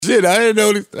Shit, I didn't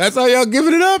know this. That's how y'all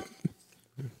giving it up?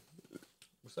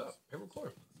 What's up? Hey,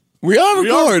 record. We are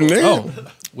recording, nigga.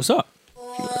 Oh, what's up?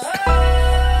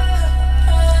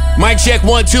 Mic check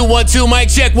 1 2 1 2. Mic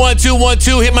check 1 2 1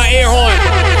 2. Hit my air horn.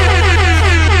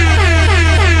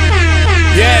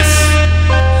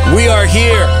 Yes, we are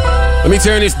here. Let me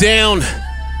turn this down.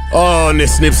 Oh, and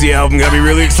this Nipsey album got me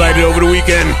really excited over the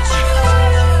weekend.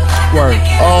 Word.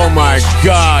 Oh my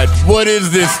God, what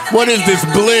is this? What is this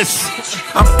bliss?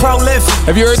 I'm prolific.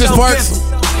 Have you heard this part?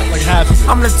 Like half of it.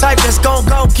 I'm the type that's gon'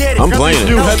 go get it. I'm playing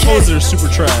Dude, it. headphones are super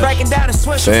trash. Breaking down a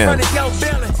switch in Damn. front of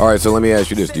your building. All right, so let me ask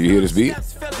you this. Do you hear this beat?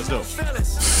 Let's go.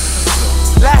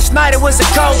 Last night it was a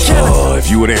cold killer. Oh,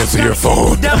 if you would answer your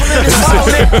phone. Devil in his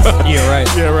phone. Yeah, right.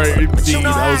 Yeah, right. Indeed.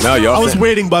 No, y'all I was said-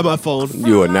 waiting by my phone.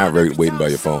 You are not waiting by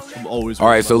your phone. I'm always All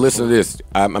right, waiting so by my listen phone. to this.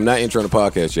 I'm not introing the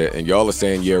podcast yet, and y'all are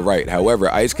saying you're right.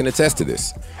 However, Ice can attest to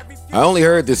this. I only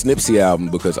heard this Nipsey album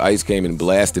because Ice came and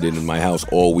blasted it in my house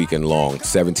all weekend long,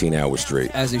 17 hours straight.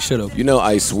 As he should have. You know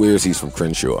Ice swears he's from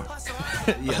Crenshaw.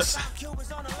 Yes.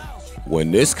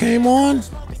 When this came on,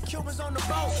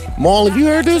 Maul, have you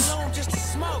heard this?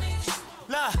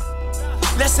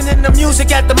 Listening to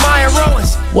music at the Maya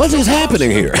Ruins. What is happening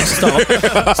here? It's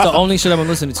the only shit I've been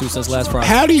listening to since last Friday.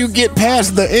 How do you get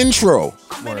past the intro?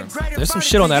 There's some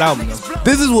shit on that album, though.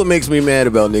 This is what makes me mad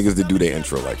about niggas that do their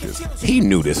intro like this. He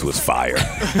knew this was fire.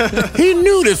 He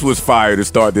knew this was fire to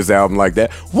start this album like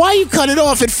that. Why you cut it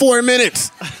off at 4 minutes?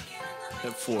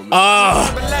 At 4 minutes.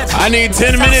 I need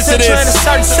 10 minutes of In a this.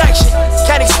 certain section.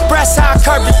 Can't express how I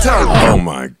curb the tongue. Oh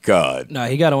my God. Nah,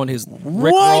 he got on his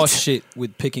Rick What? Ross shit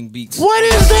with picking beats. What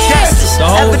is that? The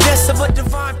whole- Evidence of a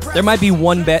divine There might be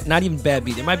one bad, not even bad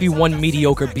beat. There might be one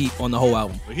mediocre beat on the whole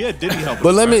album. But he had Diddy help.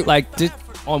 But let me. Like,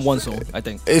 on one song, I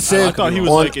think. It says I thought he was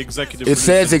on- like executive. It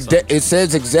says producer it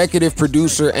says executive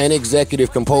producer and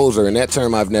executive composer, and that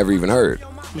term I've never even heard.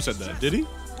 Who said that? Did he?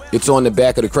 It's on the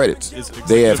back of the credits. It's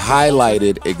They have executive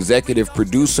highlighted executive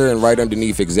producer and right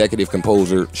underneath executive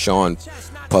composer Sean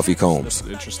Puffy Combs.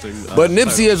 Interesting. But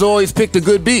Nipsey has always picked a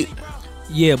good beat.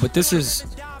 Yeah, but this is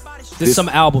some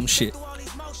album shit.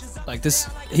 Like this,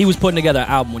 he was putting together an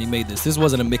album when he made this. This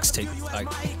wasn't a mixtape. Like,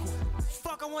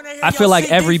 I feel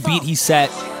like every beat he sat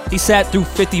through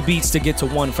 50 beats to get to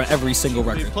one for every single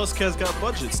I mean, record. plus, Kez got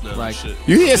budgets now. Like- and shit.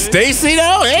 You hear Stacy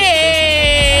though?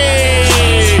 Hey!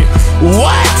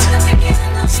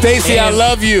 What? Stacy, I And-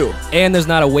 love you. And there's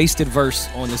not a wasted verse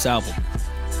on this album.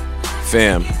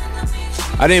 Fam,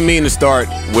 I didn't mean to start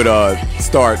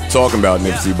talking about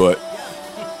Nipsey, but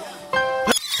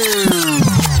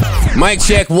mic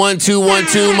check 1 2 1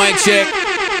 2. Mic check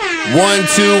 1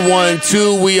 2 1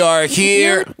 2. We are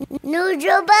here. New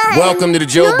Joe Budden. Welcome to the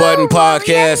Joe Budden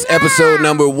Podcast, episode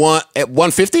number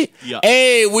 150. Yeah.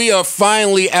 Hey, we are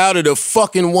finally out of the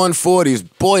fucking 140s.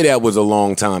 Boy, that was a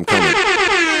long time coming.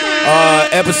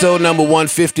 Episode number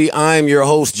 150. I'm your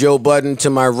host, Joe Budden. To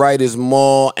my right is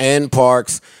Maul and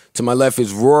Parks. To my left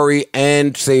is Rory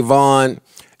and Savon.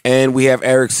 And we have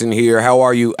Erickson here. How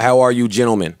are you? How are you,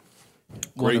 gentlemen?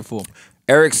 Wonderful.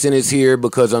 Erickson is here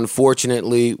because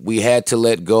unfortunately we had to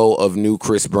let go of new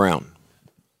Chris Brown.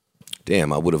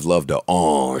 Damn, I would have loved a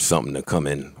or something to come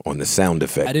in on the sound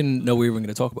effect. I didn't know we were going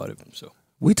to talk about it, so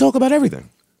We talk about everything.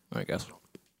 I guess.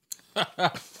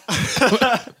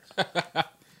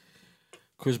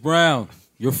 Chris Brown,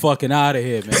 you're fucking out of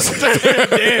here,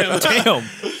 man. Damn.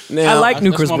 Now, I like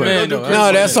New Chris my Brown. man, though.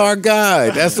 No, that's our guy.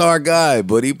 That's our guy.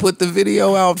 But he put the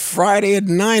video out Friday at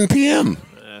 9 p.m.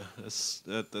 That's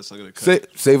not gonna cut.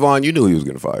 Savon, you knew he was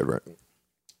going to fire, right?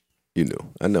 You knew.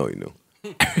 I know he knew.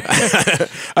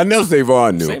 I know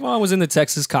Savon knew. Savon was in the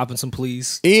Texas copping some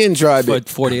pleas Ian tried for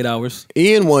to. 48 hours.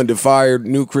 Ian wanted to fire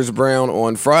new Chris Brown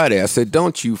on Friday. I said,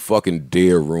 don't you fucking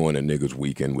dare ruin a nigga's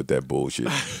weekend with that bullshit.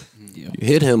 Yeah. You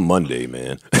hit him Monday,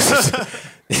 man.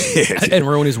 And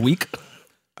ruin his week.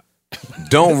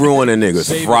 Don't ruin a nigga's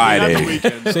Not the Friday.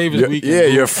 weekend. Save his weekend. Yeah,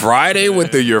 your Friday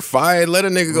with the you're fired. Let a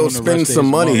nigga go Ruin the spend rest of some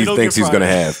his money month. he You don't thinks get he's gonna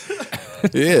Friday.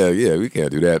 have. Yeah, we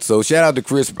can't do that. So shout out to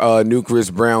Chris, new Chris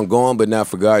Brown, gone but not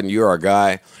forgotten. You're our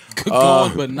guy.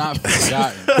 Gone but not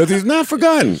forgotten. Because he's not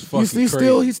forgotten. fucking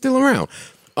He's still around.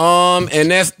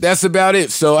 And that's about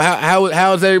it. So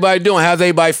how's everybody doing? How's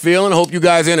everybody feeling? Hope you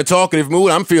guys are in a talkative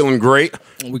mood. I'm feeling great.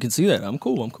 We can see that. I'm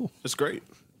cool. It's great.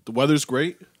 The weather's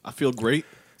great. I feel great.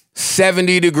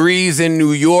 70 degrees in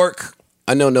New York.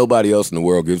 I know nobody else in the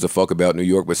world gives a fuck about New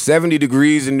York, but 70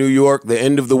 degrees in New York. The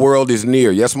end of the world is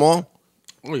near. Yes, Maul?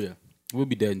 Oh, yeah. We'll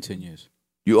be dead in 10 years.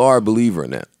 You are a believer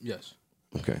in that. Yes.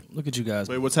 Okay. Look at you guys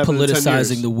Wait, what's happening in 10 politicizing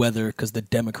years? the weather because the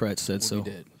Democrats said so. We'll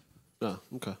be dead. Oh,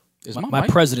 okay. My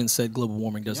president said global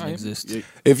warming doesn't exist.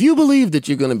 If you believe that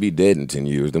you're going to be dead in 10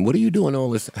 years, then what are you doing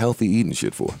all this healthy eating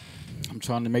shit for? I'm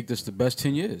trying to make this the best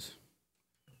 10 years.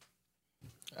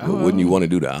 Wouldn't you want to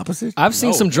do the opposite? I've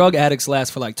seen some drug addicts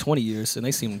last for like 20 years, and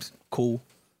they seemed cool.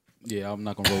 Yeah, I'm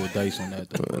not going to roll with dice on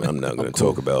that, though. And I'm not going to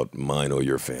talk about mine or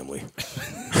your family.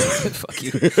 Fuck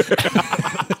you.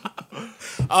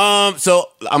 So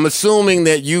I'm assuming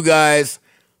that you guys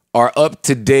are up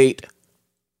to date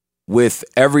with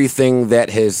everything that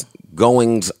has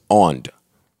goings on.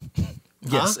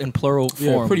 Yes, in plural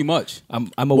form. Yeah, pretty much.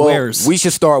 I'm aware. We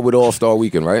should start with All-Star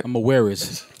Weekend, right? I'm aware.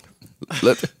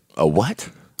 A what?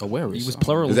 Aware. He was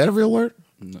plural. Is that a real word?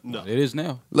 No, it is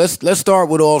now. Let's start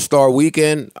with All-Star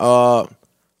Weekend. I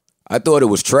thought it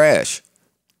was trash.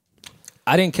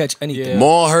 I didn't catch anything. Yeah.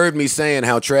 Maul heard me saying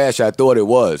how trash I thought it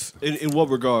was. In what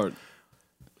regard?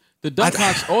 The dunk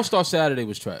contest, All-Star Saturday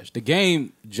was trash. The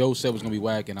game, Joe said was going to be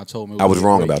whack, and I told him it was I was a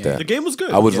wrong great about game. that. The game was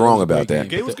good. I was wrong it was a about great that.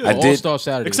 The game was good. I did. All-Star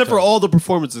Saturday. Except for all the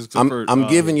performances. I'm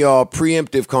giving y'all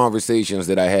preemptive conversations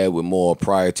that I had with Maul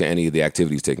prior to any of the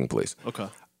activities taking place. Okay.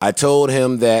 I told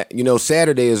him that,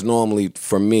 Saturday is normally,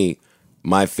 for me,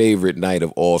 my favorite night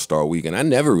of All-Star Weekend. I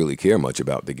never really care much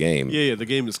about the game. Yeah, the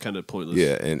game is kind of pointless.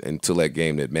 Yeah, and until that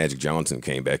game that Magic Johnson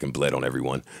came back and bled on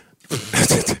everyone.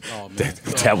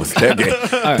 That was that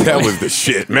game. That was the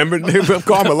shit. Remember,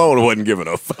 Carmelo wasn't giving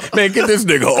a fuck. Man, get this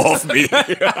nigga off me.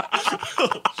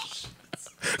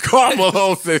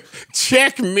 Carmelo said,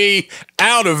 check me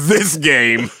out of this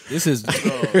game. This is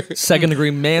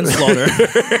second-degree manslaughter.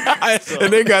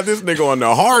 And they got this nigga on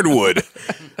the hardwood.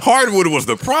 Hardwood was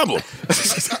the problem.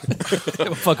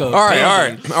 All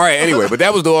right. Anyway, but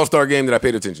that was the All-Star game that I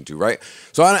paid attention to, right?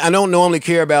 So I don't normally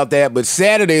care about that, but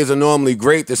Saturdays are normally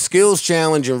great. The skills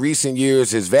challenge in recent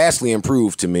years has vastly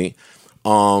improved to me.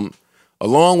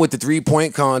 Along with the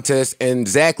three-point contest, and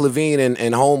Zach LaVine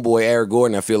and homeboy Eric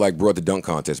Gordon, I feel like brought the dunk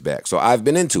contest back. So I've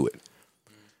been into it.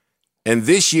 And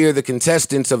this year, the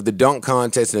contestants of the dunk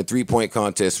contest and the three-point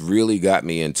contest really got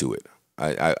me into it.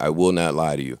 I will not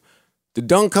lie to you. The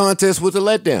dunk contest was a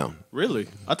letdown. Really?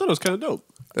 I thought it was kind of dope.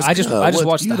 I just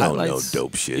watched the highlights. Don't know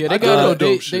dope shit. Yeah,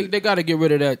 they got to get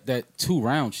rid of that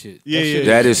 2-round shit.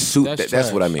 Yeah.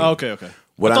 That's what I mean. Okay.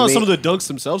 What I thought mean, some of the dunks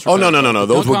themselves were no.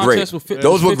 Those were great.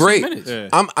 Those were great. Yeah.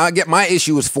 I get my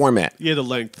issue is format. Yeah, the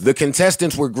length. The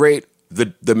contestants were great.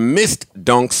 The missed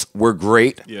dunks were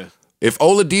great. Yeah. If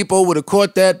Oladipo would have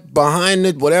caught that behind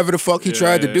it, whatever the fuck he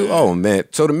tried to do, oh man.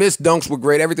 So the missed dunks were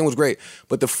great. Everything was great.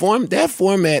 But that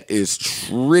format is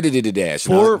tritty to dash.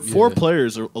 Four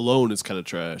players alone is kind of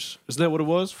trash. Isn't that what it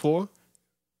was? 4?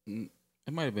 It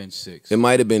might have been 6. It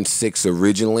might have been 6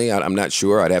 originally. I'm not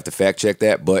sure. I'd have to fact check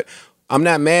that. But I'm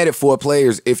not mad at 4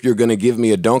 players if you're going to give me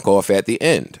a dunk off at the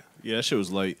end. Yeah, that shit was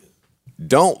light.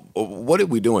 What are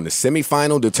we doing? The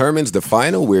semifinal determines the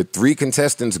final where 3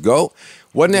 contestants go?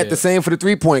 Wasn't that the same for the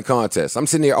three-point contest? I'm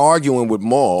sitting there arguing with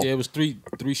Maul. Yeah, it was three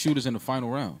shooters in the final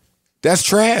round. That's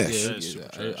trash.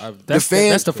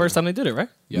 That's the first time they did it, right?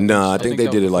 Yeah, Nah, I think they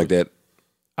did it like that.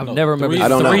 I've never remember I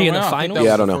don't know. 3 in the final.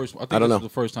 Yeah, I don't know. I don't know. The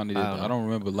first time they did it. I don't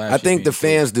remember last year. I think the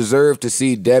fans deserve to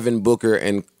see Devin Booker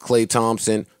and Klay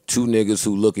Thompson, 2 niggas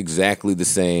who look exactly the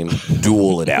same,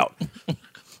 duel it out.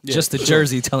 Just the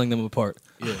jersey telling them apart.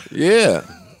 Yeah.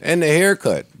 And the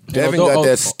haircut. Devin got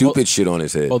that stupid shit on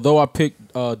his head. Although I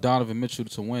picked Donovan Mitchell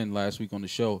to win last week on the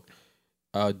show,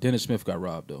 Dennis Smith got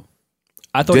robbed though.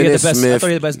 I thought he had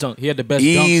the best dunk. He had the best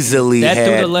easily dunks. That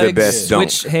through had the legs, the best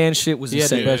dunk. switch hand shit was He had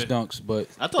insane. the best dunks, but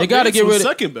I thought they got to get rid of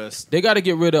second best. They got to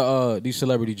get rid of these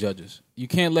celebrity judges. You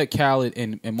can't let Khaled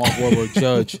and Mark Wahlberg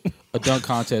judge a dunk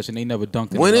contest and they never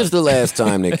dunked. When is the last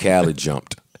time that Khaled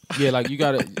jumped? Yeah, like you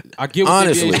got to. I get what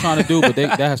Honestly. they're trying to do, but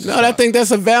that has to No, stop. I think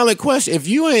that's a valid question. If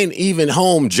you ain't even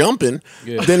home jumping,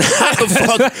 then how the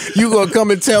fuck you gonna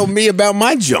come and tell me about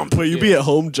my jump? Wait, you be at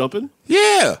home jumping?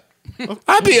 Yeah.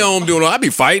 I be at home I be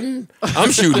fighting.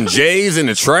 I'm shooting J's in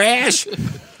the trash.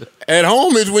 At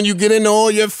home is when you get into all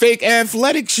your fake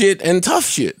athletic shit and tough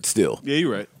shit still. Yeah,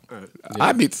 you're right. All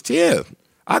right.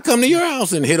 I come to your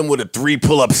house and hit him with a 3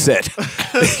 pull-up set.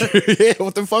 Yeah,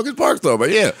 what the fuck is Parks though? But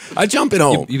yeah, I jump at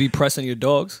home. You be pressing your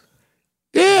dogs?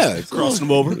 Yeah. Crossing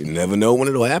them over. You never know when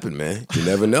it'll happen, man. You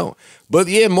never know. But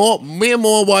yeah, me and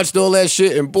Maul watched all that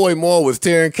shit, and boy, Maul was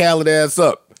tearing Khaled ass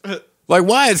up. Like,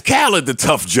 why is Khaled the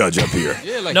tough judge up here?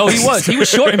 Yeah, like, No, he was. He was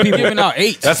shorting people. giving out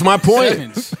 8. That's my point.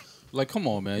 7s. Like, come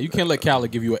on, man. You can't let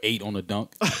Khaled give you an 8 on a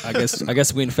dunk. I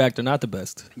guess we in fact are not the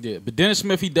best. Yeah, but Dennis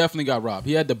Smith, he definitely got robbed.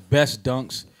 He had the best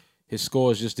dunks. His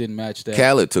scores just didn't match that.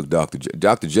 Khaled took Dr. J.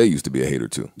 Dr. J used to be a hater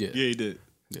too. Yeah. Yeah, he did.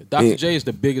 Yeah, Dr. J is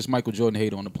the biggest Michael Jordan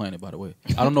hater on the planet, by the way.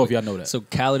 I don't know if y'all know that. So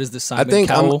Khaled is the Simon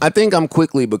Cowell. I think I'm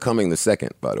quickly becoming the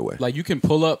second, by the way. Like you can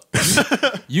pull up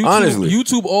Honestly.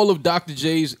 YouTube all of Dr.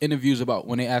 J's interviews about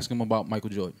when they ask him about Michael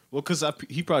Jordan. Well, because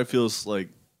he probably feels like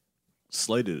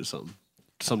slighted or something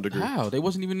to some degree. How? They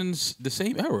wasn't even in the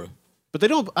same era. But they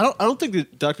don't. I don't think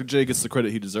that Dr. J gets the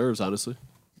credit he deserves. Honestly,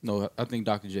 No, I think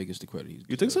Dr. J gets the credit.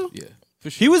 You think so? Yeah, for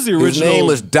sure. he was the original. His name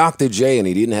was Dr. J, and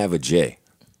he didn't have a J.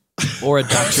 or a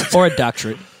doctorate. Or a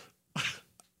doctorate.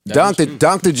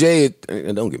 Dr. J,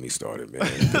 don't get me started, man.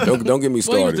 Don't get me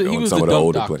started he on was some the of the dumb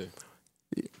older doctor. players.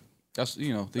 That's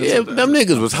Yeah, them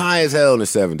niggas was high as hell in the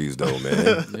 70s, though,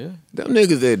 man. Yeah, Them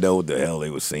niggas didn't know what the hell they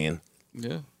was saying.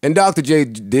 yeah. And Dr. J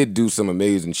did do some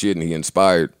amazing shit, and he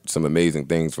inspired some amazing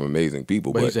things from amazing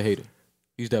people. But he's a hater.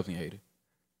 He's definitely a hater.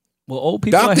 Well, old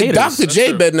people are haters. Dr.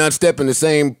 J better not step in the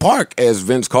same park as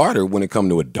Vince Carter when it come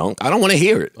to a dunk. I don't want to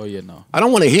hear it. Oh yeah, no. I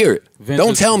don't want to hear it.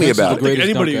 Don't tell me Vince is about the it. greatest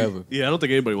anybody. dunk ever. Yeah, I don't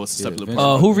think anybody wants to step in the Vince-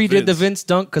 park. Who redid the Vince. Vince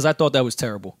dunk? Because I thought that was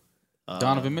terrible.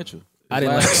 Donovan Mitchell. I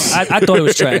didn't like it. I thought it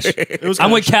was trash.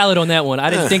 I'm with kinda Khaled on that one. I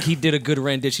didn't think he did a good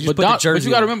rendition. He just put the jersey But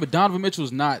you got to on. remember, Donovan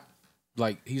Mitchell's not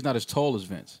he's not as tall as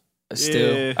Vince.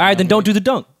 Still. Yeah. All right, then don't do the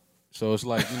dunk. So it's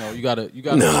like you gotta.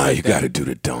 Nah, respect you that. got to do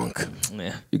the dunk.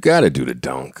 Yeah, You got to do the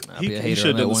dunk. I'll be a He hater should on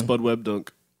have that done the one. Spud Webb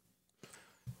dunk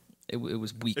It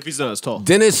was weak. if he's not as tall.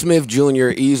 Dennis Smith Jr.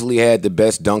 easily had the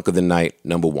best dunk of the night,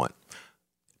 number one.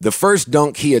 The first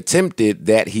dunk he attempted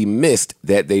that he missed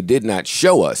that they did not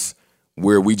show us,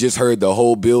 where we just heard the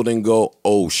whole building go,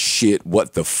 oh shit,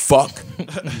 what the fuck?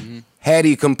 Had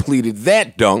he completed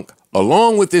that dunk,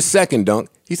 along with his second dunk,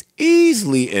 he's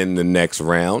easily in the next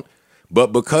round.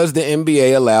 But because the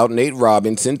NBA allowed Nate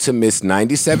Robinson to miss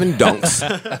 97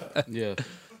 dunks, Yeah.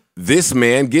 this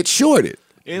man gets shorted.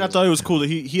 And I thought it was cool that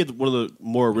he had one of the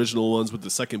more original ones with the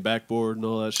second backboard and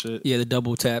all that shit. Yeah, the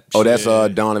double tap. Oh, that's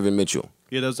Donovan Mitchell.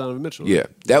 Yeah, that was Donovan Mitchell. Yeah,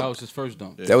 That was his first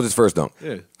dunk. that was his first dunk.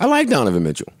 Yeah. I like Donovan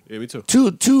Mitchell. Yeah, me too.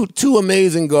 Two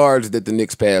amazing guards that the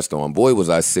Knicks passed on. Boy, was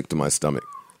I sick to my stomach.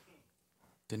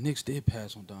 The Knicks did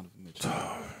pass on Donovan Mitchell.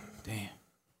 Damn.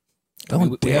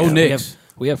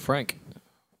 We have Frank.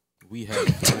 We have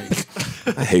Frank.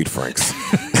 I hate Franks.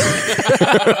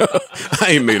 I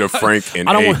ain't made a Frank in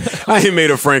I ain't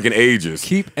made a Frank in ages.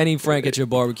 Keep any Frank at your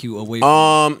barbecue away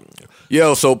from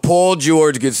Yo, so Paul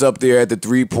George gets up there at the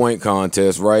 3-point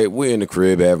contest, right? We're in the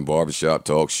crib having barbershop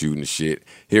talk, shooting shit.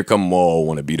 Here come Maul,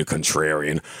 want to be the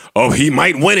contrarian. Oh, he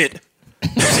might win it.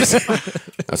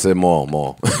 I said,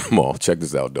 Maul, check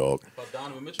this out, dog.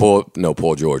 Paul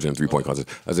George in the 3-point contest.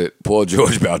 I said, Paul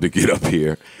George about to get up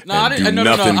here and do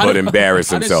nothing but embarrass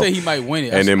himself. I didn't say he might win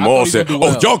it. And then Maul said,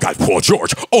 oh, y'all got Paul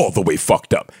George all the way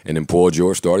fucked up. And then Paul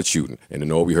George started shooting. And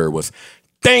then all we heard was,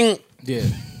 ding, Yeah.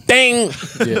 ding,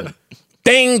 Yeah.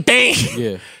 ding, ding,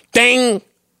 Yeah. ding.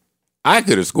 I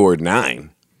could have scored 9.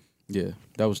 Yeah.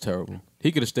 That was terrible.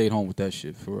 He could have stayed home with that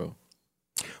shit, for real.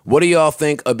 What do y'all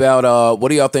think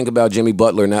about Jimmy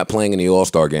Butler not playing in the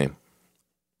All-Star game?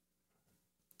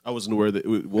 I wasn't aware that.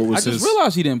 What was I just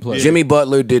realized he didn't play. Jimmy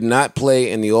Butler did not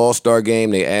play in the All-Star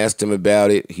game. They asked him about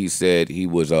it. He said he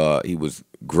was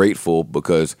grateful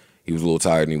because he was a little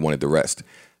tired and he wanted to rest.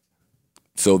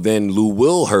 So then Lou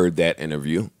Will heard that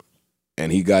interview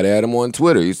and he got at him on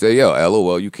Twitter. He said, "Yo,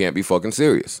 LOL, you can't be fucking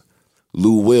serious."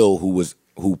 Lou Will,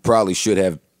 who probably should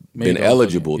have been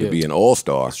eligible to be an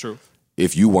All-Star, That's true.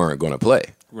 if you weren't going to play.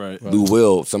 Right. Lou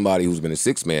Will, somebody who's been a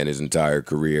 6-man his entire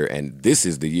career, and this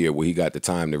is the year where he got the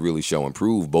time to really show and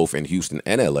prove both in Houston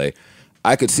and LA.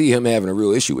 I could see him having a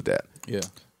real issue with that. Yeah.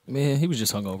 Man, he was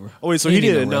just hungover. Oh wait, so he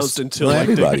didn't announce until Well, like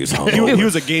everybody's hungover. he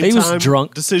was a game He was time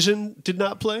drunk. decision. Did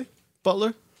not play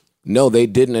Butler. No, they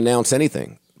didn't announce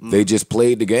anything. They just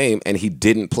played the game, and he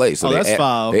didn't play. So that's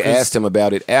foul, they 'cause asked him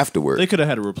about it afterward. They could have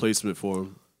had a replacement for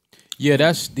him. Yeah,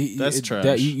 that's trash.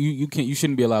 That, you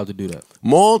shouldn't be allowed to do that.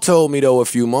 Maul told me, though, a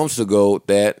few months ago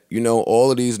that,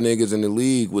 all of these niggas in the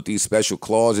league with these special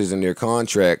clauses in their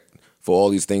contract for all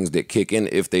these things that kick in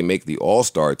if they make the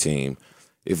All-Star team,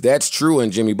 if that's true in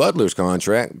Jimmy Butler's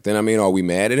contract, then, are we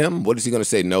mad at him? What is he going to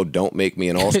say? No, don't make me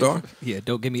an All-Star? Yeah,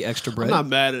 don't give me extra I'm bread. not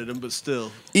mad at him, but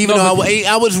still. Even though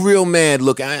I was real mad.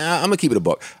 Look, I'm going to keep it a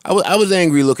buck. I was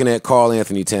angry looking at Karl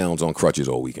Anthony Towns on crutches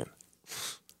all weekend.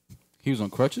 He was on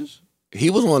crutches? He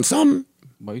was on something.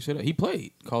 Why you say that? He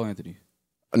played Karl Anthony.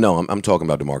 No, I'm talking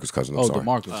about DeMarcus Cousins. I'm sorry.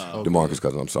 DeMarcus. Okay. DeMarcus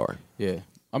Cousins. I'm sorry. Yeah.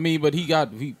 But he got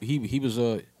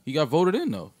he got voted in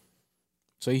though.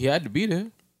 So he had to be there.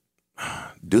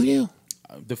 Do you?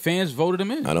 The fans voted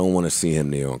him in. I don't want to see him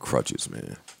there on crutches,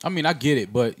 man. I mean, I get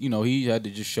it, but he had to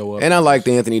just show up. And I liked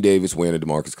Anthony Davis wearing a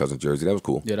DeMarcus Cousins jersey. That was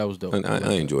cool. Yeah, that was dope.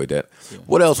 I enjoyed that. Yeah.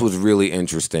 What else was really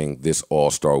interesting this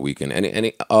All-Star weekend?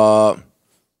 Maul,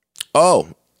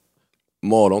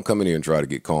 don't come in here and try to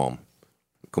get calm.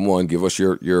 Come on, give us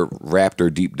your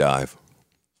Raptor deep dive.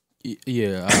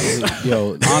 Yeah,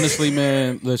 honestly,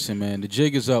 man, listen, man, the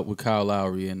jig is up with Kyle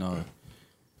Lowry and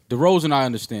DeRozan. I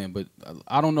understand, but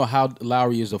I don't know how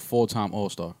Lowry is a full-time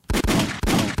All-Star.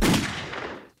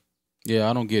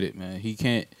 I don't get it, man. He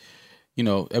can't.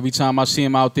 Every time I see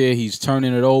him out there, he's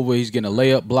turning it over. He's getting a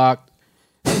layup blocked.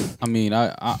 I mean,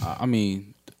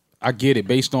 I get it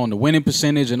based on the winning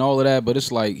percentage and all of that, but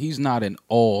it's like he's not an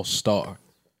all-star.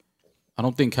 I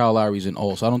don't think Kyle Lowry's an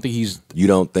all-star. I don't think he's... You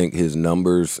don't think his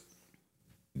numbers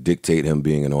dictate him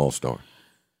being an all-star?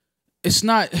 It's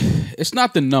not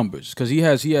the numbers because he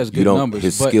has good numbers.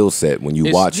 His skill set when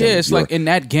you watch him. Yeah, it's like in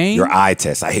that game. Your eye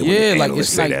test. I hate when the analysts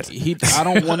say that.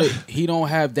 He don't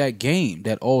have that game,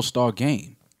 that all-star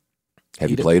game.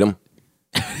 Have you played him?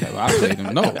 I played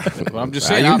him. No, but I'm just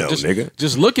saying. Nigga.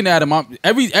 Just looking at him.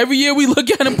 Every year we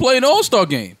look at him play an all-star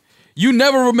game. You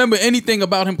never remember anything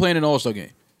about him playing an all-star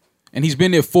game, and he's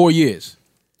been there 4 years.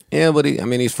 Yeah, but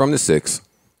he's from the 6.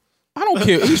 I don't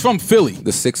care. He's from Philly.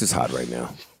 The 6 is hot right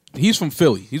now. He's from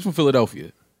Philly. He's from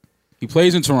Philadelphia. He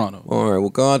plays in Toronto. All right. Well,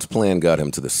 God's plan got him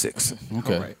to the 6.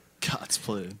 Okay. All right. God's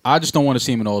plan. I just don't want to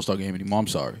see him in an All-Star game anymore. I'm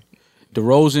sorry.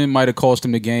 DeRozan might have cost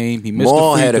him the game. He missed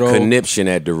Maul the free had throw. a conniption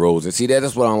at DeRozan. See,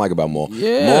 that's what I don't like about Maul.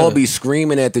 Yeah. Maul be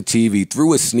screaming at the TV,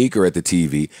 threw a sneaker at the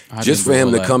TV, just for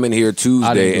him to come in here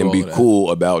Tuesday and be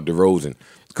cool about DeRozan.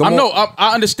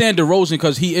 I understand DeRozan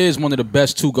because he is one of the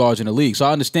best 2 guards in the league. So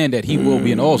I understand that he will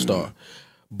be an All-Star.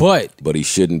 But he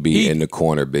shouldn't be in the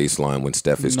corner baseline when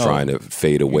Steph is trying to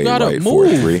fade away right for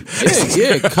a 3.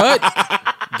 Yeah, cut.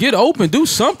 Get open. Do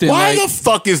something. Why the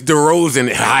fuck is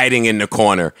DeRozan hiding in the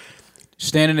corner?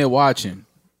 Standing there watching.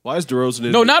 Why is DeRozan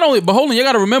in? No, not only, but hold on, you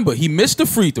got to remember, he missed the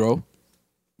free throw,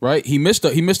 right? He missed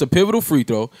a pivotal free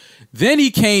throw. Then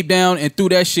he came down and threw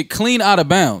that shit clean out of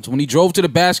bounds. When he drove to the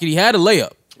basket, he had a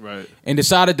layup. Right. And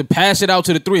decided to pass it out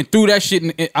to the 3 and threw that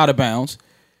shit out of bounds.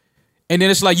 And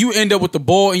then it's like you end up with the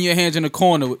ball in your hands in the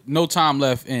corner with no time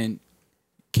left and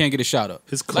can't get a shot up.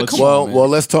 His clutch. Well,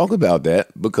 let's talk about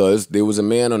that because there was a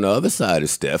man on the other side of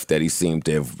Steph that he seemed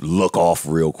to look off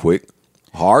real quick.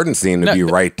 Harden seemed to be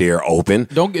right there open.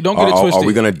 Don't get it twisted. Are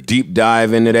we going to deep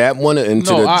dive into that one,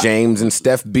 the James and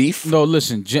Steph beef? No,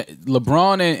 listen.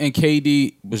 LeBron and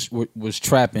KD was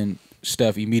trapping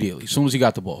Steph immediately as soon as he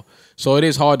got the ball. So it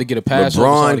is hard to get a pass.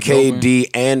 LeBron,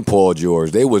 KD, and Paul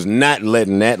George, they was not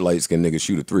letting that light-skinned nigga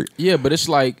shoot a 3. Yeah, but it's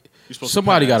like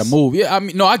somebody got to move. Yeah, I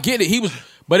mean, no, I get it.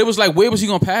 But it was like, where was he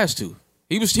going to pass to?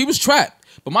 He was trapped.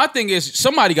 But my thing is,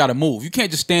 somebody got to move. You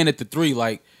can't just stand at the 3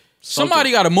 like. Somebody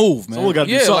got to move, man. Someone got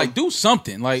to do something. Like do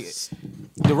something. Like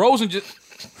DeRozan just.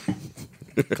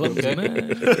 Clumsy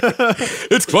man.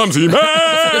 It's clumsy,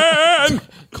 man.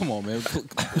 Come on, man.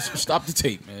 Stop the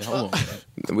tape, man. Hold on,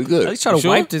 man. We good. I just try to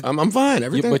wipe it. I'm fine.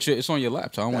 Everything. Yeah, but it's on your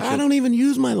laptop. I don't even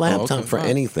use my laptop for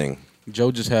anything. Joe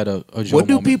just had a Joe What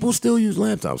do moment. people still use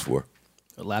laptops for?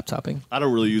 Laptopping? I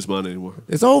don't really use mine anymore.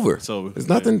 It's over. It's over. It's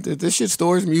nothing. This shit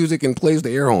stores music and plays the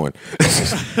air horn.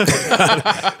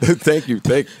 Thank you.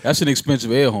 That's an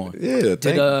expensive air horn. Yeah.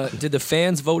 Did the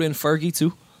fans vote in Fergie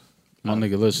too? My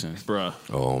nigga, listen. Bruh.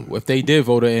 If they did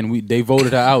vote her in, they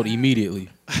voted her out immediately.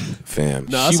 Fam.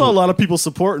 No, I saw a lot of people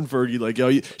supporting Fergie. Like,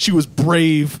 yo, she was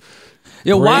brave.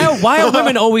 Yo, why are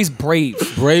women always brave?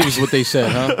 Brave is what they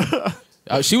said,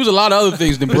 huh? She was a lot of other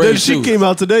things than brave. Then she came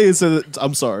out today and said,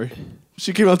 "I'm sorry."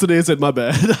 She came out today and said, "My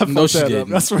bad." No, she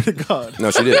didn't. I swear to God.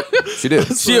 No, she did. She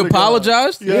did. She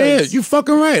apologized? Yes. Yeah, you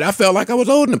fucking right. I felt like I was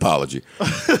owed an apology.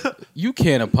 You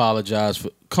can't apologize for.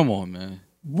 Come on, man.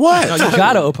 What? No, you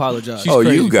gotta apologize. She's Oh,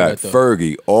 crazy you for got that, though.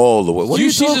 Fergie all the way. What are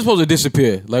you She's just talking? supposed to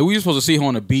disappear. Like we were supposed to see her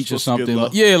on the beach or Supposed to something. get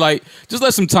Like, yeah, like just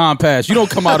let some time pass. You don't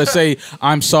come out and say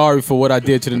I'm sorry for what I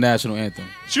did to the national anthem.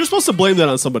 She was supposed to blame that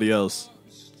on somebody else.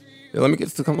 Yeah, let me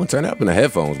come on, turn it up in the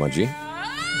headphones, my G.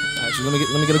 Actually,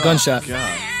 let me get a gunshot.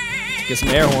 God. Get some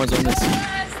air horns on this.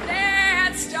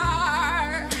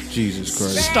 Jesus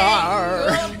Christ. Star.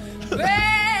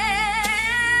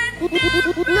 Oh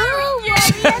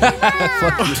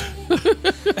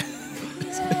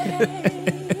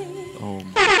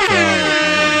my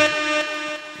God.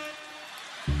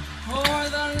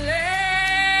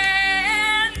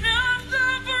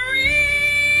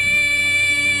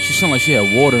 She sounded like she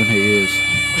had water in her ears.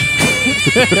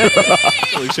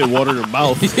 Like she had water in her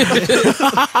mouth.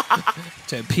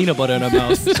 She had peanut butter in her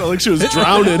mouth. Sounded like she was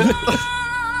drowning.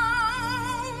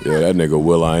 Yeah, that nigga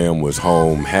Will.I.am was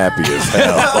home happy as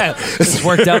hell. This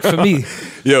worked out for me.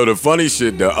 Yo, the funny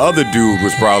shit, the other dude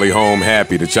was probably home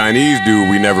happy. The Chinese dude,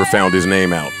 we never found his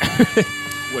name out.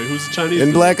 Wait, who's the Chinese? In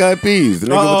dude? Black Eyed Peas, the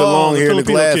nigga with the long hair and the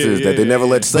Filipino glasses kid. that they never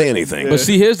Yeah. let say anything. But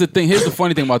see, here's the thing. Here's the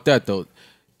funny thing about that though.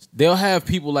 They'll have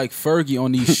people like Fergie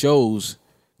on these shows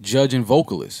judging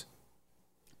vocalists.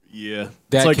 Yeah,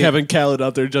 That it's like kid- having Khaled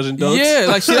out there judging dunks. Yeah,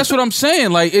 like see, that's what I'm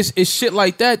saying. Like it's shit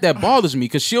like that bothers me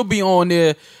because she'll be on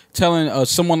there telling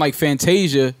someone like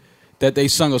Fantasia that they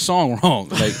sung a song wrong.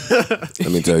 Like,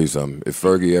 Let me tell you something. If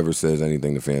Fergie ever says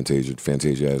anything to Fantasia,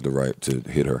 Fantasia has the right to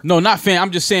hit her. no, not fan.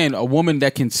 I'm just saying a woman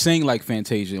that can sing like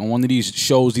Fantasia on one of these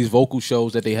shows, these vocal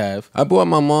shows that they have. I bought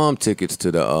my mom tickets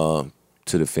to the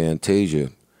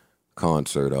Fantasia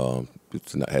concert.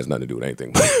 Has nothing to do with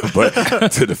anything, but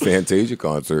to the Fantasia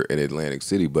concert in Atlantic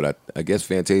City. But I guess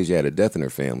Fantasia had a death in her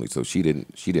family, so she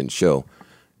didn't show.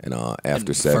 And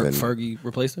after seven, Fergie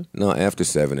replaced her? no, after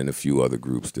seven and a few other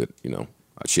groups that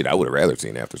shit, I would have rather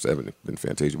seen after seven than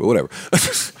Fantasia, but whatever.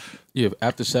 Yeah,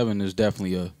 After 7 is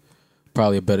definitely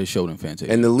probably a better show than Fantasia.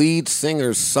 And the lead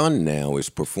singer's son now is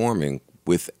performing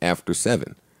with After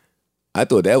Seven. I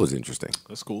thought that was interesting.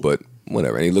 That's cool. But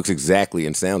whatever. And he looks exactly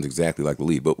and sounds exactly like the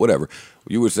lead. But whatever.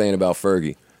 You were saying about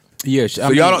Fergie. yeah, So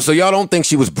y'all don't think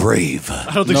she was brave?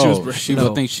 I don't think she was brave.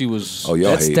 I think she was. Oh,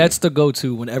 y'all hate That's the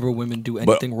go-to whenever women do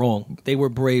anything wrong. They were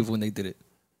brave when they did it.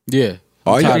 Yeah.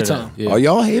 Are Tired y'all, of that. Yeah. are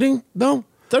y'all hating though?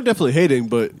 They're definitely hating,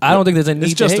 but I don't think there's a need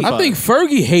it's to hate. justified. I think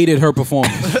Fergie hated her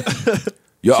performance.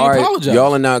 Y'all, She all right, apologized.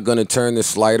 y'all are not going to turn the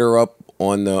slider up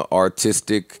on the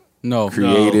artistic, No.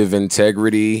 creative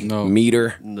integrity No.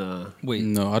 meter? Nah. Wait,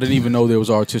 No, I didn't even know there was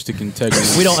artistic integrity.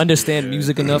 we don't understand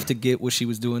music enough to get what she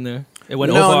was doing there. It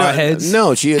went over our heads.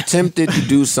 No, she attempted to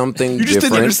do something You just didn't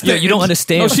different, understand. Yeah, you don't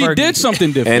understand. No, she Fergie. did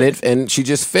something different. and she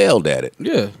just failed at it.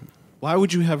 Yeah. Why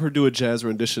would you have her do a jazz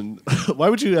rendition? Why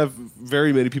would you have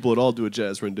very many people at all do a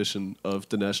jazz rendition of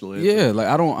the national anthem? Yeah, like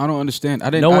I don't understand. I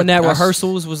didn't No one at I-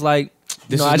 rehearsals was like,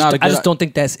 This no, is I not a just, I good- just don't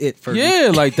think that's it for me. Yeah,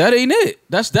 like that ain't it.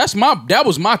 That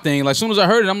was my thing. Like as soon as I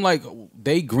heard it, I'm like,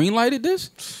 they greenlighted this?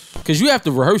 Because you have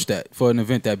to rehearse that for an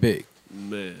event that big.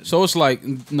 Man. So it's like,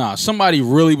 nah, somebody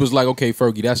really was like, okay,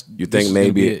 Fergie, this You is think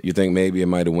gonna be maybe it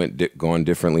might have gone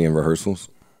differently in rehearsals?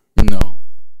 No.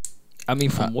 I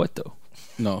mean, from what though?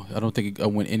 No, I don't think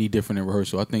it went any different in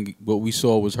rehearsal. I think what we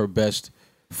saw was her best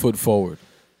foot forward.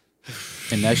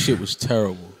 And that shit was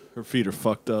terrible. Her feet are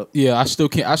fucked up. Yeah, I still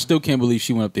can't believe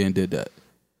she went up there and did that.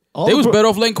 All They the was pro- better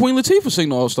off letting Queen Latifah sing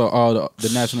the All-Star, the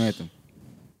national anthem.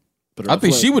 Better I off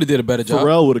think let- she would have did a better job.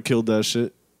 Pharrell would have killed that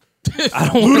shit. I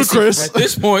don't wanna see- Ludacris. At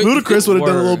this point, Ludacris would have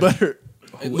done a little Word. better.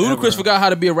 Ludacris forgot how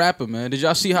to be a rapper, man. Did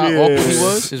y'all see how Yeah. awkward he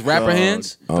was? His rapper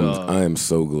hands? I am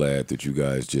so glad that you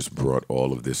guys just brought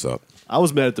all of this up. I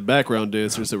was mad at the background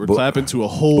dancers that were clapping to a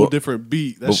whole different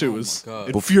beat. That shit was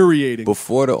infuriating.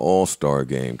 Before the All-Star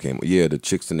game came, the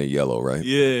chicks in the yellow, right?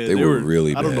 Yeah, they were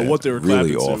really I don't know bad, what they were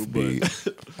really clapping to,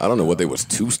 offbeat. I don't know what they was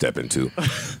two-stepping to.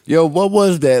 Yo, what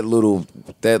was that little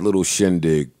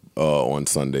shindig on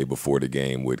Sunday before the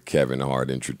game with Kevin Hart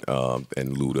and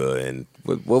Luda and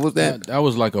what was that? That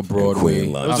was like a Broadway.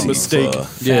 Queen That was a Latifah. mistake. Yeah,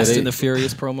 Fast they- and the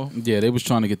Furious promo. Yeah, they was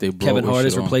trying to get their Broadway Kevin Hart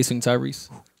is shit on. replacing Tyrese.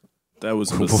 That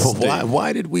was a mistake.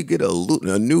 Why did we get a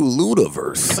new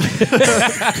Ludaverse?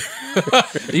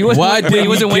 He wasn't, Why did he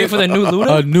wasn't we waiting get for the new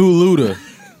Luda? A new Luda.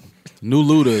 New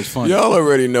Luda is funny. Y'all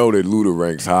already know that Luda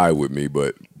ranks high with me,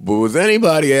 but was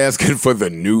anybody asking for the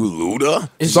new Luda?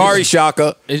 It's Sorry, just-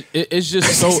 Shaka. It's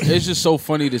just so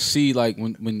funny to see like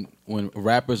when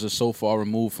rappers are so far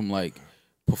removed from like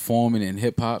performing in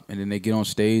hip hop and then they get on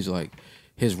stage like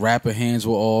his rapper hands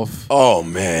were off. Oh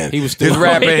man, He was still his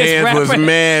rapper His hands was rapper-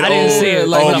 mad. I didn't see it.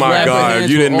 Like, oh his my rapper god,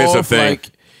 hands you didn't were miss a off, thing. Like,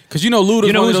 Cause you know Luda's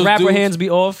You know one of whose those rapper dudes- hands be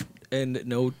off? And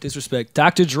no disrespect,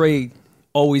 Dr. Dre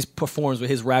always performs with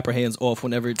his rapper hands off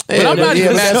whenever. But I'm not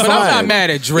even mad. that's But I'm not fine. mad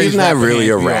at Dre's He's not rapper really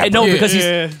a hands, rapper. I know because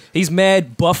Yeah. he's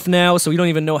mad buff now, so he don't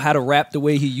even know how to rap the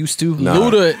way he used to. Nah.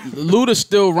 Luda's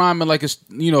still rhyming like it's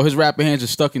his rapper hands are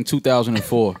stuck in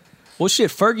 2004. Well,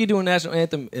 shit, Fergie doing national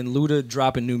anthem and Luda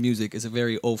dropping new music is a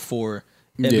very 04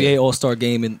 NBA All-Star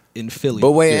game in Philly.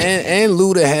 But wait, and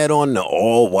Luda had on the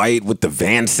all white with the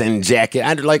Vanson jacket.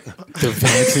 I like The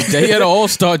Vance, they had an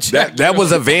all-star jacket. that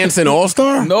was a Vanson All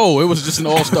Star. No, it was just an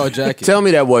all-star jacket. Tell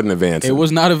me that wasn't a Vanson. It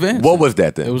was not a Vance. What was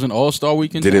that then? It was an all-star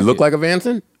weekend. Did it look jacket. like a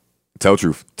Vanson? Tell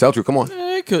truth. Tell truth. Come on.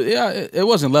 It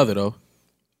wasn't leather though.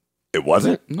 It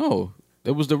wasn't. No,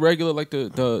 it was the regular like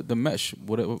the mesh.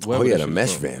 Whatever Oh, he had that a shit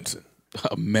mesh was called. Vanson.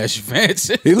 A mesh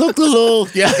Vance. He looked a little.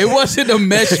 Yeah. It wasn't a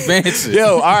mesh Vance.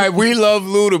 Yo, all right, we love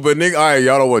Luda, but nigga, all right,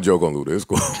 y'all don't want to joke on Luda. It's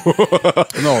cool.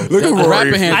 No, Look at the Rory.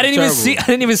 rapping hand I didn't even see. I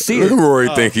didn't even see Look it. at Rory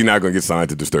think he's not going to get signed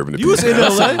to Disturbing the You was Peace. in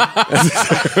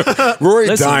LA. Rory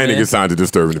Listen, dying to man. get signed to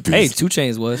Disturbing the Peace. Hey, 2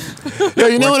 Chainz was. Yo,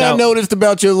 you know what worked I out. noticed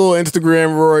about your little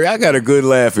Instagram, Rory? I got a good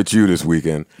laugh at you this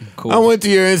weekend. Cool. I went to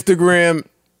your Instagram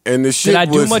and the shit Did I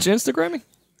do was... much Instagramming?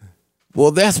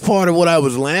 Well, that's part of what I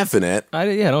was laughing at. I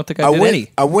don't think I did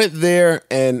any. I went there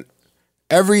and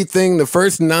everything, the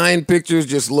first 9 pictures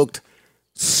just looked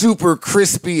super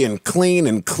crispy and clean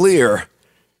and clear.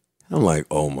 I'm like,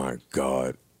 oh my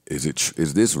God, is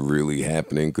this really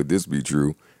happening? Could this be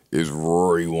true? Is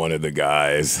Rory one of the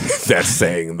guys that's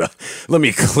saying let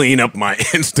me clean up my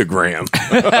Instagram?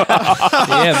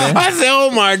 Yeah, man. I said,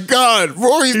 oh my God,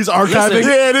 Rory's archiving?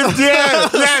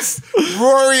 Yes.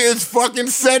 Rory is fucking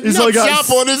setting He's up only got shop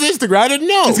on his Instagram. I didn't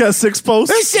know. He's got 6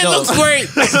 posts. This shit looks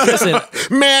great. Listen,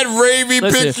 Mad ravey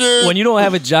pictures. listen. When you don't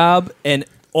have a job and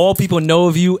all people know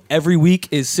of you every week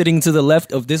is sitting to the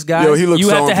left of this guy, Yo, he looks you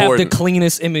so have to important. have the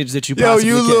cleanest image that you Yo, possibly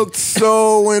you can. looked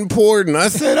so important. I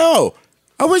said, oh,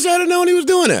 I wish I'd have known he was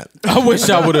doing that. I wish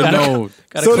I would have known.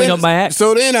 Gotta clean up my act.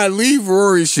 So then I leave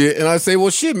Rory shit and I say,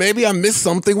 well, shit, maybe I missed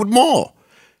something with Maul.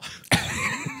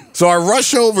 So I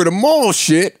rush over to Maul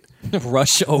shit.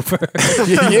 Rush over.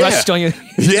 Yeah. Rushed on your.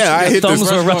 Yeah, I hit thumbs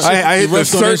were rushing. I hit You the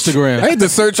rushed on search. Instagram. I hit the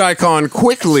search icon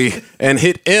quickly and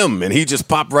hit M, and he just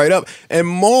popped right up. And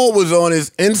Maul was on his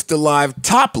Insta Live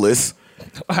topless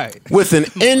All right. with an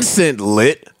incense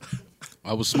lit.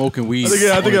 I was smoking weed.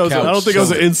 I don't think it was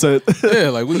an incense. Yeah,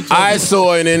 like what you talking I about?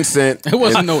 saw an incense. It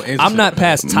wasn't no incense. I'm not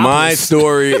past topless. My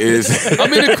story is,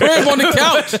 I'm in the crib on the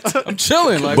couch. I'm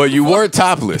chilling. Like, but you were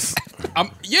topless.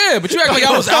 yeah, but you act like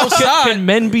I was outside. Can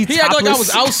men be He act like I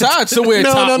was outside somewhere.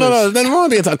 No, topless. nothing wrong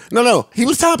with being topless. No, he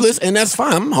was topless, and that's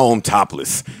fine. I'm home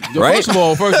topless, Yo, right? First of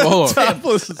all, hold on.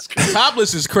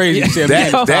 Topless is crazy. to me.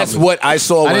 That's what I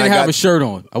saw I when I didn't have got a shirt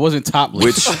on. I wasn't topless.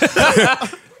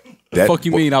 which. That, Fuck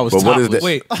you mean I was but what is topless? that?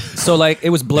 Wait, so like it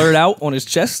was blurred out on his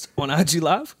chest on IG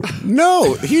Live?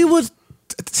 No, he was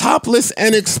topless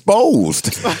and exposed.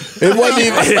 It wasn't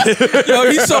even.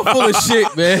 Yo, he's so full of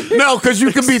shit, man. No, because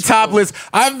you can be topless.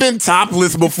 I've been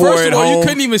topless before First at of all, home. you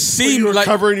couldn't even see You me. were Like,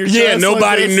 covering your Yeah, chest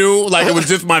nobody like this. knew. Like it was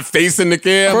just my face in the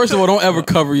cam. first of all, don't ever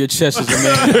cover your chest as a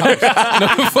man.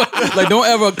 Like, don't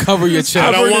ever cover your chest.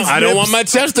 I don't want my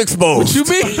chest exposed. What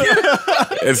you mean?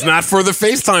 It's not for the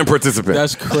FaceTime participant.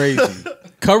 That's crazy.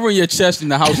 Covering your chest in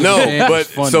the house. no, of a man but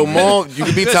is funny, so man. Maul, you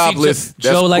can be topless. That's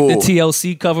Joe like cool. the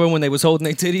TLC cover when they was holding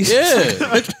their titties.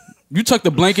 Yeah. You tuck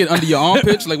the blanket under your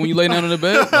armpits, like when you lay down on the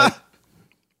bed. Like,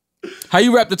 how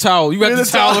you wrap the towel? You wrap the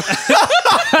towel.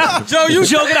 Joe, you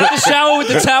Joe get out the shower with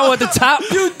the towel at the top.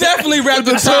 You definitely wrap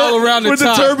the towel around the With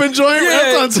top. the turban joint.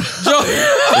 Yeah. That's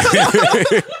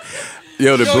on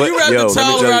Yo, the Yo, you wrap the let me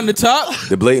towel tell around you, the top.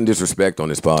 the blatant disrespect on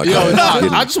this podcast. Yo, is getting-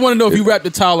 I just want to know if you wrap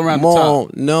the towel around the Maul,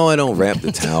 top. no, I don't wrap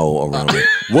the towel around it.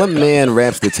 What man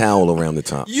wraps the towel around the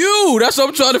top? You, that's what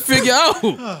I'm trying to figure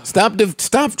out.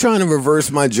 Stop trying to reverse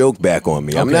my joke back on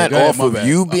me. I'm Okay, not go ahead, off my of bad.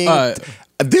 you being. All right.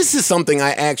 This is something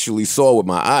I actually saw with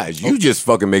my eyes. You just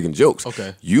fucking making jokes.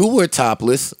 Okay. You were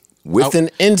topless with an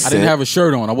I incense. didn't have a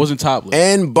shirt on. I wasn't topless.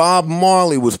 and Bob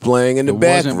Marley was playing in the It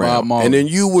wasn't background. Bob Marley. And then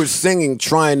you were singing,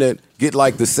 trying to get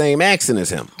like the same accent as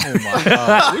him. Oh my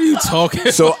God. What are you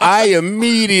talking So I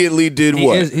immediately did He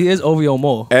what? is OVO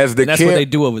Moore. As the and that's kid, what they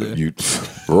do over there. You,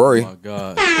 Rory. Oh my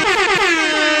God.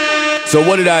 So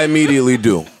what did I immediately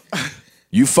do?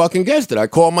 You fucking guessed it. I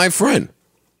called my friend.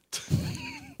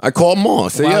 I called Maul. I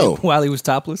said, yo. While he was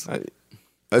topless.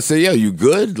 I said, yo, you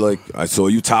good? Like, I saw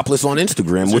you topless on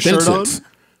Instagram with your shirt incense.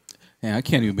 Man, I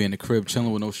can't even be in the crib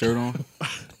chilling with no shirt on.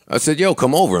 I said, yo,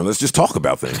 come over and let's just talk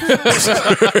about things.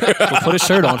 Put a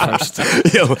shirt on first.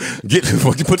 Yo,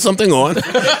 put something on.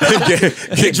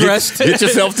 Get dressed. Get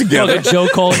yourself Yo, together. that Joe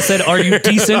called and said, "Are you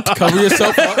decent? Cover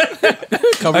yourself up.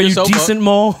 Cover Are you yourself decent, up.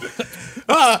 Moore?"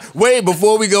 Wait,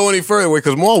 before we go any further,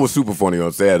 because Maul was super funny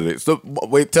on Saturday. So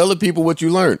wait, tell the people what you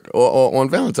learned on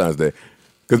Valentine's Day,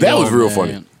 because that was real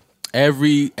funny.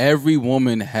 Every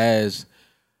woman has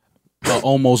an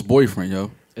almost boyfriend,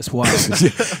 yo. It's wild.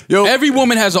 Yo, Every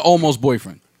woman has an almost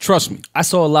boyfriend. Trust me. I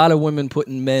saw a lot of women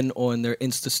putting men on their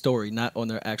Insta story, not on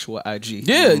their actual IG.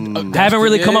 Yeah. I haven't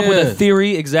really come up with a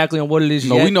theory exactly on what it is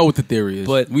No, yet. we know what the theory is.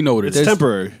 But we know what it It's is.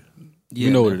 temporary. Yeah,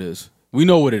 We know man. what it is. We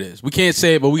know what it is. We can't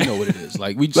say it, but we know what it is.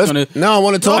 Like we just gonna. no, I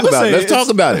want to talk I'm about it. saying Let's talk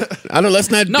about it. I don't.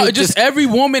 Let's not. No, do it just every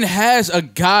woman has a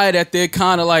guy that they're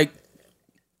kind of like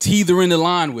teetering the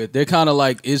line with. They're kind of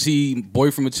like, is he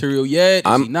boyfriend material yet?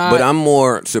 Is he not? But I'm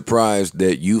more surprised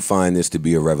that you find this to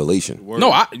be a revelation.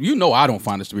 No, I don't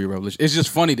find this to be a revelation. It's just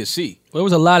funny to see. Well, there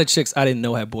was a lot of chicks I didn't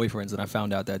know had boyfriends that I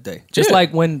found out that day. Just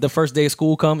like when the first day of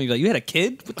school come, you're like, you had a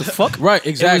kid? What the fuck? Right,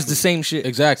 exactly. It was the same shit.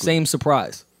 Exactly. Same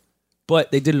surprise.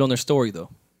 But they did it on their story, though.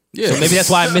 Yeah. So maybe that's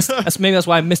why I missed. That's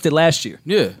why I missed it last year.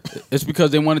 Yeah, it's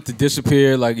because they wanted to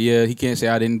disappear. Like, yeah, he can't say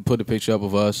I didn't put a picture up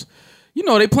of us. You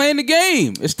know, they playing the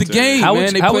game. It's the game, How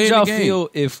man. would y'all feel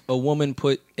if a woman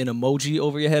put an emoji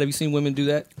over your head? Have you seen women do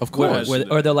that? Of course.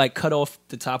 Or they'll like cut off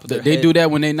the top of their head. They do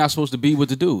that when they're not supposed to be with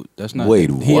the dude. That's not. Wait,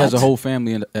 He has a what? whole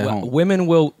family at home. Women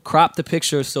will crop the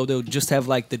picture so they'll just have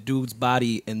like the dude's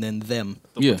body and then them.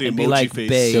 Yeah. The It'd be emoji like face.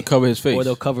 bae, They'll cover his face. or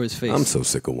they'll cover his face. I'm so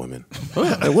sick of women.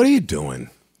 Like, what are you doing?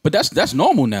 But that's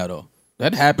normal now, though.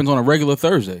 That happens on a regular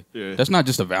Thursday. Yeah. That's not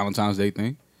just a Valentine's Day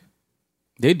thing.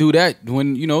 They do that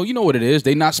when you know what it is.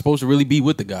 They're not supposed to really be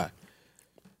with the guy.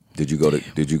 Did you go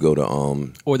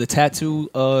to Or the tattoo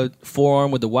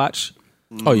forearm with the watch.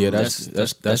 Oh yeah,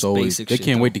 that's always. basic They shit,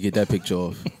 can't though. wait to get that picture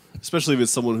off. Especially if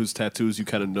it's someone whose tattoos you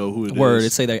kind of know who it is. Word,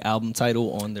 it say their album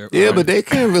title on their Yeah, arm. but they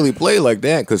can't really play like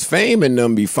that because Fame and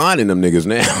them be finding them niggas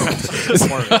now.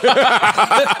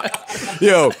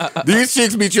 Yo, these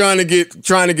chicks be trying to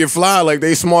get fly like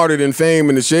they smarter than Fame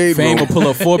in the shade Fame room. will pull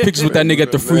up 4 pictures with that nigga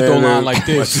at the free throw Man, line like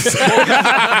this.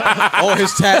 All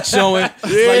his tats showing.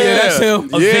 Yeah, that's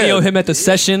him. A video of him at the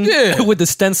session Yeah. with the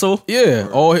stencil. Yeah,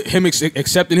 all him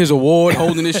accepting his award,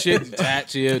 holding his shit.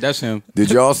 Tats, yeah, that's him. Did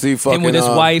y'all see fucking? Him with his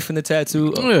wife and the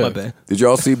tattoo. Oh, Yeah. my bad. Did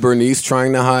y'all see Bernice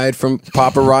trying to hide from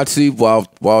paparazzi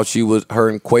while she was her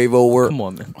and Quavo were? Come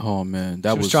on, man. Oh man,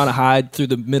 that She was trying to hide through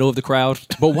the middle of the crowd.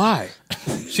 But why?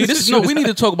 See, this is no. We need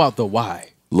to talk about the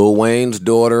why. Lil Wayne's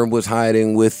daughter was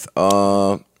hiding with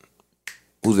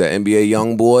who's that? NBA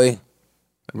young boy.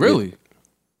 Really?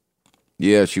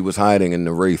 Yeah, she was hiding in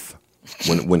the Wraith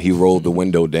when he rolled the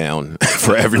window down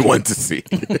for everyone to see.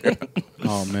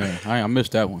 Oh man, I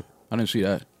missed that one. I didn't see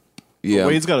that. Yeah,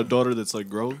 Wayne's got a daughter that's like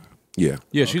grown. yeah,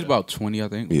 Yeah, she's about 20, I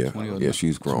think. Yeah. 20 or Yeah,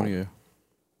 she's grown. 20, yeah.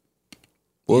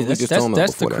 What was Yeah, we just talking about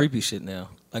that's the before that? creepy shit now.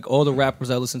 Like all the rappers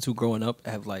I listened to growing up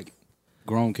have like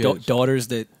Grown kids. daughters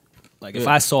that, like, if Yeah.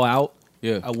 I saw out,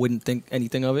 Yeah. I wouldn't think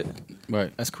anything of it.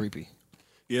 Right. That's creepy.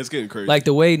 Yeah, it's getting crazy. Like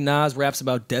the way Nas raps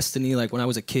about Destiny, like when I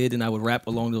was a kid and I would rap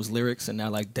along those lyrics, and now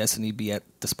like Destiny be at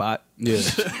the spot. Yeah.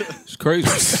 It's crazy.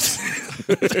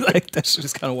 Like that shit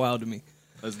is kind of wild to me.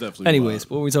 that's definitely. Anyways,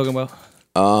 what were we talking about?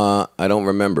 I don't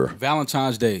remember.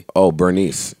 Valentine's Day. Oh,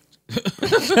 Bernice.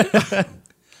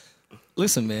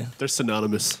 Listen, man. they're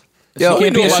synonymous. Yo,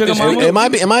 can't be a sugar mama?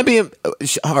 Am I being?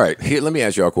 All right, here. Let me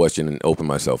ask y'all a question and open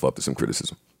myself up to some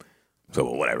criticism. So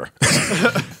whatever.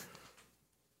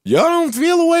 Y'all don't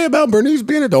feel a way about Bernice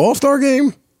being at the All-Star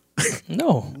game?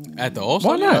 No. At the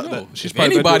All-Star? Why not? No. She's If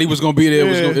probably anybody been to- was going to be there,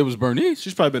 Yeah. it was Bernice.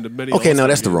 She's probably been to many. Okay, now All-Star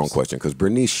that's the wrong games. question because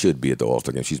Bernice should be at the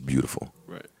All-Star game. She's beautiful.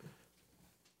 Right.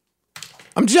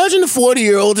 I'm judging the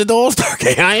 40-year-olds at the All-Star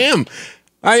game.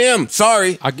 I am.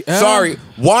 Sorry. Sorry.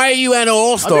 Why are you at an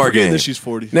All-Star forgetting game? that she's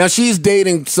 40. Now she's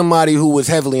dating somebody who was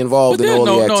heavily involved in all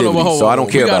the activities, hold so on. I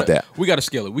don't care about that. We got to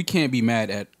scale it. We can't be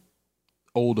mad at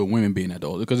older women being at the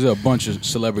older because there's a bunch of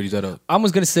celebrities that are. I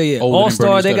was gonna say Older than All Star.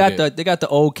 Bernice They got Thursday. they got the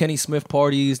old Kenny Smith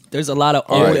parties. There's a lot of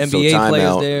All old right, so NBA time players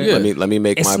out. there. Yeah. Let me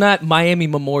make It's my not Miami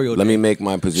Memorial let Day. me make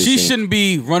my position. She shouldn't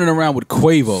be running around with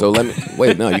Quavo So let me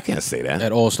wait. No, you can't say that.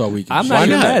 at All-Star Weekend. I'm Why not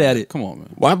even not? mad at it. Come on, man.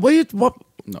 Why? What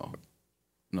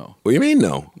No. do you mean?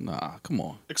 No. Nah, come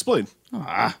on. Explain.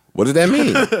 What does that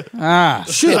mean? Ah.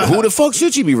 Shit. Who the fuck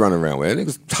should she be running around with? That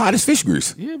nigga's hot as fish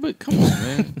grease. Yeah, but come on,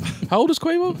 man. How old is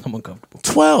Quavo? I'm uncomfortable.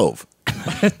 12.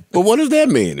 But what does that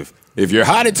mean? If you're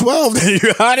hot at 12, then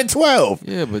you're hot at 12.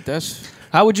 Yeah, but that's.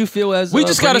 How would you feel as We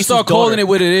just got to Bernice's start calling daughter? it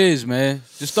what it is, man.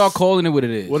 Just start calling it what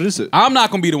it is. What is it? I'm not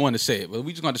going to be the one to say it, but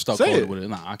we just got to start Say calling it. it what it is.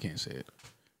 Nah, I can't say it.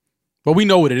 But we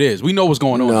know what it is. We know what's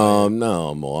going on.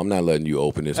 No, Mo. I'm not letting you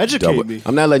open this. Educate me.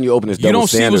 I'm not letting you open this You double don't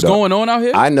see standard what's up. going on out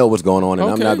here? I know what's going on, and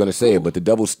I'm Okay, not going to say it. But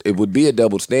it would be a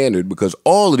double standard because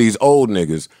all of these old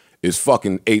niggas is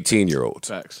fucking 18-year-olds.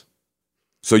 Facts.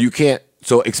 So you can't.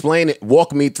 So explain it.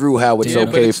 Walk me through how it's Yeah,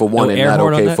 but okay it's for one no and air not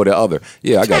horn on okay that? for the other.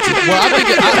 Yeah, I got you. Well,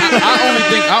 I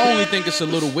think I only think it's a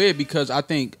little weird because I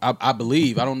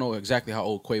believe I don't know exactly how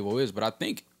old Quavo is, but I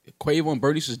think Quavo and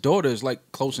Bernice's daughter is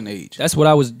like close in age. That's what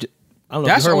I was. I don't know.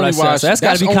 That's if you heard what I only said. why. So that's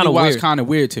got to be kind of weird. It's kind of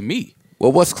weird to me.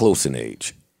 Well, what's close in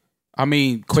age? I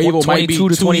mean, Quavo might be 22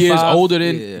 to 2 years 25. older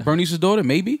than Yeah. Bernice's daughter.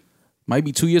 Maybe might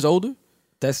be 2 years older.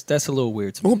 That's a little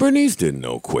weird to me. Well, Bernice didn't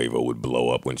know Quavo would blow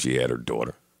up when she had her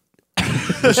daughter.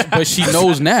 But she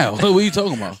knows now. What are you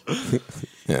talking about?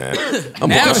 Yeah.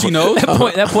 Now she knows.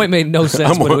 That point made no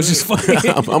sense, but it was just funny.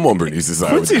 I'm on Bernice's side.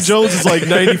 Quincy Jones is like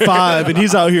 95, and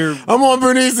he's out here. I'm on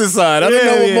Bernice's side. I don't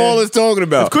know what Maul is talking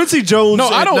about. If Quincy Jones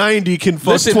at 90 can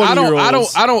fuck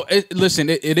 20-year-olds. Listen,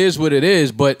 it is what it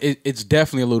is, but it's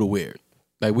definitely a little weird.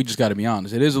 Like, we just got to be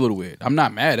honest. It is a little weird. I'm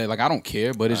not mad at it. Like, I don't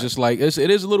care, but it's just like, it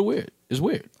is a little weird. It's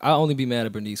weird. I'll only be mad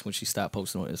at Bernice when she stopped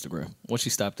posting on Instagram. Once she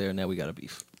stopped there, now we got a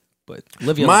beef. But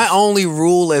live your My life. only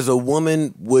rule as a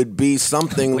woman would be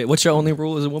something. Wait, what's your only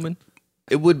rule as a woman?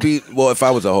 It would be, well, if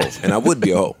I was a hoe, and I would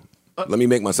be a hoe. Let me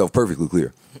make myself perfectly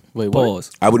clear. Wait,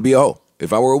 Pause. I would be a hoe.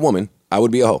 If I were a woman, I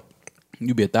would be a hoe.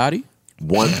 You be a thotty?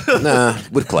 With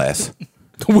class.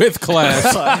 With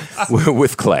class.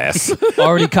 With class.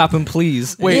 Already copping,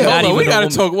 please. Wait, Not hold on. even We a got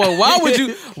to woman. talk. Well,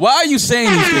 why are you saying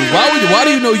these things? Why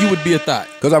do you know you would be a thought?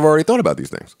 Because I've already thought about these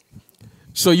things.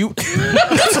 So you.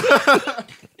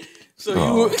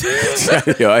 Yo,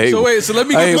 I hate, So wait, so let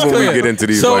me I get hate this when clear. we get into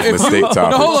these So like if mistake you, topics.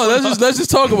 No, hold on. Let's just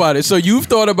talk about it. So you've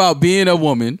thought about being a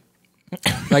woman,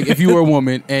 like if you were a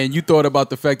woman, and you thought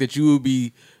about the fact that you would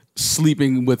be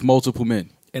sleeping with multiple men.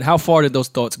 And how far did those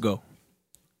thoughts go?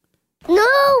 No,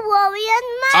 Rory,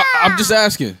 I'm just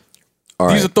asking. All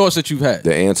These right. are thoughts that you've had.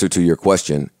 The answer to your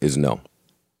question is no.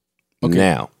 Okay.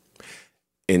 Now,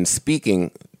 in speaking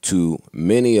to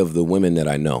many of the women that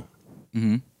I know,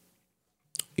 you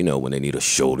know, when they need a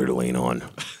shoulder to lean on,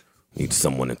 need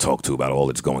someone to talk to about all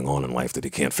that's going on in life that they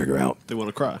can't figure out. They want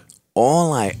to cry.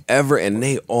 All I ever, and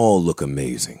they all look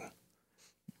amazing.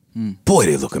 Boy,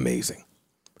 they look amazing.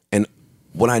 And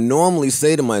what I normally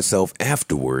say to myself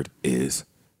afterward is,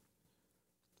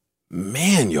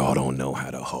 man, y'all don't know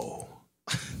how to hoe.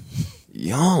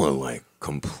 Y'all are like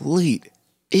complete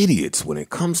idiots when it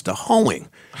comes to hoeing.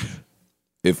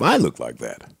 If I looked like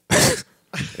that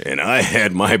and I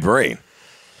had my brain,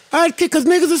 I'd kick, because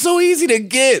niggas are so easy to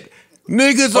get.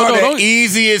 Niggas are the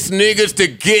easiest niggas to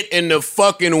get in the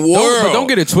fucking world. But don't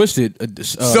get it twisted.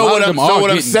 So what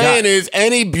I'm saying is,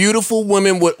 any beautiful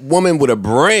woman with a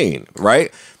brain,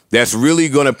 right, that's really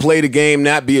gonna play the game,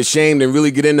 not be ashamed, and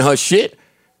really get into her shit.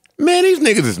 Man, these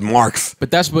niggas is marks.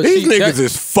 But these niggas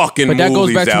is fucking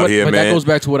moolies out here, man. But that goes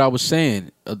back to what I was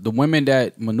saying. The women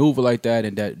that maneuver like that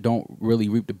and that don't really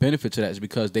reap the benefits of that is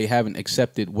because they haven't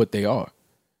accepted what they are.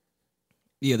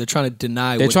 Yeah, they're trying to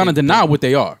deny. They're trying to deny what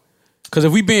they are. Because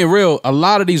if we being real, a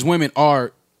lot of these women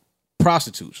are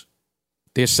prostitutes.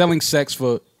 They're selling sex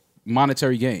for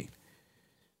monetary gain.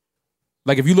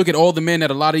 Like, if you look at all the men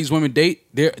that a lot of these women date,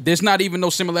 there's not even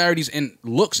no similarities in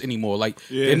looks anymore. Like,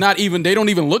 they don't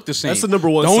even look the same. That's the number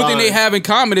one The only sign. thing they have in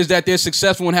common is that they're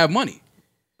successful and have money.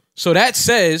 So that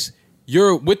says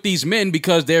you're with these men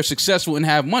because they're successful and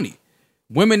have money.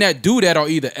 Women that do that are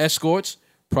either escorts,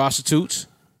 prostitutes,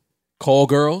 call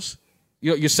girls.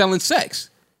 You're selling sex.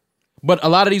 But a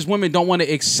lot of these women don't want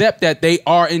to accept that they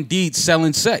are indeed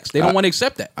selling sex. They don't want to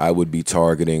accept that. I would be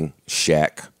targeting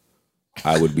Shaq.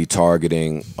 I would be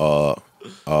targeting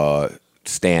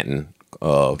Stanton,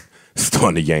 on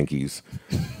the Yankees.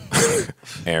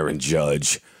 Aaron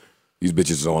Judge. These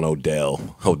bitches are on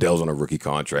Odell. Odell's on a rookie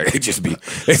contract. They just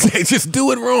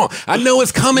do it wrong. I know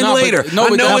it's coming later. I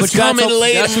know it's coming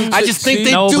later. I just think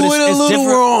they do it a little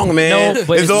wrong, man. No,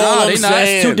 but it's all I'm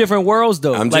saying. It's two different worlds,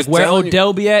 though. I'm Like, just where telling you.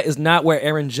 Odell be at is not where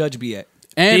Aaron Judge be at.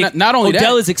 And not only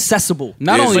Odell that, is accessible.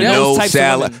 not There's only that, no those types of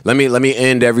salary. women. Let me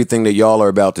end everything that y'all are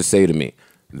about to say to me.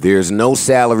 There's no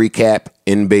salary cap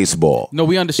in baseball. No,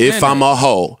 we understand If I'm that. a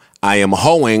hoe, I am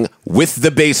hoeing with the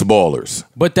baseballers,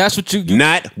 but that's what you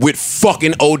not with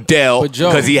fucking Odell But Joe-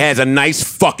 because he has a nice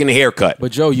fucking haircut.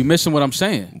 But Joe, you're missing what I'm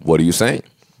saying. What are you saying?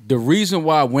 The reason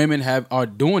why women are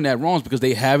doing that wrong is because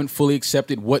they haven't fully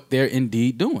accepted what they're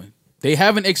indeed doing. They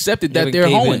haven't accepted that they're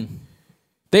gave hoeing. in.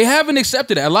 They haven't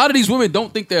accepted that. A lot of these women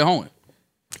don't think they're hoeing.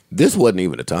 This wasn't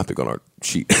even a topic on our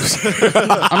sheet.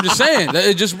 I'm just saying.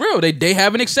 It's just real. They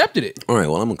haven't accepted it. All right,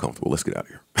 well, I'm uncomfortable. Let's get out of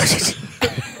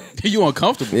here. You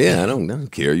uncomfortable. Yeah, I don't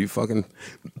care. I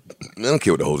don't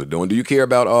care what the hoes are doing. Do you care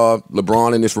about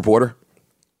LeBron and this reporter?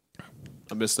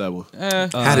 I missed that one.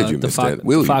 How did you the miss Fox- that?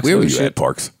 Where the Fox were News you shit. at,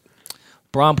 Parks?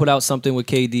 Braun put out something with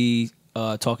KD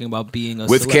talking about being a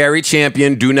With Carrie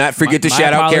Champion. Do not forget to My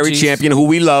shout out Carrie apologies. Champion, who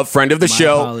we love, friend of the My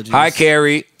show. apologies. Hi,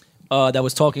 Carrie. that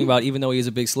was talking about, even though he is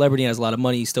a big celebrity and has a lot of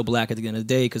money, he's still black at the end of the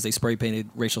day because they spray painted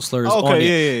racial slurs Okay, on it.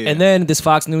 yeah. And then this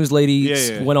Fox News lady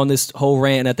Yeah. went on this whole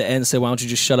rant and at the end said, "Why don't you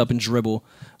just shut up and dribble?"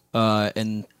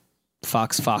 And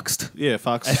foxed. Yeah,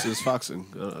 Fox is foxing.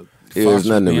 There's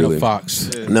nothing to Being really, a fox.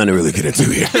 nothing to really get into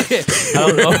here. I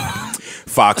don't know.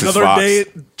 Fox is Another Fox. day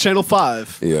at Channel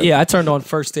 5. Yeah, I turned on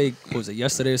First Take, what was it,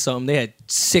 yesterday or something? They had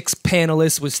 6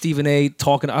 panelists with Stephen A.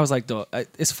 talking. I was like, dog,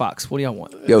 it's Fox. What do y'all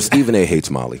want? Yo, Stephen A. hates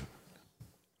Molly.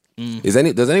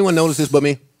 Does anyone notice this but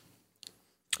me?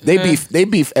 They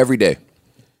beef every day.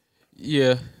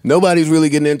 Yeah. Nobody's really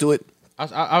getting into it.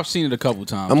 I've seen it a couple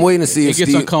times. I'm waiting to see it if gets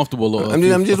Steve, uncomfortable.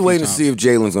 I'm just waiting to see if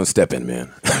Jalen's gonna step in,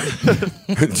 man.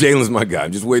 Jalen's my guy.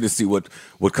 I'm just waiting to see what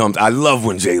comes. I love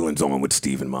when Jalen's on with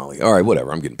Steve and Molly. All right,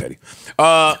 whatever. I'm getting petty.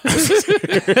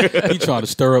 He trying to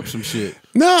stir up some shit.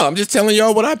 No, I'm just telling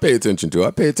y'all what I pay attention to.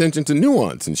 I pay attention to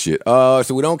nuance and shit. So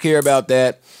we don't care about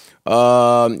that.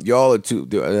 Y'all are too.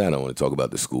 I don't want to talk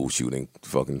about the school shooting.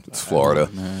 Fucking, it's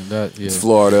Florida. Man, It's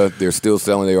Florida. They're still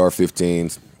selling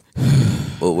AR-15s.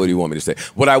 Well, what do you want me to say?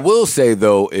 What I will say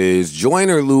though is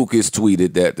Joyner Lucas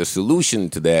tweeted that the solution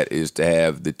to that is to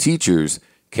have the teachers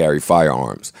carry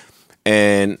firearms,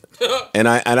 and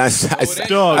I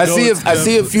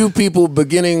see a few people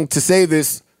beginning to say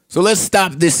this. So let's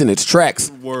stop this in its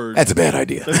tracks. Word. That's a bad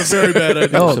idea. That's a very bad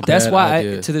idea. No, that's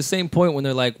why to the same point when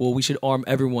they're like, well, we should arm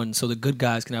everyone so the good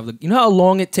guys can have the. You know how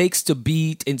long it takes to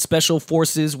be in special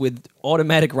forces with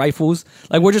automatic rifles?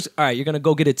 Like we're just all right. You're gonna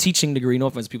go get a teaching degree. No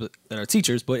offense, to people that are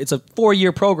teachers, but it's a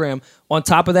 4-year program. On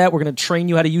top of that, we're gonna train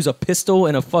you how to use a pistol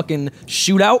in a fucking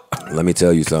shootout. Let me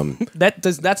tell you something.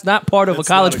 That's not part of a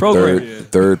college program.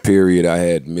 Third period, I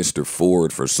had Mr.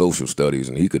 Ford for social studies,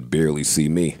 and he could barely see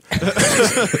me.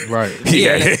 Right.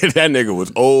 Yeah, that nigga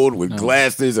was old with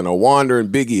glasses and a wandering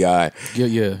biggie eye.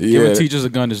 Yeah. Giving teachers a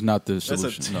gun is not the That's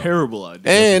solution. a terrible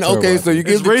idea. And okay, so you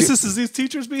As give racist as these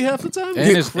teachers be half the time?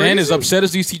 And as upset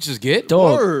as these teachers get,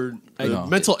 Dog. Word. The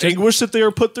mental anguish that they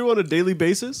are put through on a daily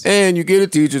basis? and you get the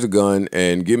teachers a gun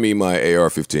and give me my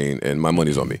AR-15 and my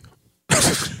money's on me.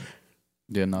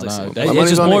 yeah, no, Listen, nah. that- money's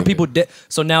it's just on more it. people.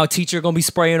 So now a teacher gonna be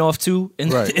spraying off too in,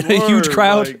 Right. in a huge Word,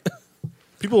 crowd. like,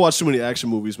 people watch too many action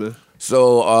movies, man.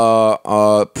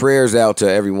 So prayers out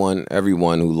to everyone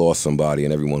who lost somebody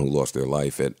and everyone who lost their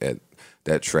life at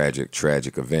that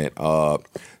tragic event.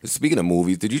 Speaking of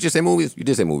movies, did you just say movies? You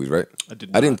did say movies, right? I did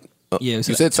I not. didn't. Yeah, you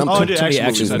said something. I did Too many action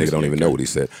action movies. I This nigga didn't don't even care. know what he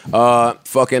said.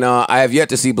 I have yet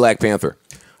to see Black Panther.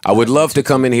 I would love to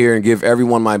come in here and give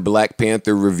everyone my Black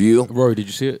Panther review. Rory, did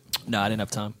you see it? Nah, I didn't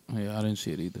have time. Yeah, I didn't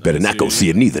see it either. Better not go see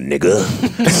it neither, nigga.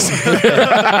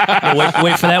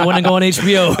 Wait for that one to go on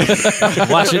HBO.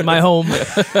 Watch it in my home.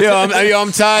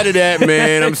 I'm tired of that,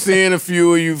 man. I'm seeing a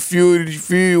few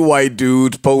of you white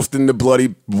dudes posting the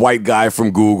bloody white guy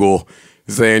from Google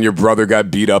saying your brother got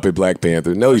beat up at Black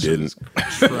Panther. No, he didn't.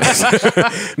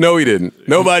 No, he didn't.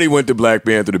 Nobody went to Black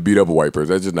Panther to beat up a white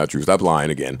person. That's just not true. Stop lying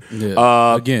again.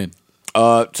 Yeah. Again.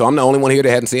 So I'm the only one here that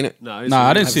hadn't seen it? Nah,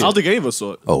 I didn't see it. I don't think any of us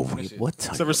saw it. Oh, wait, what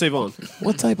type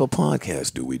of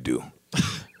podcast do we do?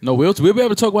 No, we'll be able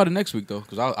to talk about it next week though,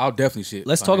 because I'll definitely see it.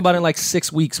 Let's talk about it in like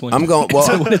 6 weeks when I'm going.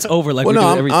 Well, when it's over. Like well, we do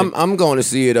no, everything. I'm going to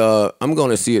see it. I'm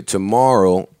going to see it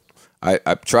tomorrow.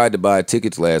 I tried to buy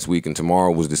tickets last week, and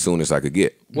tomorrow was the soonest I could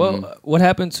get. Well, what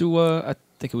happened to? I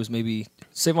think it was maybe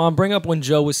Savon. Bring up when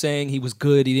Joe was saying he was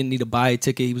good. He didn't need to buy a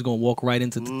ticket. He was going to walk right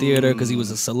into the theater because he was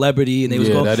a celebrity, and they was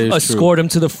going to escort him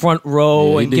to the front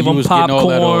row and give him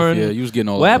popcorn. Yeah, you was getting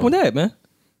all what that happened with that, man?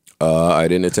 I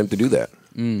didn't attempt to do that.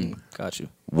 Got you.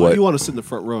 Why do you want to sit in the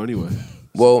front row anyway?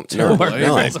 Well, no,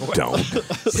 I don't.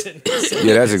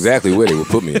 Yeah, that's exactly where they would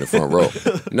put me in the front row.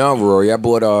 No, Rory, I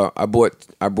bought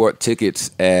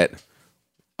tickets at.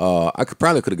 I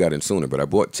probably could have got in sooner, but I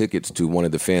bought tickets to one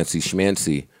of the fancy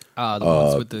schmancy. The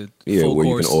ones with the full where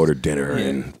course, you can order dinner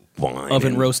and wine,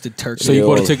 oven and roasted turkey. So you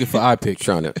bought a ticket for iPick.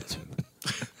 Trying to.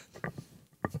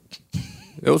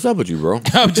 Hey, what's up with you, bro?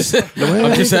 I'm just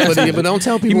asking. But don't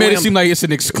tell people. He made it seem like it's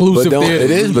an exclusive. It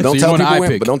is, but don't tell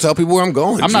people. But don't tell people where I'm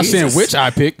going. I'm not saying which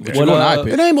iPick. But you're going to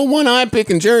iPick. It ain't but one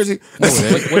iPick in Jersey.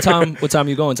 What time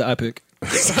you going to iPick?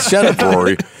 Shut up,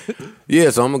 Rory. Yeah,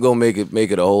 so I'm gonna go make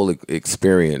it a whole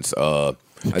experience. I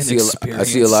see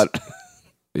a lot.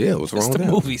 Yeah, what's wrong with that?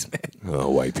 Movies, man. Oh,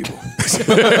 white people.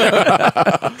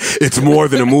 It's more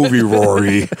than a movie,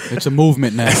 Rory. It's a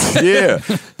movement now. Yeah,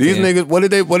 these niggas. What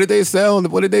did they sell?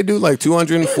 What did they do? Like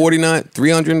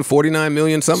 349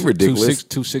 million, something ridiculous.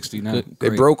 260 now. They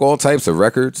broke all types of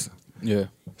records. Yeah.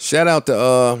 Shout out to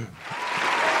Ryan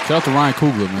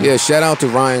Coogler, man. Yeah, shout out to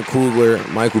Ryan Coogler,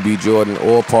 Michael B. Jordan,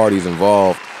 all parties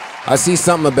involved. I see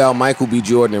something about Michael B.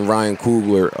 Jordan and Ryan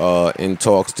Coogler in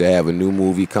talks to have a new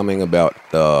movie coming about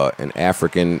an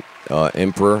African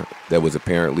emperor that was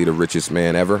apparently the richest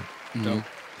man ever. Mm-hmm.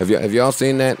 Have y'all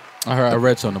seen that? I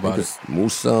read something about it.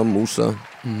 Musa.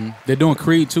 Mm-hmm. They're doing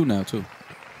Creed 2 now too.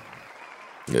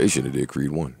 Yeah, they should have did Creed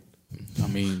 1. I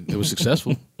mean, it was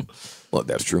successful. Well,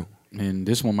 that's true. And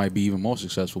this one might be even more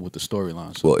successful with the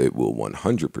storyline. So. Well, it will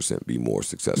 100% be more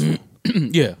successful.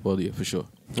 Yeah, for sure.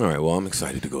 All right, well, I'm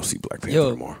excited to go see Black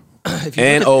Panther tomorrow.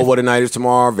 And what a night is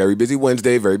tomorrow. Very busy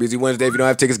Wednesday. Very busy Wednesday. If you don't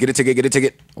have tickets, get a ticket. Get a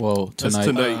ticket. Well, tonight.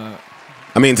 Tonight.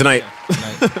 I mean tonight.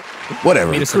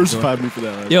 Whatever. Crucified me for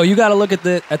that. Yo, you got to look at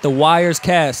the Wire's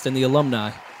cast and the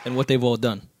alumni and what they've all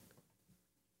done.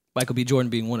 Michael B. Jordan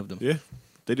being one of them. Yeah.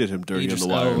 They did him dirty Idris on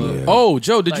the Wire. Elba. Yeah. Oh,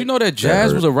 Joe, did you know that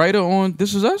Jazz was a writer on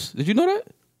This Is Us? Did you know that?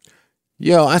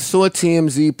 Yo, I saw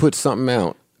TMZ put something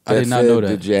out. I did not know that.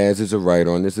 The Jazz is a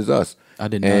writer on This Is Us. I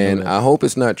did not know And that. I hope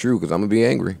it's not true because I'm gonna be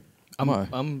angry.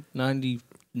 I'm 99%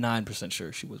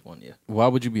 sure she was one. Yeah. Why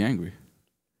would you be angry?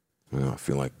 I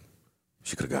feel like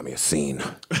she could have got me a scene.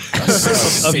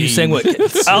 Of you saying what?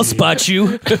 I'll spot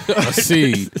you. A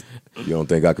seed. You don't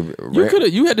think I could?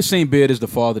 You had the same beard as the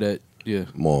father that. Yeah,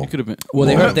 More. You could have been. Well,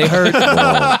 they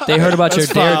heard about your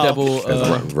Daredevil.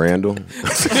 Randall.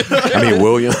 I mean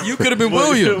William. You could have been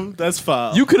William. That's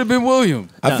foul. You could have been William.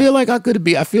 I feel like I could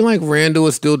be. I feel like Randall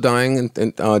is still dying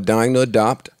and dying to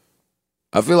adopt.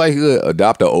 I feel like he could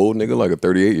adopt an old nigga like a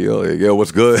 38-year-old. Yo,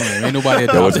 what's good? Ain't nobody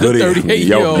Yo, what's adopted good? a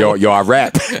 38-year-old. Yo, I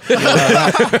rap.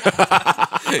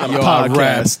 I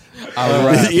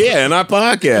rap. Yeah, and I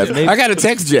podcast. I got to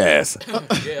text Jazz.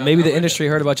 Maybe the industry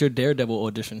heard about your Daredevil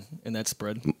audition and that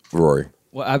spread. Rory.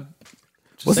 Well,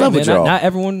 What's up with y'all? Not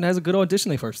everyone has a good audition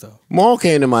they first though. Maul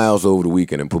came to my house over the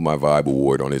weekend and put my Vibe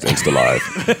Award on his Insta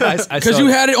Live. Because you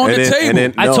had it on the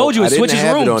table. I told you it I didn't switches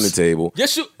have rooms. it on the table.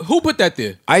 Yes, who put that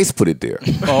there? Ice put it there.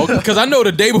 Oh, because I know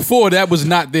the day before that was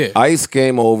not there. Ice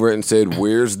came over and said,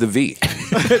 "Where's the V?"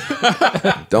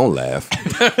 Don't laugh.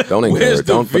 Don't encourage.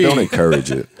 Don't encourage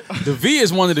it. The V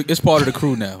is it's part of the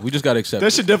crew now. We just gotta accept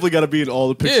That should definitely got to be in all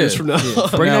the pictures from now on.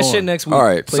 Bring now that on. shit next week. All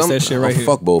right, Place that shit right here.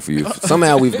 fuck both of you.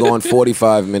 Somehow we've gone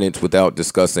 45 minutes without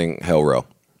discussing Rell.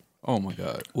 Oh my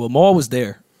God. Well, Maul was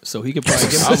there, so he could probably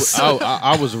give us.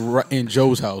 I was in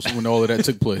Joe's house when all of that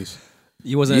took place.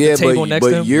 You wasn't at the table next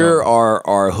to him? But you're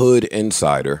our hood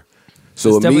insider.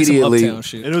 So There's definitely some immediately, uptown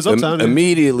shit. It was uptown.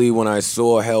 immediately when I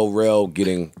saw Rell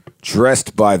getting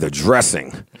dressed by the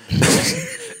dressing.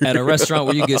 At a restaurant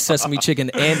where you get sesame chicken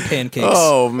and pancakes.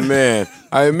 Oh man!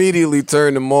 I immediately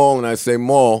turn to Maul and I say,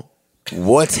 "Maul,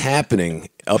 what's happening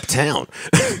uptown?"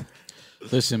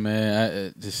 Listen,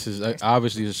 man, this is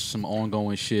obviously there's some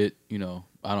ongoing shit. You know,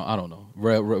 I don't know.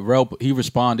 Rell, he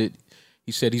responded.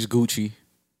 He said he's Gucci,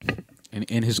 and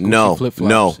in his Gucci flip flops.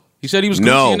 No, he said he was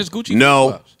Gucci in his Gucci flip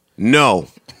flops. No.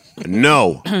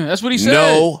 That's what he said.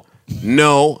 No.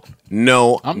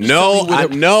 I'm just telling you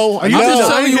what Are you just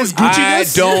telling his Gucci I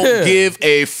don't give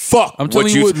a fuck. I'm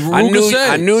telling you what Ruger said.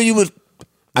 I knew you was.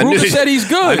 Ruger said he's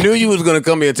good. I knew you was gonna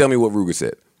come here and tell me what Ruger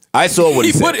said. I saw what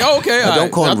he said. Okay, Now,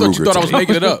 don't call him I thought Ruger you thought I was to me.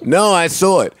 making it up. No, I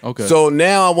saw it. Okay. So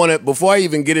now I want to. Before I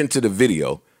even get into the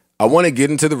video, I want to get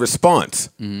into the response.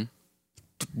 Mm-hmm.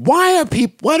 Why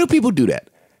do people do that?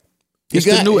 It's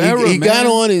the new era, He man. got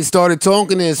on and he started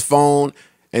talking to his phone.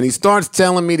 And he starts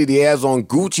telling me that he has on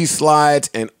Gucci slides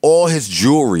and all his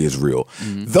jewelry is real.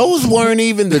 Mm-hmm. Those weren't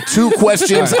even the two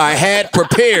questions I had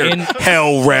prepared,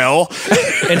 Rell.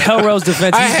 In Rell's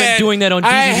defense, he's been doing that on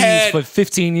DVDs for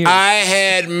 15 years. I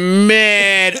had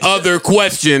mad other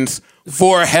questions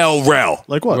for Rell.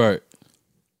 Like what? Right.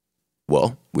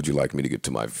 Well, would you like me to get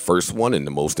to my first one and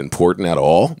the most important at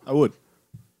all? I would.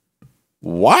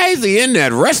 Why is he in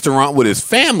that restaurant with his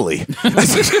family?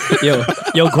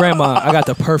 Yo, grandma, I got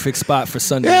the perfect spot for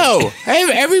Sunday. Yo, hey,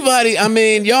 everybody. I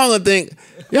mean, y'all gonna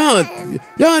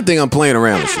think I'm playing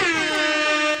around with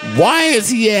shit. Why is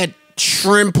he at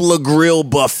Shrimp La Grill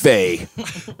buffet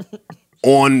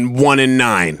on 1 and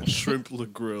 9? Shrimp La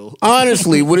Grill.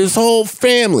 Honestly, with his whole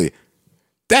family.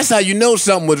 That's how you know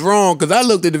something was wrong, because I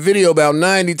looked at the video about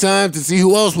 90 times to see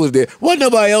who else was there. Wasn't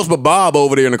nobody else but Bob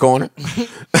over there in the corner.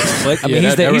 But, I mean,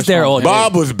 he's there all day.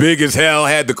 Bob was big as hell,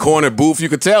 had the corner booth. You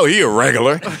could tell he a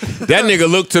regular. That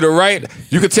nigga looked to the right.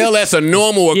 You could tell that's a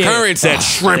normal occurrence at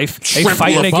Shrimp. They Shrimp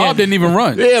fighting La- again. Bob didn't even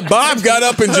run. Yeah, Bob got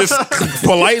up and just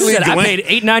politely Said, I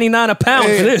paid $8.99 a pound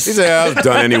for this. He said, I was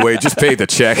done anyway. Just paid the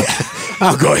check.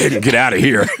 I'll go ahead and get out of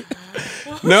here.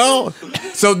 No?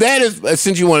 So that is,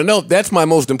 since you want to know, that's my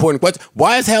most important question.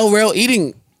 Why is Rell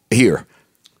eating here?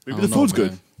 Maybe the food's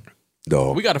good.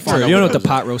 Dog. We got to find out. You don't know what the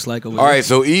pot roast like over All there. right,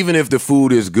 so even if the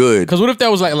food is good, Because what if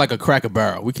that was like a Cracker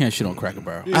Barrel? We can't shit on Cracker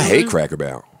Barrel. I hate Cracker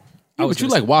Barrel. But you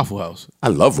like Waffle House. I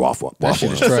love Waffle That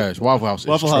shit is House. trash. Waffle House is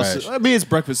Waffle trash. House. I mean, it's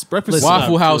breakfast. Breakfast. is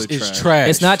Waffle not House really is trash. trash.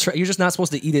 It's not. You're just not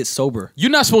supposed to eat it sober.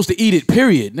 You're not supposed to eat it,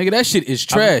 period. Nigga, that shit is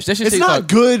trash. That shit It's tastes not like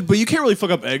good, but you can't really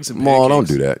fuck up eggs and Maul, don't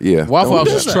pancakes. do that. Yeah. Waffle Don't House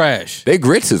do is that. trash. They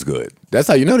grits is good. That's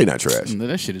how you know they're not trash. No,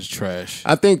 that shit is trash.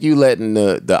 I think you letting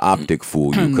the optic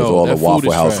fool you because No, all the that food Waffle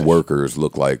is House trash. workers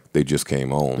look like they just came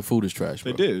home. The food is trash,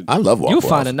 bro. They did. I love Waffle You'll House.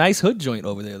 find a nice hood joint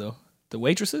over there, though. The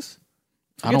waitresses.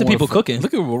 Get the people cooking.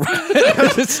 Look at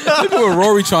what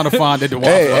Rory trying to find at the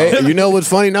Waffle House. Hey, you know what's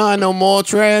funny? Now I know mall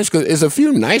trash because it's a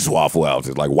few nice Waffle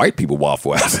Houses, like white people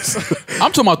Waffle Houses.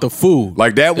 I'm talking about the food.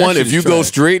 Like that one, shit if you is go trash.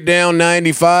 straight down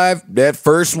 95, that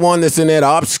first one that's in that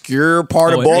obscure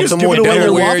part of Oh, you're just Baltimore, giving away the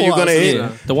Delaware, Waffle you're gonna Houses. hit.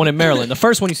 Yeah. The one in Maryland. The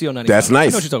first one you see on 95. That's I know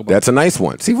nice. what you're talking about. That's a nice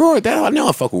one. See, Rory, I know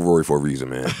I fuck with Rory for a reason,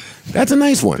 man. That's a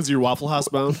nice one. Because you're Waffle House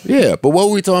bound. Yeah, but what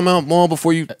were we talking about more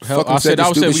before you Hell, fucking I said said the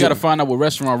we stupid got to shit? find out what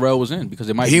restaurant Rell was in because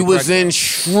it might. He be was crack in house.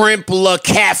 Shrimp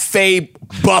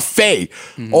LaCafe buffet.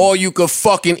 All you could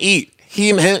fucking eat.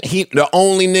 He the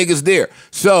only niggas there.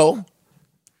 So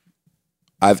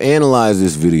I've analyzed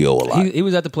this video a lot. He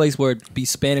was at the place where it'd be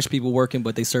Spanish people working,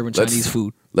 but they serving Chinese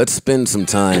food. Let's spend some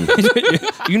time.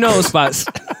 You know those spots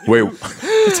Wait,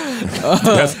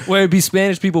 where it'd be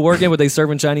Spanish people working, but they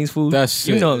serving Chinese food. That's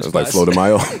you sick. know it's those like spots. Flo de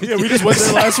Mayo. Yeah, we just went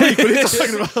there last week. What are you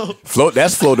talking about?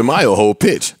 That's Flo de Mayo whole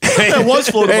pitch. That was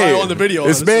Flo de Mayo on the video.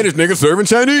 It's honestly. Spanish niggas serving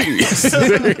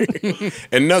Chinese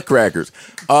and nutcrackers.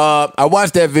 I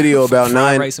watched that video about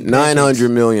Fried rice and pancakes. 900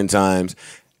 million times,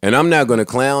 and I'm not going to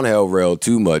clown Rell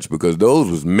too much because those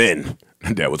was men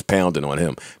that was pounding on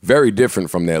him. Very different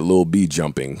from that Lil B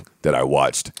jumping that I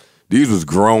watched. These was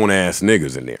grown ass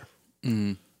niggas in there.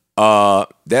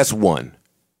 That's one.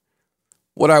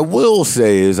 What I will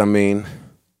say is, I mean,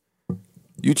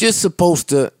 you're just supposed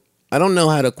to. I don't know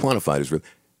how to quantify this really.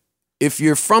 If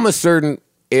you're from a certain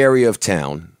area of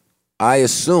town, I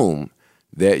assume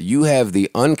that you have the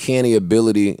uncanny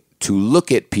ability to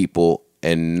look at people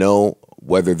and know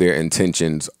whether their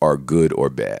intentions are good or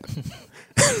bad.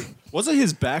 Wasn't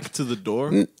his back to the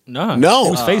door? Nah, No,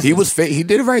 he was facing. he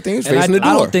did the right thing. He was And facing the door.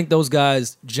 I don't think those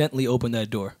guys gently opened that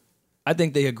door. I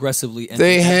think they aggressively entered.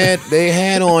 They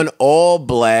had on all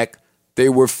black. They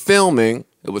were filming.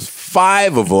 It was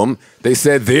 5 of them. They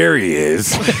said, there he is.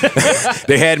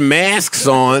 They had masks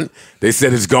on. They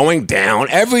said it's going down.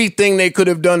 Everything they could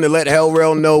have done to let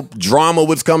Rell know drama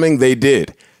was coming, they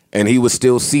did. And he was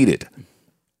still seated.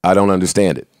 I don't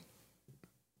understand it.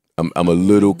 I'm a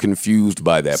little confused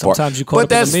by that part. Sometimes you caught but up in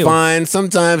the that's meal. fine.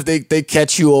 Sometimes they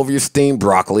catch you over your steamed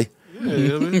broccoli.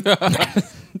 Yeah, I mean,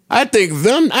 I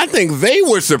think they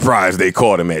were surprised they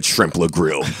caught him at Shrimp La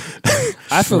Grill.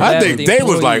 I feel I bad think for the they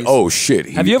was like, employees. oh shit.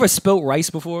 Have you ever spilt rice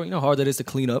before? You know how hard that is to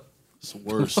clean up. it's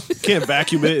worse. You can't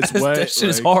vacuum it. It's wet. That shit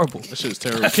is like, horrible. That shit is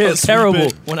terrible. That shit is terrible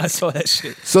when I saw that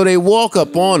shit. So they walk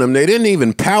up on him. They didn't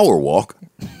even power walk.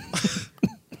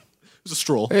 It was a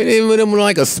stroll. They didn't even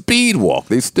like a speed walk.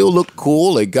 They still looked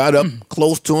cool. They got up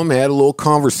close to him, had a little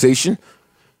conversation,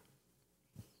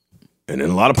 and then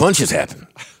a lot of punches happened.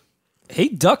 He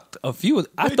ducked a few.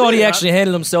 I thought he actually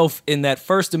handled himself in that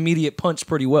first immediate punch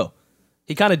pretty well.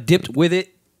 He kind of dipped with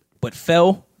it, but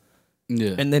fell,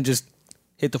 Yeah. and then just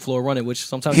hit the floor running, which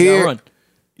sometimes Here- you gotta run.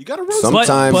 You got to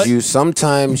run.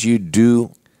 Sometimes you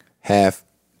do have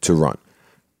to run.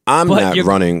 I'm But not your-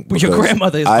 running but your because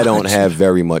grandmother is I don't behind you. have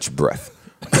very much breath.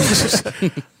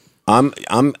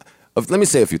 Let me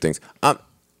say a few things.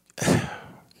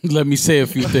 Let me say a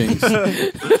few things.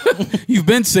 You've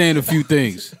been saying a few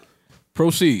things.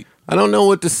 Proceed. I don't know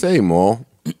what to say, Maul.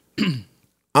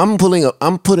 I'm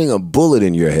putting a bullet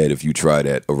in your head if you try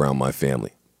that around my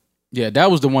family. Yeah,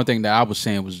 that was the one thing that I was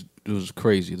saying was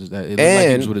crazy. It looked like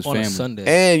he was with his On a family. Sunday.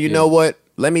 And you know what?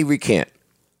 Let me recant.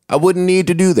 I wouldn't need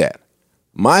to do that.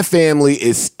 My family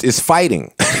is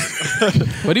fighting.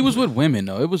 But he was with women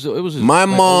though. It was his, My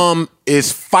like, mom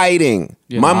is fighting.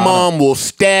 Yeah, My nah, I mom will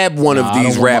stab one Nah, of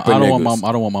these rapper I don't niggas. want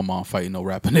I don't want my mom fighting no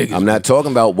rapper niggas. I'm not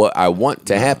talking about what I want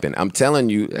to happen. I'm telling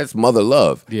you, that's mother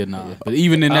love. Yeah, nah. But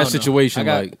even in I that don't know. situation, I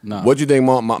got- like, nah. What you think,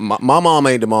 mom? My mom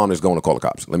ain't the mom that's going to call the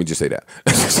cops. Let me just say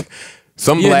that.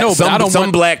 Some Yeah, black, no, but I don't some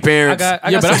want- black I parents.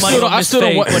 got Yeah, but I some money still on don't- I Miss still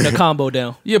don't Faye want- putting the combo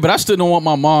down. Yeah, but I still don't want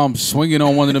my mom swinging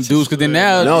on one of them dudes because then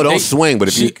now No, don't they- swing, but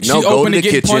if she, you- she no, go open to to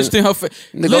the get kitchen. punched in her face.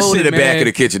 Go to the back of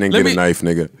the kitchen and get a knife,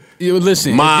 nigga.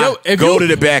 Listen, Ma, go to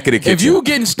the back of the kitchen. If you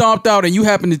getting stomped out and you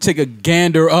happen to take a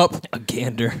gander up A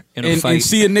gander in a and fight.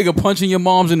 see a nigga punching your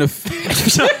mom's in the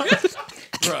face,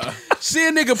 see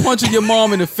a nigga punching your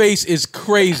mom in the face is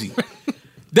crazy.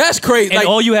 That's crazy. and like,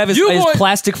 all you have is want-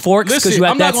 plastic forks because Listen, you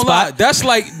have I'm that not gonna spot.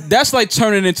 lie. That's like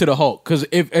turning into the Hulk. Because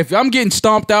if I'm getting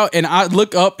stomped out and I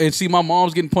look up and see my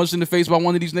mom's getting punched in the face by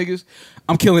one of these niggas,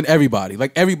 I'm killing everybody.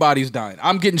 Like everybody's dying.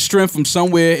 I'm getting strength from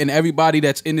somewhere, and everybody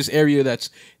that's in this area that's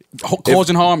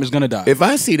causing harm is gonna die. If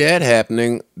I see that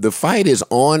happening, the fight is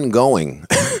ongoing.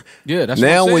 Yeah, that's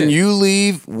now what I'm when saying. you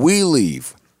leave, we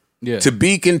leave. Yeah. To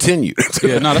be continued.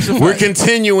 Yeah, no, that's a We're fact.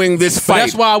 continuing this But fight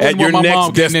that's why I at wouldn't your want my next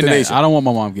mom getting in that. destination. I don't want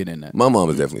my mom getting in that. My mom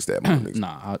is definitely stabbing one of these.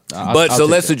 Nah, But I'll so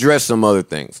take let's that. address some other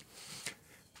things.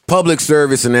 public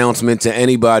service announcement to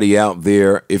anybody out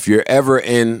there. If you're ever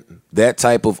in that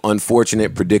type of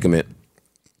unfortunate predicament,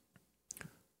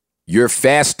 you're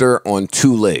faster on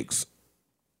two legs.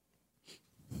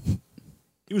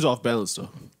 He was off balance though.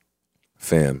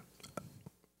 Fam,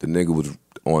 the nigga was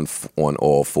on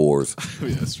all fours, Yeah,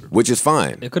 that's true. which is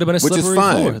fine. It could have been a which is slippery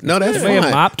fine. floor. No, that's They may have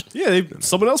fine. mopped. Yeah,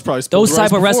 someone else probably spilled Those the rice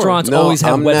type of before. restaurants No, always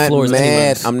have I'm wet not floors. mad.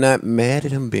 anyways. I'm not mad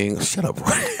at him being. Shut up,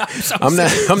 Rory. I'm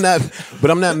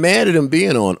not mad at him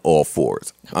being on all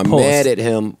fours. I'm Pause. mad at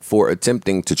him for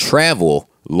attempting to travel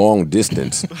long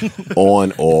distance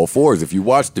on all fours. If you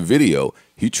watch the video,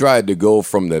 he tried to go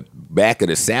from the back of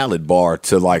the salad bar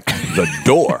to like the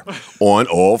door on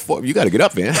all fours. You got to get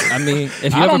up, man. I mean,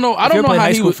 if you I ever, don't know. I if you don't ever know played how high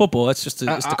he school would- football, it's just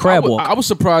it's the crab walk. I was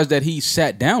surprised that he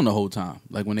sat down the whole time,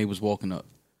 like when they was walking up.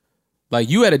 Like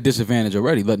you had a disadvantage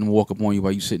already, letting them walk up on you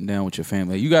while you sitting down with your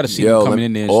family. You got to see them coming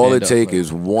in there. And all stand it take up,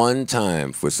 is one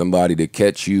time for somebody to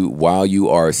catch you while you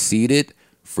are seated,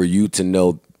 for you to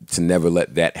know to never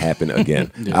let that happen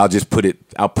again. I'll put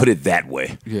it that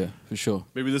way. yeah, for sure.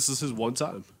 Maybe this is his one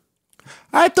time.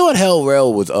 I thought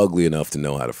Rell was ugly enough to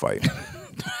know how to fight.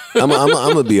 I'm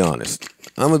gonna be honest.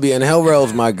 And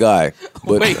Rell's my guy,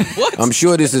 but Wait, what? I'm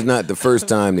sure this is not the first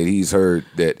time that he's heard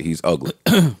that he's ugly.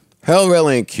 Rell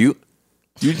ain't cute.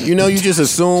 You know, you just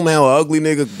assume how an ugly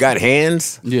nigga got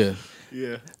hands. Yeah.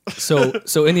 Yeah. So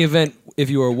in the event, if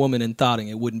you were a woman in Thotting,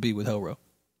 it wouldn't be with Hellro.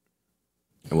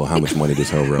 Well, how much money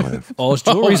does Rell have? All his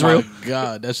jewelry's real.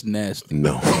 God, that's nasty.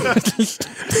 No.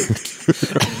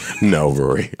 No,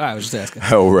 Rory. I was just asking.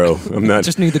 Rell, I'm not.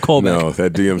 Just need the callback. No,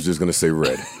 that DM's just gonna say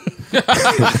red.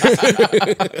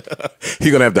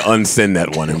 He's gonna have to unsend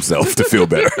that one himself to feel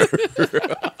better.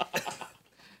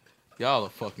 Y'all are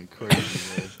fucking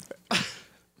crazy, man.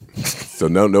 So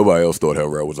nobody else thought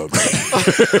Rell was ugly.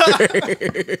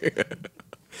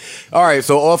 All right,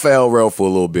 so off of Rell for a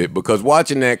little bit, because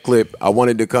watching that clip, I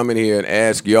wanted to come in here and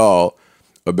ask y'all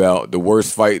about the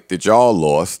worst fight that y'all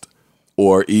lost,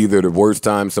 or either the worst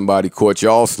time somebody caught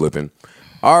y'all slipping.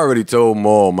 I already told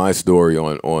Maul my story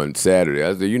on Saturday.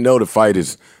 I said,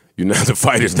 the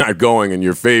fight is not going in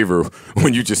your favor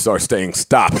when you just start saying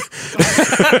stop.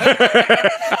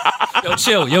 Yo,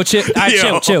 chill. All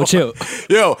right, chill.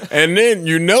 Yo, and then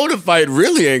the fight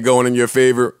really ain't going in your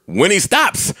favor when he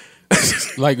stops.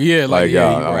 Like, yeah,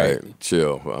 All right,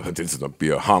 chill. This is gonna be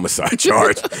a homicide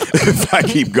charge if I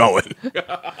keep going.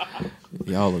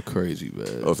 Y'all are crazy,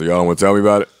 man. Oh, so y'all don't want to tell me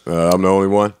about it? I'm the only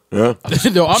one. Huh?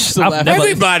 No, I'm still laughing.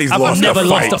 Everybody's lost I've never a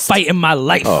fight. lost a fight in my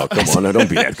life. Oh, come on, now, don't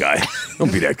be that guy.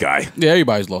 Don't be that guy. Yeah,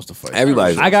 everybody's lost a fight.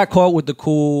 Everybody's. I got caught with the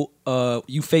cool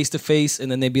you face to face, and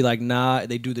then they'd be like, nah,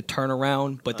 they do the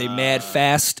turnaround, but they mad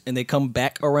fast, and they come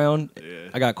back around. Yeah.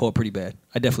 I got caught pretty bad.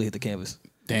 I definitely hit the canvas.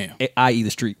 Damn. I.e.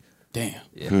 the street. Damn.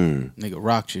 Yeah. Nigga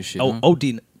rocked your shit. Oh, huh?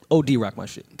 OD rock my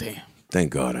shit. Damn.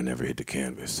 Thank God I never hit the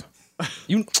canvas.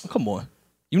 You come on.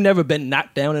 You never been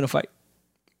knocked down in a fight?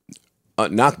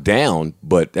 Knocked down,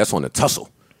 but that's on a tussle.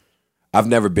 I've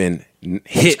never been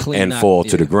hit clean and knock, fall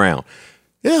to yeah. the ground.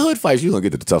 Yeah, hood fights, you're going to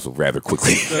get to the tussle rather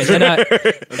quickly. And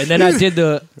then I did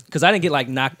because I didn't get like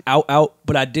knocked out,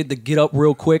 but I did the get up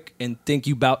real quick and think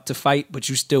you about to fight, but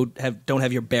you still don't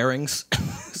have your bearings.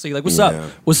 So you're like, what's up?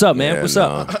 What's up, man? Yeah, What's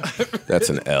up? That's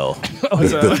an L.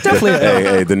 Definitely an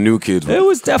L. Hey, the new kids. It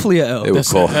was definitely an L. They would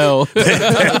call. Hell.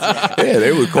 Yeah,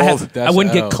 they would call. I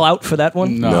wouldn't get clout for that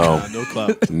one. No, No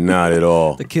clout. not at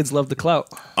all. The kids love the clout.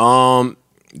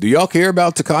 Do y'all care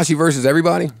about Tekashi versus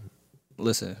everybody?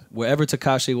 Listen, wherever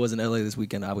Tekashi was in LA this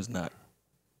weekend, I was not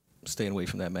staying away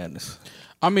from that madness.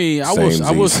 I mean, I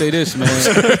Samesies. will say this, man.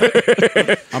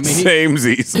 I mean,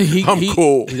 Samesies. I'm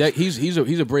cool.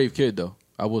 He's a brave kid, though.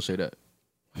 I will say that.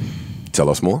 Tell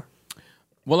us more.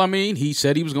 Well, I mean, he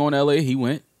said he was going to LA. He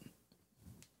went.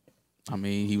 I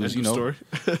mean, he was, End of story.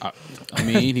 I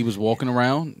mean, he was walking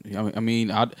around.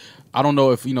 I don't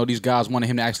know if, these guys wanted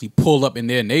him to actually pull up in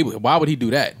their neighborhood. Why would he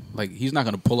do that? Like, he's not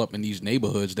going to pull up in these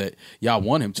neighborhoods that y'all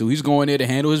want him to. He's going there to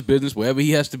handle his business, wherever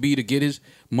he has to be to get his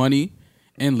money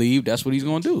and leave. That's what he's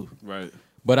going to do. Right.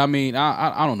 But, I mean,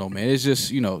 I don't know, man. It's just,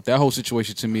 that whole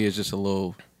situation to me is just a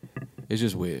little, it's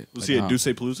just weird. Was he at Duce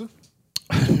Palooza?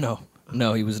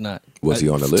 No, he was not. Was he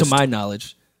on the list? To my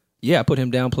knowledge. Yeah, I put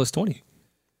him down plus 20.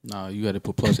 Nah, you got to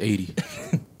put plus 80.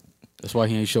 That's why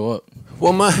he ain't show up.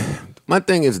 Well, my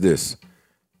thing is this.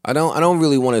 I don't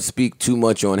really want to speak too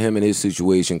much on him and his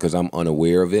situation because I'm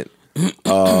unaware of it.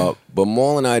 But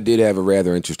Maul and I did have a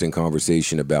rather interesting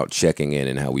conversation about checking in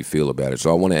and how we feel about it. So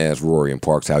I want to ask Rory and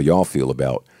Parks how y'all feel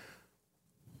about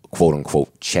quote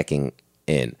unquote checking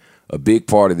in. A big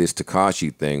part of this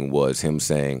Tekashi thing was him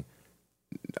saying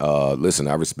listen,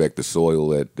 I respect the soil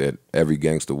that every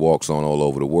gangster walks on all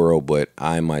over the world, but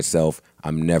I myself,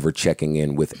 I'm never checking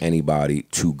in with anybody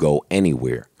to go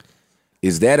anywhere.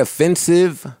 Is that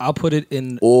offensive? I'll put it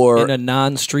in a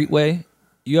non-street way.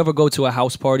 You ever go to a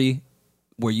house party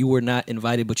where you were not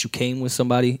invited, but you came with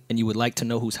somebody and you would like to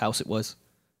know whose house it was?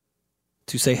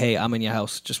 To say, hey, I'm in your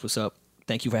house. Just what's up?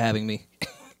 Thank you for having me.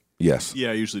 Yes. Yeah,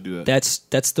 I usually do that.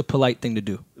 That's the polite thing to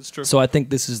do. It's true. So I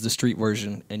think this is the street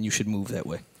version, and you should move that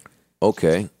way.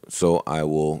 Okay, so I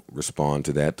will respond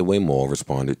to that the way Maul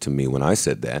responded to me when I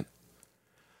said that.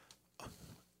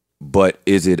 But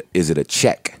is it a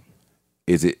check?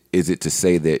 Is it to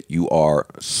say that you are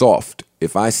soft?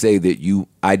 If I say that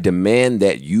I demand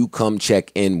that you come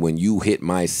check in when you hit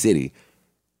my city,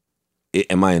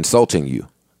 am I insulting you?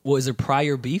 Well, is there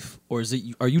prior beef, or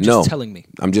are you just telling me?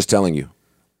 I'm just telling you.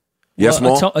 Yes,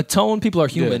 Maul? A tone, people are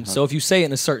human, so if you say it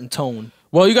in a certain tone,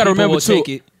 well, you got to remember too. take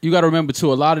it. You got to remember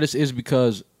too. A lot of this is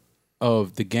because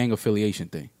of the gang affiliation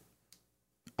thing.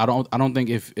 I don't think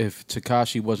if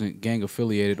Tekashi wasn't gang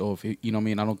affiliated, or if you know what I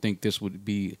mean, I don't think this would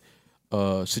be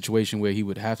a situation where he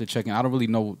would have to check in. I don't really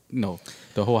know,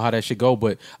 the whole how that should go,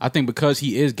 but I think because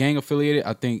he is gang affiliated,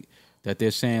 I think that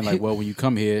they're saying like, well, when you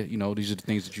come here, these are the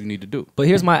things that you need to do. But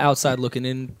here's my outside looking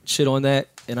in shit on that,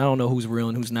 and I don't know who's real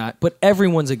and who's not. But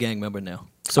everyone's a gang member now.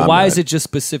 So why is it just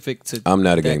specific to? I'm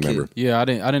not a gang member. Yeah, I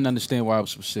didn't understand why it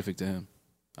was specific to him.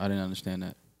 I didn't understand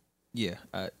that. Yeah,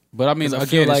 but I mean,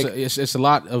 again, it's a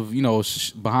lot of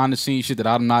behind the scenes shit that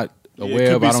I'm not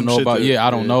aware of. I don't know about. I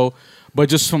don't know. But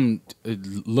just from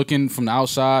looking from the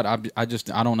outside,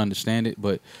 I don't understand it.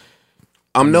 But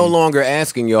I'm no longer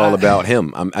asking y'all about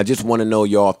him. I just want to know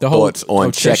y'all thoughts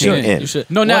on checking in.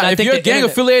 No, now if you're gang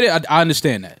affiliated, I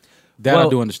understand that. I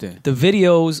do understand. The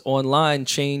videos online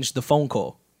changed the phone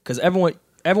call because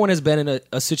everyone has been in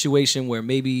a situation where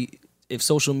maybe if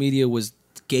social media was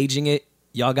gauging it,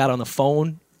 y'all got on the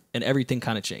phone and everything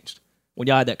kind of changed when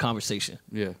y'all had that conversation.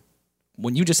 Yeah.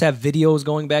 When you just have videos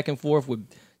going back and forth with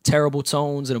terrible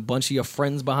tones and a bunch of your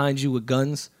friends behind you with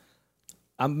guns,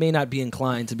 I may not be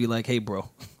inclined to be like, hey, bro,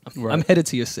 I'm headed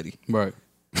to your city. Right.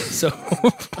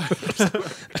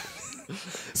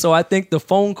 So I think the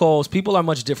phone calls, people are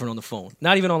much different on the phone.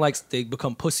 Not even on they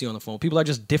become pussy on the phone. People are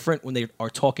just different when they are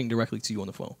talking directly to you on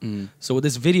the phone. Mm. So with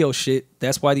this video shit,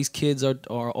 that's why these kids are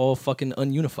all fucking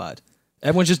ununified.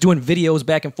 Everyone's just doing videos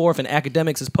back and forth, and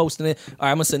academics is posting it. All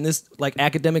right, I'm going to send this.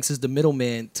 Academics is the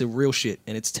middleman to real shit,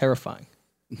 and it's terrifying.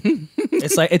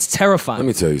 It's terrifying. Let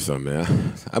me tell you something,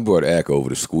 man. I brought Ack over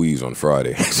to Squeeze on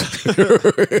Friday.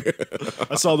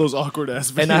 I saw those awkward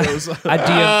ass videos. And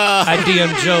I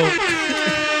DM Joe.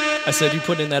 I said, you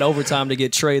put in that overtime to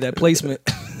get Trey that placement.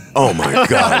 Oh my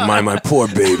God, my poor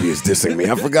baby is dissing me.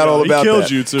 I forgot all about that. He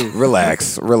killed you too.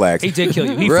 Relax. He did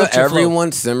kill you.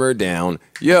 Everyone simmer down.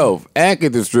 Yo, Ack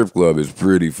at the strip club is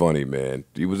pretty funny, man.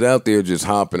 He was out there just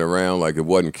hopping around like it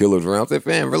wasn't killers around. I said,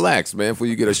 fam, relax, man, before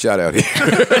you get a shot out here.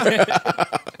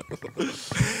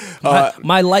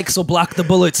 My likes will block the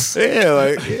bullets.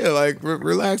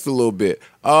 Relax a little bit.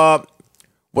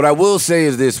 What I will say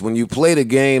is this: when you play the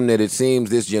game that it seems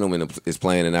this gentleman is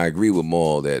playing, and I agree with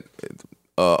Maul that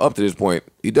up to this point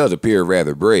he does appear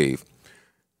rather brave,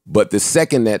 but the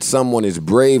second that someone is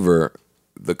braver,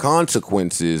 the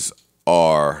consequences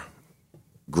are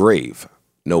grave.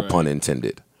 No pun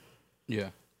intended. Yeah.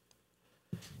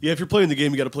 Yeah, if you're playing the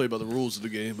game, you got to play by the rules of the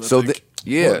game. Is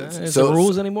there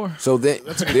rules anymore? So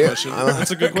that's a good question.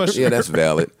 That's a good question. Yeah, that's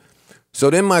valid. So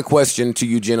then my question to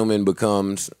you gentlemen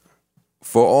becomes,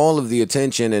 for all of the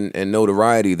attention and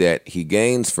notoriety that he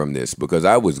gains from this, because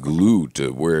I was glued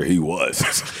to where he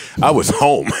was. I was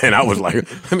home, and I was like,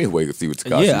 let me wait and see what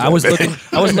Tekashi. Yeah, I was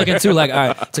looking too. Like, all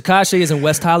right, Tekashi is in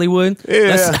West Hollywood.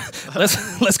 Yeah,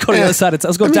 let's go to the other side.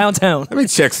 Let's go downtown. Let me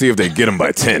check, see if they get him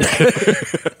by 10.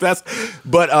 But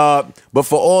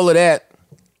for all of that,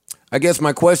 I guess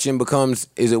my question becomes: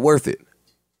 is it worth it?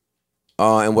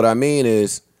 And what I mean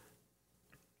is,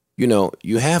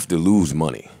 you have to lose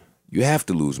money. You have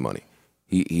to lose money.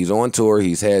 He's on tour.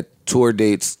 He's had tour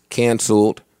dates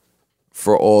canceled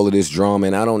for all of this drama,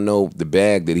 and I don't know the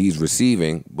bag that he's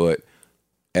receiving, but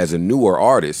as a newer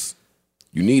artist,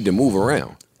 you need to move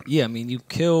around. Yeah, I mean, you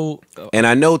kill... and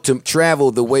I know to travel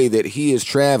the way that he is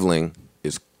traveling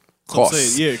is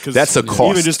cost. Yeah, because that's a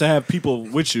cost. Even just to have people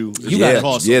with you gotta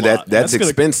cost a lot. That's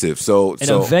expensive.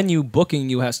 A venue booking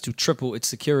you has to triple its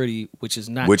security, which is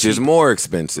not Which cheap. is more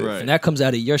expensive. Right. And that comes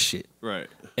out of your shit. Right.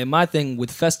 And my thing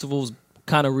with festivals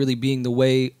kind of really being the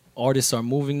way artists are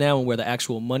moving now and where the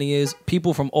actual money is,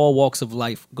 people from all walks of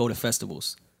life go to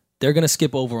festivals. They're going to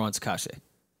skip over on Tekashi.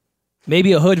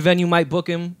 Maybe a hood venue might book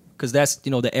him because that's,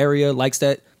 the area likes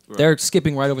that. They're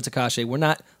skipping right over Tekashi. We're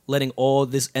not letting all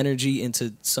this energy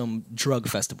into some drug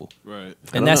festival. Right.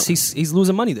 And he's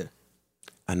losing money there.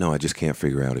 I know. I just can't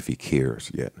figure out if he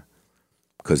cares yet.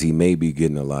 Because he may be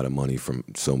getting a lot of money from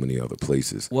so many other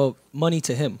places. Well, money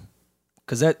to him.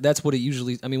 Because that's what it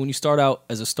usually... I mean, when you start out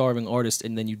as a starving artist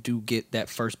and then you do get that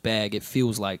first bag, it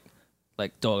feels like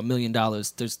dog, $1 million.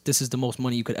 This is the most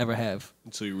money you could ever have.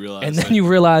 Until you realize... And then you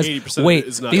realize, wait,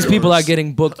 these people are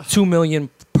getting booked $2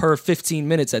 million per 15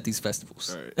 minutes at these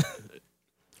festivals. Right.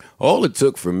 All it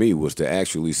took for me was to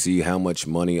actually see how much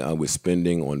money I was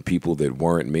spending on people that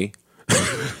weren't me.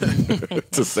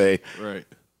 To say... Right.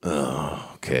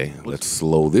 Oh, okay. Let's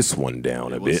slow this one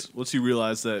down a bit. Once you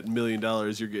realize that $1 million,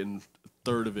 you're getting a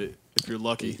third of it if you're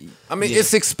lucky. I mean,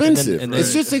 it's expensive. And then,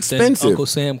 it's just expensive. Uncle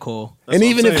Sam call. And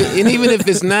even if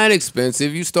it's not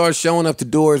expensive, you start showing up to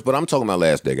doors. But I'm talking about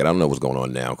last decade. I don't know what's going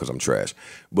on now because I'm trash.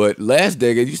 But last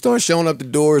decade, you start showing up to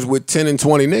doors with 10 and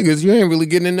 20 niggas. You ain't really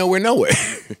getting in nowhere.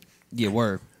 Yeah,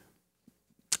 word.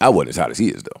 I wasn't as hot as he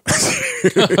is though.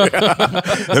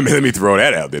 let me throw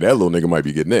that out there. That little nigga might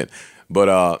be getting in. But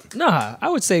nah, I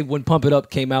would say when Pump It Up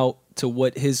came out to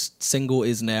what his single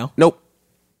is now. Nope.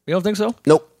 You don't think so?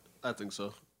 Nope. I think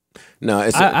so. No,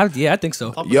 it's I think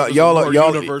so.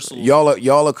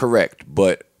 y'all are correct,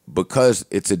 but because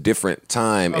it's a different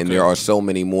time and there are so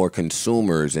many more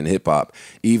consumers in hip hop,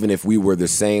 even if we were the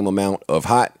same amount of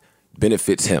hot,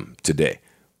 benefits him today.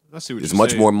 I see what There's you're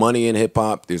much saying. more money in hip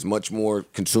hop. There's much more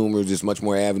consumers. There's much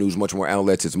more avenues, much more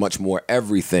outlets. It's much more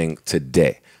everything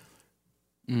today.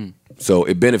 So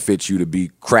it benefits you to be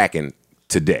cracking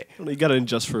today. You got to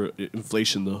adjust for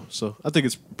inflation, though. So I think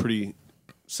it's pretty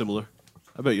similar.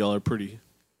 I bet y'all are pretty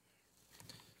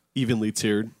evenly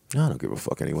tiered. I don't give a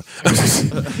fuck anyway.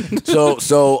 so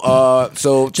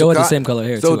Joe had the same color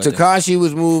hair. So too, I think. Tekashi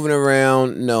was moving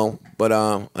around. No, but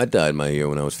I dyed my hair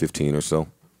when I was 15 or so.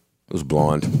 It was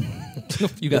blonde.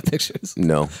 You got pictures?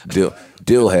 No,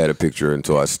 Dill had a picture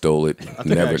until I stole it.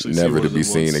 Never to be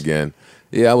seen again.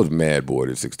 Yeah, I was mad bored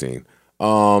at 16.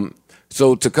 So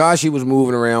Tekashi was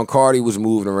moving around. Cardi was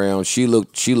moving around. She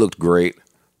looked great.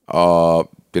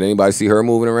 Did anybody see her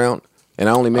moving around? And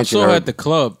I only mentioned her at the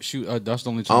club. She that's the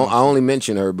only time. I only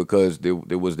mentioned her because there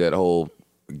was that whole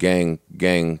gang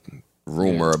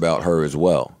rumor about her as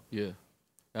well. Yeah,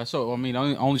 that's all. I mean,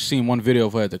 I only seen one video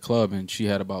of her at the club, and she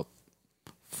had about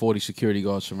 40 security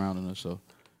guards surrounding her. So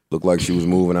looked like she was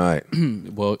moving all right.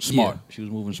 Well, smart. Yeah. She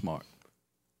was moving smart.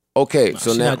 Okay,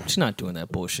 so now she's not doing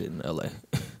that bullshit in L.A.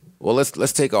 Well,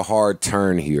 let's take a hard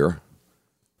turn here.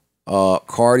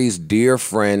 Cardi's dear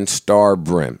friend Star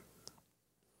Brim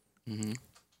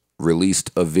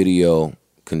released a video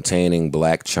containing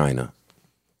Blac Chyna.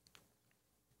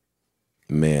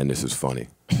 Man, this is funny.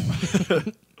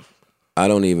 I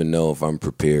don't even know if I'm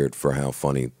prepared for how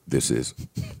funny this is.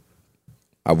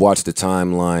 I watched the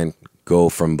timeline go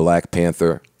from Black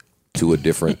Panther to a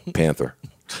different Panther.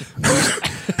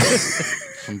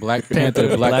 From Black Panther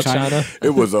to Blac Chyna.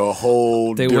 It was a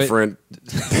whole different.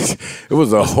 It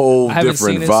was a whole I haven't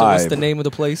different seen it, vibe. so what's the name of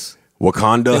the place?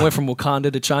 Wakanda. They went from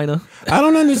Wakanda to China. I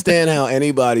don't understand how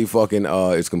anybody fucking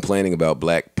is complaining about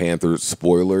Black Panther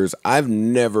spoilers. I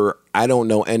don't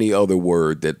know any other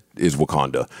word that is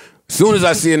Wakanda. As soon as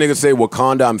I see a nigga say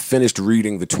Wakanda, I'm finished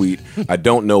reading the tweet. I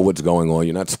don't know what's going on.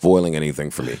 You're not spoiling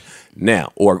anything for me.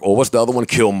 Now, or what's the other one?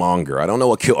 Killmonger. I don't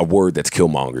know a word that's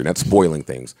Killmonger. You're not spoiling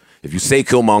things. If you say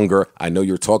Killmonger, I know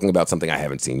you're talking about something I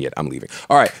haven't seen yet. I'm leaving.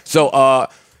 All right, so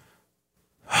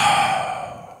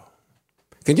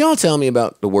can y'all tell me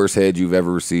about the worst head you've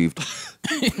ever received?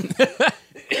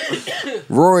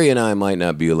 Rory and I might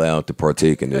not be allowed to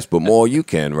partake in this, but Maul, you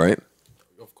can, right?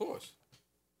 Of course.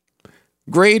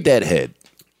 Grade that head.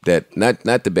 That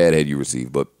not the bad head you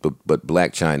received, but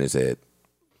Blac Chyna's head.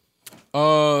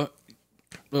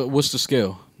 What's the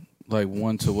scale? Like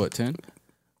 1 to what, 10?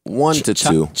 1 to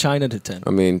 2. China to 10. I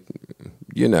mean,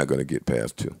 you're not gonna get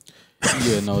past 2.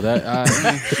 Yeah, no, that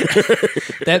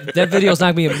that video's not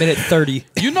gonna be a minute 30.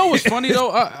 You know what's funny though?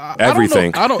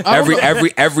 Everything. I don't know.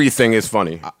 Everything is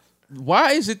funny.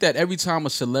 Why is it that every time a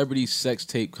celebrity sex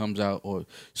tape comes out or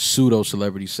pseudo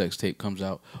celebrity sex tape comes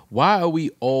out, why are we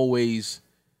always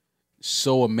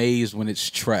so amazed when it's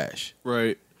trash?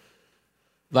 Right.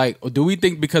 Like, do we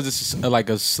think because it's like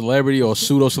a celebrity or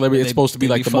pseudo celebrity, it's supposed to be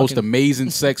like the most amazing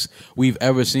sex we've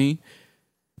ever seen?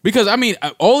 Because I mean,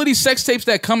 all of these sex tapes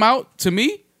that come out to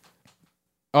me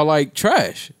are like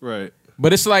trash. Right.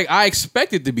 But it's like I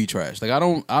expect it to be trash. Like I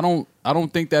don't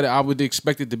think that I would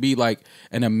expect it to be like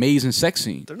an amazing sex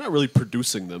scene. They're not really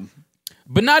producing them.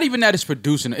 But not even that it's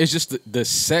producing. It's just the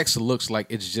sex looks like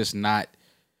it's just not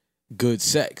good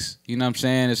sex. You know what I'm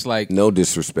saying? It's like No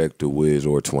disrespect to Wiz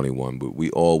or 21, but we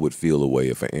all would feel a way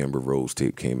if an Amber Rose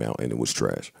tape came out and it was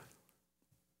trash.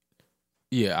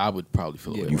 yeah, I would probably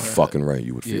feel away. You fucking right,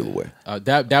 you would feel away.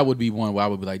 That would be one where I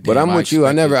would be like, But damn, I'm with you.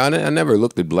 I expected- never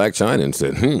looked at Blac Chyna and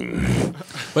said,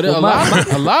 But a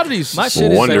lot of these my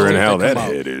shit is wondering that how come that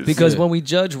out. head is. because when we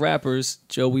judge rappers,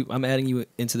 Joe, I'm adding you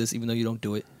into this, even though you don't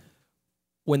do it.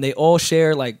 When they all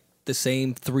share like the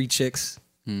same 3 chicks,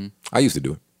 I used to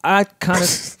do it. I kind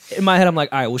of in my head I'm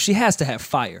like, all right, well, she has to have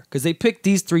fire because they picked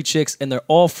these 3 chicks and they're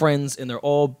all friends and they're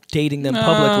all dating them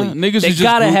publicly. Niggas They is just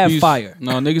gotta have groupies. fire.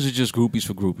 No, niggas are just groupies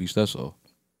for groupies. That's all.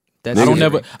 That's I don't it.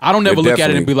 never look at it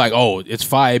definitely- and be like, oh, it's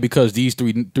fire because these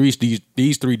three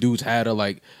dudes had her.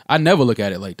 Like, I never look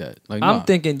at it like that. Like, I'm nah.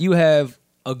 thinking you have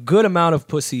a good amount of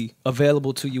pussy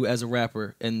available to you as a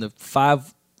rapper, and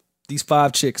these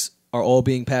 5 chicks are all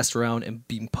being passed around and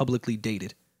being publicly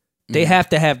dated. They have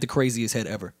to have the craziest head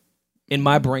ever. In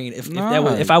my brain,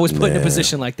 if I was put in a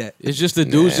position like that, It's just the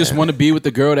dudes just want to be with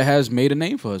the girl that has made a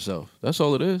name for herself. That's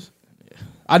all it is.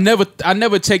 I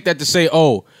never take that to say,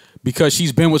 oh, because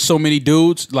she's been with so many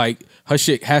dudes, like her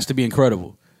shit has to be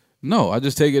incredible. No, I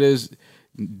just take it as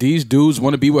these dudes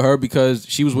want to be with her because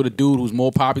she was with a dude who's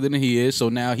more popular than he is. So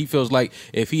now he feels like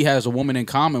if he has a woman in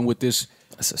common with this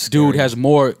dude has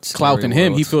more clout than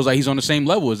him, he feels like he's on the same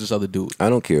level as this other dude. I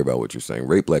don't care about what you're saying.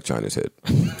 Rape Blac Chyna's head.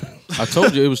 I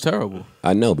told you it was terrible.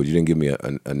 I know, but you didn't give me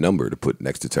a number to put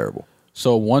next to terrible.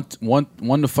 So 1 to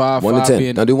 5, 1 to 5 10.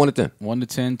 being Now do 1 to 10. 1 to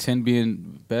 10, 10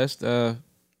 being best.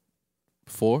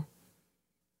 4.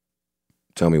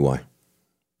 Tell me why.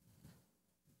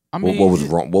 I mean, What was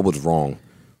wrong? What was wrong?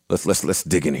 Let's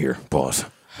dig in here. Pause.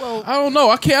 I don't know.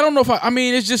 I don't know if I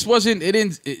mean, it just wasn't. It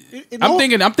didn't. I'm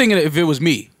thinking if it was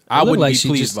me, I wouldn't like be she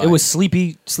pleased just by it was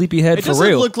sleepy head It for doesn't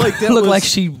real. look like that It looked was- like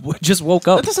she just woke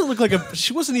up. That doesn't look like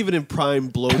she wasn't even in prime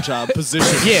blowjob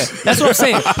position. Yeah, that's what I'm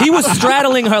saying. He was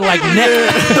straddling her like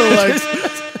neck.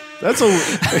 That's a.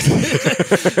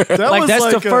 That Like was that's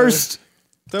like the first.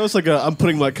 That was like a. I'm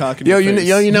putting my cock in Yo, your face.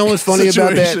 you know what's funny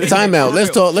about that? situation. Time out.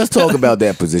 Let's talk about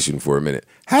that position for a minute.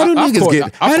 How do I've niggas caught- get?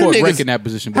 I've How do caught niggas Rick in that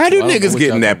position How do before. I don't know niggas what get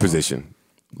y'all in that talking about. position?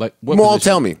 Like what? Maul, position?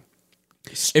 tell me.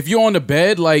 If you're on the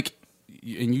bed, like,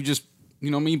 and you just,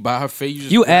 you know what I mean, by her face, you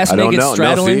just. You ass I don't niggas know.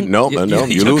 straddling. No, your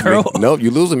you lose girl. me. No,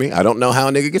 you losing me. I don't know how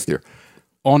a nigga gets there.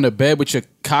 on the bed with your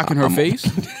cock in her face.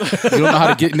 You don't know how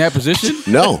to get in that position.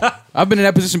 No. I've been in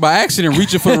that position by accident,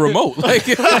 reaching for the remote. Like,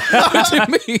 what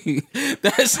you mean?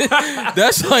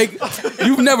 That's like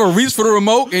you've never reached for the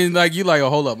remote, and like you like, oh,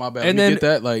 hold up, my bad. And Let me then- get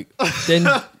that. Like, Then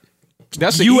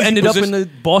that's an you easy ended up position. in the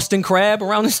Boston Crab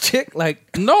around this chick.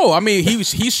 Like, No, I mean he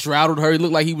straddled her. He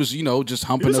looked like he was, just He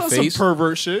humping was her on face. some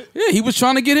pervert shit. Yeah, he was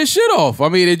trying to get his shit off. I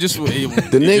mean, it just The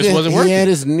just nigga, wasn't he working. had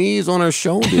his knees on her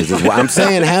shoulders. Is what I'm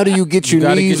saying. How do you get your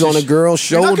gotta knees get on your a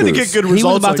girl's You're not shoulders? going to get good he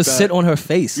results was about like to that. sit on her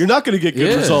face. You're not going to get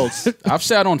good Yeah. results. I've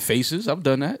sat on faces. I've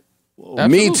done that. Me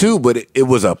Absolutely. too, but it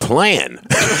was a plan.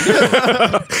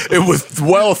 It was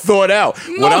well thought out.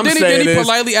 No, what I'm then saying he is,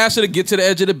 politely asked her to get to the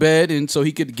edge of the bed, and so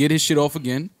he could get his shit off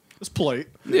again. It's polite.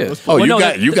 Yeah. oh, you no,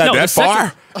 got no, that the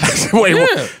far? Wait,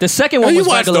 Yeah. The second what? one You was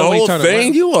watched the regular. whole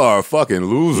thing? You are a fucking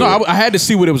loser. No, I had to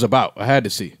see what it was about. I had to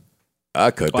see.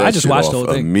 I cut Well, that I just shit watched off the whole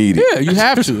thing. immediately. Yeah, you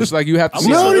have to. It's like you have to see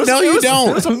No, something. no, you It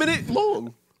don't. was a minute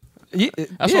long.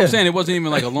 That's what I'm saying. It wasn't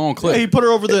even like a long clip. Yeah, he put her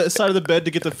over the side of the bed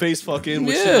to get the face fuck in,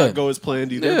 which did Yeah. not go as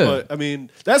planned either. Yeah. But I mean,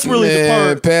 that's really the Man,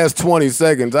 part. past 20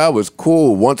 seconds, I was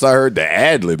cool. Once I heard the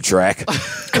ad-lib track,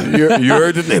 you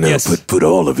heard the thing. Yes. Put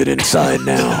all of it inside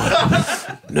now.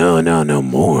 No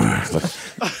more.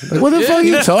 Like, what the fuck are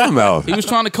you talking about? He was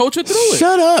trying to coach her through it.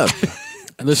 Shut up.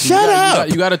 Listen, Shut you gotta- up.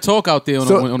 You got to talk out there on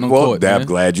the well, court. I'm man.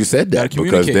 glad you said that Gotta because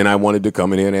communicate. then I wanted to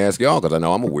come in here and ask y'all because I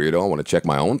know I'm a weirdo. I want to check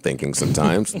my own thinking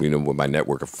sometimes, with my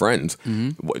network of friends. Mm-hmm.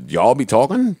 What, y'all be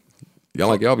talking?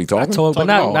 Y'all be talking? I told, but Talking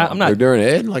not, about- I'm Like not. during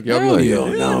Ed? Like y'all be Hell like, yeah.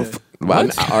 yo, no. Well,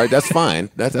 all right, that's fine.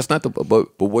 That's not the.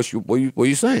 But what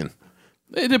you saying?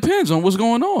 It depends on what's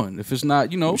going on. If it's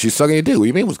not, She's sucking your dick. What do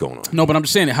you mean? What's going on? No, but I'm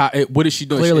just saying, what is she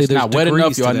doing? Clearly It's not there's wet enough.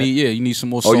 degrees Yo, to I that. need, you need some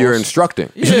more sauce. Oh, you're instructing.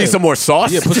 You Yeah. need some more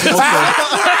sauce. Yeah, put some more sauce.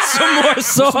 Some more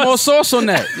sauce. More sauce on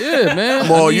that. Yeah, man.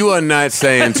 Well, you are not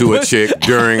saying to a chick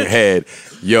during head,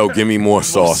 yo, give me more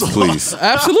sauce, please.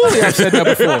 Absolutely, I've said that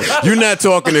before. You're not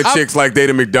talking to chicks like they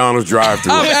the McDonald's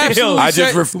drive-thru. I've absolutely I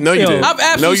just said, no, you Yo. didn't. I've no,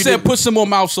 absolutely you said didn't. put some more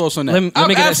mouth sauce on that. Let me I've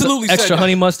get absolutely said extra that.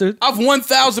 honey mustard. I've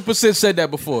 1,000% said that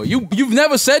before. You've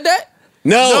never said that?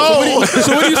 No.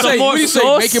 So what do you say? more What do you say?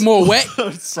 sauce? Make it more wet?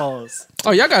 Sauce. Oh,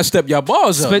 y'all gotta step your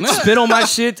balls up. Spit, man. spit on my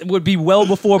shit would be well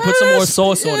before put some more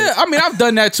sauce on Yeah, it. I mean, I've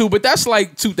done that too, but that's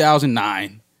like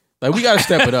 2009. Like, we gotta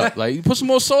step it up. Like, put some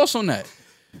more sauce on that.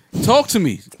 Talk to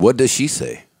me. What does she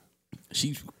say?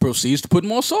 She proceeds to put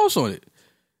more sauce on it.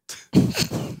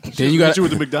 Then you got you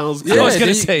with the McDonald's. Yeah, I was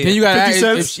gonna say then you got 50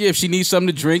 cents? if she needs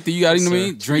something to drink, then you got, you know what I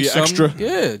mean? Drink Be something. extra.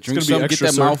 Yeah, drink gonna be something. extra,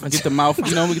 Get sir. the mouth,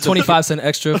 you know, get the 25-cent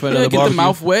extra for another get the barbecue.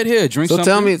 mouth wet here. Drink So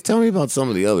something. tell me about some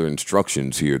of the other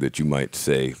instructions here that you might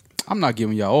say. I'm not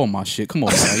giving y'all all my shit. Come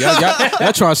on, man.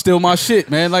 Y'all trying to steal my shit,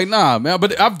 man. Like, nah, man.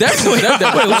 But I've definitely done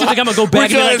that. Wait, what you think I'm gonna go back and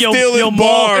be trying like, to yo, steal his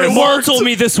bars. Maul told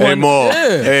me this Hey, one. Maul.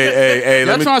 Yeah. Hey,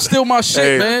 Y'all trying to steal my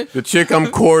shit, man. The chick I'm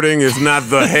courting is not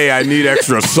the, hey, I need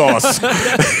extra sauce.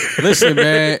 Listen,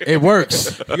 man, it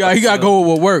works. You gotta go with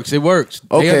what works. It works.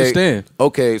 Okay. They understand.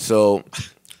 Okay, so,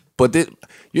 but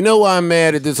you know why I'm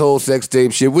mad at this whole sex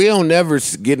tape shit? We don't never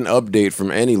get an update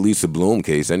from any Lisa Bloom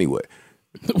case anyway.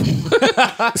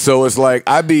 So it's like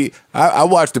I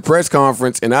watch the press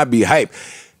conference and I'd be hyped.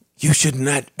 You should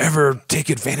not ever take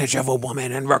advantage of a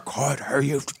woman and record her.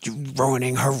 You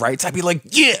ruining her rights. I'd be like,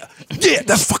 yeah,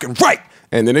 that's fucking right.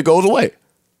 And then it goes away.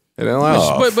 And then I'm like,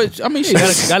 oh. But I mean, she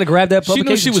Gotta grab that She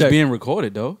publication knew she was check. being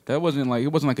recorded though. It wasn't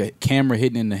like a camera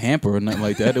hidden in the hamper or nothing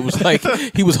like that. It was like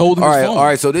he was holding his phone. All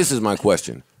right. So this is my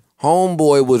question.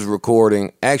 Homeboy was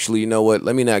recording. Actually, you know what?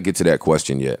 Let me not get to that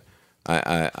question yet.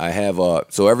 I have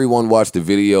so everyone watched the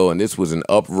video, and this was an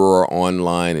uproar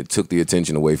online. It took the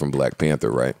attention away from Black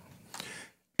Panther, right?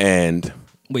 And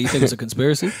Wait, you think it's a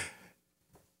conspiracy?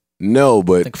 no,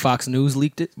 but Think Fox News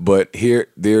leaked it? But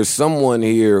there's someone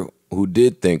here who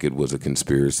did think it was a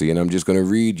conspiracy, and I'm just going to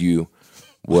read you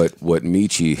what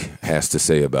Michi has to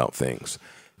say about things.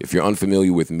 If you're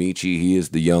unfamiliar with Michi, he is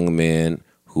the young man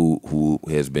who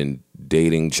has been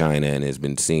dating Chyna and has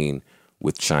been seen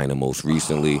with Chyna most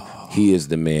recently. He is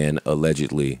the man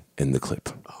allegedly in the clip.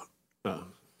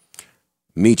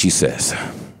 Michi says,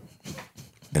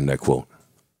 and I quote,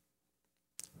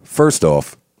 "First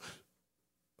off,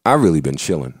 I really been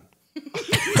chilling."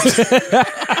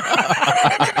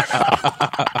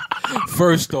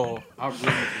 First off, I really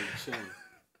been chilling.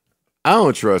 I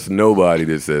don't trust nobody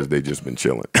that says they just been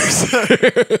chilling.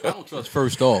 I don't trust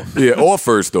first off. Yeah, or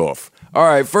first off. All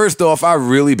right, first off, I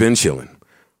really been chilling.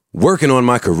 Working on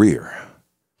my career.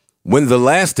 When the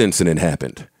last incident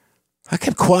happened, I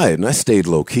kept quiet and I stayed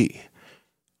low key.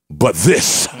 But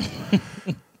this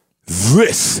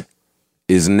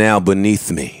is now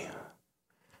beneath me.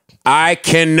 I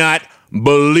cannot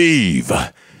believe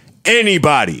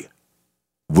anybody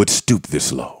would stoop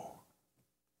this low.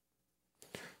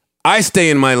 I stay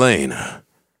in my lane.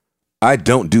 I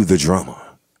don't do the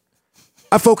drama.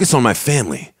 I focus on my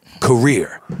family,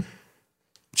 career.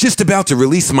 Just about to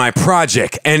release my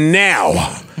project, and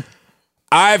now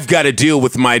I've got to deal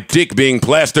with my dick being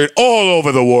plastered all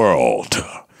over the world.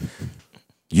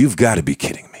 You've got to be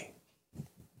kidding me.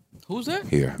 Who's that?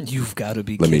 Here, You've got to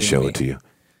be let me kidding show it to you.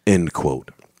 End quote.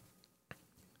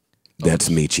 That's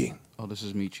Michi. Oh, this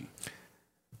is Michi.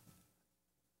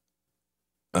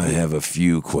 I have a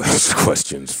few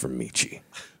questions for Michi.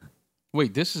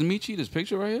 Wait, this is Michi? This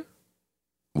picture right here?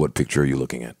 What picture are you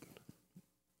looking at?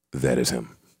 That is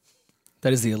him.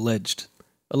 That is the alleged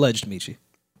Michi.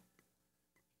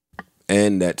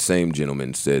 And that same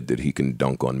gentleman said that he can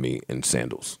dunk on me in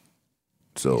sandals.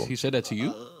 So, He said that to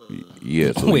you?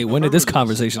 yeah. So Wait, when did this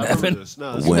conversation happen?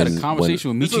 You had a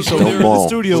conversation with This Michi was so there in the Maul.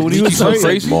 studio when Was he Michi was so writing.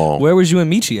 crazy? Maul. Where was you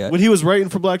and Michi at? When he was writing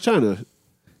for Blac Chyna.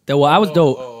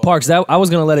 Parks. I was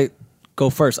gonna let it go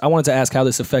first. I wanted to ask how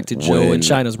this affected Joe and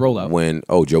China's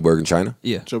rollout. Joe Berg and Chyna?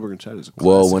 Yeah. Joe Berg and Chyna's a classic.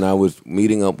 Well, when I was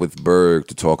meeting up with Berg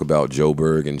to talk about Joe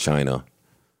Berg and Chyna,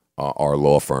 our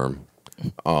law firm,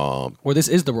 Or this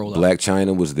is the rollout. Blac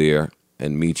Chyna was there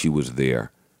and Michi was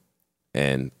there.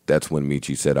 And that's when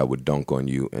Michi said I would dunk on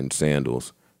you in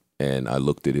sandals. And I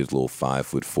looked at his little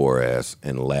 5'4" ass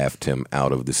and laughed him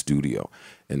out of the studio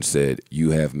and said,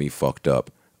 "You have me fucked up.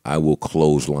 I will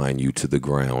clothesline you to the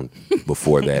ground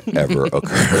before that ever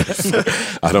occurs."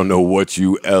 I don't know what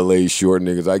you LA short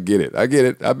niggas. I get it.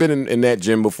 I've been in that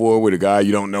gym before with a guy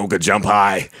you don't know could jump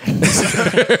high.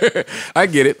 I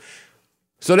get it.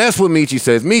 So that's what Michi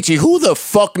says. Michi, who the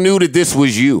fuck knew that this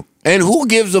was you? And who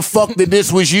gives a fuck that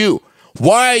this was you?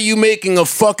 Why are you making a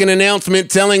fucking announcement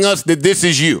telling us that this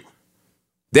is you?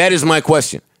 That is my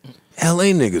question.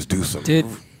 LA niggas do some. Did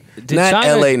Not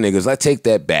China, LA niggas. I take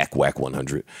that back, Whack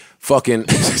 100. Fucking,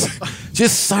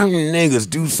 just certain niggas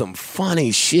do some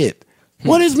funny shit.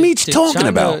 What is Meech did talking China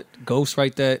about?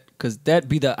 ghostwrite that? Because that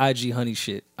be the IG honey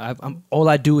shit. All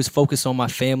I do is focus on my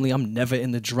family. I'm never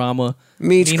in the drama.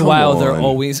 Meech, Meanwhile, come they're on.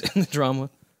 always in the drama.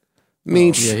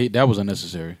 Meech, Yeah, that was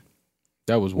unnecessary.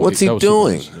 That was What's he that was super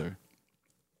doing? unnecessary.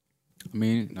 I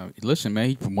mean, no, listen, man,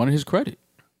 he wanted his credit.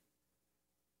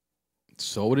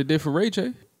 So what it did for Ray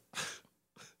J.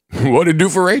 what did it do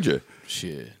for Ray J?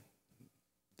 Shit.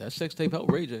 That sex tape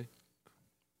helped Ray J.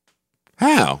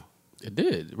 How? It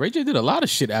did. Ray J did a lot of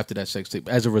shit after that sex tape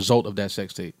as a result of that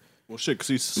sex tape. Well, shit, because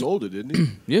he sold it, didn't he?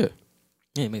 Yeah.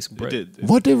 Yeah, he made some He bread. did.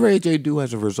 What did Ray J do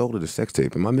as a result of the sex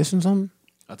tape? Am I missing something?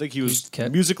 I think he was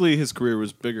kept- musically. His career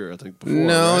was bigger. I think before.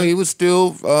 No, right? he was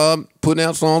still putting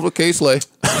out songs with K-Slay.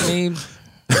 I mean,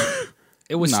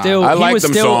 it was Nah. still. I he like was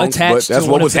them still songs, attached but that's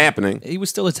to what one of was the- happening. He was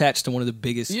still attached to one of the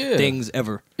biggest Yeah. things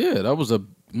ever. Yeah, that was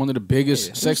one of the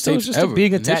biggest sex So tapes just ever.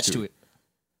 being in attached history. to it.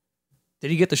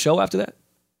 Did he get the show after that?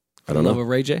 I don't Love know. of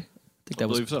Ray J. I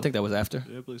believe so. think that was after.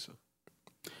 Yeah, I believe so.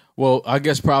 Well, I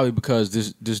guess probably because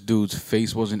this dude's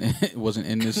face wasn't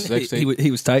in this sex tape. He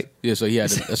was tight. Yeah, so he had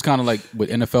to, it's kind of like with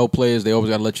NFL players, they always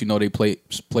got to let you know they play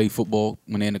football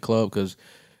when they're in the club because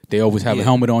they always have a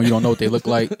helmet on. You don't know what they look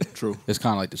like. True. It's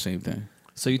kind of like the same thing.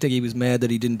 So you think he was mad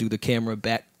that he didn't do the camera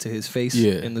back to his face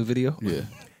Yeah. in the video? Yeah.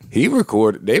 They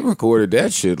recorded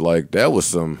that shit like that was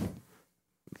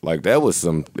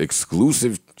some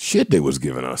exclusive shit they was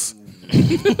giving us.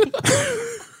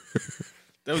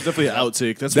 That was definitely an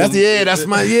outtake. That's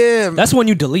That's when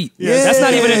you delete. Yeah, That's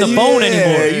not even in the phone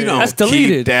anymore. You don't That's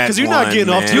deleted. keep that because you're not one,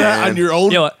 getting off to man. that on your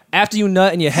own. Yo, after you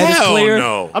nut and your head Hell is clear.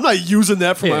 no. I'm not using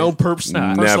that for my own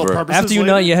personal Never. purposes. After you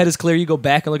later. nut and your head is clear, you go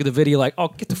back and look at the video like, oh,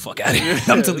 get the fuck out of here.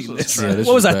 I'm deleting this. Yeah, this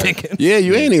What was is I bad. thinking? Yeah,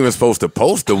 you ain't even supposed to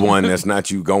post the one that's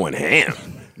not you going ham.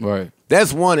 Right.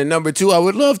 That's one. And number two, I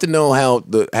would love to know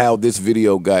how this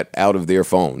video got out of their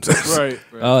phones. Right.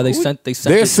 Oh, they sent They're it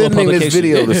to a sending this publication.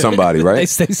 video to somebody, They right?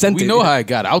 sent We it. know how it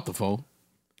got out the phone.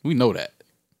 We know that.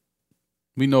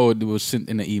 We know it was sent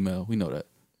in the email. We know that.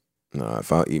 Nah,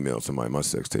 if I email somebody my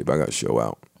sex tape, I got to show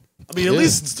out. I mean, at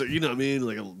least it's, you know what I mean,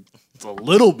 like a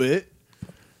little bit.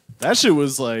 That shit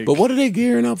was like. But what are they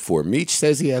gearing up for? Meech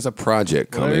says he has a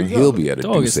project Well, there coming. you go. He'll be at a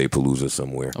Dog is- Duce Palooza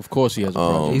somewhere. Of course he has a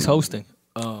project. He's hosting.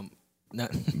 Not,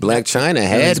 Blac Chyna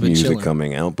had he's been music chilling.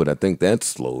 coming out, but I think that's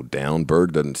slowed down.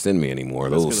 Bird doesn't send me any more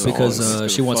of That's those gonna- because songs.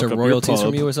 It's she gonna wants her fuck up your royalties from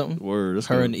pub. you or something. Word. That's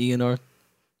Her gonna- and Ian are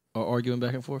arguing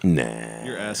back and forth. Nah.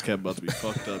 Your ass cap about to be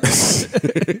fucked up.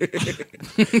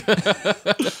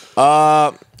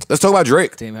 Let's talk about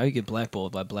Drake. Damn, how you get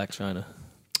blackballed by Blac Chyna?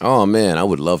 Oh man, I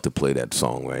would love to play that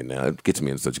song right now. It gets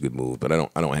me in such a good mood, but I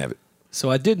don't have it.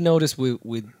 So I did notice with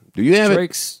Do you have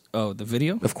Drake's the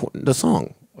video. it? Of course, the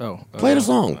song. Oh, Play the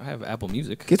song. I have Apple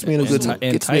Music. Gets me in a good And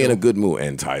gets me in title. a good mood.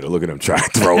 And title. Look at him try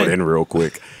to throw it in real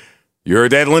quick. You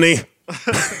heard that, Lenny?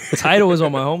 Title was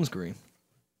on my home screen.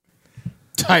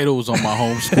 Titles on my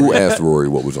home screen. Who asked Rory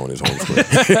what was on his home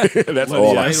screen? That's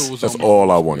all. That's all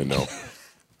I want to know.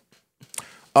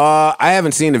 I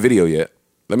haven't seen the video yet.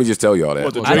 Let me just tell y'all that.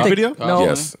 What, the I Drake think, video? No,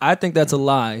 Yes. I think that's a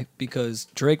lie because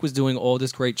Drake was doing all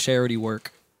this great charity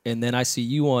work, and then I see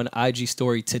you on IG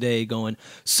story today going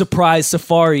surprise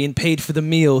safari and paid for the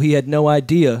meal. He had no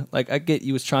idea. Like I get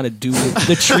you was trying to do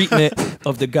the treatment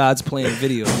of the God's Plan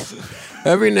video.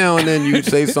 Every now and then you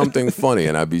say something funny,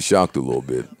 and I'd be shocked a little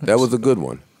bit. That was a good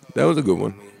one. That was a good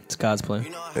one. It's God's Plan.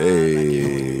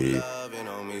 Hey,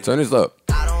 turn this up.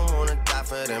 I don't wanna die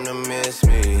for them to miss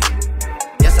me.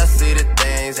 Yes, I see the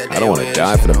things that I don't want to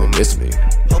die for them to miss me.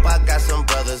 Hope I got some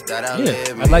brothers that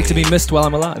Yeah, I'd like to be missed while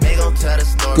I'm alive. They gon' tell the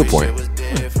story. Good point. Shit was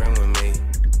different with me.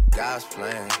 God's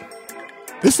plan.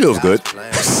 This feels good.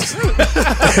 Plan.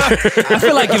 I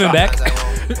feel like giving back.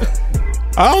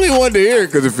 I only wanted to hear it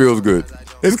because it feels good.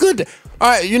 It's good. All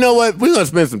right, you know what? We're gonna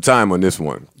spend some time on this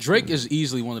one. Drake is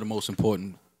easily one of the most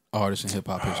important artists in hip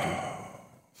hop history.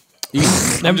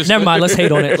 Never mind. Let's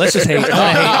hate on it. Let's just hate. I'm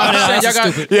gonna hate. I'm just saying, That's y'all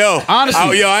got- stupid. Yo,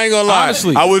 Honestly. I ain't gonna lie.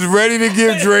 Honestly. I was ready to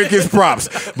give Drake his props,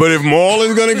 but if Maul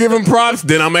is gonna give him props,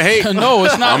 then I'm a hate. No,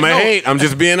 it's not. I'm a no. hate. I'm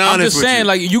just being honest I'm just with saying, you.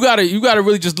 like you gotta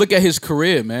really just look at his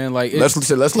career, man. Like Let's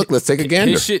look. Let's take a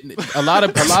gander. his shit. A lot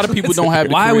of people don't have.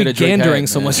 The Why are career we that Drake gandering had,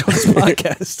 so man. much on this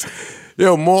podcast?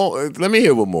 Yo, Maul. Let me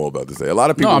hear what Maul about to say. A lot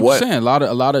of people. No, I'm what? just saying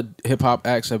a lot of hip hop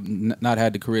acts have not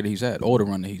had the career that he's had, or the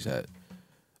run that he's had.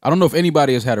 I don't know if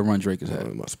anybody has had a run Drake has had.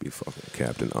 It must be fucking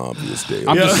Captain Obvious Day.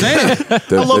 I'm just saying.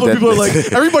 I love when people are like,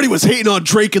 everybody was hating on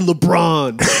Drake and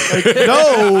LeBron. Like,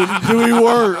 no, we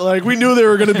weren't. Like, we knew they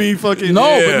were going to be fucking.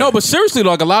 But seriously,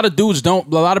 like a lot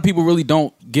of people really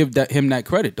don't give him that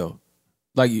credit though.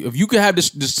 Like if you could have the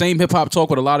same hip hop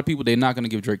talk with a lot of people, they're not going to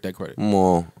give Drake that credit.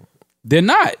 Maul. They're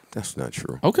not. That's not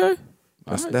true. Okay.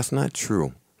 That's not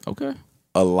true. Okay.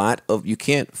 A lot of you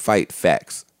can't fight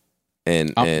facts.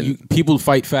 And People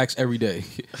fight facts every day.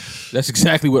 That's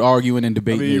exactly what arguing and I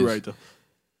debating mean, is. you're right, though.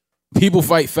 People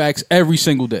fight facts every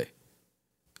single day.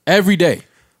 Every day.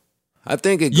 I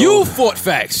think it. You goes, fought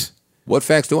facts. what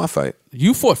facts do I fight?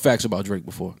 You fought facts about Drake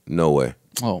before. No way.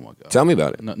 Oh my god. Tell me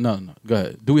about it. No. Go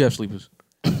ahead. Do we have sleepers?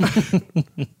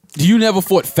 Do you never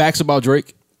fought facts about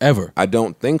Drake? Ever? I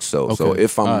don't think so. Okay. So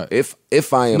if I'm All right.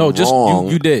 if I am No, just wrong,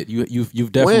 you did.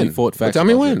 You've definitely When? fought facts. Tell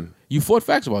me about when. Drake. You fought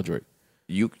facts about Drake.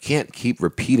 you can't keep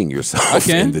repeating yourself I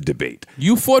can. in the debate.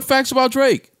 You fought facts about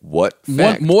Drake. What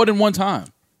fact? More than one time.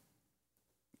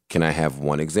 Can I have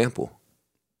one example?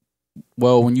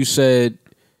 Well, when you said,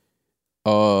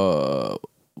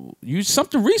 you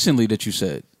something recently that you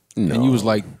said, and you was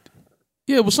like,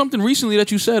 yeah, it was something recently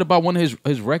that you said about one of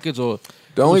his records or.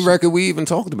 The only record we even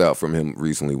talked about from him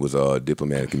recently was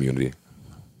Diplomatic Immunity.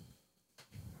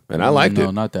 And I liked it.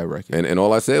 No, not that record. And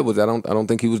all I said was I don't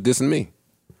think he was dissing me.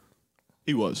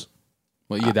 He was.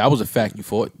 Well, yeah, that was a fact you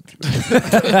fought.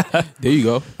 There you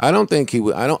go. I don't think he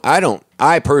was.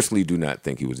 I personally do not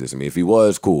think he was dissing me. If he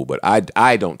was, cool. But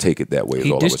I don't take it that way. Is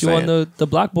He all I was dissed you saying. on the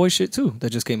Black Boy shit too that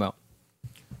just came out.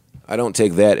 I don't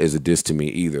take that as a diss to me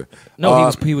either.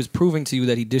 No, he was proving to you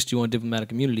that he dissed you on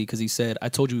Diplomatic Immunity because he said, "I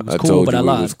told you he was I cool, told but you I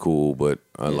lied." he was cool, but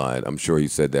I lied. I'm sure he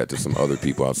said that to some other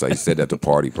people outside. He said that to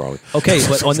Party probably. Okay,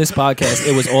 but on this podcast,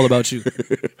 it was all about you.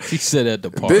 He said at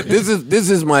the party. This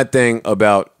is my thing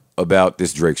about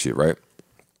this Drake shit, right?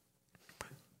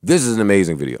 This is an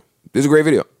amazing video. This is a great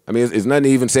video. I mean, it's nothing to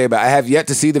even say about it. I have yet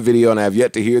to see the video and I have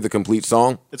yet to hear the complete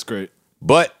song. It's great.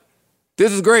 But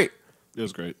this is great. It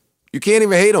was great. You can't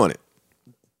even hate on it.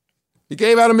 He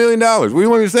gave out $1 million. What do you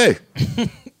want me to say?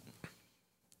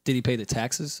 Did he pay the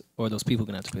taxes, or are those people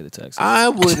gonna have to pay the taxes? I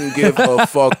wouldn't give a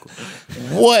fuck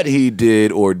what he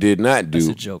did or did not do.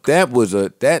 That's a joke.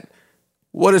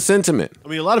 What a sentiment. I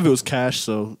mean, a lot of it was cash,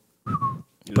 so.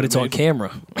 But it's on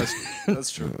camera.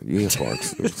 That's true. You hear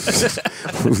Parks.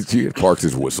 You hear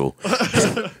Parks' whistle.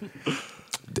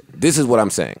 This is what I'm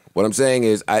saying. What I'm saying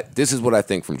is, this is what I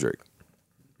think from Drake.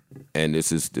 And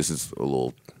this is a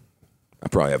little. I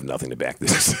probably have nothing to back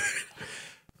this.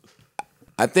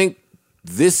 I think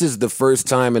this is the first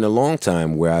time in a long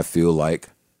time where I feel like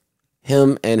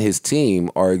him and his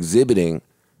team are exhibiting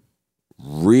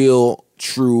real,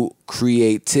 true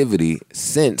creativity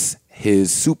since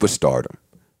his superstardom.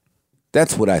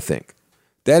 That's what I think.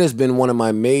 That has been one of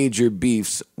my major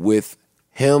beefs with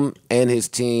him and his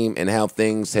team and how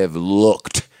things have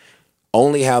looked.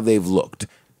 Only how they've looked.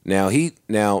 Now,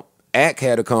 Ak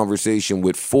had a conversation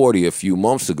with 40 a few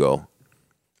months ago.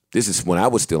 This is when I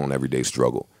was still on Everyday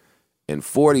Struggle. And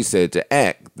 40 said to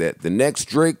Ak that the next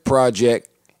Drake project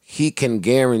he can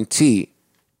guarantee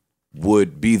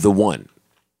would be the one.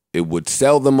 It would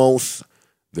sell the most,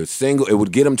 it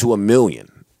would get him to 1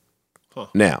 million. Huh.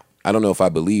 Now, I don't know if I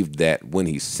believed that when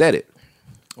he said it.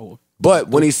 But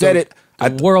when he said it...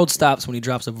 The world stops when he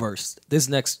drops a verse. This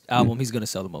next album, he's going to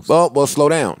sell the most. Well, slow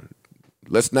down.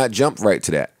 Let's not jump right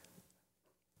to that.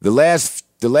 The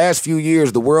last few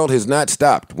years, the world has not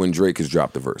stopped when Drake has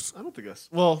dropped a verse. I don't think that's.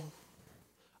 Well,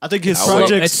 I think his I'll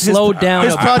projects. wait. It's slowed down.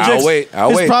 His projects. I'll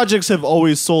his wait. projects have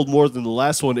always sold more than the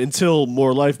last one until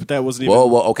More Life, but that wasn't even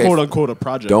Okay. quote unquote a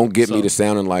project. Don't get me to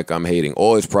sounding like I'm hating.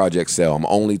 All his projects sell. I'm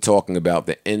only talking about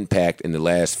the impact in the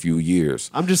last few years.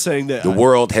 I'm just saying that The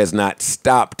world has not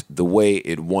stopped the way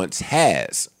it once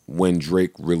has when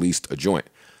Drake released a joint.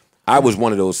 I was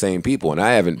one of those same people, and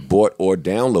I haven't bought or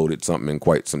downloaded something in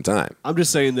quite some time. I'm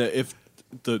just saying that if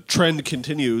the trend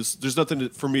continues, there's nothing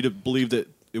for me to believe that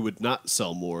it would not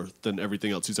sell more than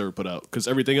everything else he's ever put out, because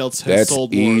everything else has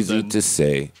sold more. That's easy to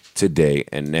say today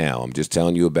and now. I'm just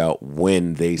telling you about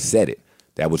when they said it.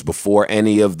 That was before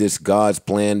any of this God's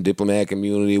plan, diplomatic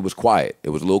immunity was quiet.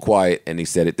 It was a little quiet, and he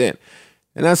said it then.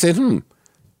 And I said,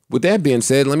 With that being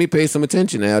said, let me pay some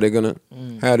attention to how they're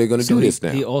gonna do this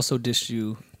now. He also dissed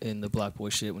you in the Black Boy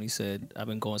shit when he said, "I've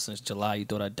been going since July. You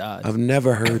thought I died." I've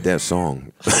never heard that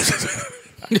song.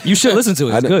 You should listen to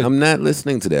it. It's good. I'm not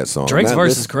listening to that song. Drake's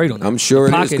verse is great on that. I'm sure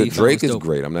The it is, pocket he because found Drake was is dope.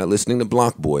 great. I'm not listening to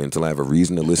Block Boy until I have a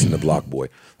reason to listen to Block Boy.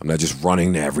 I'm not just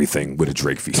running to everything with a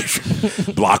Drake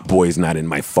feature. Block Boy is not in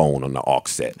my phone on the aux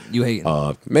set. You hate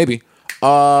him. Maybe.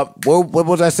 What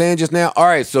was I saying just now? All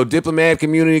right, so Diplomatic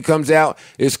Community comes out.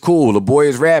 It's cool. The boy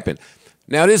is rapping.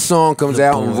 Now this song comes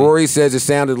out, and Rory says it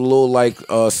sounded a little like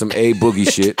some A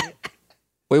Boogie shit.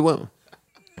 Wait, what?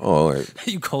 Oh, all right.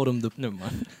 You called him the. Never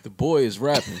mind. The boy is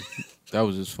rapping. That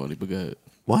was just funny, but go ahead.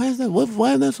 Why is that?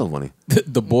 Why is that so funny?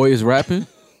 The boy is rapping?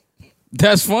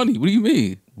 That's funny. What do you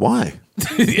mean? Why?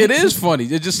 It is funny.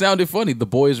 It just sounded funny. The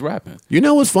boy is rapping. You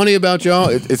know what's funny about y'all?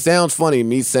 It sounds funny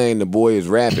me saying the boy is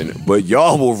rapping, but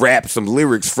y'all will rap some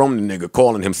lyrics from the nigga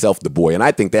calling himself the boy, and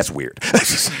I think that's weird.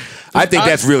 I think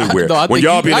that's really weird. No, when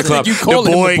y'all be in the club,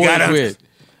 the boy got weird.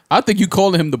 I think you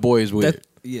calling him the boy is weird.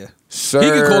 Yeah. Sir, he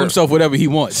can call himself whatever he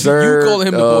wants. Sir, you calling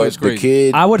him the boy is the crazy.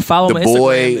 kid, I would follow him on the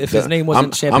boy, Instagram if his name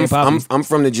wasn't Champagne Poppy. I'm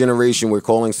from the generation where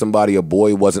calling somebody a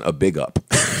boy wasn't a big up.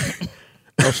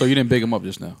 Oh, so you didn't big him up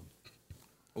just now?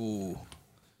 I'm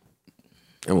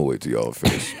gonna wait till y'all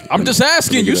finish. I'm just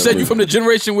asking. You said you're from the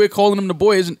generation where calling him the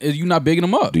boy is you not bigging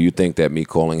him up? Do you think that me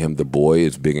calling him the boy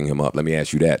is bigging him up? Let me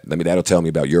ask you that. That'll tell me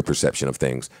about your perception of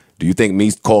things. Do you think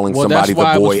me calling somebody the boy?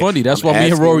 That's why it was funny. That's why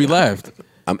me and Rory laughed.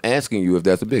 I'm asking you if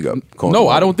that's a big up. No,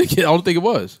 I don't think it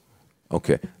was.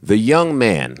 Okay. The young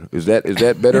man, is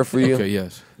that better for you? Okay,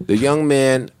 yes. The young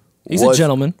man. He's a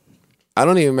gentleman. I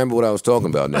don't even remember what I was talking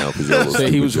about now.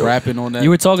 Say he was rapping on that. You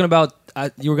were talking about.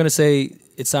 You were gonna say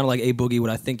it sounded like A Boogie. What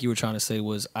I think you were trying to say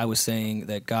was I was saying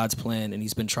that God's plan, and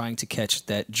he's been trying to catch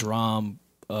that drum,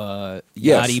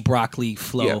 Yachty broccoli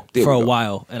flow for a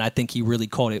while, and I think he really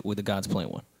caught it with the God's plan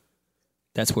one.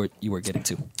 That's where you were getting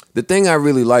to. The thing I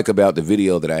really like about the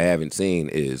video that I haven't seen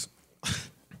is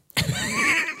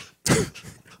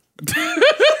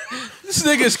this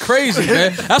nigga is crazy,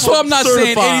 man. That's why I'm not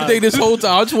saying anything this whole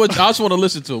time. I just want to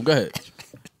listen to him. Go ahead.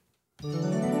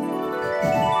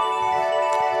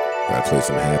 Gotta play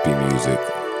some happy music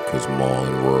because Maul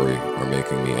and Rory are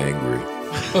making me angry.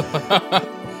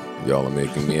 Y'all are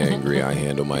making me angry. I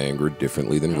handle my anger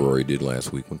differently than Rory did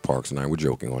last week when Parks and I were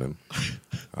joking on him.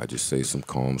 I just say some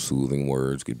calm, soothing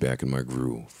words, get back in my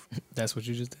groove. That's what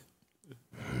you just did?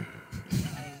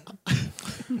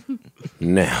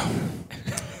 Now,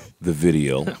 the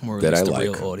video that I like,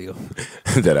 real audio.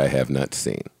 that I have not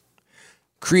seen.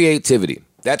 Creativity.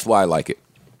 That's why I like it.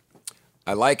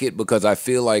 I like it because I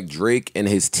feel like Drake and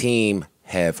his team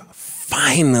have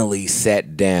finally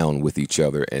sat down with each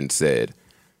other and said,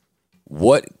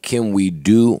 what can we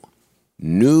do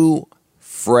new,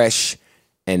 fresh,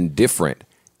 and different,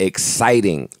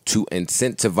 exciting to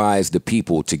incentivize the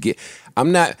people to get...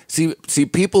 I'm not... See,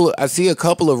 people... I see a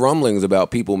couple of rumblings about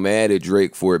people mad at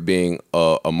Drake for it being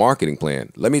a marketing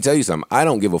plan. Let me tell you something. I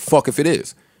don't give a fuck if it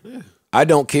is. Yeah. I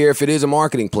don't care if it is a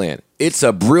marketing plan. It's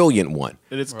a brilliant one.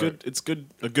 And it's good. It's good.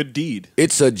 A good deed.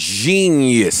 It's a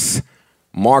genius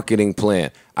marketing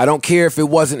plan. I don't care if it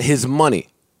wasn't his money.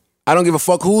 I don't give a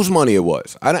fuck whose money it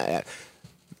was.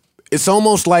 It's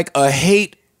almost like a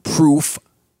hate-proof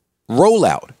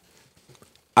rollout.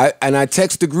 I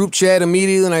text the group chat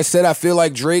immediately and I said I feel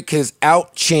like Drake has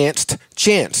out-chanced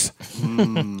Chance.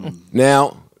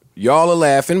 Now, y'all are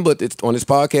laughing, but it's on this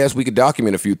podcast we could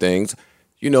document a few things.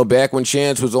 You know, back when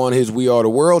Chance was on his We Are the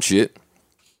World shit,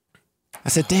 I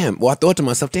said, damn, well, I thought to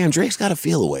myself, damn, Drake's got to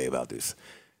feel a way about this.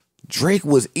 Drake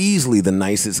was easily the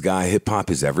nicest guy hip-hop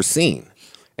has ever seen.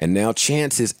 And now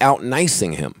Chance is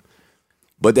out-nicing him.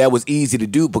 But that was easy to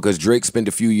do because Drake spent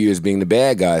a few years being the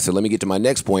bad guy. So let me get to my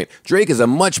next point. Drake is a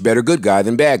much better good guy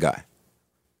than bad guy.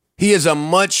 He is a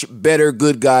much better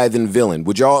good guy than villain.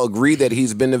 Would y'all agree that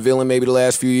he's been the villain maybe the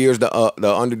last few years, the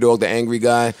underdog, the angry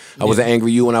guy? I was an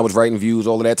angry you when I was writing views,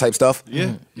 all of that type stuff?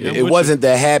 Yeah. It wasn't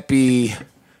the happy,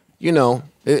 you know,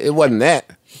 it wasn't that.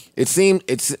 It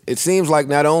seems like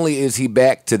not only is he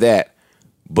back to that,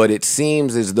 but it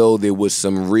seems as though there was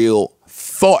some real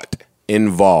thought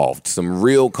involved, some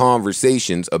real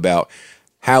conversations about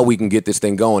how we can get this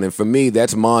thing going. And for me,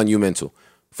 that's monumental.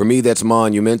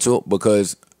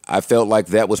 Because I felt like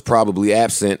that was probably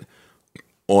absent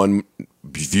on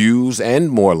Views and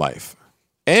More Life.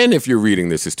 And if you're reading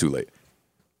this, it's too late.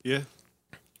 Yeah.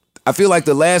 I feel like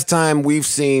the last time we've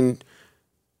seen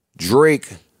Drake,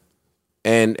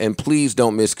 and please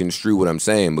don't misconstrue what I'm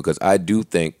saying, because I do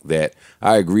think that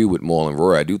I agree with Maul and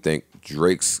Rory. I do think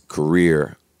Drake's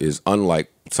career is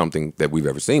unlike something that we've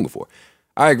ever seen before.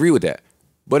 I agree with that.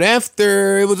 But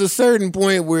after it was a certain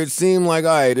point where it seemed like,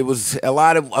 all right, it was a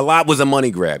lot was a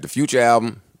money grab. The Future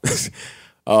album.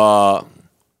 So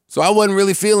I wasn't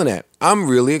really feeling that. I'm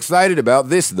really excited about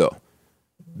this though.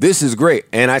 This is great.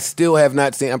 And I still have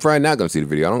not seen, I'm probably not going to see the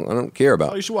video. I don't care about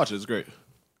it. Oh, you should watch it. It's great.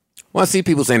 Well, I see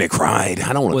people saying they cried.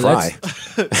 I don't want to cry.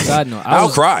 God, no. I'll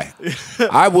cry.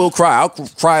 I will cry. I'll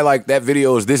cry like that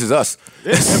video is This Is Us.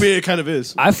 Yeah, I mean, it kind of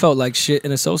is. I felt like shit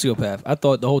in a sociopath. I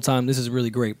thought the whole time this is really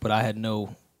great, but I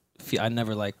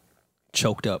never like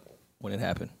choked up when it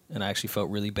happened, and I actually felt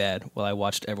really bad while I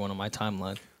watched everyone on my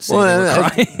timeline say they were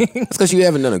crying. That's because you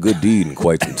haven't done a good deed in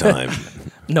quite some time.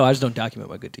 No, I just don't document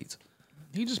my good deeds.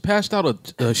 He just passed out a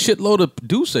shitload of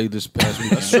Douce this past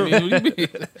week. That's true. What do you mean?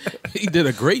 He did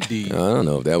a great deed. I don't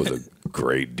know if that was a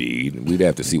great deed. We'd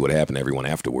have to see what happened to everyone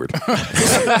afterward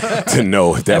to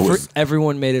know if that was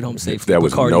everyone made it home safe. If that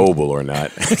was noble or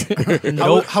not.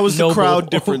 How was the crowd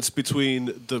difference between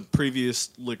the previous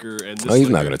liquor and this? Oh, he's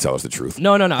liquor? not going to tell us the truth.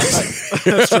 No.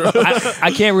 That's true.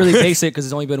 I can't really base it because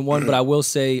it's only been one, but I will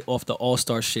say off the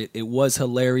All-Star shit, it was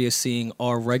hilarious seeing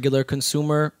our regular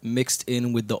consumer mixed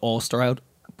in with the All-Star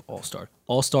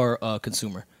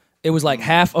consumer. It was like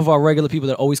half of our regular people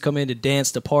that always come in to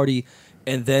dance, to party,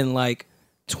 and then like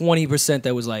 20%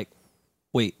 that was like,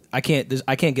 wait, I can't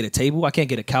get a table, I can't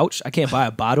get a couch, I can't buy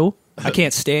a bottle, I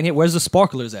can't stand here. Where's the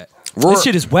sparklers at? This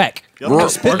shit is whack. Y'all don't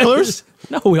have sparklers?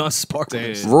 No, we don't have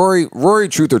sparklers. Damn. Rory,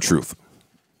 truth or truth?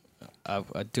 I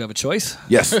do have a choice.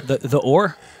 Yes. The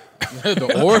or.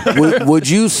 The or? Would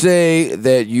you say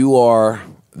that you are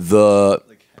the?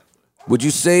 Would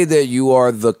you say that you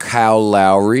are the Kyle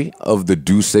Lowry of the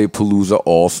Duce Palooza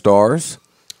All Stars?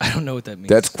 I don't know what that means.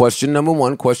 That's question number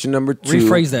one. Question number two.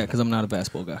 Rephrase that because I'm not a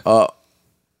basketball guy. All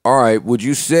right. Would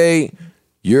you say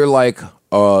you're like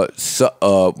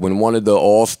when one of the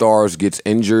All Stars gets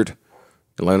injured,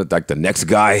 like the next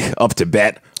guy up to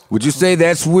bat? Would you say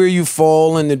that's where you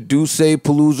fall in the Duce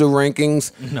Palooza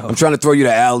rankings? No. I'm trying to throw you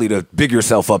the alley to big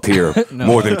yourself up here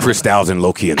more than Chris Dow's and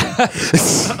Loki and them.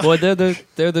 Well, they're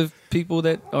the people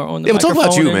that are on the Yeah, but talk about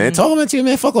microphone you, man. and- Talk about you,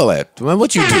 man. Fuck all that. Man,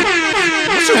 what you do?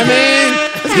 I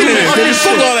mean, let's get in there.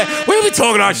 Fuck all that. We be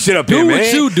talking our shit up here, man.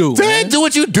 Do what you do, man. Do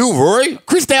what you do, Rory.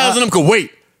 Chris Dow's and them could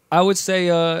wait. I would say,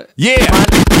 Yeah.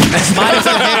 minus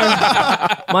the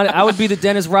hair. I would be the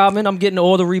Dennis Rodman. I'm getting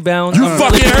all the rebounds. You I'm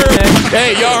fucking really heard. doing that.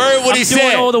 Hey, y'all heard what he Doing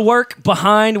said. all the work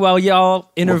behind while y'all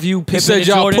interview Pippen He said and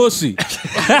y'all Jordan. pussy. He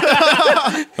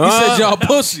said y'all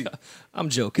pussy. I'm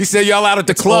joking. He said y'all out at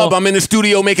the club. all- I'm in the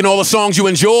studio making all the songs you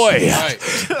enjoy.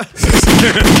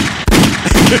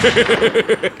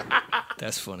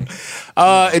 That's funny.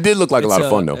 It did look like a lot of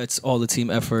fun, though. It's all the team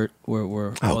effort.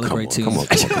 We're all the great teams. Come on.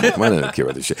 I didn't care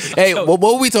about this shit. Hey, what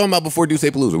were we talking about before Duce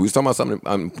Palooza? We was talking about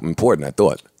something important, I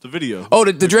thought. The video. Oh,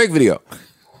 the Drake video.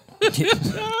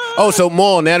 Oh, so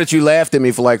Maul, now that you laughed at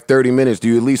me for like 30 minutes, do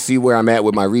you at least see where I'm at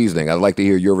with my reasoning? I'd like to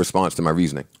hear your response to my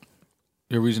reasoning.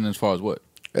 Your reason as far as what?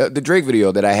 The Drake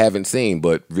video that I haven't seen,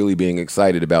 but really being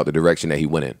excited about the direction that he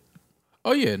went in.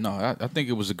 Oh, yeah. No, I think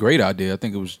it was a great idea. I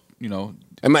think it was,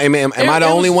 Am I the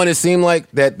only one that seemed like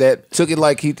that took it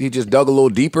like he just dug a little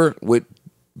deeper with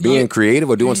being creative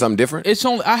or doing something different? It's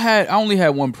only I only had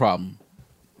one problem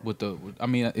with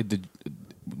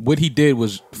what he did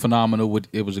was phenomenal.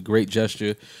 It was a great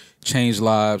gesture, changed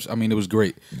lives. I mean, it was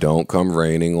great. Don't come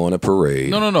raining on a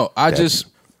parade. No.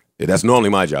 That's normally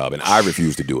my job, and I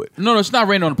refuse to do it. No, it's not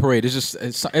raining on a parade. It's just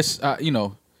it's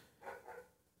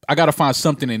I got to find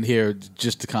something in here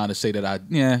just to kind of say that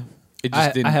it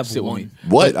just didn't I have sit one. with me.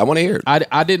 What? I want to hear it.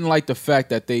 I didn't like the fact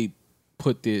that they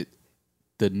put the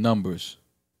numbers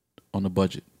on the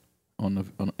budget in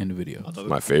the video.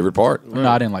 My favorite part. No,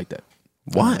 I didn't like that.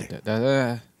 Why?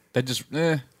 That just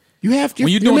You have to.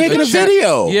 when You're making a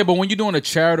video. Yeah, but when you're doing a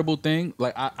charitable thing,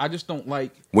 like I just don't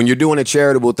like. When you're doing a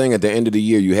charitable thing at the end of the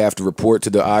year, you have to report to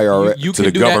the IRS, You to can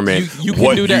the do that. government, You can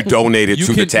what do that. you donated You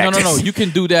to can, the taxes. No. You can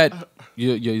do that.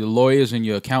 Your lawyers and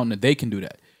your accountant, they can do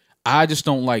that. I just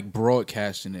don't like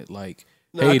broadcasting it. Like,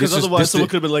 hey, Because this is otherwise this someone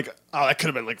the- could have been like, oh, that could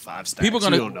have been like 5 stacks. people You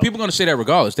don't know. gonna say that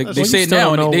regardless. They Well, say you it still now,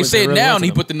 don't know and they what say they it really now, want and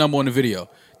he from put the number on the video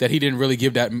that he didn't really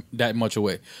give that much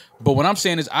away. But what I'm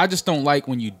saying is, I just don't like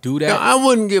when you do that. Now, I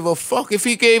wouldn't give a fuck if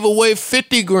he gave away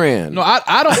 50 grand. No,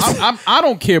 I don't. I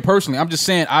don't care personally. I'm just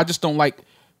saying I just don't like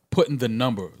putting the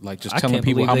number, like just I telling can't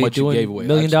people believe how they much you doing gave away. $1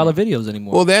 million videos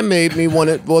anymore. Well, that made me want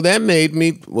it.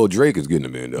 Well, Drake is getting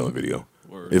 $1 million video.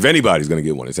 If anybody's gonna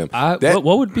get one, it's him.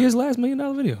 What would be his last $1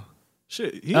 million video?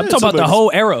 Shit, I'm talking about the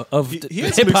whole era of He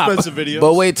had some hip hop. expensive videos.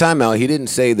 But wait, time out. He didn't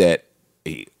say that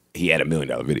he had $1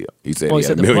 million video. He said Oh, he he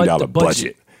had said $1 the million the budget.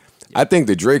 budget. I think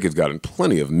that Drake has gotten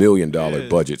plenty of $1 million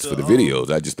budgets for the videos.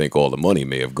 I just think all the money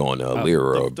may have gone to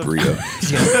Lyra or Bria.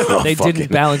 They didn't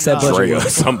balance that budget. Dre or well.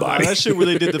 somebody. that shit where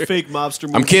they did the fake mobster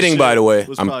movie I'm kidding, shit by the way.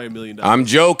 was I'm, probably $1 million. I'm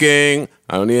joking.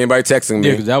 I don't need anybody texting Yeah,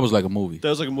 me. because that was like a movie. That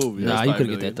was like a movie. Nah, you could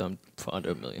get that done for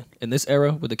under $1 million. In this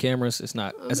era with the cameras, it's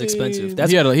not as expensive.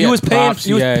 That's He had he was paying. props,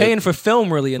 He was he had paying for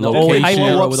film really in the location. old hype Blow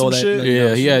era up with some all that. shit. $1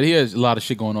 million Yeah, he had a lot of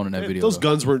shit going on in that video. Those though.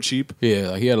 guns weren't cheap.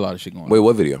 Yeah, he had a lot of shit going on. Wait,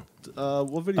 what video?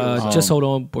 What video? Just hold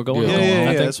on, we're going. yeah, on. yeah, I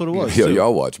think. that's what it was. Yo, too.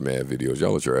 y'all watch mad videos.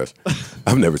 Y'all are trash.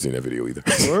 I've never seen that video either.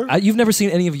 You've never seen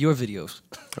any of your videos.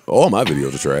 All my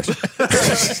videos are trash.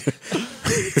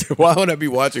 Why would I be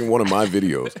watching one of my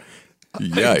videos?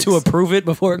 Yikes. To approve it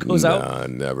before it goes out. Nah,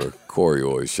 never. Corey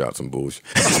always shot some bullshit.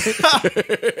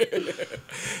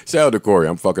 Shout out to Corey.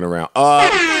 I'm fucking around. I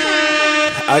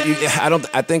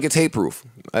think it's hate proof.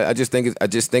 I just think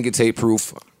it's hate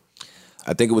proof.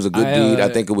 I think it was a good deed. I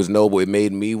think it was noble. It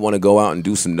made me want to go out and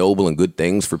do some noble and good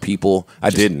things for people. I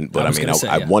didn't, but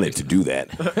I wanted to do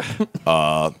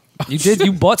that. You did.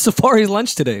 You bought Safari's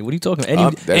lunch today. What are you talking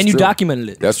about? And you true. documented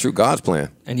it. That's true. God's plan.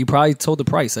 And you probably told the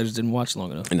price. I just didn't watch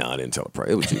long enough. No, I didn't tell the price.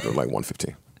 It was cheap. It was like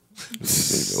 $115.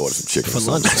 Order some chicken For or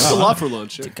lunch. something. That's a lot for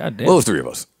lunch. Yeah. God damn. Well, it was 3 of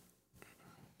us.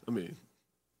 I mean,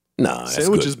 Nah, that's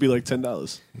sandwiches good. be like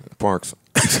 $10. Parks.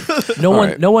 No one,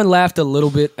 right. no one laughed a little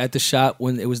bit at the shot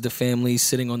when it was the family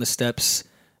sitting on the steps,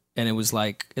 and it was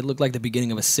like it looked like the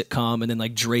beginning of a sitcom, and then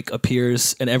like Drake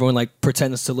appears, and everyone like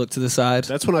pretends to look to the side.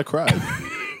 That's when I cried.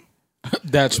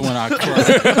 That's when I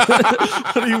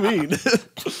cried. What do you mean?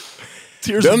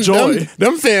 Tears of joy.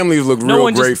 Them families look No real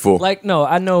one just, grateful. like no,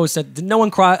 I know. Did no one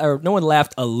cry or no one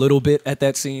laughed a little bit at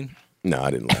that scene? No,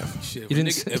 I didn't laugh. Shit, You didn't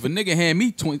if a nigga hand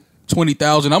me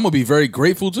 20,000, I'm gonna be very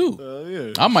grateful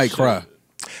too. I might cry.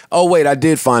 Oh wait, I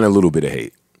did find a little bit of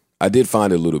hate.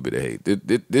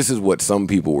 This is what some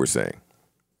people were saying.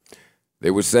 They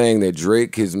were saying that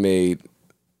Drake has made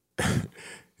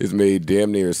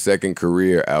damn near a second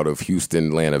career out of Houston,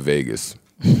 Atlanta, Vegas.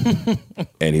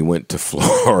 And he went to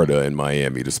Florida and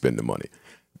Miami to spend the money.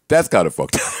 That's kind of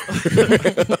fucked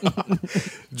up.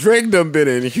 Drake done been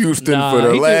in Houston for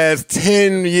the last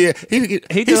 10 years. He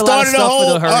did a lot of started stuff for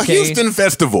the a Hurricane. Houston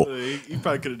festival. He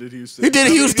probably could have did Houston. He did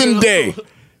Houston Day.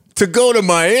 To go to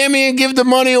Miami and give the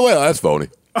money away. Oh, that's phony.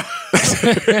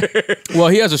 Well,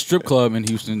 he has a strip club in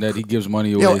Houston that he gives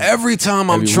money away. Yo, every time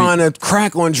I'm every trying to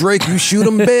crack on Drake, you shoot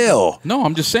him bail. No,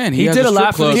 I'm just saying He has did a strip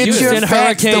lot for the club. Get Houston your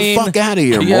facts the Hurricane. fuck out of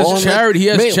here, He Maul. has charity. He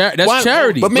has that's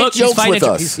charity. But make Look, jokes with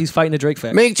us. He's fighting a Drake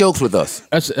fact Make jokes with us.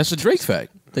 That's a Drake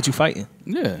fact. that you fighting.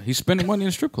 Yeah, he's spending money in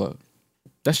a strip club.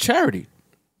 That's charity.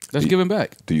 That's giving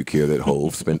back. Do you care that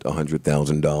Hove spent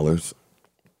 $100,000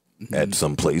 at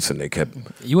some place and they kept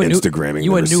Instagramming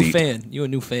You the a new receipt? fan. You a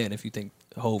new fan if you think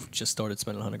Hove just started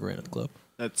spending $100,000 at the club.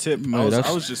 That tip. Man,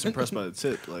 I was just impressed by the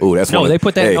tip. Like, Oh, that's No, one of- they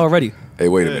put that hey, in already. Hey,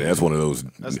 wait a minute. That's one of those.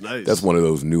 That's nice. That's one of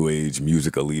those new age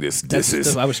music elitist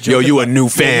disses. I was Yo, joking you a about- new You're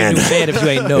fan. a new fan if you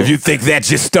ain't know. If you think that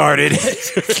just started.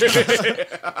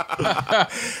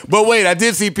 But wait, I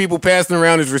did see people passing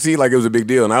around his receipt like it was a big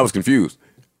deal, and I was confused.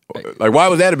 Like, why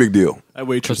was that a big deal? that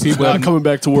waitress is People not have- coming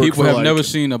back to work. People for have like never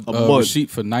seen a month. receipt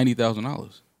for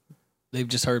 $90,000. They've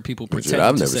just heard people Shit, pretend.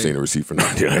 I've to never say, seen a receipt for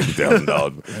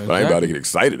 $90,000, but I ain't about to get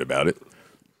excited about it.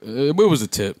 It was a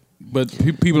tip, but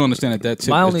people don't understand that tip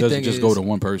My only doesn't thing just is- go to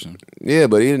one person. Yeah,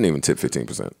 but he didn't even tip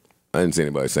 15%. I didn't see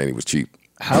anybody saying he was cheap.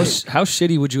 How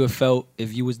shitty would you have felt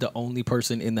if you was the only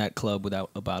person in that club without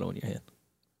a bottle in your hand?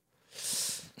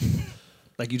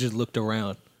 Like you just looked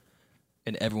around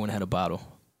and everyone had a bottle.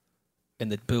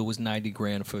 And the bill was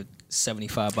 $90,000 for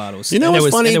 75 bottles. You know and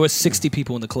what's funny? And there was 60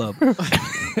 people in the club. and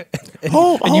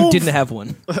Hove you didn't have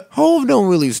one. don't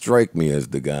really strike me as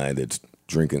the guy that's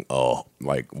drinking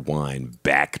like wine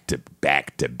back to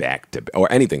back to back to,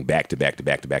 or anything back to back to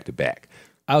back to back to back.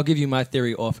 I'll give you my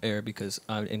theory off air because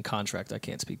I'm in contract. I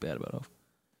can't speak bad about Hov.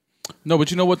 No,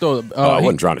 but you know what though? I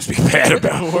wasn't trying to speak bad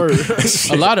about it.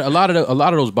 a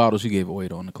lot of those bottles he gave away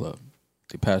though in the club.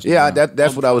 They passed. Yeah, around.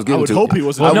 that's what I was I getting would to. hope he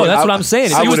wasn't. Well, no, would- that's I- what I'm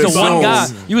saying. If I he was would the one guy,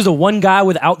 assume- he was the one guy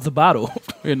without the bottle.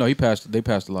 Yeah, no, they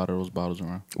passed a lot of those bottles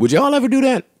around. Would y'all ever do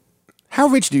that? How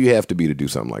rich do you have to be to do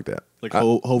something like that? Like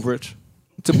Hove Rich.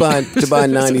 To buy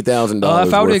 $90,000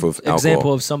 If I were worth the of alcohol.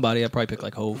 example of somebody, I'd probably pick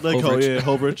like Hov. Like Hov Rich.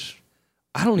 Hove Rich.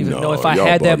 I don't even No, know if I y'all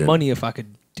had that bugging. money if I could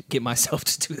get myself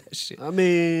to do that shit. I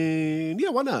mean, yeah,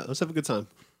 why not? Let's have a good time.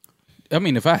 I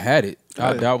mean, if I had it,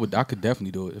 Yeah. I could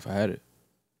definitely do it. If I had it,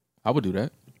 I would do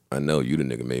that. I know you the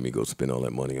nigga made me go spend all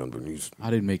that money on Bernice I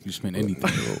didn't make you spend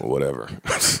anything. or whatever. I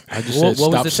just What- said what was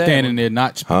stop the tab? standing there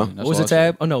not spending. That's What was all the I said.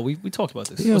 tab? Oh no, we talked about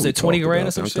this. Yeah, was we it 20 talked grand about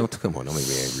or some that. shit? Come on, don't make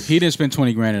me angry. He didn't spend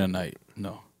 20 grand in a night.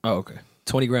 No. Oh, okay.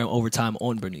 20 grand overtime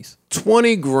on Bernice.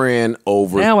 20 grand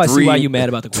over Now I see three, why you mad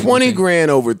about the Queen 20 thing. grand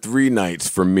over 3 nights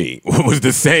for me was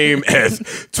the same as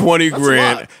 20 That's a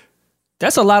grand lot.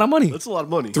 That's a lot of money. That's a lot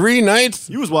of money. 3 nights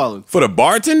You was wilding. for the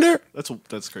bartender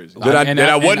That's crazy. that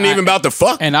I wasn't even about to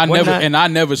fuck. And I When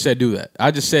never said do that. I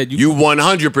just said You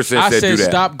 100% I said do said that.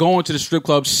 stop going to the strip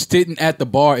club, sitting at the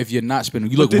bar if you're not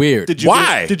spending. You look weird. Did you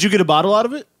Why? Did you get a bottle out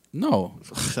of it? No,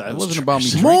 That it was wasn't about me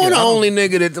trash. drinking. More I the don't- only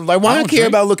nigga that like why I I don't care drink.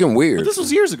 about looking weird. This was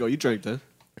years ago. You drank then.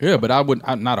 Yeah, but I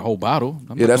wouldn't. Not a whole bottle.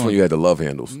 Yeah, that's when you had the love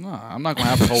handles. Nah, I'm not gonna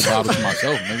have a whole bottle to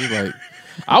myself, nigga. Like,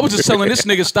 I was just telling this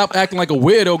nigga stop acting like a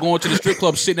weirdo going to the strip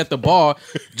club, sitting at the bar,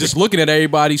 just looking at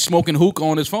everybody smoking hookah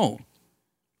on his phone.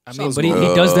 I mean, but he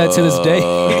does that to this day.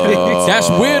 That's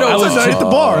weirdo. I was at the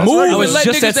bar. That's Move regular. I was and let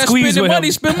just niggas at that Squeeze spending with money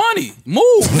him. spend money.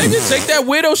 Move, nigga. Take that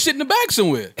weirdo shit in the back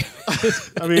somewhere.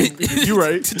 I mean, you're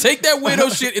right. Take that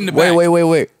weirdo shit in the back.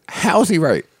 Wait. How's he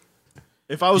right?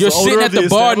 If I was You're the owner sitting of at the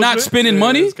bar not establishment, spending yeah,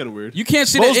 money. That's kind of weird. You can't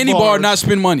sit Most at any bar bars- and not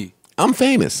spend money. I'm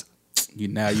famous.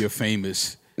 You're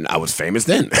famous. I was famous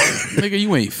then. Nigga,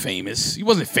 you ain't famous. You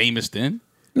wasn't famous then.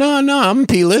 No, I'm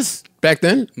P-list back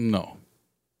then. No.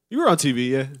 You were on TV,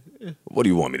 yeah. What do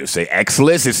you want me to say?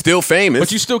 X-list is still famous.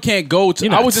 But you still can't go to.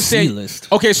 You're I not was just saying.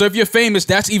 C-list. Okay, so if you're famous,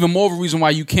 that's even more of a reason why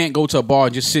you can't go to a bar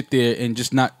and just sit there and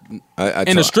just not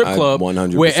in a strip club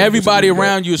 100% where everybody disagree with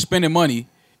around you is spending money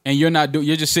and you're not doing.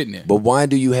 You're just sitting there. But why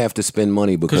do you have to spend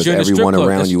money? Because You're in a strip everyone club.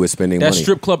 around That's- you is spending That's money.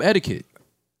 strip club etiquette.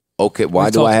 Okay, why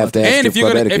do I have to have And if strip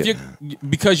you're club gonna, etiquette?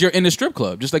 because you're in the strip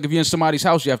club, just like if you're in somebody's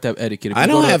house, you have to have etiquette. If I you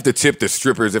don't go have to tip the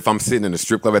strippers if I'm sitting in the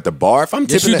strip club at the bar. If I'm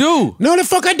Yes, tipping you do. No, the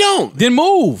fuck I don't. Then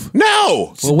move.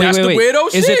 No. Well, wait, That's wait, the wait. weirdo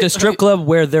Is shit. it the strip club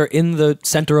where they're in the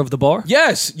center of the bar?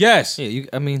 Yes. Yeah,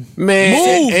 I mean, Man,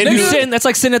 Move, and nigga. you sitting. That's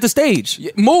like sitting at the stage.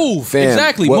 Move. Fam,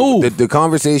 Exactly. what- Move. The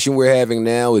conversation we're having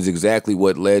now is exactly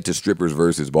what led to strippers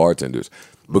versus bartenders.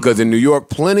 Because in New York,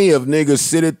 plenty of niggas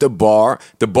sit at the bar.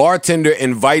 The bartender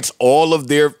invites all of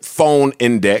their phone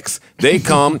index. They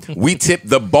come. We tip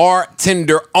the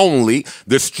bartender only.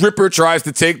 The stripper tries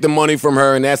to take the money from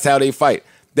her, and that's how they fight.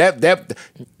 You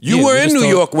Yeah, were we in just New thought-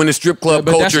 York when the strip club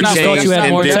But that's culture not- changed. thought you had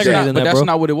and more did integrity that. than But that, that's bro.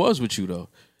 not what it was with you, though.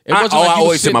 It I wasn't like you was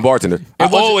always tip sitting- my bartender. I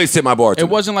wasn't- always tip my bartender. It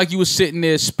wasn't like you was sitting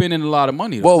there spending a lot of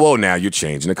money. Though. Whoa, now you're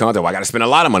changing the concept. I got to spend a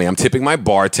lot of money. I'm tipping my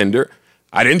bartender.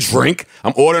 I didn't drink.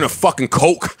 I'm ordering a fucking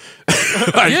Coke.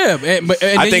 Yeah, and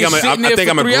I think I'm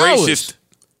a gracious. gracious.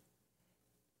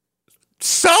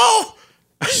 So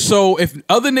So if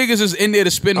other niggas is in there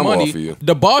to spend I'm money, off of you.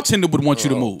 the bartender would want you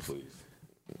to move.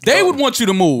 They would want you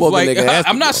to move. Well, the like nigga asked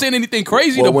I'm me, not bro. saying anything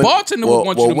crazy. The bartender would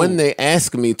want you to when move. they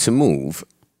ask me to move,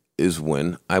 is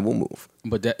when I will move.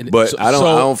 But But I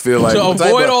don't feel like to what type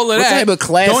avoid of- all of what that. type of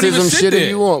don't even classism sit shit do there.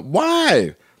 you want?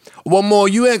 Why? Well, more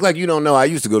you act like you don't know. I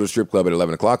used to go to the strip club at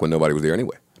 11 o'clock when nobody was there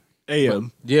anyway.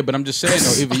 AM. Yeah, but I'm just saying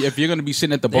though, if you're gonna be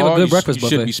sitting at the They have a bar, good you breakfast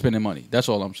should buffet. be spending money. That's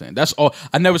all I'm saying. That's all.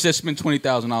 I never said spend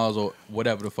 $20,000 or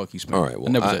whatever the fuck you spend. All right. I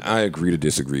Well, never said that. I agree to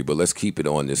disagree, but let's keep it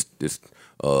on this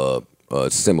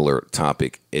similar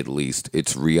topic at least.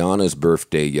 It's Rihanna's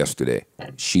birthday yesterday.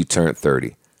 She turned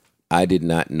 30. I did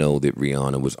not know that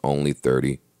Rihanna was only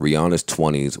 30. Rihanna's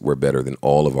 20s were better than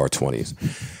all of our 20s.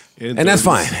 And that's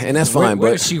fine. And that's fine.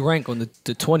 Where But does she rank on the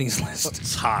 20s list?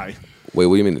 It's high. wait,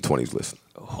 what do you mean the 20s list?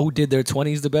 Who did their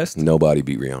 20s the best? Nobody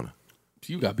beat Rihanna.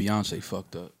 You got Beyonce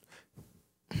fucked up.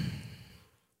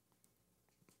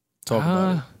 Talk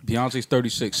about it. Beyonce's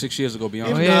 36. 6 years ago,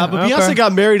 Beyonce. Oh, yeah. Nah, but okay. Beyonce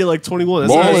got married at like 21.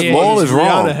 That's Maul not is, as Maul much is as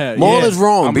wrong. Rihanna had. Maul Yeah. is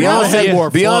wrong. Rihanna had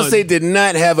more Beyonce fun. did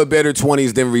not have a better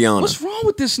 20s than Rihanna. What's wrong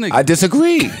with this nigga? I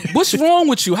disagree. What's wrong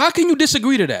with you? How can you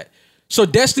disagree to that? So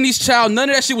Destiny's Child, none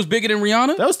of that shit was bigger than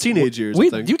Rihanna? That was teenage years, We, I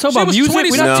think. you talking She about was music? We're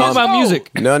 26 not talking about years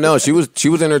music. No, she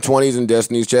was in her 20s in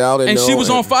Destiny's Child, and she was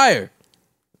on fire.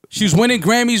 She was winning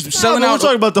Grammys, selling We're out.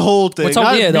 talking about the whole thing. We're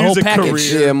talking- not yeah, the whole music package.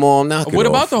 career. Yeah, Maul, knock it What off.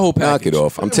 about the whole Knock it package?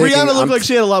 off. I'm taking. Rihanna looked I'm- like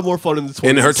she had a lot more fun in the 20s.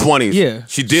 in her 20s. Yeah.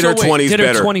 she did So her wait, 20s Did her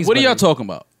better. 20s What are y'all better. talking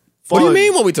about? What do you Fun.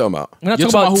 mean? What we talking about? We're not You're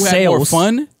talking about who had more sales.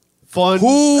 fun? Fun,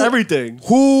 everything.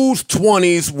 Whose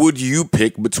 20s would you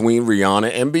pick between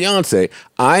Rihanna and Beyonce?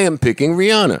 I am picking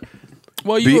Rihanna.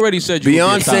 Well, you already said you would be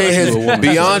Beyonce's entitled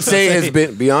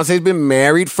to a woman. been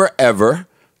married forever.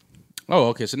 Oh,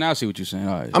 okay. So now I see what you're saying.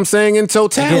 All right. I'm saying in Getting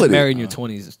totality. married in your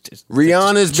 20s is just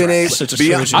Rihanna's been a. Such a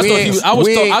Beyonce- strange- I we thought ain't- he was.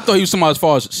 I thought he was talking about as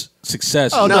far as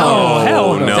success. Oh, No,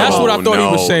 hell no. That's what I thought he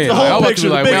was saying. The I whole was about to picture, be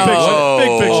the like, big wait, picture. what?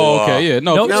 Big picture. Oh, okay, yeah,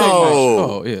 no, Nope. no. No.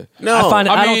 Oh, yeah. No, I I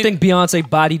don't mean- think Beyonce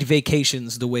bodied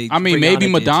Vacations the way. I mean, Rihanna maybe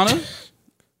did. Madonna.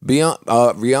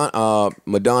 Rihanna,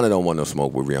 Madonna don't want no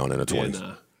smoke with Rihanna in her 20s.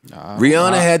 Nah.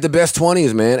 Rihanna had the best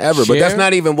 20s, man, ever. But that's Cher?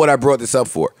 not even what I brought this up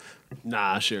for.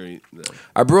 Nah, Sherry. Nah.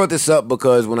 I brought this up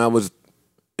because when I was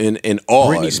in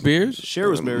awe. Britney Spears. Cher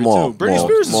was married Maul, too. Britney Maul,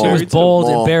 Spears is Maul, She was married too. bald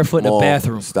and Maul, barefoot in a Maul,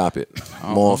 bathroom. Stop it.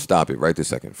 Maul, stop it right this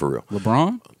second, for real.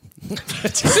 LeBron.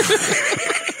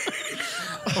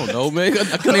 I don't know, man.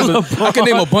 I can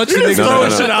name a bunch of niggas.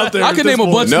 throwing shit out there I at can this name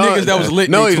a bunch point. of niggas that was lit.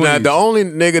 No, in he's their not. 20s. The only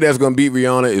nigga that's going to beat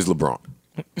Rihanna is LeBron.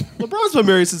 LeBron's been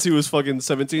married since he was fucking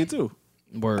 17 too.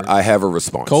 Word. I have a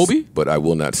response. Kobe? But I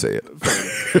will not say it.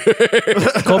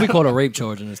 Kobe caught a rape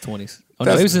charge in his 20s. Oh, no,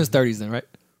 That's- he was in his 30s then, right?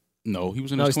 No, he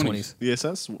was in No, his his 20s. 20s. Yes,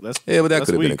 that's Yeah, but that that's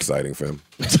could have been weak. exciting for him.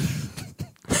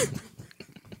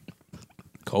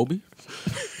 Kobe.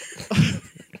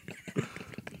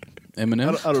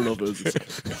 Eminem. I don't know if it was.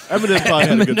 Eminem probably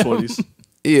had a good 20s.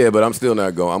 Yeah, but I'm still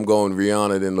not going. I'm going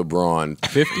Rihanna then LeBron.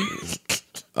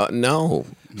 50. No.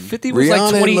 50 was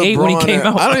Rihanna like 28 and when he LeBron came are-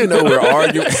 out. I don't even know we're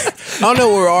arguing. I don't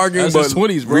know we're arguing, That's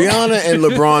but his 20s, bro. Rihanna and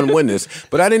LeBron win this.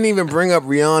 But I didn't even bring up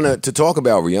Rihanna to talk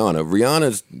about Rihanna.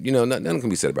 Rihanna's, nothing can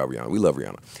be said about Rihanna. We love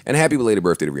Rihanna. And happy belated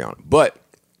birthday to Rihanna. But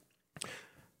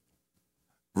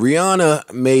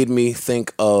Rihanna made me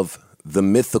think of the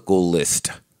mythical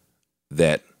list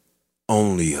that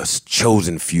only a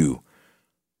chosen few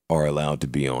are allowed to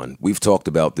be on. We've talked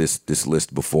about this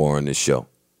list before on this show.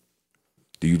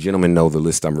 Do you gentlemen know the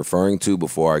list I'm referring to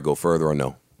before I go further or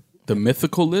no? The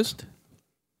mythical list?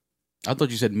 I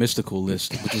thought you said mystical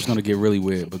list, which was going to get really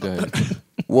weird, but go ahead.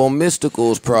 Well,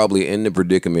 Mystical's probably in the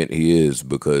predicament he is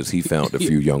because he found a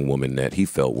few young women that he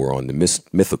felt were on the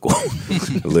mythical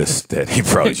list that he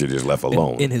probably should have just left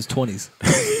alone. In his 20s.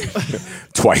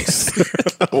 Twice.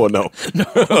 Well, no.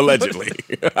 Allegedly.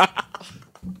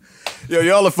 Yo,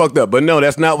 y'all are fucked up. But no,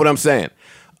 that's not what I'm saying.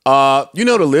 You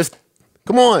know the list.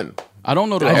 Come on. I don't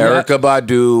know the Erykah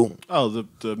Badu. Oh, the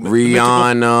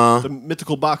Rihanna. The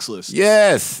mythical box list.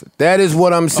 Yes, that is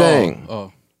what I'm saying.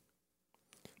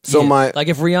 So like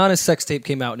if Rihanna's sex tape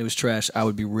came out and it was trash, I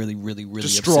would be really, really, really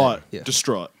distraught. upset. Yeah.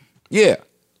 Distraught. Yeah.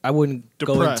 I wouldn't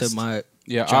go Depressed. into my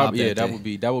Yeah, job yeah, that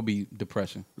that would be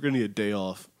depressing. We're gonna need a day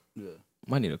off.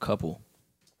 Might need a couple.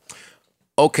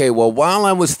 Okay, well, while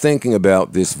I was thinking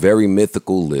about this very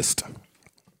mythical list,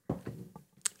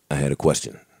 I had a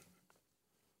question.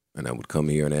 And I would come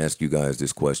here and ask you guys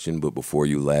this question, but before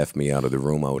you laugh me out of the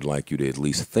room, I would like you to at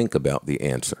least think about the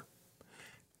answer.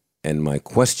 And my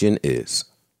question is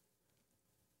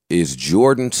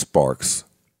Jordan Sparks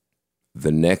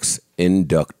the next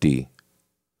inductee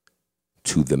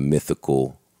to the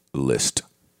mythical list?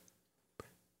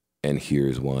 And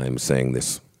here's why I'm saying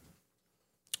this.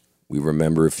 We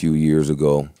remember a few years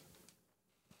ago,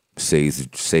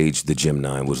 Sage the Gym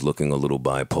 9 was looking a little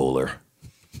bipolar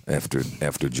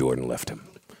after Jordan left him.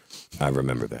 I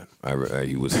remember that.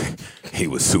 He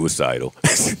was suicidal.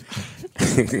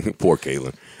 Poor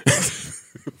Kaylin.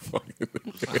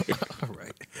 All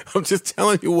right. I'm just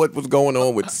telling you what was going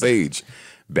on with Sage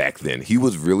back then. He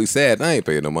was really sad. I ain't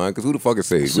paying no mind because who the fuck is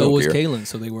Sage? So was Kaylin.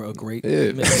 So they were a great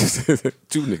mix.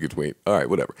 Two niggas wait. All right,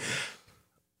 whatever.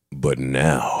 But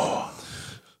now,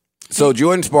 so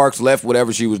Jordan Sparks left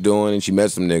whatever she was doing and she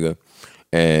met some nigga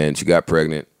and she got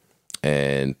pregnant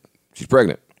and she's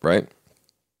pregnant, right?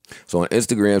 So on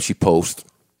Instagram she posts,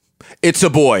 "It's a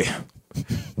boy.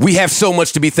 We have so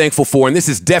much to be thankful for and this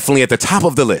is definitely at the top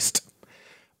of the list."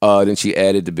 Then she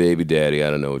added the baby daddy, I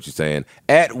don't know what you're saying,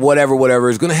 at whatever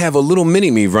is going to have a little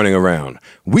mini-me running around.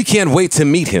 We can't wait to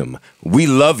meet him. We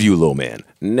love you, little man.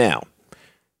 Now,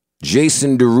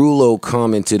 Jason Derulo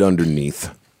commented underneath.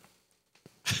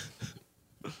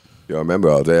 Y'all remember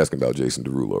I was asking about Jason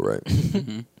Derulo,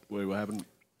 right? Wait, what happened?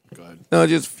 Go ahead. No,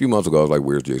 just a few months ago, I was like,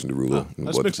 where's Jason Derulo?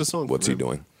 Let's mix a song. What's he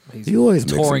doing? He's always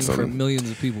touring mixing for something. millions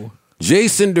of people.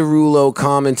 Jason Derulo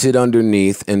commented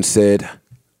underneath and said,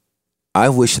 "I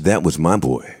wish that was my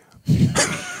boy."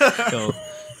 Yo,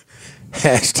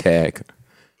 Hashtag,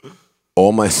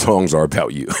 all my songs are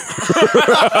about you.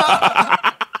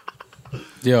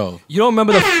 Yo, you don't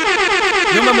remember the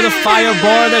fire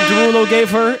bar that Derulo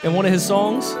gave her in one of his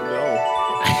songs?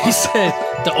 No. He said,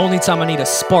 "The only time I need a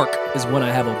spark is when I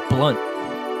have a blunt."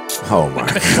 Oh my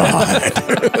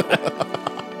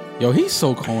God. yo, he's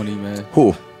so corny, man.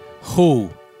 Who?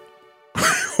 Who?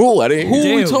 Who? I didn't Who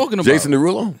hear. are we Damn. talking about? Jason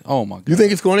Derulo? Oh my God. You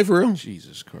think it's corny for real?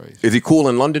 Jesus Christ. Is he cool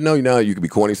in London though? You know you could be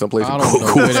corny someplace I and don't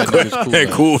know where that nigga's cool and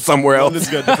at. cool somewhere else.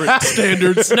 London's got different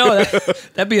standards. No,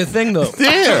 that'd be a thing though.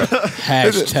 Yeah.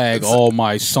 Hashtag all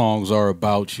my songs are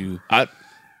about you.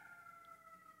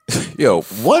 Yo,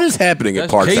 what is happening at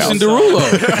That's Park's Jason house?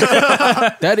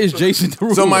 Derulo. That is Jason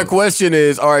Derulo. So my question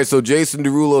is, all right, so Jason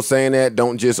Derulo saying that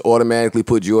don't just automatically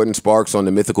put Jordan Sparks on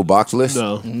the mythical box list?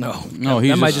 No. No, That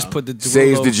he's might just just put the Derulo.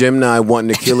 Sage the Gym 9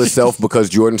 wanting to kill himself because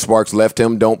Jordan Sparks left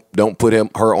him. Don't put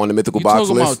her on the mythical you box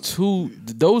talking list. about two.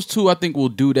 Those two, I think, will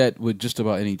do that with just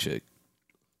about any chick.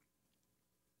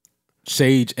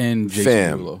 Sage and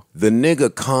Jason Derulo. The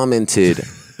nigga commented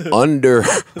under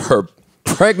her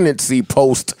pregnancy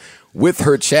post with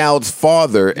her child's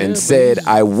father and said,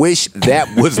 "I wish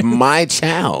that was my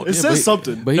child." It says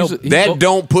something. But he's That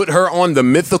don't put her on the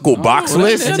mythical box that-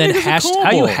 list? And then nigga's a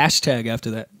how you cornball. hashtag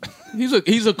after that?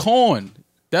 he's a corn.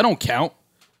 That don't count.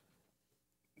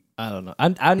 I don't know.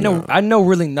 I know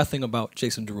really nothing about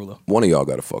Jason Derulo. One of y'all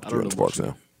got to fuck don't Jordan know Sparks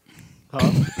much.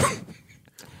 now.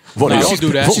 One No, of y'all don't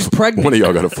do that. She's pregnant. One of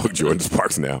y'all got to fuck Jordan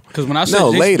Sparks now. Because when I said No,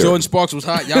 Jason, later. Jordan Sparks was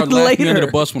hot, y'all laughed me under Later.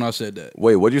 the bus when I said that.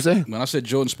 Wait, what'd you say? When I said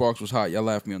Jordan Sparks was hot, y'all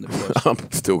laughed me under the bus.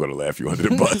 I'm still going to laugh you under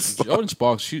the bus. Jordan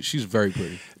Sparks, she's very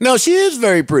pretty. No, she is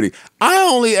very pretty. I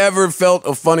only ever felt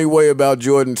a funny way about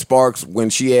Jordan Sparks when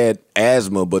she had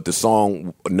asthma, but the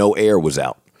song No Air was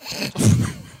out.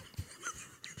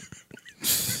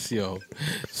 Yo,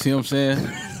 see what I'm saying?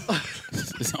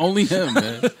 It's only him,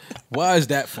 man. Why is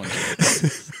that funny?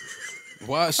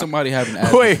 Why is somebody having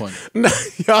asthma Wait, funny? no,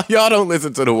 y'all don't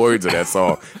listen to the words of that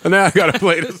song. And now I got to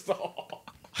play the song.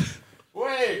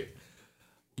 Wait.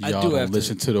 Y'all do don't have to-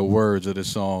 listen to the words of the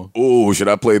song. Oh, should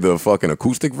I play the fucking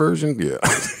acoustic version? Yeah.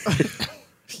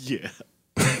 Yeah.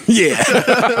 Yeah.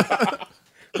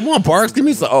 Come on, Parks. Give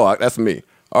me some. Oh, that's me.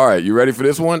 All right, you ready for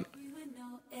this one?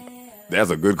 That's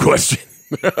a good question.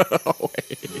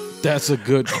 That's a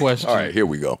good question. All right, here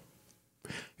we go.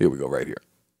 Here we go, right here.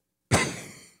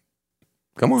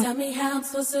 Come on. Tell me how I'm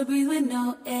supposed to breathe with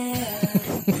no air.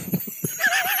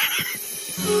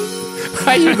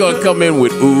 How you gonna come in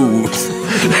with oohs?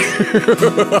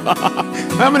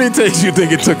 How many takes you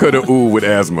think it took her to ooh with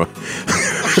asthma?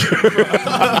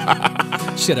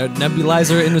 Shit, a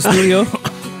nebulizer in the studio.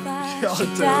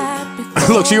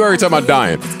 Look, she already talking about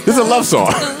dying. This is a love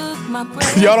song.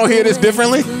 Y'all don't hear this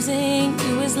differently? Look,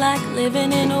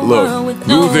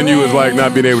 losing you is like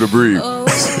not being able to breathe.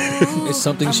 It's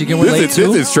something she can relate to.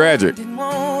 This is tragic.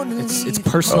 It's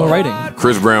personal writing.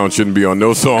 Chris Brown shouldn't be on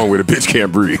no song where the bitch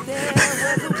can't breathe.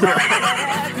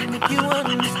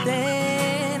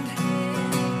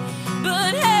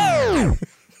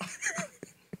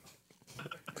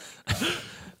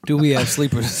 Do we have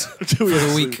sleepers for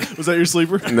the week? Was that your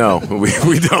sleeper? No,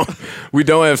 we don't. We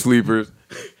don't have sleepers.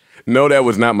 No, that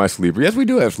was not my sleeper. Yes, we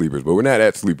do have sleepers, but we're not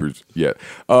at sleepers yet.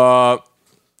 I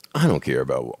don't care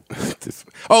about this.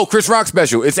 Oh, Chris Rock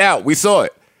special. It's out. We saw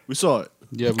it. We saw it.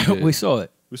 Yeah, we did. We saw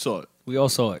it. We saw it. We all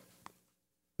saw it.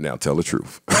 Now tell the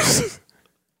truth.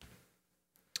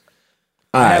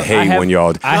 I hate when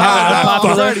y'all.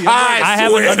 I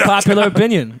have an unpopular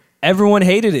opinion. Everyone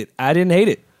hated it. I didn't hate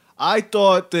it. I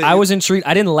thought that I was intrigued.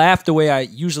 I didn't laugh the way I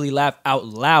usually laugh out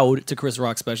loud to Chris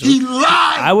Rock special. He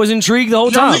lied. I was intrigued the whole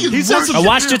time. I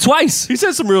watched it twice. He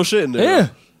said some real shit in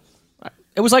there. Yeah.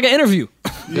 It was like an interview.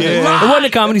 Yeah. It wasn't a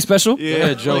comedy special.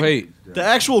 Yeah, Joe like, hate. The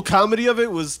actual comedy of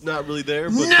it was not really there.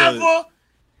 But Never,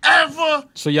 ever.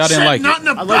 So y'all didn't like it?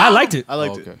 I liked it. I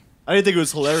liked okay. it. I didn't think it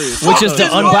was hilarious. Which is the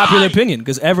unpopular opinion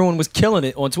because everyone was killing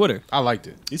it on Twitter. I liked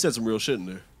it. He said some real shit in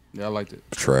there. Yeah, I liked it.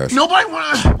 Trash. Nobody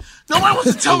wants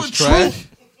to tell the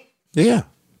truth. Yeah.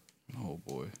 Oh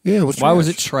boy. Yeah. It was Why trash. was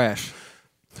it trash?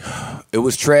 It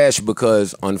was trash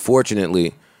because,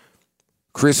 unfortunately,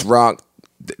 Chris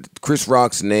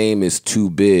Rock's name is too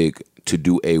big to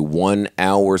do a 1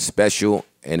 hour special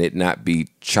and it not be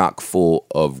chock full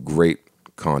of great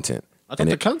content. I thought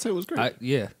the content was great.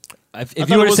 Yeah. If thought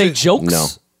you were it to say wasn't- jokes, No.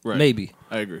 Right. maybe.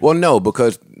 I agree. Well, no,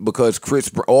 because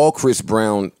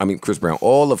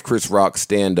all of Chris Rock's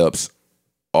stand-ups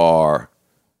are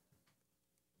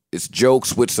it's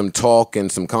jokes with some talk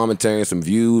and some commentary and some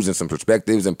views and some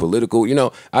perspectives and political. You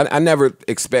know, I never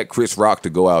expect Chris Rock to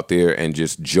go out there and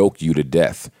just joke you to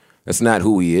death. That's not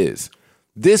who he is.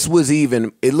 This was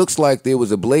it looks like there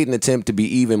was a blatant attempt to be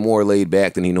even more laid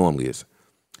back than he normally is.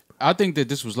 I think that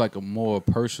this was like a more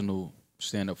personal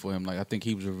stand-up for him. Like I think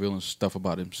he was revealing stuff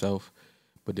about himself.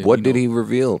 But then, What did he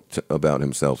reveal about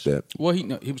himself that? Well, he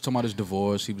was talking about his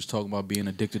divorce. He was talking about being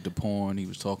addicted to porn. He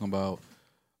was talking about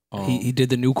He did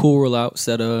the new cool rollout.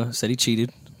 Said he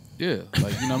cheated. yeah,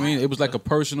 like you know what I mean. It was like a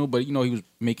personal, but you know he was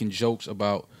making jokes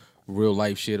about real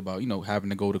life shit about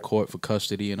having to go to court for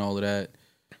custody and all of that.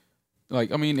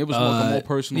 Like I mean, it was like a more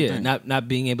personal thing. not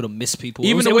being able to miss people.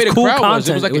 Even it the was way the cool crowd was,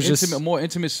 it content. was like just more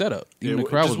intimate setup. Even Yeah, the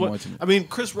crowd just was what- more intimate. I mean,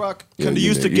 Chris Rock kind of you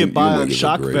used to make- get you by make on it a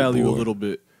shock great value a boy. little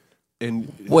bit.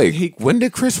 And Wait, when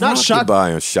did Chris not Rock shock- get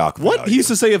by on shock What? value? He used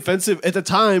to say offensive. At the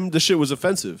time, the shit was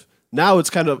offensive. Now it's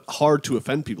kind of hard to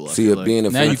offend people. I See, feel it like. being Now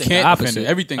you offensive. can't opposite. offend it.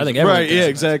 Everything. I think is everything Right, yeah,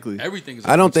 exactly. Everything is.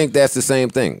 I don't think that's the same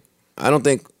thing. I don't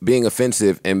think being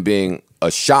offensive and being a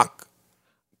shock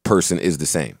person is the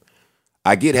same.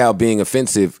 I get how being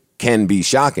offensive can be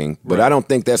shocking, but I don't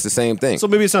think that's the same thing. So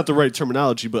maybe it's not the right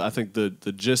terminology, but I think the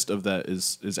gist of that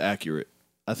is accurate.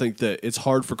 I think that it's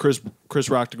hard for Chris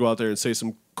Rock to go out there and say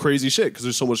some crazy shit because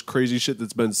there's so much crazy shit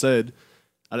that's been said.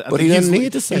 I But think he doesn't he's-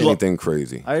 need to say he lo- anything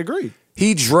crazy. I agree.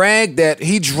 He dragged that.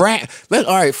 All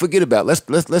right, forget about it.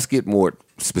 Let's get more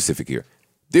specific here.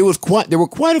 There were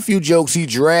quite a few jokes he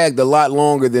dragged a lot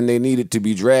longer than they needed to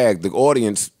be dragged. The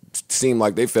audience seemed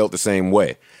like they felt the same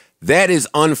way. That is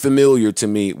unfamiliar to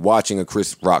me watching a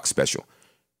Chris Rock special.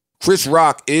 Chris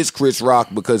Rock is Chris Rock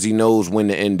because he knows when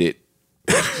to end it.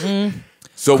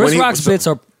 So Chris when Rock's bits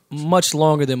are much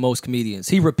longer than most comedians.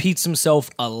 He repeats himself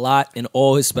a lot in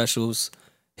all his specials.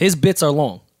 His bits are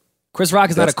long. Chris Rock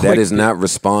is not a quick that is bit. not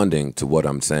responding to what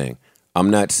I'm saying. I'm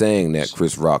not saying that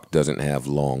Chris Rock doesn't have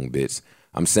long bits.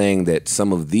 I'm saying that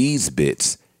some of these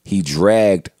bits he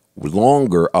dragged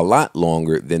longer, a lot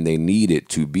longer than they needed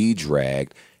to be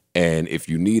dragged. And if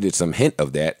you needed some hint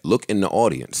of that, look in the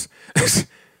audience.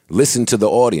 Listen to the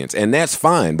audience. And that's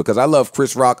fine because I love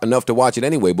Chris Rock enough to watch it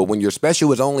anyway. But when your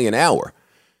special is only an hour,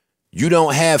 you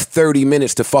don't have 30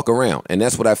 minutes to fuck around. And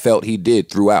that's what I felt he did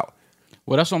throughout.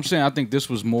 Well, that's what I'm saying. I think this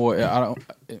was more.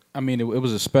 It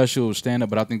was a special stand up,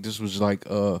 but I think this was like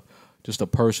just a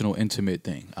personal, intimate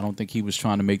thing. I don't think he was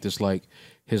trying to make this like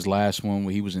his last one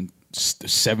where he was in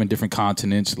 7 different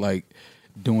continents, like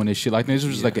doing this shit. Like this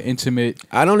was just like an intimate.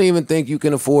 I don't even think you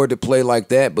can afford to play like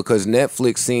that because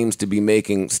Netflix seems to be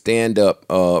making stand up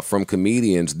from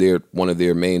comedians one of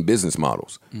their main business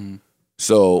models.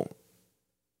 So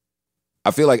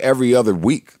I feel like every other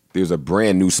week there's a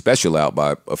brand new special out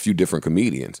by a few different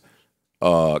comedians.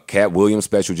 Cat Williams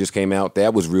special just came out.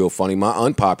 That was real funny. My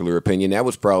unpopular opinion, that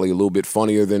was probably a little bit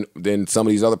funnier than some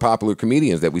of these other popular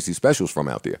comedians that we see specials from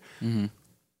out there.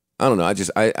 I don't know.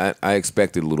 I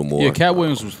expected a little more. Yeah, Cat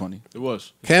Williams was funny. It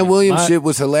was. Cat Williams shit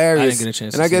was hilarious. I didn't get a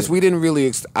chance and to I guess see we didn't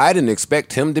really. I didn't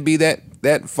expect him to be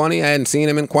that funny. I hadn't seen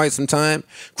him in quite some time.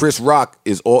 Chris Rock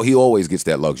he always gets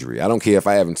that luxury. I don't care if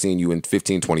I haven't seen you in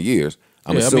 15, 20 years.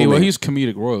 I'm assuming. Well, he's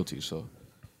comedic royalty, so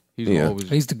he's always.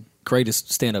 He's the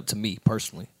greatest stand-up to me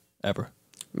personally ever.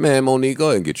 Man, Monique, go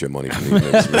ahead and get your money from these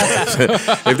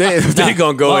niggas. if they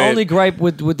gonna go My ahead. only gripe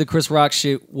with the Chris Rock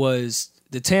shit was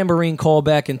the tambourine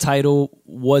callback and title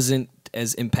wasn't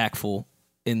as impactful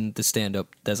in the stand-up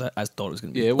as I thought it was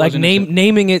going to be. Yeah, it like wasn't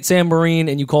naming it tambourine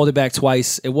and you called it back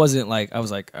twice. It wasn't like I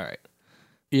was like, all right.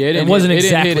 Yeah, it wasn't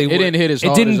exactly. It didn't hit as it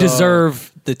hard didn't as,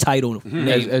 deserve the title name.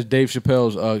 as Dave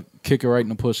Chappelle's "Kick It Right in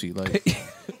the Pussy." Like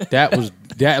that was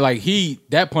that. Like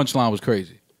that punchline was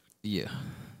crazy. Yeah,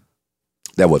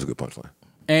 that was a good punchline.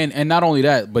 And not only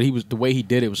that, but the way he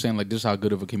did it was saying like, "This is how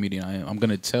good of a comedian I am. I'm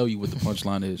gonna tell you what the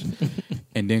punchline is,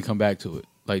 and then come back to it."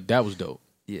 Like that was dope.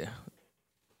 Yeah.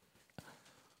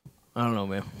 I don't know,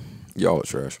 man. Y'all are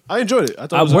trash. I enjoyed it. I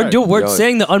thought it was we're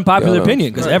saying the unpopular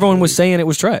opinion because everyone was saying it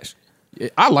was trash.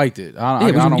 I liked it.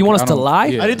 You want us to lie?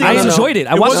 Yeah. I enjoyed it.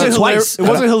 I watched it twice. It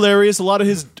wasn't hilarious. A lot of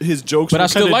his jokes were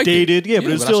kind of dated. Yeah,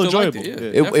 but it's still enjoyable.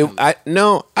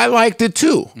 I liked it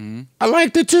too. I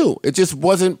liked it too. It just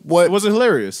wasn't what it wasn't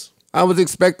hilarious. I was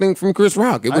expecting from Chris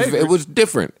Rock. It was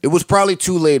different. It was probably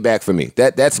too laid back for me.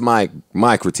 That's my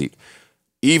critique.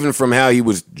 Even from how he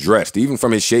was dressed, even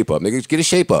from his shape up. Nigga, get his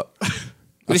shape up.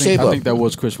 I think that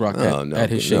was Chris Rock at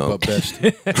his shape up best.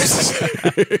 I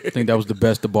think that was the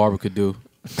best the barber could do.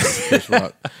 Chris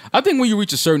Rock. I think when you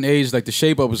reach a certain age, like the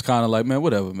shape up is kind of like, man,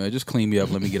 whatever, man. Just clean me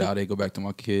up. Let me get out of there. Go back to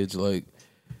my kids. Like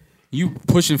you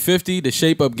pushing 50, the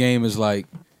shape up game is like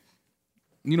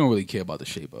you don't really care about the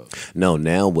shape up. No,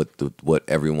 now what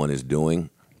everyone is doing,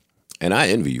 and I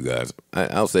envy you guys.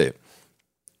 I'll say it.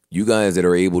 You guys that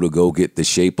are able to go get the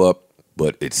shape up,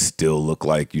 but it still look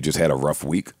like you just had a rough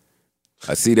week.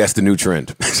 I see that's the new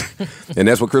trend. And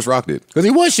that's what Chris Rock did. Because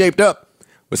he was shaped up,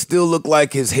 but still looked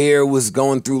like his hair was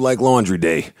going through like laundry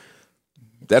day.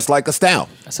 That's like a style.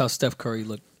 That's how Steph Curry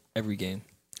looked every game.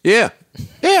 Yeah.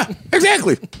 Yeah,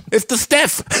 exactly. It's the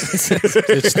Steph. It's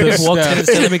the Steph.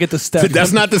 Let me get the Steph.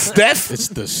 That's not the Steph? It's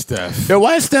the Steph. Yeah,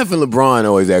 why Steph and LeBron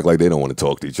always act like they don't want to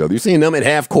talk to each other? You seen them at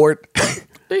half court?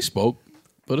 They spoke.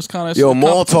 But it's kind of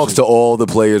Maul talks to all the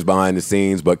players behind the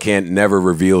scenes, but can't never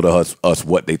reveal to us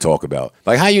what they talk about.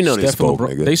 Like how you know they spoke?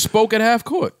 Nigga? They spoke at half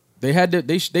court. They had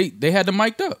the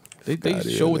mic'd up. They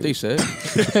show what they said.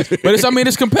 But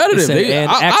it's competitive.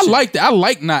 I like that. I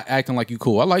like not acting like you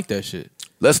cool. I like that shit.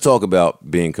 Let's talk about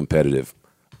being competitive.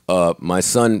 My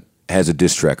son has a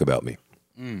diss track about me.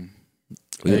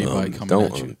 Everybody coming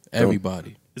at you.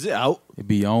 Everybody. Is it out? It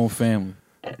be your own family.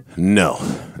 No,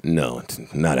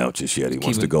 it's not out just yet. He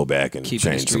wants to go back and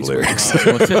change some lyrics. He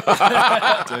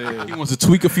wants to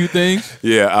tweak a few things.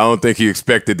 Yeah, I don't think he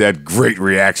expected that great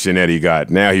reaction that he got.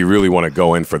 Now he really want to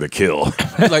go in for the kill.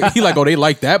 He like, oh, they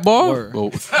like that bar? Oh.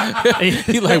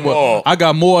 He like, well, I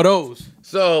got more of those.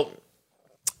 So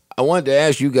I wanted to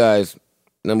ask you guys,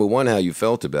 number one, how you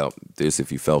felt about this,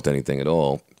 if you felt anything at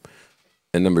all.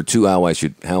 And number two, how I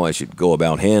should go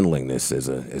about handling this as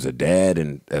a dad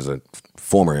and as a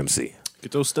former MC.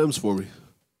 Get those stems for me.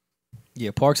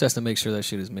 Yeah, Parks has to make sure that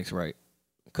shit is mixed right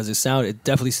because it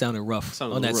definitely sounded rough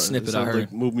on that snippet I heard.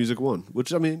 Like Move Music 1,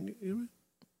 which I mean,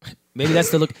 maybe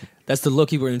that's the look. That's the look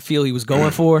he and feel he was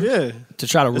going for. Yeah, to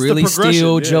try to really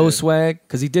steal Joe's swag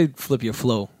because he did flip your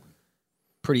flow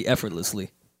pretty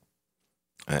effortlessly.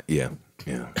 Yeah.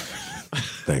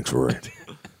 Thanks, Rory.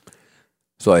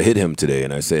 So I hit him today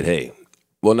and I said, hey,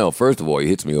 well, no, first of all, he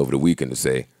hits me over the weekend to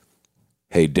say,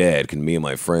 hey, Dad, can me and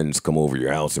my friends come over to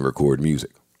your house and record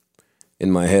music? In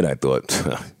my head, I thought,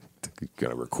 you're going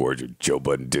to record your Joe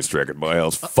Budden diss track at my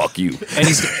house? Fuck you.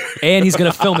 And he's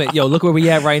going to film it. Yo, look where we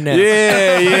at right now.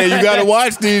 Yeah, you got to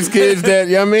watch these kids that,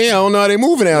 you know what I mean? I don't know how they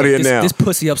moving out here now. This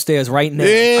pussy upstairs right now.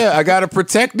 Yeah, I got to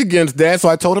protect against that, so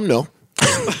I told him no.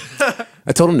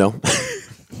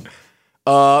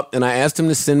 And I asked him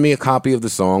to send me a copy of the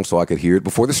song so I could hear it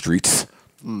before the streets.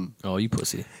 Oh, you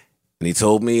pussy. And he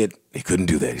told me he couldn't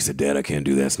do that. He said, Dad, I can't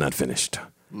do that. It's not finished.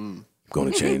 I'm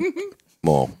going to change.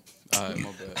 Mom. All right, my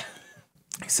bad.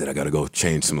 He said, I got to go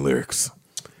change some lyrics.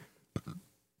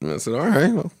 And I said, all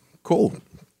right, well, cool.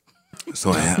 So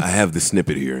I have the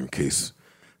snippet here in case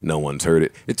no one's heard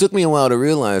it. It took me a while to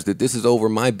realize that this is over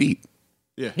my beat.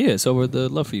 Yeah, it's over the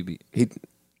Love For You beat. I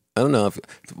don't know.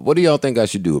 What do y'all think I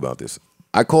should do about this?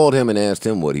 I called him and asked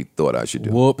him what he thought I should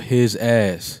do. Whoop his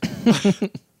ass.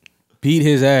 Beat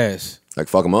his ass. Like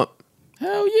fuck him up?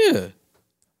 Hell yeah.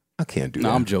 I can't do that.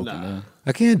 No, I'm joking, man.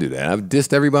 I can't do that. I've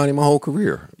dissed everybody my whole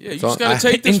career. Yeah, you just gotta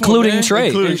take this including one, man. Trey.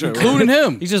 Including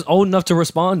him. He's just old enough to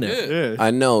respond now. Yeah.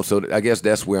 I know, so I guess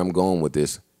that's where I'm going with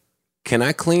this. Can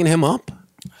I clean him up?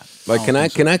 Like, can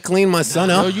I clean my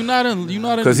son up? No, you're not in.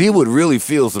 Because he would really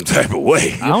feel some type of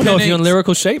way. I don't know if you're in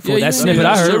lyrical shape for that snippet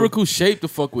I heard. Lyrical shape to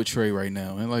fuck with Trey right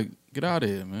now, man. Like, get out of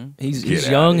here, man. He's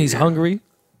young. He's hungry.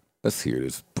 Let's hear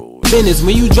this bull. Business.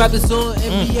 When you dropped this on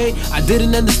NBA, I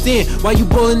didn't understand why you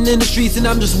ballin' in the streets and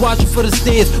I'm just watching for the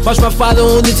stands. Watch my father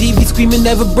on the TV screaming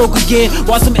never broke again.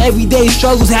 Watch some everyday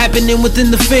struggles happening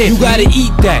within the fam. You gotta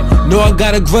eat that. No, I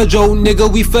got a grudge, old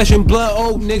nigga. We flesh and blood,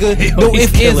 old nigga. No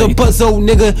ifs, ands, or buts, old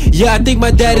nigga. Yeah, I think my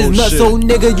dad is nuts, old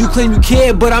nigga. You claim you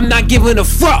care, but I'm not giving a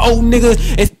fuck, old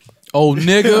nigga. Old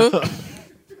nigga.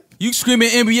 You screaming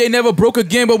NBA never broke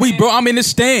again, but I'm in the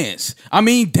stands. I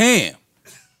mean, damn.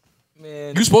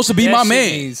 Man, you supposed to be my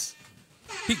man.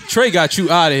 Trey got you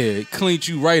out of here. Cleaned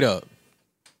you right up.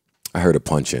 I heard a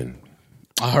punch in.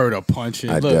 I heard a punch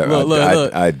in. I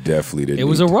definitely didn't. It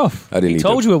was a rough. I didn't. He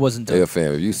told you it wasn't done. Yeah,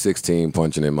 fam. If you 16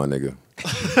 punching in, my nigga.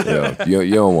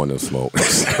 you don't want no smoke.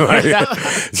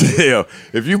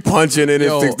 If you punching in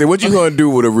at 16, what you gonna do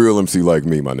with a real MC like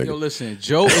me, my nigga? Yo, listen,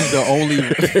 Joe is the only.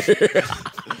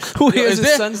 Who hears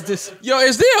his son's diss? Yo,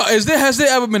 has there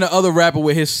ever been another rapper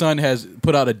where his son has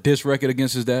put out a diss record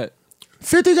against his dad?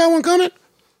 50 got one coming.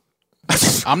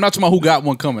 I'm not talking about who got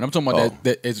one coming. I'm talking about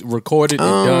that it's recorded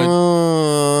and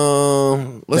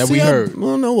done. Let's that we heard. I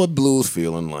don't know what Blue's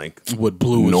feeling like. What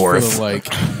Blue North. is feeling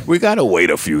like. We gotta wait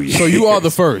a few years. So you are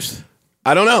the first.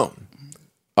 I don't know.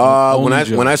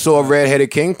 When I saw Redheaded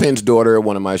Kingpin's daughter at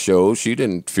one of my shows, she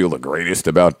didn't feel the greatest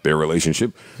about their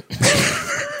relationship.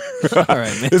 All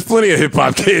right, man. There's plenty of hip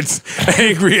hop kids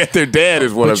angry at their dad,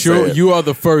 is what I'm saying. You are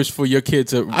the first for your kid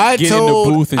to get in the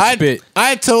booth and spit.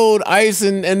 I told Ice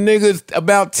and niggas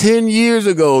about 10 years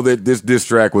ago that this diss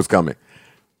track was coming.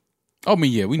 I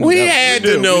mean, yeah, we knew. We had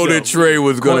to know that Trey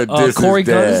was going to diss Corey his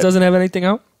dad. Guns doesn't have anything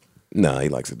out? Nah, he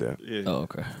likes it there. Yeah. Oh,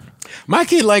 okay. My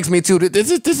kid likes me too.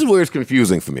 This is where it's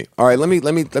confusing for me. All right, let me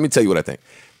tell you what I think.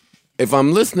 If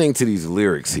I'm listening to these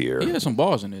lyrics here, he had some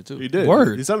bars in there too. He did.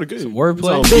 Word. He sounded good.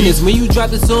 Wordplay. Business. When you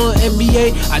dropped this on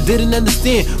NBA, I didn't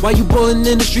understand why you ballin'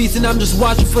 in the streets and I'm just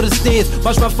watching for the stands.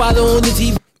 Watch my father on the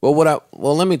TV.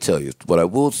 Well, let me tell you. What I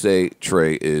will say,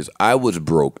 Trey, is I was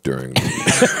broke during the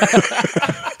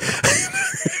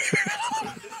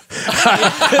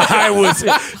I was,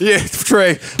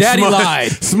 Trey. Daddy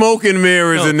lied. Smoking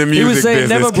mirrors in the music He was saying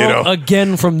business, never broke kiddo.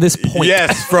 again from this point.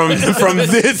 Yes, from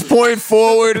this point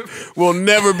forward, will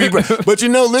never be broke. But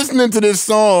listening to this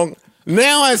song,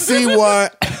 now I see why.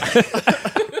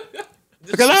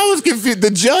 Because I was confused.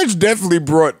 The judge definitely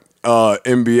brought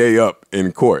NBA up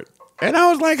in court. And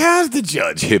I was like, how's the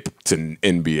judge hip to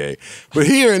NBA? But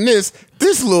hearing this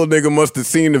little nigga must have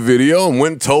seen the video and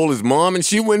went and told his mom, and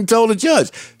she went and told the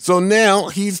judge. So now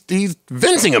he's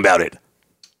venting about it.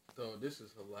 So this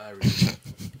is hilarious.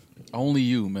 Only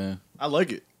you, man. I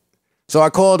like it. So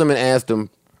I called him and asked him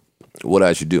what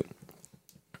I should do.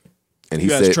 And he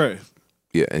said, Trey.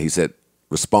 Yeah, and he said,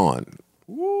 respond.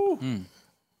 Woo. And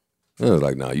I was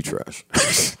like, nah, you trash.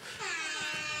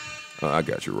 I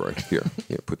got you, Roy. Here,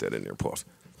 put that in there. Pause.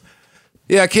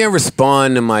 Yeah, I can't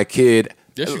respond to my kid.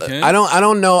 Yes, you can. I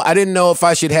don't know. I didn't know if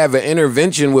I should have an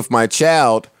intervention with my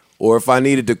child or if I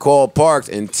needed to call Parks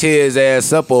and tear his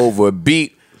ass up over a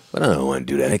beat. But I don't want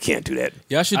to do that. I can't do that.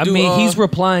 Yeah, I mean, he's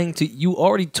replying to you.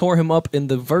 Already tore him up in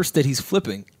the verse that he's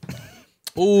flipping.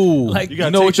 Ooh, like you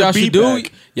know what y'all should do?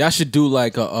 Y'all should do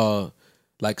like a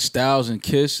like Styles and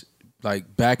Kiss,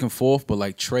 like back and forth, but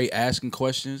like Trey asking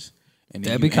questions. And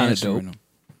that'd be kind of dope.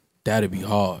 That'd be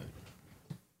hard.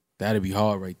 That'd be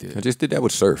hard right there. I just did that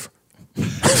with Surf.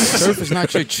 Surf is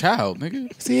not your child, nigga.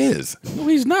 Yes, he is. No,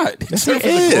 he's not. Yes, Surf he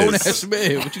is a grown is. ass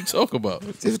man. What you talking about?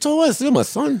 It's still my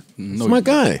son. No, It's my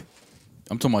guy.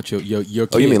 I'm talking about your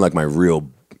kid. Oh, you mean like my real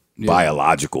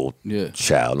biological Yeah.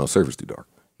 child? No, Surf is too dark.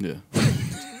 Yeah.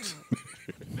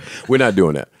 We're not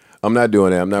doing that. I'm not doing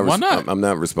that. Why not? I'm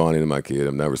not responding to my kid.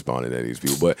 I'm not responding to these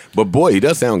people. But boy, he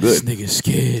does sound good. This nigga's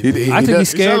scared. I think he's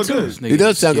scared too. He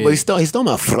does sound good, but he stole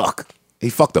my frock.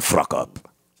 He fucked the frock up.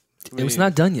 It was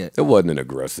not done yet. It wasn't an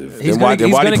aggressive. He's Then why gonna- did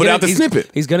he's he gonna put get out the he's-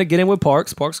 snippet? He's gonna get in with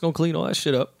Parks. Parks gonna clean all that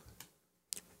shit up.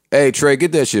 Hey Trey,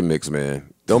 get that shit mixed,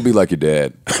 man. Don't be like your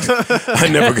dad. I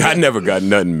never got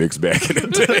nothing mixed back in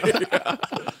the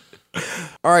day.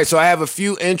 All right, so I have a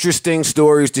few interesting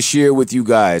stories to share with you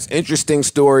guys. Interesting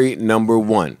story number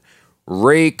 1.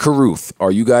 Ray Caruth.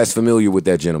 Are you guys familiar with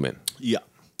that gentleman? Yeah.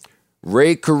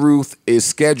 Ray Caruth is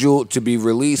scheduled to be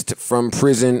released from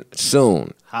prison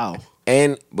soon. How?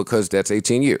 And because that's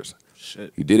 18 years.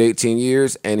 Shit. He did 18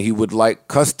 years, and he would like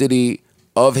custody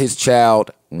of his child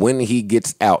when he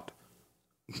gets out.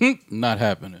 Not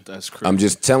happening. That's crazy. I'm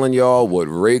just telling y'all what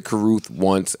Ray Caruth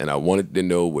wants, and I wanted to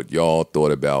know what y'all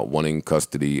thought about wanting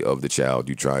custody of the child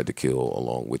you tried to kill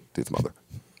along with his mother.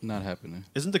 Not happening.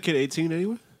 Isn't the kid 18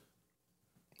 anyway?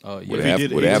 Yeah. Would If he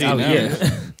did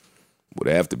 18 would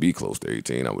have to be close to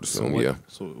 18, I would assume, yeah.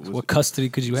 So What custody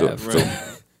could you have?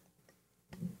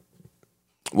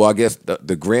 Well, I guess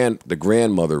the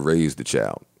grandmother raised the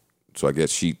child, so I guess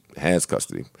she has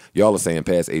custody. Y'all are saying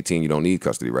past 18 you don't need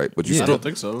custody, right? But you I still, don't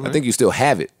think so. Right? I think you still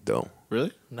have it though.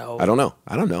 Really? No. I don't know.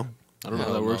 I don't know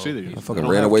how that works either. I fucking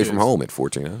ran away from home at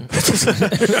 14. Huh?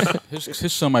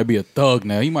 His son might be a thug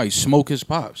now. He might smoke his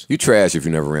pops. You trash if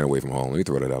you never ran away from home. Let me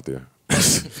throw that out there.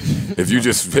 If you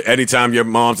just, anytime your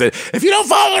mom said, if you don't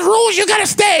follow the rules, you gotta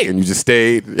stay, and you just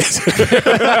stayed.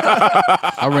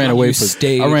 I ran away for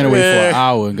an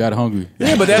hour and got hungry.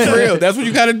 Yeah, but that's real. That's what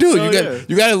you gotta do.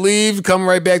 You gotta leave, come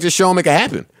right back, just show them it can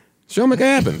happen. Show them it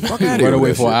can happen. Fuck out of here. Run away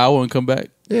with that for an shit. hour and come back.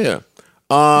 Yeah.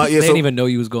 They didn't even know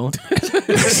you was going.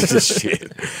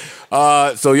 Shit.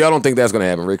 So y'all don't think that's gonna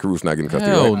happen? Ray Caruth's not getting custody.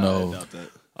 Hell right? no.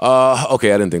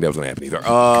 Okay, I didn't think that was gonna happen either.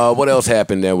 What else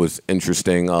happened that was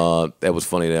interesting? That was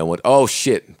funny. That went. Oh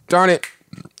shit! Darn it!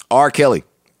 R. Kelly.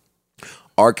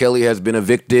 R. Kelly has been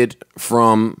evicted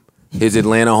from his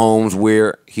Atlanta homes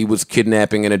where he was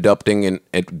kidnapping and abducting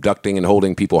and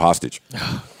holding people hostage.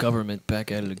 Government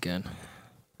back at it again.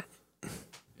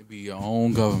 It be your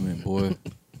own government, boy.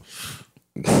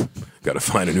 Got to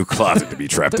find a new closet to be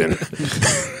trapped in.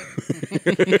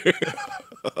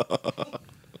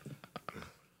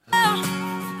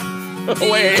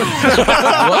 Wait.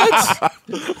 What?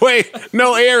 Wait,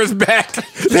 no air is back.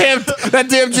 Damn, that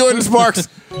damn Jordan Sparks.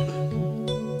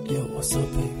 Yo, what's up,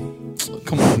 baby?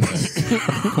 Come on, man.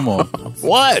 Come on.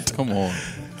 What? Come on.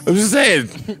 I'm just saying,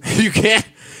 you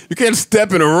can't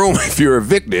step in a room if you're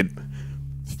evicted.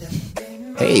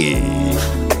 Hey. You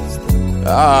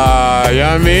know what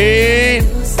I mean?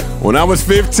 When I was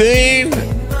 15.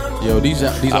 Yo, these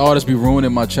artists be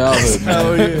ruining my childhood,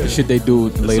 man. The shit they do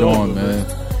later on, man.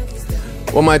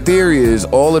 Well, my theory is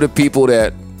all of the people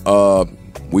that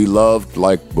we loved,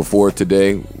 like before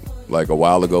today, like a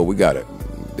while ago, they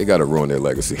got to ruin their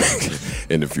legacy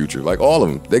in the future. Like all of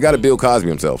them. They got to Bill Cosby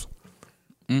themselves.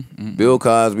 Bill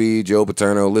Cosby, Joe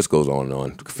Paterno, list goes on and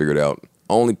on. Figure it out.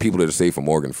 Only people that are safe from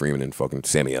Morgan Freeman and fucking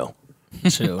Samuel.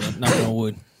 Chill, knock on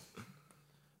wood.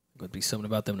 Gonna be something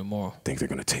about them tomorrow. Think they're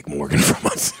gonna take Morgan from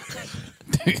us.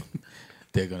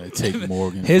 They're gonna take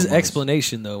Morgan. His from us.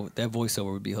 explanation though, that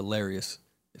voiceover would be hilarious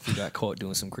if he got caught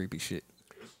doing some creepy shit.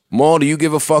 Maul, do you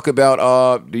give a fuck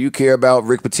about? Do you care about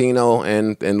Rick Pitino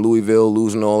and Louisville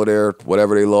losing all of their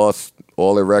whatever they lost,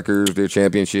 all their records, their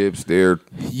championships, they're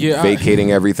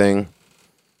vacating everything?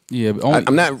 Yeah, but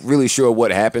I'm not really sure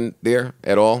what happened there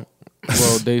at all.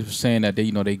 Well, they were saying that they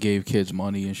gave kids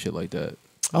money and shit like that.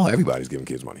 Oh, everybody's giving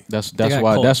kids money. That's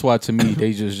why to me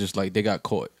they just like they got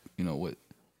caught. You know what?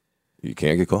 You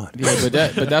can't get caught.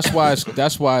 Yeah, but that's why it's,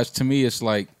 to me it's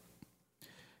like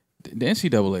the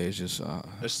NCAA is just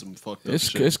That's some fucked up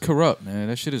shit. it's corrupt, man.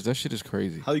 That shit is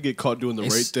crazy. How you get caught doing the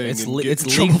right thing It's, and le- get it's, in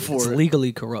trouble legal, for it's it?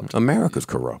 legally corrupt. America's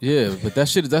corrupt. Yeah, but that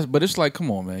shit but it's like, come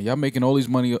on, man. Y'all making all this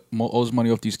money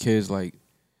off these kids. Like,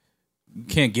 you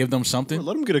can't give them something.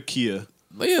 Let them get a Kia.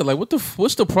 Yeah, like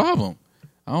what's the problem?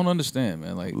 I don't understand,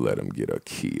 man. Like, let him get a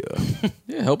Kia.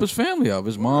 Yeah, help his family out.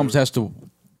 His mom has to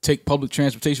take public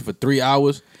transportation for 3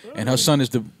 hours, and her son is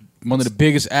one of the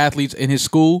biggest athletes in his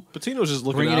school. Patino's just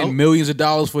looking bringing out. in millions of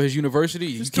dollars for his university.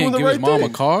 You can't give his mom a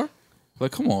car.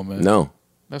 Like, come on, man. No.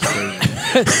 That's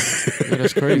crazy. Yeah,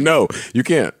 that's crazy. No, you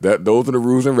can't. Those are the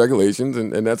rules and regulations,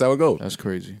 and that's how it goes. That's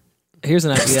crazy. Here's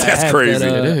an idea That's crazy.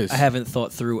 that, It is. I haven't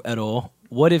thought through at all.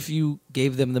 What if you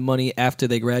gave them the money after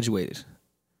they graduated?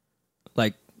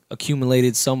 Like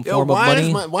accumulated some form of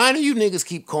money? Why do you niggas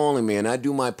keep calling me and I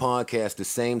do my podcast the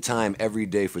same time every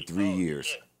day for 3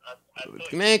 years?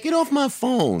 Man, get off my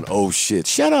phone. Oh, shit.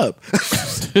 Shut up.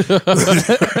 Get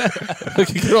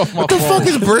off my What the phone. fuck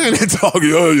is Brandon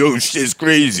talking? Oh, yo, shit's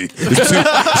crazy.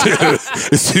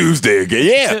 It's Tuesday again.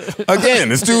 Yeah,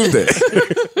 again, it's Tuesday.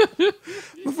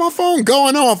 What the my phone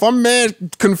going off. I'm mad,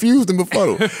 confused and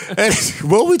befuddled. And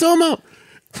what are we talking about?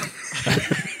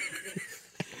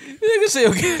 Nigga say,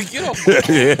 okay, get off my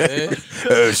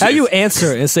phone, man. How you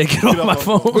answer and say, get off my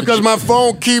phone? Because my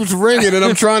phone keeps ringing and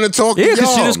I'm trying to talk to y'all. Yeah,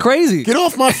 because shit is crazy. Get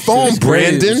off my phone,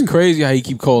 Brandon. It's crazy how you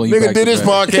keep calling you Nigga back did to this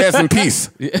back. podcast in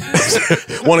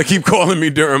peace. Want to keep calling me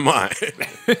during mine.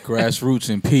 Grassroots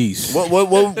in peace.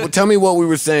 What? Tell me what we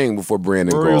were saying before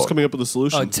Brandon Rory was called. coming up with a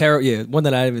solution. Yeah, one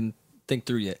that I didn't even think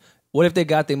through yet. What if they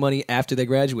got their money after they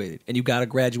graduated, and you got to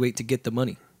graduate to get the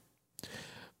money?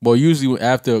 Well, usually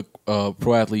after a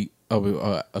pro athlete,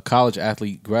 a college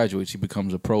athlete graduates, he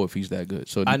becomes a pro if he's that good.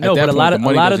 So I know, at that but a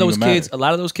point, lot of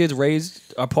those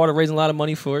kids, are part of raising a lot of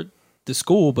money for the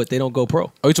school, but they don't go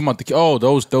pro. Oh, you talking about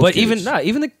those But kids.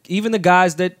 even the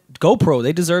guys that go pro,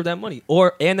 they deserve that money,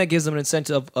 and that gives them an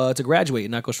incentive to graduate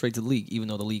and not go straight to the league, even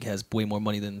though the league has way more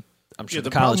money than I'm sure Yeah, the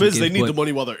the college problem would is they give, need but- the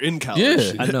money while they're in college.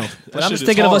 Yeah. I know. That But I'm shit just is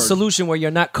thinking of a hard. solution where you're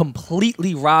not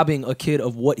completely robbing a kid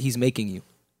of what he's making you.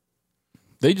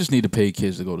 They just need to pay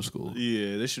kids to go to school.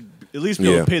 Yeah, they should at least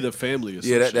be able to pay the family.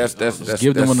 Yeah, that's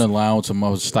Give them an allowance,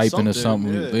 a stipend or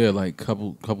something. Something, Yeah, like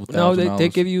couple thousand. No, they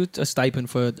dollars. give you a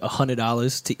stipend for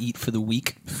 $100 to eat for the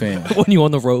week Fam. when you're on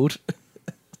the road.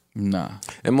 Nah.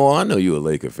 And Mo, I know you a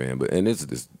Laker fan, but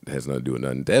this has nothing to do with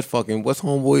nothing. That fucking what's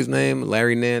homeboy's name?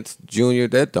 Larry Nance Jr.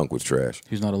 That dunk was trash.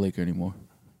 He's not a Laker anymore.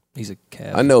 He's a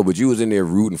Cavs. I know, but you was in there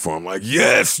rooting for him, like,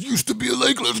 yes, used to be a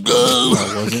Laker, let's go.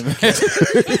 I wasn't.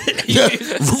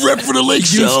 Rep for the Lake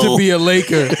Used show. to be a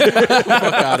Laker. Fuck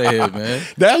out of here, man.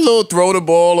 That little throw the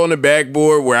ball on the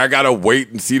backboard where I gotta wait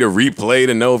and see the replay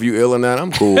to know if you ill or not.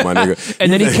 I'm cool, my nigga.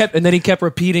 and then he kept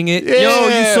repeating it. Yeah. Yo,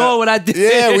 you saw what I did.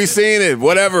 Yeah, we seen it.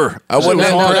 Whatever. I wasn't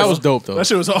that That impressed. was dope though. That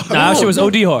shit was hard. Nah, shit was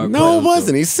OD hard. No, it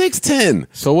wasn't. He's 6'10".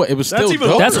 So what? It was That's still even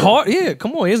dope. That's hard. Yeah,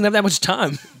 come on. He doesn't have that much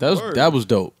time. That was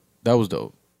dope. That was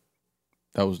dope.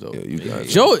 That was dope. Yeah, you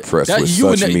guys Joe, are impressed that- with you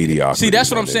would such ne- mediocrity. See, that's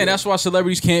what my I'm saying. nigga. That's why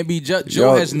celebrities can't be judged.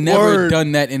 Joe Yo, has never word.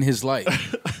 done that in his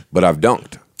life. But I've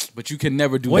dunked. But you can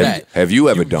never do that. Have you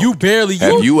ever dunked? You barely.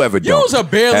 Have you ever dunked? You was a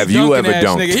barely Have you dunking ever ass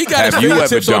dunked? nigga. He got his Have you ever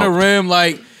fingertips on the dunked? rim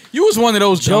like you was one of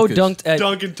those Joe dunkers. dunked at.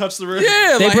 Dunk and touch the rim.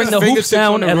 Yeah, They like bring his the hoops fingertips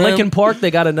down on the at rim. Lincoln Park.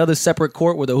 They got another separate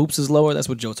court where the hoops is lower. That's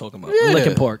what Joe talking about. Yeah.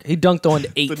 Lincoln Park. He dunked on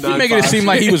 8 The feet. He making it seem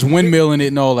like he was windmilling it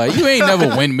and all that. You ain't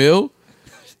never windmill.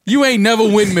 You ain't never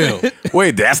windmill.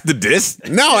 Wait, that's the diss?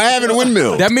 No, I haven't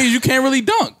windmill. That means you can't really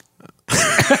dunk.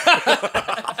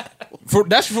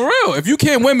 That's for real. If you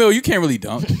can't windmill, you can't really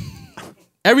dunk.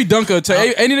 Every dunker will tell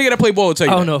you, any nigga that play ball will tell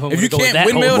you. I don't that. know if I'm if you gonna go with can't that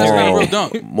windmill, whole that's not a Maul, real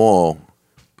dunk. Maul,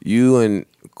 you and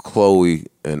Chloe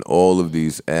and all of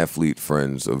these athlete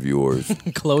friends of yours.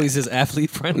 Chloe's his athlete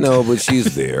friend. No, but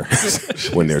she's there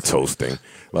when they're toasting.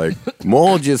 Like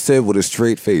Maul just said with a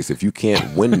straight face, if you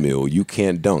can't windmill, you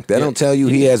can't dunk. That don't tell you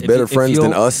he has better friends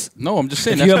than us. No, I'm just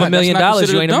saying. If that's you have not- $1 million, that's not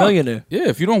considered you ain't a dunk. millionaire. Yeah,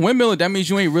 if you don't windmill it, that means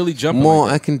you ain't really jumping. Maul,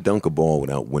 like I can dunk a ball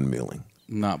without windmilling.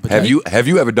 Nah, but Have you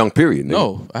ever dunked? Period. Nigga?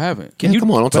 No, I haven't. Yeah,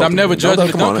 come on, don't But talk I'm to never me. judging Don't-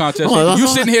 the come on. dunk contest. Come on, You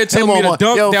come sitting on. here telling me the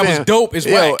dunk Yo, that fam. was dope is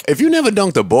Yo, whack. if you never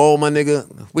dunked a ball, my nigga,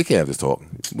 we can have this talk.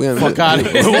 Fuck outta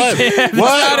here. What? Fuck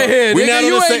out of here, We nigga. not You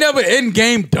on the ain't same- never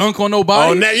in-game dunk on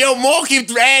nobody. Oh, now, yo, Maul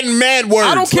keep adding mad words.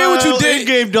 I don't care what you did.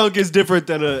 In-game dunk is different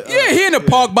than a. Yeah, he in the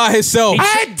park by himself.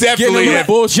 I definitely Getting a have.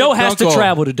 bullshit Joe has dunk to off.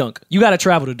 travel to dunk. You got to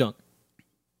travel to dunk.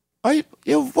 Are you,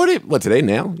 yo, what today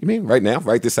now? You mean right now?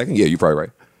 Right this second? Yeah, you're probably right.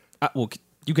 Well,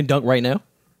 you can dunk right now.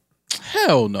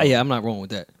 Hell no. Yeah, I'm not wrong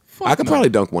with that. I could probably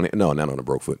dunk one hand. No, not on a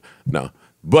broke foot. No.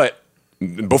 But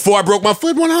before I broke my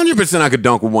foot, 100% I could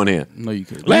dunk with one hand. No, you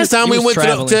could. Last time He we was went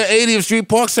traveling. to 80th Street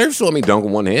Park, Surf saw me dunk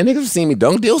with one hand. Niggas have seen me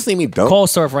dunk. They'll see me dunk. Call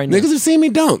Surf right now. Niggas have seen me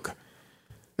dunk.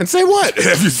 And say what?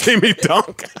 Have you seen me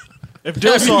dunk? If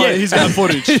Dill saw it, he's got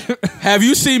footage. Have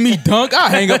you seen me dunk? I'll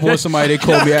hang up on somebody. They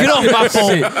call me. Get off my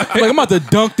phone. Like, I'm about to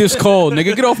dunk this call,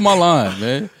 nigga. Get off my line,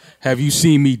 man. Have you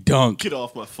seen me dunk? Get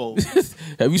off my phone.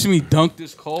 Have you seen me dunk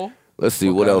this call? Let's see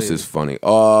what outta else here. is funny.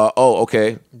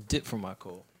 Okay. Dip from my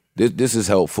call. This is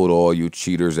helpful to all you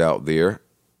cheaters out there.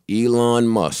 Elon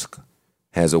Musk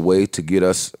has a way to get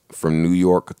us from New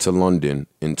York to London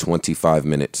in 25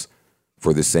 minutes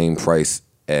for the same price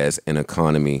as an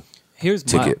economy Here's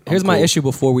ticket. my issue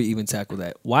before we even tackle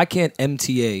that. Why can't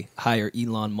MTA hire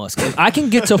Elon Musk? If I can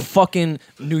get to fucking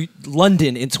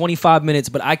London in 25 minutes,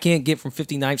 but I can't get from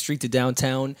 59th Street to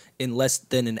downtown in less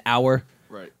than an hour.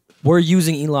 Right. We're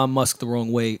using Elon Musk the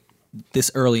wrong way this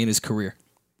early in his career.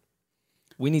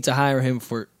 We need to hire him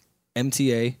for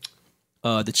MTA.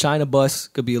 The China bus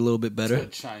could be a little bit better.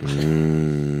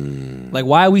 Like,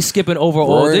 why are we skipping over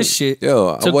all Rory, this shit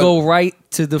yo, to go right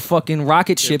to the fucking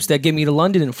rocket ships that get me to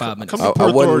London in 5 minutes? Come I to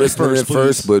Port wasn't Authority listening at please.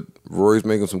 first, but Rory's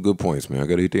making some good points, man. I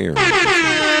got to hit the air.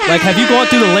 Like, have you gone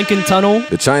through the Lincoln Tunnel?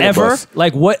 The China ever? bus.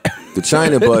 Like, what? The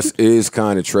China bus is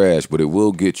kind of trash, but it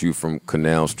will get you from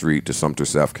Canal Street to Sumter,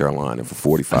 South Carolina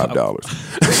for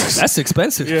 $45. That's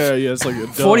expensive. Yeah, it's like a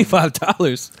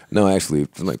 $45. No, actually,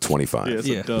 it's like 25. Yeah, it's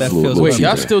Yeah, a dub. that Little- feels little Wait, cheaper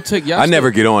y'all there. still take? Y'all I still,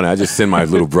 never get on it. I just send my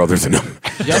little brothers and them.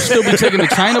 Y'all still be taking the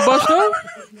China bus though?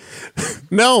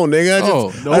 No,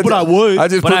 nigga. But I would. I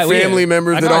just But put family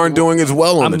members I that got- aren't doing as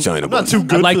well on the I'm China not bus. too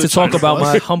good. I'd like for to the talk China about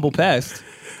bus. my humble past.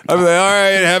 I'd be like, all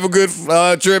right, have a good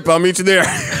trip. I'll meet you there.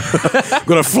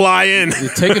 Gonna fly in.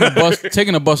 Taking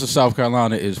a bus to South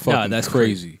Carolina is fucking that's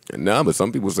crazy. Nah, but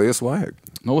some people say it's swag.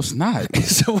 No, it's not.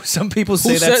 So some people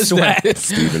say Who that's says swag. that?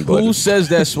 Stephen Button. Who says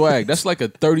that swag? That's like a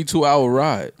 32-hour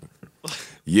ride.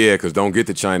 Yeah, because don't get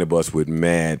the China bus with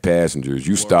mad passengers.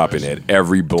 You stopping at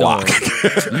every block.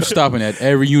 You stopping at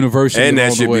every university And that along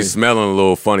the should way. be smelling a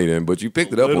little funny then, but you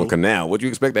picked it up on Canal. What do you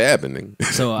expect to happen? Nigga?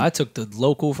 So I took the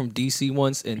local from DC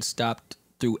once and stopped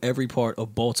through every part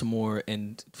of Baltimore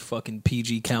and fucking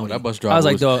PG County. That bus driver I was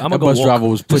like, dog, I'm that gonna go bus walk. driver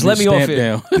was Just putting let his me off stamp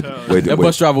here. down. Wait, That wait.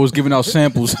 bus driver was giving out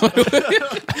samples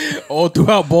all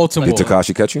throughout Baltimore. Did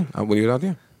Tekashi catch you when you were out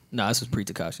there? Nah, this was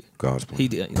pre-Takashi. God's plan. He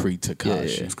did.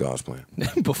 Pre-Takashi. It's God's plan.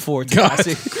 Before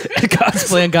Takashi. God's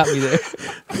plan got me there.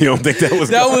 You don't think that was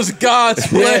That was God's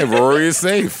Yeah, plan. Rory is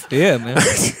safe. Yeah, man.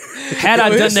 Had I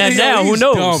done that now, who He's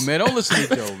knows? Dumb, man. Don't listen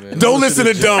to Joe, man. Don't listen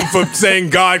to Dumb for saying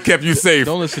God kept you safe.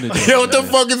 Don't listen to Joe. Yo, what the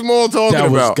man. fuck is Maul talking That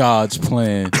was about? God's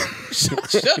plan.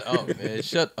 Shut up, man.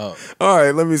 Shut up. All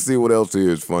right, let me see what else here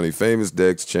is funny. Famous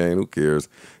Dex chain, who cares?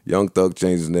 Young Thug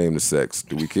changed his name to Sex.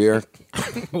 Do we care?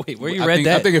 Wait, where you I read think,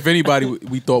 that? I think if anybody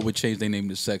we thought would change their name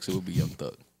to Sex, it would be Young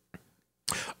Thug.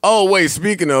 Oh, wait,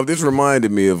 speaking of, this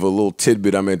reminded me of a little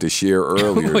tidbit I meant to share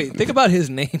earlier. Wait, think about his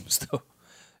names though.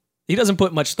 He doesn't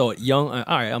put much thought. Young. All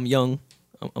right, I'm young.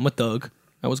 I'm a thug.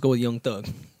 I always go with Young Thug.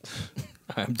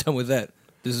 All right, I'm done with that.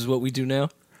 This is what we do now.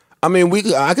 I mean,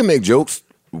 I can make jokes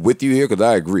with you here because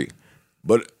I agree.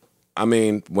 But, I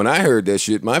mean, when I heard that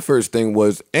shit, my first thing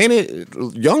was, ain't it,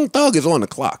 Young Thug is on the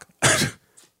clock.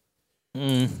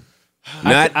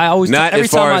 Not, I always not every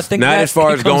as far time I as, think not that, as far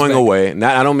he as comes going back. away.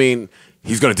 Not, I don't mean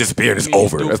he's going to disappear and it's I mean,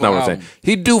 he's over. due That's for not an what I'm saying. album.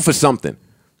 He'd do for something.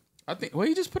 I think. Well,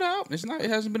 he just put out. It's not. It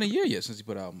hasn't been a year yet since he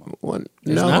put out. What? It's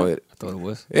No, not? it I thought it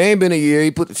was. ain't been a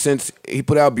year. Since he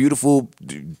put out Beautiful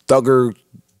Thugger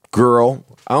Girl.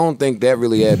 I don't think that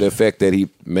really had the effect that he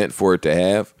meant for it to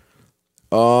have.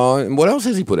 And what else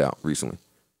has he put out recently?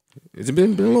 Has it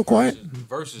been a little quiet?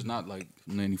 Verse is not like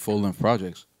any full length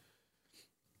projects.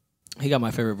 He got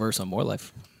my favorite verse on More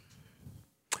Life.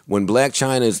 When Blac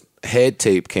Chyna's head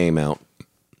tape came out,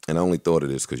 and I only thought of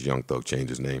this because Young Thug changed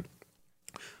his name,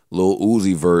 Lil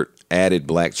Uzi Vert added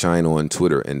Blac Chyna on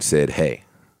Twitter and said, hey.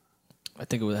 I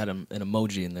think it had an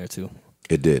emoji in there too.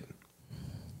 It did.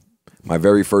 My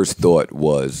very first thought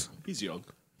was, He's young.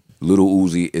 Little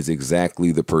Uzi is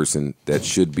exactly the person that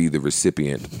should be the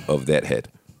recipient of that head.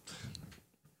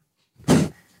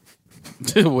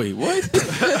 Wait, what?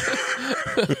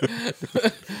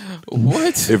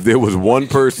 What? If there was one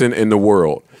person in the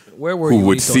world Where were who you when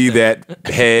would you thought see that? that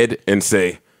head and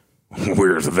say,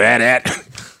 where's that at?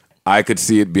 I could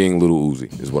see it being Little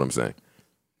Uzi, is what I'm saying.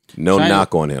 No China-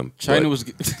 knock on him. China but was.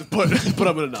 But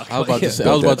I'm gonna knock. I was about to say.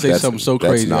 I was about to say that's- something so that's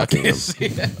crazy. I knocking can't him. say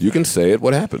that. You can say it.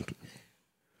 What happened?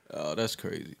 Oh, that's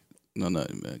crazy. No,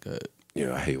 nothing, man. Go ahead.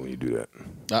 Yeah, I hate when you do that.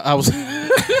 I was I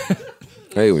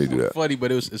hate when you do that. funny, but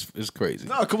it's crazy.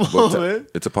 No, come But on, man.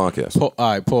 it's a podcast. All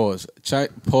right, pause.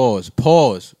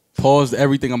 Pause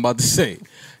everything I'm about to say.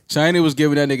 China was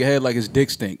giving that nigga head like his dick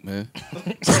stink, man.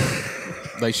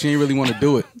 Like she ain't really want to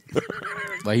do it.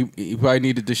 Like he probably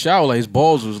needed to shower. Like his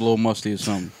balls was a little musty or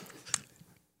something.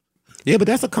 Yeah, but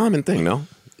that's a common thing, no?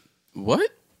 What?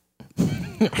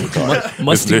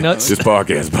 Musty nuts. This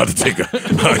podcast is about to take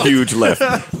a huge left.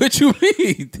 What you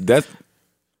mean? That's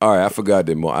all right. I forgot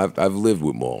that Maul. I've lived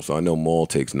with Maul, so I know Maul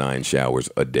takes 9 showers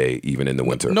a day, even in the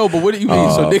winter. No, but what do you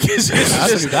mean? So niggas,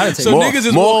 niggas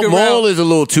is walking around. Maul is a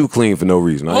little too clean for no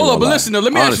reason. I ain't Hold on, gonna but lie. listen, though,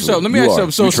 let me ask you Honestly, something. Let me ask you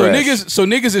are. something. You So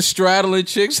trash. niggas is straddling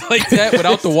chicks like that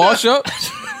without the wash up?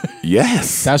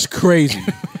 Yes. That's crazy.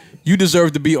 You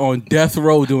deserve to be on death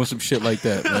row doing some shit like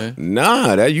that, man.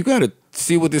 Nah, that you gotta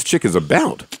see what this chick is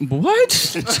about.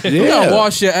 What? Yeah. You gotta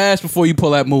wash your ass before you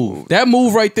pull that move. That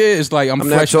move right there is like I'm not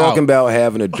fresh talking out. about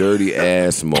having a dirty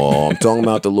ass, Maul. I'm talking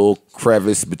about the little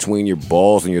crevice between your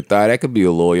balls and your thigh. That could be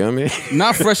a lawyer. I mean,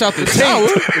 Not fresh out the shower.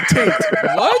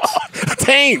 What?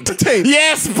 taint. The taint.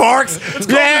 Yes, Sparks. It's called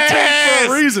the taint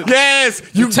for a reason. Yes.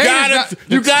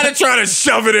 You gotta try to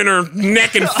shove it in her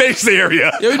neck and face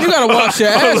area. Yo, you gotta wash your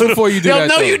ass before you do that.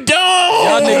 No, though. you don't.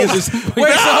 Y'all niggas is wait.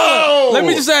 So hold on. Let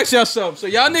me just ask y'all something. So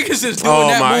y'all niggas is doing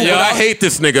that move Yo, without, I hate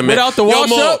this nigga, man. without the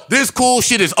wash up. This cool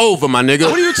shit is over, my nigga.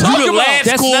 What are you talking You the about? last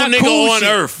That's cool not nigga cool on shit.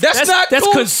 earth. That's That's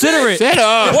cool considerate. Shut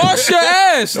up. Wash your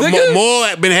ass, nigga.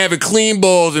 More been having clean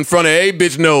balls in front of a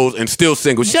bitch nose and still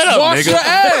single. Shut up, Wash nigga. your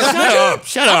ass, Shut nigga. up.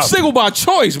 Shut I'm up. single by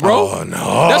choice, bro. Oh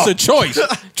no. That's a choice.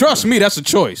 Trust me, that's a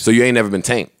choice. So you ain't never been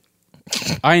taint.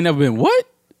 I ain't never been what?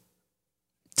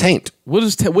 Taint. What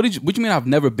you mean I've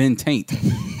never been taint?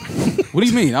 What do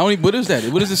you mean? What is that?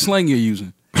 What is the slang you're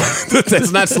using?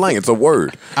 That's not slang. It's a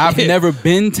word. I've never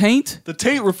been taint. The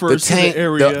taint refers to the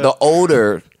area. The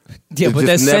odor. Yeah, it's but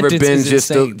that just never sentence been is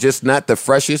just insane. just not the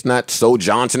freshest, not so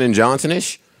Johnson &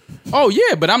 Johnson-ish. Oh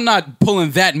yeah, but I'm not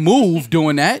pulling that move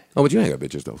doing that. Oh, but you ain't got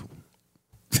bitches though.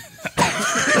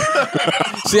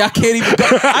 See, I can't even go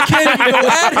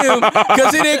at him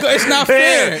because it's not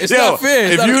fair. It's not fair.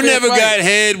 It's If not a you fair never fight. got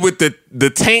head with the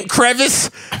taint crevice,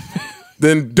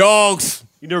 then dogs.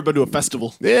 You never been to a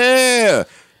festival. Yeah.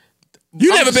 You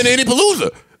never been to any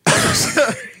palooza.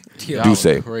 Yeah. Do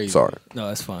say. crazy. Sorry. No,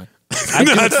 that's fine.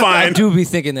 That's fine. I do be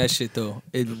thinking that shit though.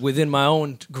 Within my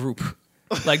own group.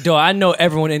 Like, though, I know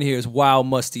everyone in here is wild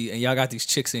musty, and y'all got these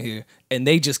chicks in here, and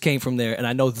they just came from there, and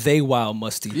I know they wild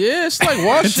musty. Yeah, it's like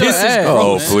wash your This is ass.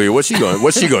 Oh, man. please. What's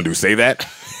she gonna do? Say that?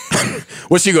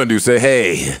 What's she gonna do? Say,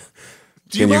 hey.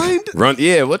 Do you mind? Run?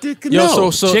 Yeah. What? Yo,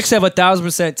 No. so Chicks have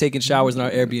 1,000% taking showers in our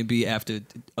Airbnb after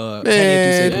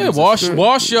yeah,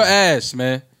 wash your ass,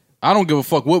 man. I don't give a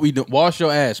fuck what we do. Wash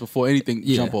your ass before anything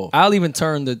jump off. I'll even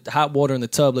turn the hot water in the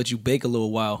tub, let you bake a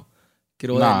little while. Get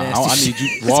all that nasty I shit.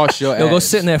 need you wash your ass. Yo, go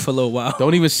sit in there for a little while.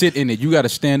 Don't even sit in it. You got to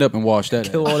stand up and wash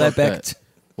that. Kill ass. all that Fuck back.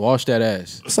 Wash that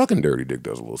ass. Sucking dirty dick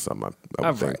does a little something.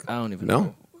 I would think. I don't even No.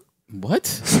 know.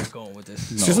 What? I'm going with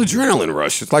this. It's just adrenaline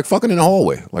rush. It's like fucking in the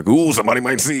hallway. Like, ooh, somebody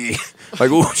might see. Like,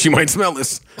 ooh, she might smell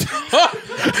this.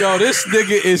 Yo, this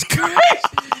nigga is crazy.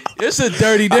 It's a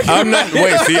dirty nigga. I'm not.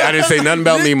 Wait, see, I didn't say nothing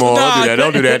about me, Maul. Don't do that.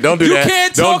 Don't do that. Don't do You that.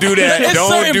 can't Don't talk- do that. There's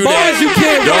Don't certain do bars that. you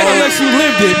can't write Don't. unless you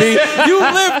lived it, B. You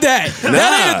lived that.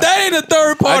 That ain't a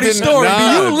third I party didn't- story, nah. B.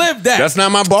 You lived that. That's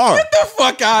not my bar. Get the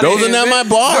fuck out of Those here. are not man. my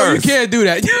bars. No, you can't do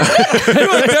that. You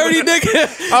a dirty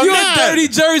nigga. I'm You not. a dirty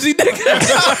Jersey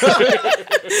nigga.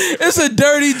 It's a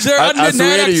dirty Jersey. I I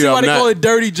swear never to you, somebody I'm not. call it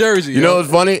dirty Jersey. You know what's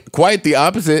funny? Quite the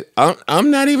opposite. I'm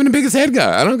not even the biggest head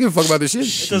guy. I don't give a fuck about this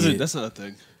shit. That's not a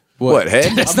thing. What,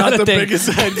 head? That's I'm not not a the thing. biggest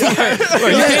head guy.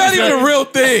 That's not even a real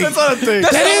thing. That's not a thing.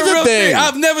 That's That not is a real thing.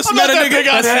 I've never met not a that nigga big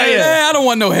on that head. say, I don't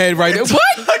want no head right now.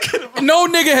 What? No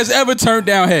nigga has ever turned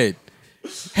down head.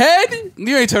 Head?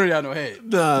 You ain't turning down no head.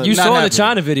 Nah, You Not saw the happening.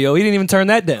 China video. He didn't even turn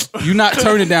that down. You not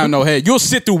turning down no head. You'll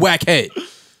sit through whack head.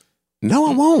 No,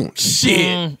 I won't.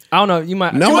 Shit. I don't know. You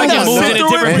might. No, you might I get won't. moved No. in a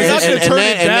different And- and- position. and- turn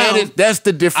it down. that's the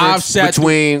I've difference sat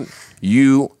between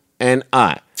you and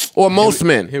I. Or most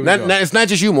men. here we Not- go. not- it's not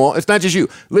just you, Maul. It's not just you.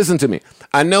 Listen to me.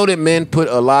 I know that men put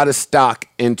a lot of stock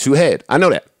into head. I know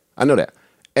that.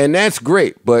 And that's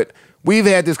great. But we've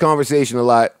had this conversation a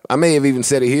lot. I may have even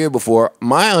said it here before.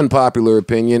 My unpopular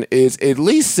opinion is at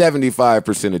least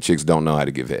 75% of chicks don't know how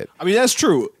to give head. I mean, that's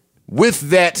true. With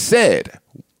that said,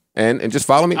 and just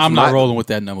follow me. I'm not rolling with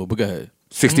that number, but go ahead.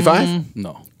 65?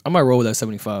 No. I might roll with that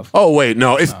 75. Oh wait,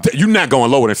 no, you're not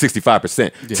going lower than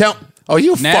 65%. Oh,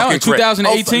 you Now, fucking in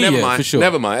 2018, never yeah, mind. for sure.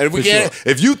 Never mind. If, For sure.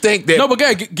 if you think that No, but go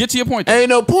ahead. Get to your point. Though. ain't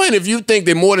no point if you think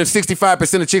that more than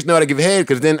 65% of chicks know how to give head,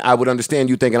 because then I would understand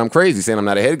you thinking I'm crazy, saying I'm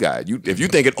not a head guy. If you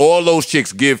thinking all those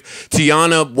chicks give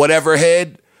Tiana whatever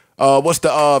head, what's the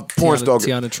porn star?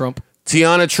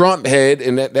 Tiana Trump head,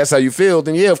 and that's how you feel,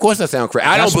 then yeah, of course that sounds crazy.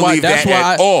 I don't believe that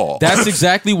at all. That's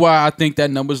exactly why I think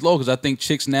that number's low, because I think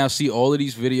chicks now see all of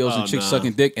these videos of chicks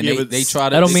sucking dick, and they try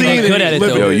to. That don't mean they're good at it,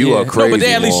 though. Yo, you are crazy. No, but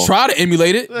they at least Maul. try to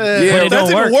emulate it. Yeah, it That's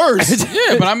don't even work. worse.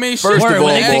 Yeah, but I mean, First shit, of all,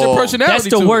 when they add your Maul, personality That's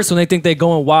the to worst when they think they're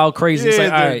going wild crazy. It's Yeah,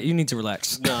 like, all they're- right, you need to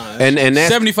relax. and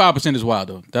that's 75% is wild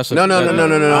though. That's no.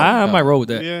 I might roll with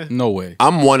that. Yeah. No way.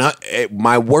 I'm 100.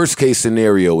 My worst case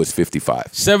scenario is 55.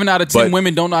 7 out of 10 But-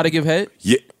 women don't know how to give head.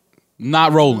 Yeah.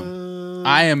 Not rolling.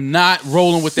 I am not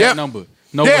rolling with that Yeah. number.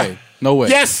 No Yeah. way. No way.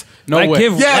 Yes. No Like way.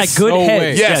 give Yes. like good No head.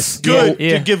 way. Yes. Good.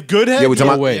 Yeah. To give good head? Yeah, we're talking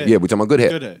No about. way. Yeah, we're talking about good head.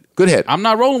 Good head. Good head. I'm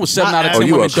not rolling with 7 out of Oh, 10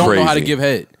 you women are don't know how to crazy. give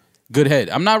head. Good head.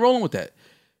 I'm not rolling with that.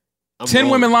 10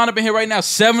 rolling. women line up in here right now.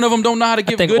 7 of them don't know how to I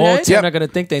give think good all head. 10 Yep. are going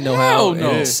to think they know Hell how. no.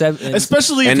 And seven,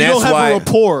 Especially if And you that's don't have why. a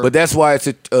rapport. But that's why it's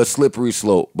a slippery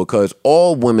slope, because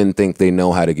all women think they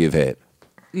know how to give head.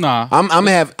 Nah. I'm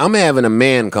having a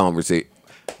man conversation.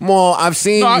 Maul, I've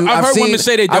seen No, you. I've heard seen, women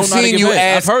say they don't I've know how to seen give you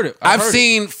head. ask. I've heard it. I've heard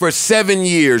seen for 7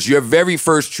 years your very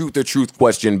first truth or truth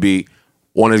question be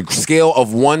on a scale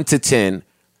of 1 to 10.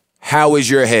 How is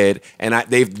your head? And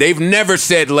they've never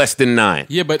said less than 9.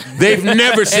 Yeah, but they've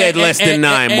never said less than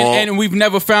 9, Maul. And we've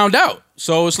never found out.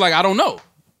 So it's like I don't know.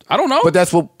 But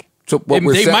that's what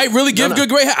we're they saying. might really give good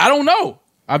grade. I don't know.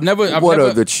 I've never. What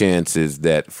are the chances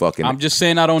that fucking? I'm just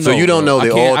saying I don't know. So you don't know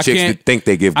that all chicks that think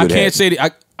they give good head. I can't say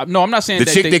that. No, I'm not saying the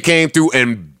that chick that came through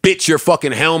and bit your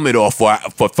fucking helmet off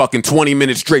for fucking 20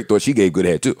 minutes straight thought she gave good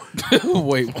head too.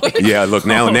 Wait, what? Yeah, look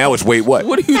now it's wait what?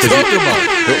 What are you talking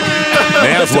about?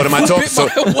 Now it's what am I talking? So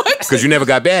What? because you never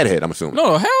got bad head, I'm assuming.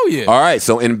 No, hell yeah. All right,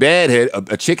 so in bad head,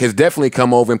 a chick has definitely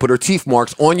come over and put her teeth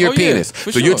marks on your penis.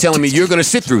 So sure. you're telling me you're going to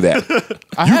sit through that?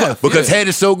 I have because head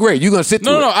is so great. You're going to sit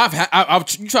through it. No. I've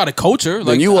tried to coach her. Like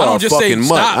Then you I are don't a just fucking say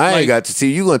mutt. stop. I ain't got to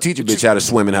see you gonna teach a bitch how to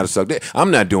swim and how to suck dick.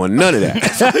 I'm not doing none of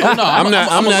that. I'm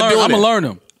not doing it. I'm gonna learn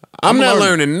them. I'm not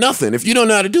learning nothing. If you don't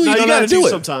know how to do it, you don't know how to do it.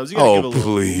 Sometimes you gotta give a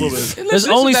please. There's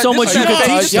only so much you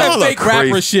can teach that Y'all are fake crazy.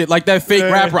 rapper shit, like that fake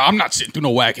rapper. I'm not sitting through no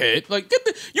whack head. Like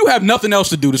you have nothing else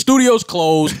to do. The studio's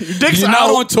closed. dick's You're not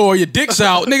out. on tour. Your dick's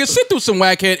out. Nigga, sit through some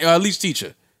whack head. At least teach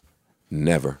her.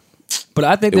 Never. But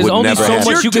I think It there's would only never so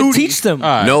happen. much you can teach them.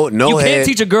 No You head. can't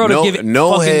teach a girl to give it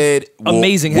no fucking head.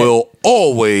 amazing head. Will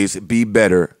always be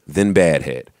better than bad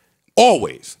head.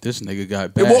 Always. This nigga got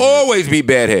It bad. will always be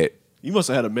bad head. You must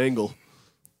have had a mangle.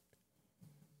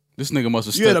 This nigga must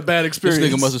have. You had a bad experience.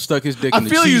 This nigga must have stuck his dick. I in the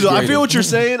feel you cheese though. I grater. feel what you're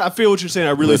saying.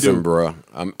 I really Listen, do. bro.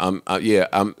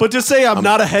 I'm But to say I'm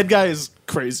not a head guy is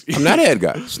crazy. not a head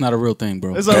guy. It's not a real thing,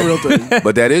 bro. It's not a real thing.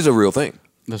 But that is a real thing.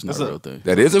 That's not a real thing.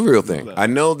 That is a real thing. I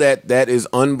know that is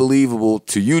unbelievable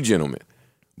to you, gentlemen.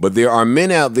 But there are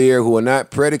men out there who are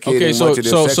not predicating much of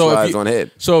their sex lives on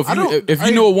head. So if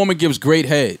you know a woman gives great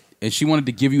head and she wanted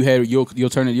to give you head, you'll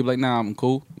turn it. You'll be like, nah, I'm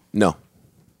cool. No.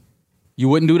 You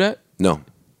wouldn't do that. No.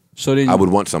 So then I would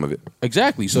want some of it.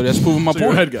 Exactly. So that's proving my So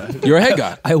point. you're a head guy. You're a head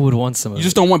guy. I would want some of You it.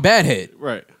 just don't want bad head.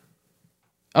 Right.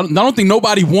 I don't think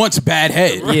nobody wants bad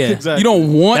head. Yeah. Exactly. You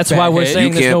don't want. That's bad why we're head. saying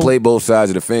You there's can't no- play both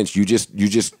sides of the fence. You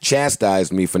just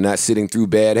chastised me for not sitting through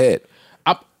bad head.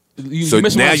 So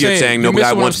missing now what I'm you're saying You're nobody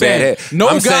missing what wants I'm bad saying. head. No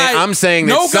I'm guy. I'm saying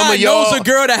that no some guy of y'all knows a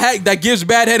girl that gives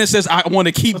bad head and says, "I want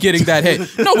to keep getting that head."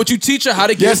 No, but you teach her how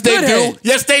to give Yes, they good do. head.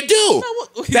 Yes, they do.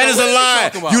 That is what a are you lie.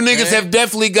 talking about, You niggas man? have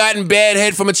definitely gotten bad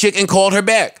head from a chick and called her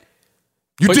back.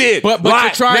 You But- did. but Lie.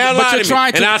 you're trying- Now but lie you're to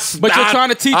trying me. to- And but you're trying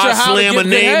to teach her I how to slam give a good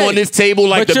name head. on this table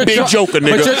like But the you're big try- joker, but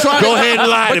nigga. you're trying Go to- ahead and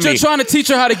lie But to you're me. trying to teach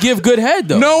her how to give good head,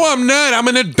 though. No, I'm not. I'm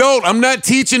an adult. I'm not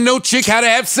teaching no chick how to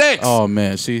have sex. Oh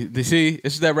man, see,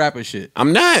 it's that rapper shit.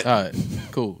 I'm not. All right,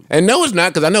 cool. And no, it's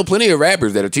not, because I know plenty of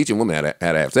rappers that are teaching women how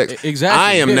to have sex. Exactly.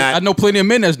 I am Yeah, not. I know plenty of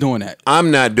men that's doing that.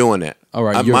 I'm not doing that. All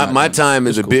right, you're my not my doing time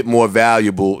that. is a bit more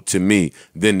valuable to me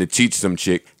than to teach some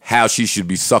chick how she should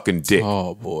be sucking dick.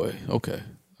 Oh boy, okay,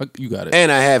 you got it. And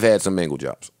I have had some mangle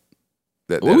jobs.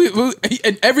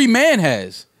 And every man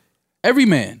has. Every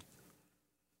man.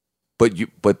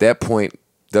 But that point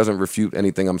doesn't refute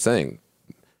anything I'm saying.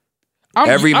 I'm-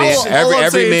 Every man, all I'm every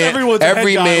saying is man, everyone's a head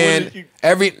every guy man, when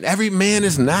you- every man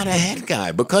is not a head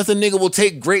guy. Because a nigga will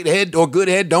take great head or good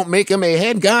head, don't make him a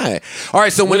head guy. All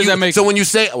right, so What when does you that make so him? when you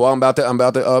say, well, I'm about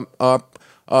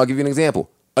to give you an example.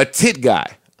 A tit guy.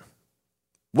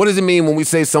 What does it mean when we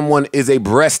say someone is a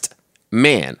breast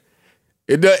man?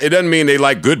 It doesn't mean they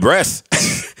like good breasts,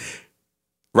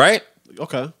 right?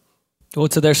 Okay. Well,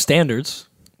 to their standards,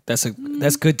 that's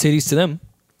good titties to them.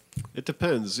 It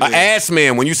depends. An ass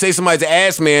man. When you say somebody's an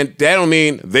ass man, that don't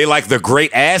mean they like the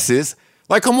great asses.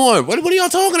 Like, come on, what are y'all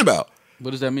talking about?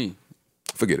 What does that mean?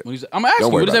 Forget it. I'm asking.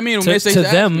 Don't What worry does that about mean when To, they say to he's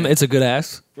an them, ass man? it's a good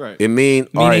ass. Right. It mean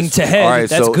Meaning to head,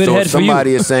 that's good so head if for you.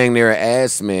 somebody is saying they're an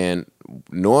ass man,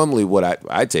 normally what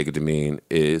I take it to mean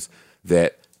is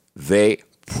that they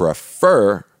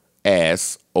prefer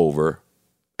ass over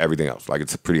everything else. Like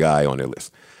it's pretty high on their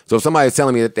list. So if somebody's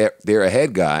telling me that they're a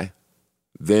head guy,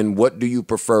 then what do you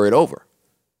prefer it over?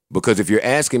 Because if you're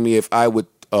asking me if I would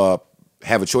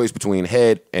have a choice between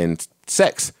head and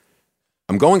sex,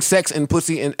 I'm going sex and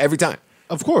pussy in every time.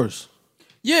 Of course.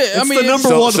 Yeah, It's I mean, the number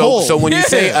one hole. So when you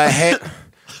say Yeah. a head,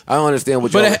 I don't understand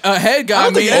what y'all. but a head guy. I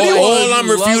don't think mean, anyone- all I'm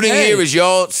loves refuting head. here is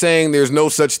y'all saying there's no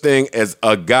such thing as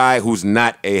a guy who's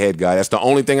not a head guy. That's the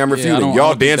only thing I'm I refuting. don't Y'all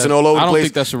think dancing that- all over I the don't place.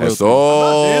 think that's a real That's thing.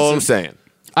 all I'm saying.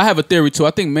 I have a theory too.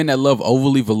 I think men that love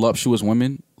overly voluptuous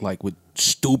women, like with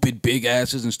stupid big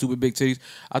asses and stupid big titties,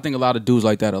 I think a lot of dudes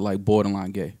like that are like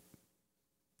borderline gay.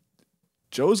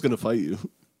 Joe's gonna fight you.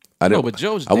 No, but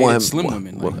Joe's I want dating him- slim what-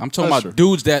 women. what- Like, I'm talking That's about true.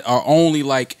 dudes that are only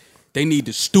like they need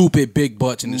the stupid big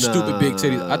butts and the stupid big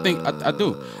titties. I think I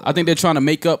do. I think they're trying to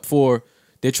make up for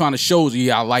they're trying to show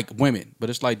you I like women, but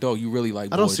it's like, dog, you really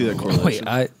like. I don't boys, see that bro. correlation.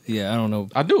 Wait, I don't know.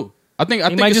 I do. I think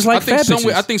might just like fat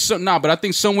somewhere. bitches. But I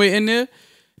think somewhere in there,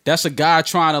 that's a guy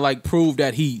trying to like prove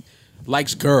that he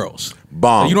likes girls.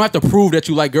 Bomb. You don't have to prove that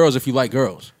you like girls if you like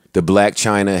girls. The Blac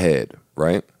Chyna head,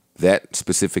 right? That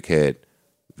specific head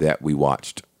that we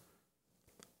watched.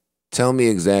 Tell me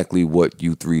exactly what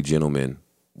you three gentlemen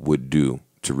would do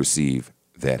to receive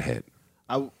that head.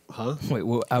 Wait,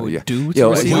 what I would do to Yo,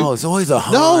 receive? it's always a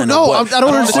No, I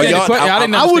don't understand.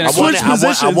 I would switch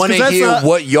positions. I want to 'cause hear that's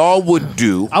what y'all would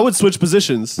do. I would switch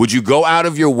positions. Would you go out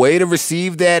of your way to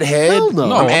receive that head? Hell no.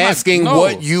 No, I'm I'm not- asking no.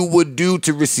 what you would do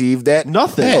to receive that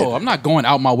Nothing. head. No, I'm not going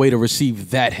out my way to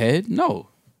receive that head. No.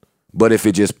 But if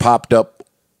it just popped up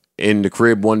in the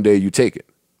crib one day, you take it.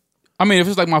 I mean, if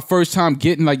it's like my first time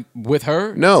getting like with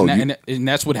her, No, and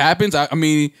that's what happens. I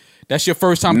mean, that's your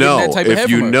first time getting No, that type of head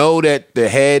if you from her. know that the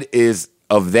head is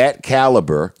of that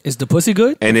caliber Is the pussy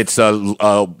good? and it's a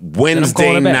Wednesday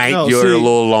calling it back. night, No, you're see, a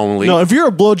little lonely. No, if you're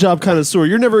a blowjob connoisseur,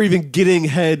 you're never even getting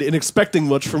head and expecting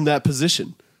much from that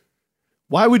position.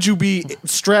 Why would you be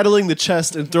straddling the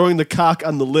chest and throwing the cock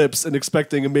on the lips and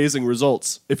expecting amazing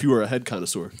results if you were a head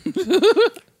connoisseur?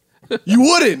 You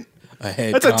wouldn't.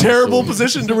 That's a terrible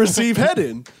position to receive head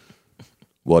in.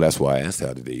 Well, that's why I asked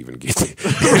how did they even get it.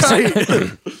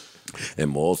 Right. And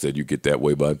Maul said you get that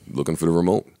way by looking for the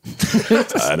remote.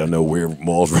 I don't know where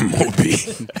Maul's remote be.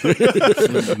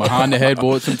 Behind the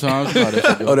headboard sometimes.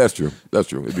 Oh, that's true. That's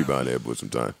true. It'd be behind the headboard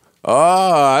sometime. Oh,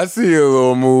 I see a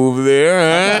little move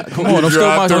there, huh? Come on, you don't steal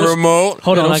dropped my- the remote.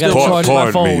 Hold on, I gotta charge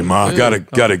my phone. me, Ma.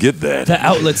 Gotta get that. The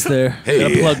outlet's there. Gotta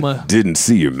Hey, plug my. didn't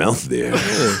see your mouth there.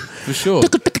 For sure.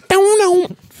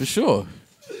 For sure.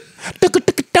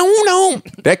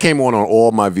 That came on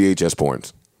all my VHS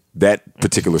porns. That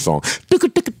particular song.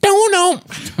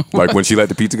 Like when she let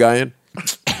the pizza guy in?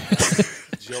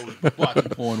 Joe was watching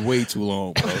porn way too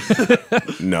long, bro.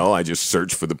 No, I just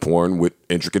searched for the porn with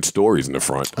intricate stories in the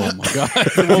front. Oh my God.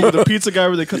 The one with the pizza guy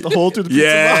where they cut the hole through the pizza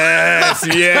Yes,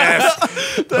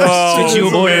 yes. Did you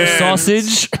order man.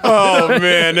 sausage? Oh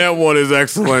man, that one is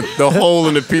excellent. The hole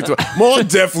in the pizza. Maul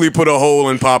definitely put a hole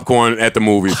in popcorn at the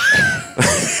movies.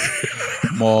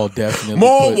 Maul definitely.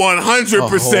 Maul put 100%.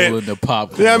 a hole in the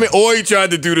popcorn. Yeah, I mean, or he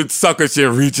tried to do the sucker shit,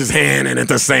 reach his hand in at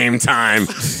the same time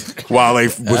while they.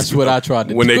 That's what I tried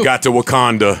to when do. they got to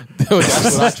Wakanda.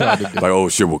 That's what I tried to do. Like, oh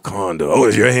shit, Wakanda. Oh,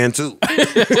 it's your hand too.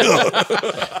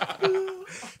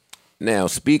 Now,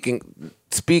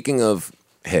 speaking of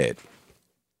head,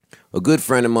 a good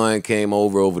friend of mine came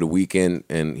over the weekend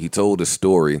and he told a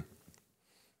story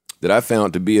that I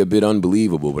found to be a bit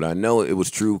unbelievable, but I know it was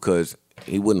true because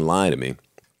he wouldn't lie to me.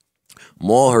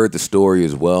 Maul heard the story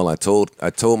as well. I told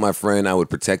my friend I would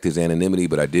protect his anonymity,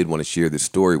 but I did want to share this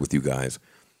story with you guys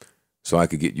so I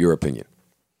could get your opinion.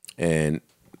 And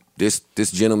this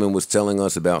gentleman was telling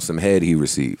us about some head he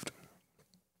received.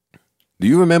 Do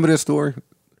you remember this story?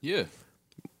 Yeah.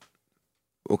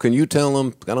 Well, can you tell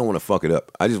him? I don't want to fuck it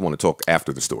up. I just want to talk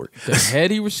after the story. The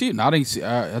head he received? No, I didn't see.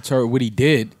 I heard what he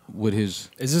did with his.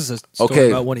 Is this a story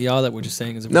about one of y'all that we're just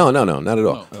saying? Is No, not at all.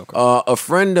 No. Okay. A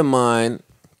friend of mine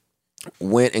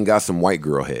went and got some white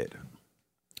girl head.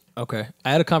 Okay.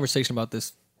 I had a conversation about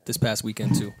this past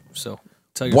weekend too. So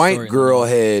tell your White story. girl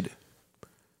head,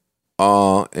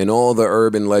 and all the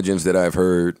urban legends that I've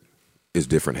heard is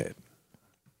different head.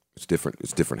 It's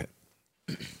different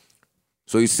head.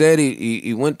 So he said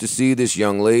he went to see this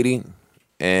young lady,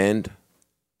 and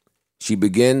she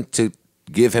began to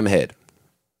give him head.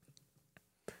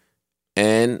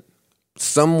 And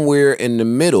somewhere in the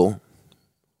middle,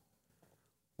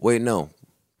 wait, no,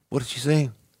 what did she say?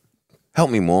 Help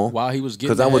me, Maul. While he was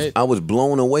getting because I was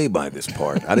blown away by this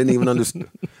part. I didn't even understand.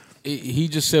 He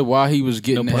just said while he was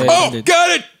getting head. Oh,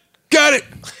 got it.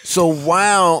 So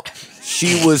while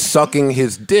she was sucking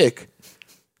his dick,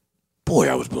 boy,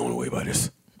 I was blown away by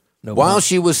this. While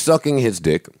she was sucking his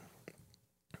dick,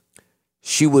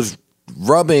 she was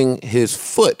rubbing his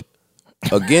foot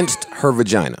against her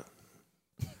vagina.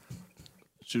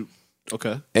 Shoot.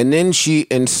 Okay. And then she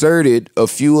inserted a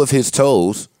few of his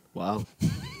toes. Wow.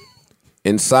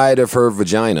 Inside of her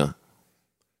vagina.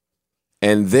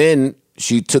 And then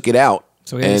she took it out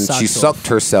and she sucked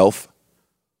herself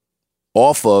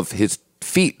off of his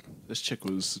feet. This chick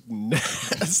was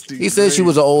nasty. He said she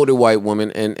was an older white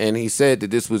woman, and he said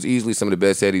that this was easily some of the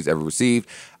best head he's ever received.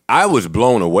 I was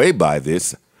blown away by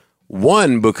this.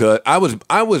 One, because I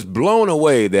was blown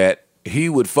away that he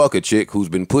would fuck a chick who's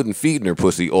been putting feet in her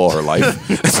pussy all her life.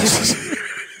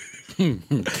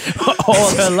 All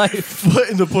her life. Foot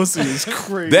in the pussy is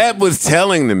crazy. That was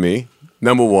telling to me,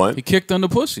 number one. He kicked on the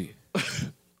pussy.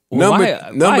 Well,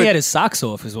 why he had his socks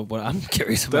off is what I'm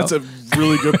curious about. That's a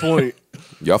really good point.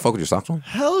 Y'all fuck with your socks on?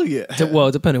 Hell yeah. Well,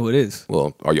 depending who it is.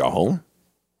 Well, are y'all home?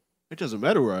 It doesn't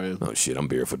matter where I am. Oh shit, I'm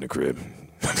barefoot in the crib.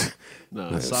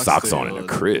 No, socks on in the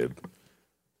crib.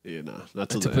 Yeah, nah, not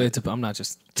till that. I'm not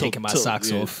just taking my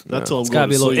socks off. Not till I'm It's going gotta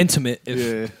be to a little sleep. intimate.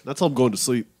 Yeah, not till I'm going to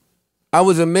sleep. I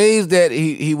was amazed that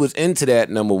he was into that,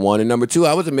 number one. And number two,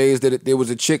 I was amazed that there was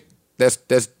a chick that's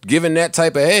giving that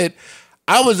type of head.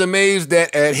 I was amazed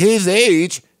that at his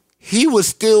age, he was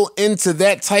still into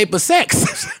that type of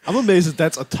sex. I'm amazed that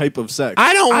that's a type of sex.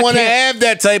 I don't want to have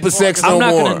that type of sex no I'm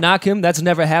not more. gonna knock him. That's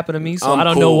never happened to me, so I'm I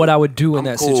don't cool. know what I would do in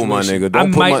that Cool, situation. my nigga. I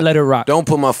might let it rock. Don't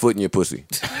put my foot in your pussy.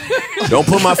 Don't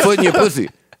put my foot in your pussy.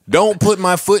 Don't put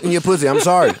my foot in your pussy. I'm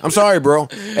sorry. I'm sorry, bro.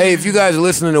 Hey, if you guys are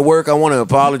listening to work, I want to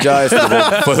apologize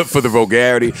for the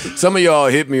vulgarity. Some of y'all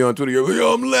hit me on Twitter.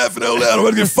 Yo, I'm laughing out loud. I'm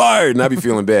going to get fired. And I be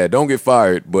feeling bad. Don't get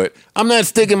fired. But I'm not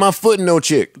sticking my foot in no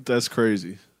chick. That's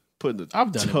crazy. I've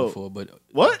done it before, but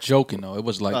what? Joking though, it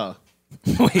was like.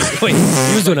 wait,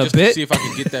 you was doing a just to bit? see if I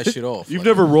could get that shit off. You've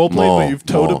never role played, but you've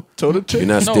toed a chick? You're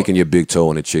not sticking your big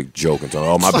toe in a chick joking.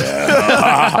 Oh, my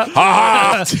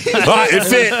bad. It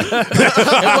fit.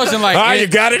 It wasn't like you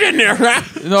got it in there.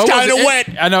 No, It's kind of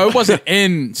wet. I know it wasn't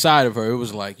inside of her. It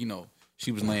was like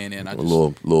she was laying in. I just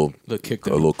little kicked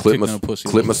a little clip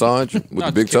massage with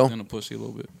the big toe. In the pussy a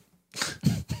little bit.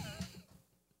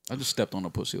 I just stepped on the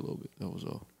pussy a little bit. That was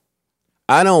all.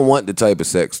 I don't want the type of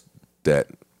sex that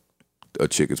a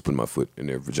chick is putting my foot in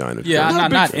their vagina. Yeah, I'm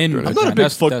not in. I'm not a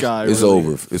big foot guy. It's really.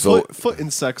 over. It's over. Foot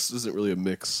and sex isn't really a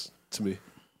mix to me.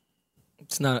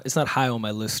 It's not high on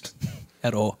my list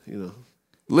at all.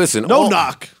 Listen, no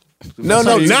knock. No,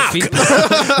 knock.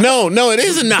 No, it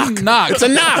is a knock. Knock. It's a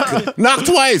knock. Knock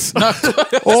twice.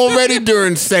 Already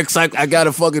during sex, I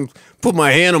gotta fucking put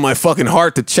my hand on my fucking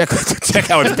heart to check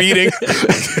how it's beating.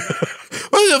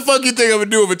 What the fuck you think I would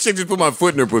do if a chick just put my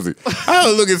foot in her pussy? I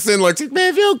would look at Sin like, man,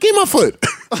 if you don't give my foot.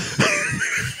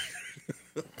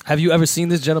 Have you ever seen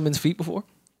this gentleman's feet before?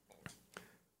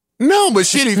 No, but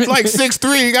shit, he's like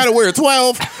 6'3", you gotta wear a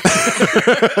 12.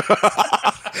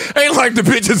 Ain't like the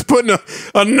bitch is putting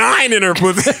a 9 in her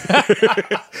pussy.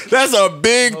 That's a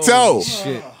big toe.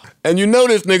 Shit. And you know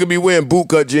this nigga be wearing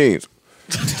bootcut jeans.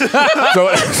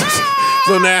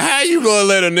 So now how you gonna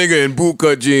let a nigga in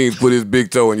bootcut jeans put his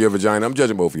big toe in your vagina? I'm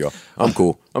judging both of y'all. I'm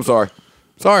cool. I'm sorry.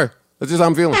 That's just how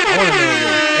I'm feeling. And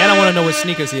I want to know what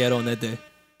sneakers he had on that day.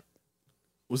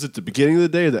 Was it the beginning of the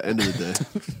day or the end of the day?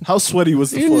 How sweaty was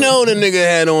the You foot? know the nigga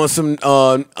had on some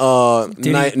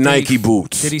Nike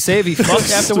boots. Did he say if he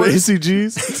fucked afterwards?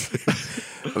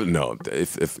 ACGs? No,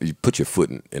 if you put your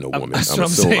foot in a woman, That's what I'm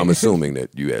saying. I'm assuming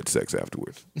that you had sex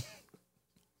afterwards.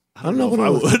 I don't know if I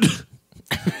would.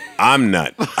 I'm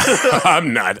not.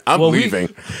 I'm leaving.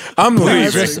 I'm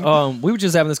leaving. We were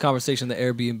just having this conversation in the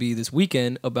Airbnb this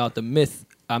weekend about the myth.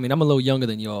 I mean, I'm a little younger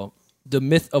than y'all. The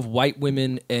myth of white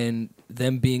women and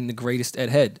them being the greatest at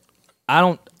head.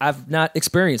 I've not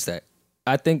experienced that.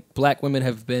 I think black women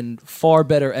have been far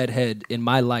better at head in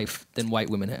my life than white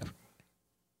women have.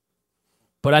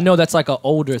 But I know that's like an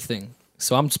older thing.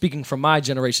 So I'm speaking from my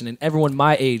generation, and everyone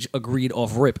my age agreed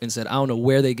off rip and said, I don't know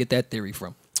where they get that theory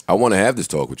from. I want to have this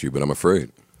talk with you, but I'm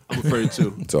afraid. I'm afraid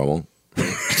too. So I won't.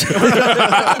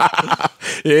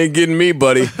 You ain't getting me,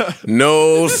 buddy.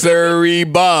 No, sirree,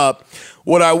 Bob.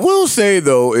 What I will say,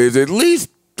 though, is at least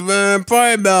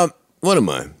probably about, what am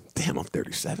I? Damn, I'm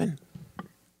 37.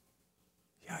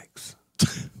 Yikes.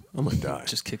 I'm going to die.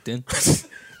 Just kicked in.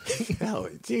 Hell,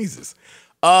 Jesus.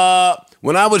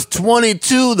 When I was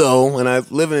 22, though, and I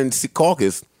was living in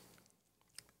Secaucus,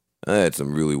 I had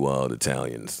some really wild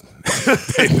Italians.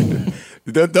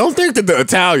 Don't think that the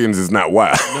Italians is not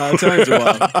wild. No, Italians are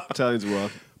wild. Italians are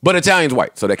wild. But Italian's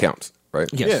white, so that counts, right?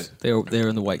 Yes, yeah. they're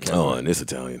in the white category. Oh, and this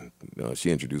Italian,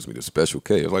 she introduced me to Special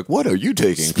K. I was like, what are you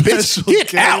taking? Bitch,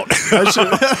 get out.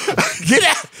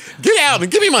 Get out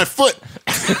and give me my foot.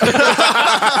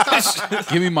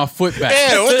 Give me my foot back.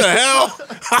 Yeah, what the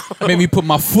hell? Made me put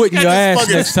my foot in your ass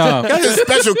next time. Got this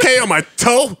Special K on my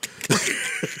toe.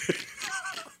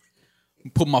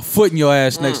 Put my foot in your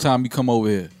ass next time you come over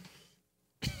here.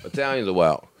 Italians are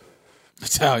wild.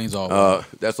 Italians are wild.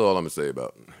 That's all I'm going to say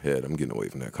about head. I'm getting away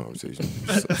from that conversation.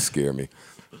 Scare me.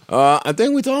 I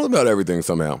think we talked about everything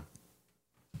somehow.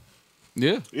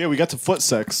 Yeah. Yeah, we got to foot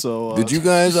sex, so... Did you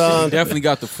guys... definitely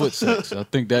got the foot sex. I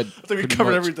think we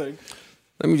covered everything.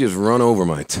 Let me just run over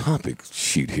my topic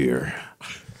sheet here.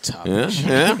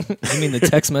 Yeah? You mean the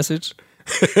text message?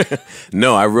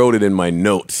 No, I wrote it in my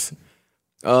notes.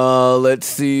 Let's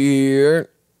see here.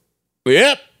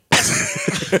 Yep.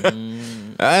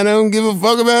 I don't give a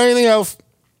fuck about anything else.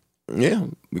 Yeah,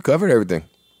 we covered everything.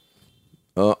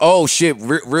 Oh shit!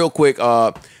 Real quick,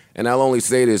 and I'll only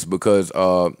say this because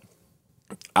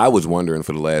I was wondering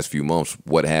for the last few months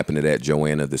what happened to that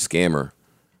Joanna the Scammer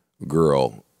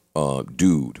girl,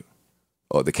 dude,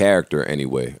 or the character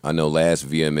anyway. I know last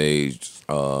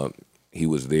VMAs he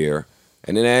was there,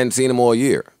 and then I hadn't seen him all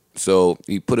year. So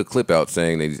he put a clip out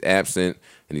saying that he's absent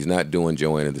and he's not doing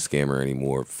Joanna the Scammer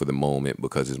anymore for the moment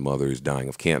because his mother is dying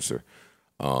of cancer.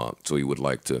 So he would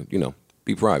like to,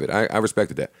 be private. I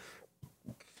respected that.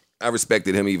 I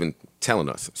respected him even telling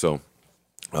us. So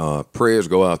prayers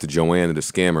go out to Joanna the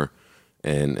Scammer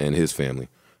and his family.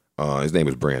 His name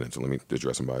is Brandon, so let me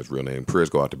address him by his real name. Prayers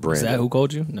go out to Brandon. Is that who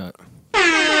called you? No.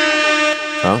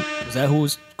 Huh? Is that who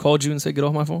called you and said, get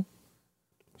off my phone?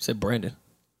 You said Brandon.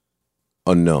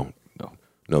 Oh, no.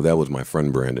 No, that was my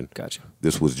friend Brandon. Gotcha.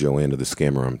 This was Joanna the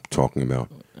Scammer I'm talking about,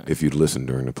 if you'd listened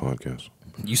during the podcast.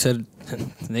 You said the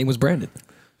name was Brandon.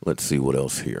 Let's see what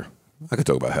else here. I could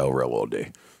talk about Rell all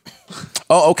day.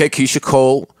 Oh, okay, Keisha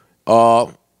Cole.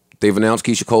 They've announced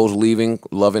Keisha Cole's leaving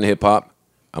Love and Hip Hop.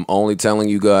 I'm only telling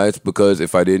you guys because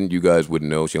if I didn't, you guys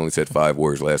wouldn't know. She only said 5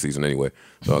 words last season anyway,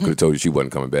 so I could have told you she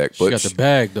wasn't coming back. She got the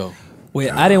bag, though. Wait,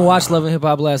 I didn't watch Love and Hip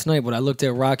Hop last night, but I looked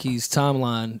at Rocky's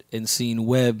timeline and seen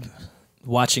Webb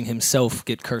watching himself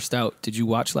get cursed out. Did you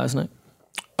watch last night?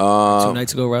 2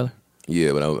 nights ago, rather?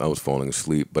 Yeah, but I was falling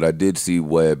asleep. But I did see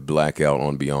Webb black out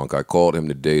on Bianca. I called him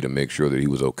today to make sure that he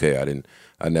was okay.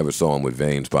 I never saw him with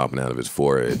veins popping out of his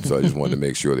forehead, so I just wanted to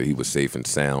make sure that he was safe and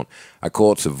sound. I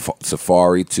called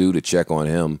Safari, too, to check on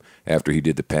him after he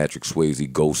did the Patrick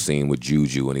Swayze ghost scene with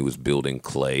Juju and he was building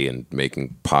clay and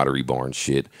making Pottery Barn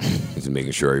shit. Just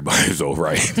making sure everybody's all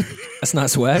right. That's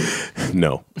not swag?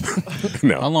 No.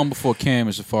 No. How long before Cam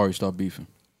and Safari start beefing?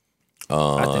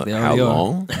 I think they how already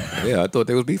long? Yeah, I thought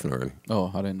they was beefing already.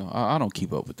 Oh, I didn't know. I don't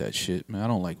keep up with that shit, man. I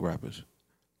don't like rappers.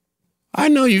 I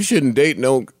know you shouldn't date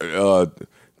no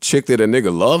chick that a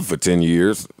nigga loved for 10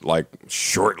 years, like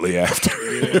shortly after.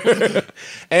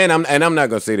 and I'm not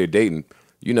gonna say they're dating.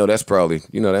 That's probably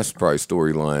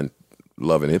storyline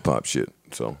Love and Hip Hop shit.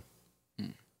 So,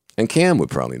 and Cam would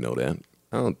probably know that.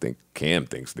 I don't think Cam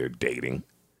thinks they're dating.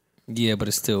 Yeah, but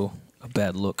it's still a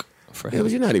bad look for him. Yeah,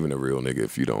 but you're not even a real nigga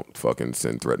if you don't fucking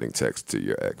send threatening texts to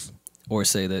your ex. Or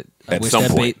say that I At wish some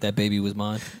point. that baby was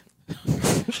mine.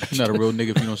 You're not a real nigga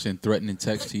if you don't send threatening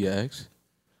texts to your ex.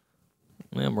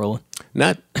 Yeah, I'm rolling.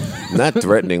 Not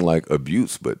threatening like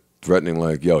abuse, but threatening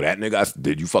like, yo, that nigga,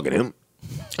 did you fucking him?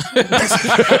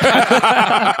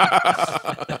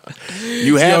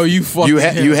 you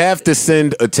have to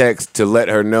send a text to let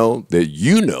her know that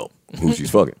you know who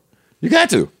she's fucking. You got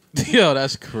to. Yo,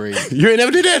 that's crazy. You ain't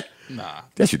never did that? Nah.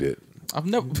 Yes, you did. I've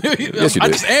never. Yes, you I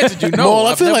did. just answered you. No, Maul,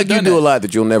 I I've feel never like you done do that. a lot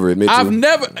that you'll never admit to. I've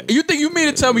never. You mean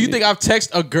to tell me you think I've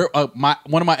texted a girl,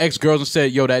 one of my ex girls, and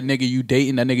said, "Yo, that nigga you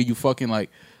dating, that nigga you fucking, like,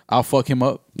 I'll fuck him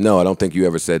up." No, I don't think you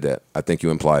ever said that. I think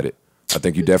you implied it. I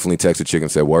think you definitely texted chick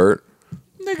and said word.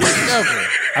 Nigga, never.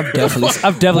 I've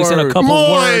definitely sent a couple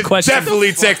word questions.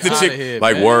 Definitely texted chick here,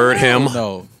 like man. word him.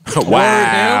 No.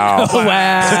 Wow.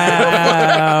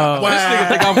 Wow. This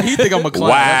nigga he think I'm a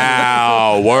client.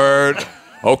 Wow. Word.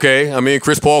 Okay. I mean,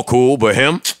 Chris Paul cool, but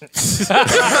him?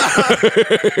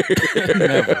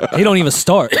 He don't even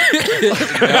start.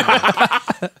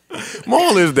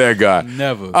 Maul is that guy.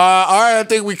 Never. All right, I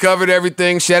think we covered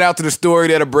everything. Shout out to the story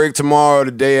that'll break tomorrow,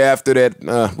 the day after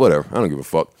that. Whatever. I don't give a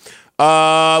fuck.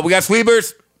 We got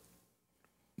sleepers.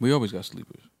 We always got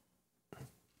sleepers.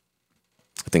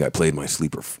 I think I played my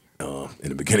sleeper in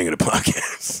the beginning of the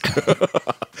podcast.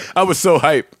 I was so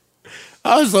hyped.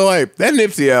 That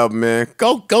Nipsey album, man.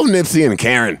 Go Nipsey and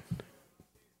Karen.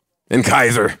 And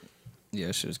Kaiser. Yeah,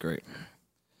 that shit was great.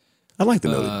 I'd like to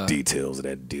know the details of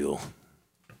that deal.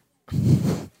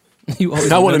 You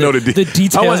always I want to know the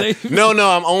details. No,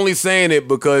 I'm only saying it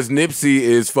because Nipsey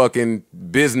is fucking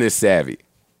business savvy.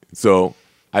 So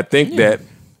I think that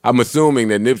I'm assuming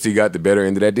that Nipsey got the better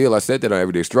end of that deal. I said that on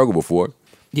Everyday Struggle before.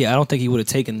 Yeah, I don't think he would have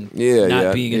taken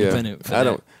being independent. For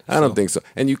I don't think so.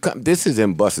 And this is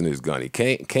him busting his gun. He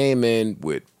came in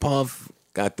with Puff,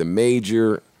 got the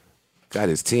major, got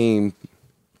his team.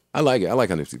 I like it. I like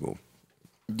how Nipsey moved.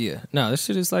 Yeah, no, this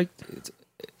shit is like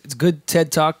it's good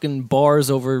TED Talk and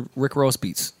bars over Rick Ross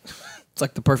beats. It's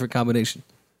like the perfect combination.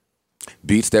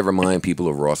 Beats that remind people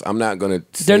of Ross. I'm not gonna.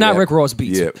 They're not Rick Ross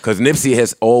beats. Yeah, because Nipsey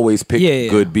has always picked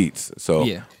good beats. So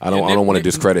I don't want to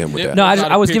discredit him with that. No,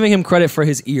 I was giving him credit for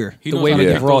his ear. He the knows way how we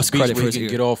to give get Ross those beats credit where for he his can ear.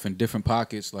 get off in different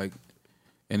pockets, like,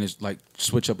 and it's like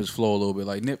switch up his flow a little bit.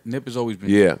 Like Nip has always been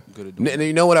good at doing And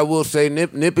you know what I will say?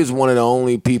 Nip is one of the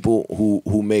only people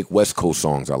who make West Coast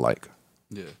songs I like.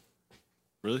 Yeah.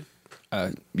 Really?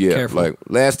 Yeah, careful. like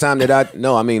last time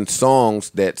that songs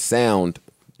that sound,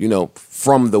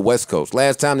 from the West Coast.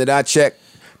 Last time that I checked,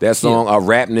 that song are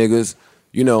rap niggas.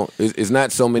 It's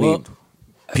not so many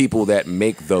people that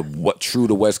make true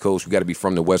to West Coast. You got to be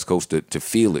from the West Coast to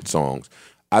feel it songs.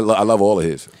 I love all of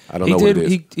his. I don't know what it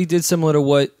is. He did similar to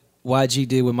what YG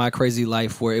did with My Crazy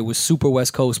Life, where it was super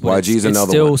West Coast, but YG's it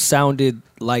another still one. sounded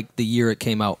like the year it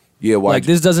came out. Yeah, YG. Like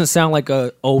this doesn't sound like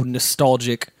a old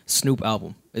nostalgic Snoop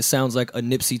album. It sounds like a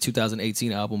Nipsey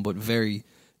 2018 album, but very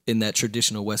in that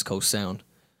traditional West Coast sound,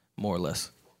 more or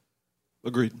less.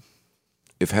 Agreed.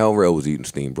 If Rell was eating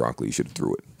steamed broccoli, you should have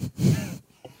threw it.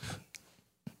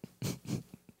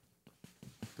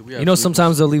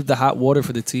 Sometimes they'll leave the hot water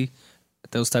for the tea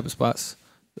at those type of spots.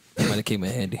 That might have came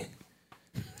in handy.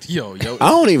 Yo. I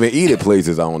don't even eat at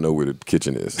places I don't know where the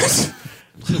kitchen is.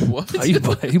 What? Are you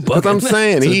bugging? But I'm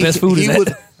saying So the best food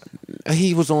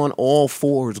he was on all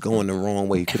fours going the wrong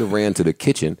way. He could have ran to the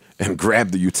kitchen and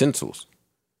grabbed the utensils.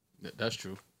 That's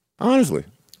true. Honestly.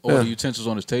 Or the utensils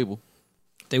on his table.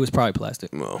 They was probably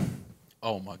plastic. No.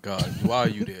 Oh my God! Why are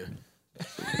you there?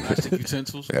 Plastic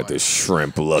utensils at the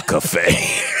shrimp LaCafe.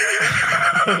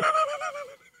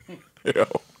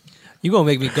 You gonna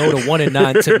make me go to 1 and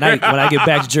 9 tonight when I get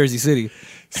back to Jersey City?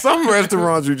 Some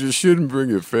restaurants you just shouldn't bring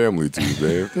your family to,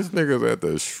 man. This nigga's at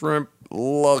the shrimp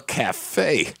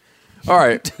LaCafe. All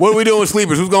right, what are we doing with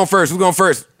sleepers? Who's going first?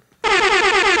 I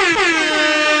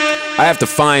have to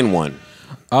find one.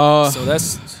 So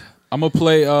that's. I'm gonna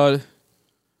play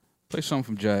something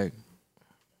from Jag.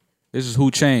 This is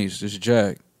Who Changed. This is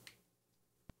Jag.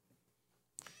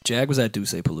 Jag was at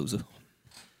Duce Palooza.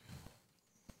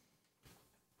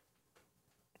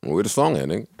 Where the song at,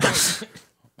 nigga?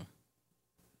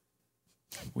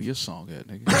 Where your song at,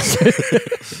 nigga?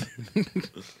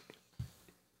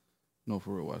 No,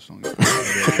 for real, what song?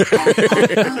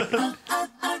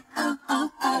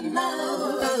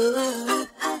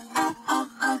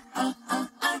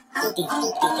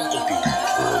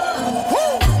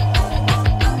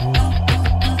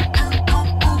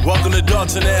 Welcome to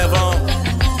Dalton Ave.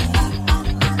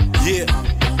 Yeah.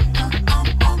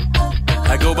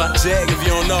 I go by Jag if you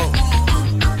don't know.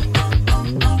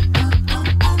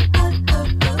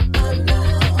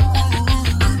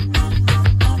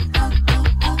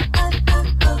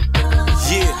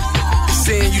 Yeah.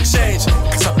 Saying you change,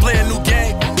 cause I play a new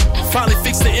game. Finally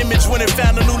fixed the image when it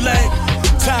found a new lane.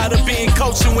 Tired of being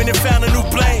coaching when it found a new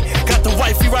plane. Got the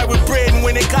wifey right with bread and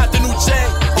when it got the new chain.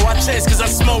 Oh, I changed cause I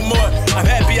smoke more. I'm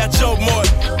happy I joke more.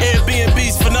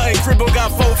 Airbnbs for nothing, Cribbo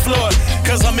got 4 floors.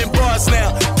 Cause I'm in bars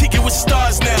now, kicking with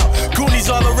stars now. Goonies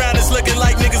all around us looking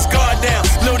like niggas guard down.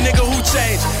 Little nigga who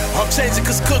changed? I'm changing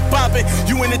cause cook popping.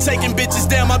 You into taking bitches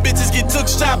down, my bitches get took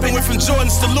shopping. Went from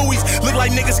Jordans to Louis, look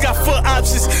like niggas got foot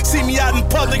options. See me out in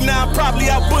public, now I'm probably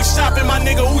out bush shopping. My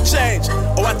nigga who changed?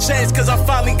 Oh, I changed cause I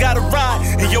finally got a ride.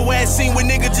 And your ass seen when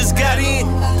nigga just got in.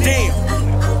 Damn.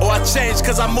 Oh, I changed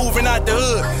cause I'm moving out the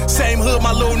hood. Same hood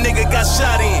my little nigga got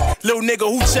shot in. Little nigga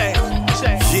who changed?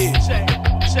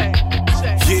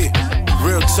 Yeah,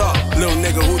 real talk, little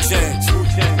nigga who changed?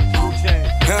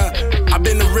 Huh? I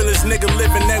been the realest nigga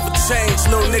living, never changed.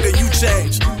 Little nigga, you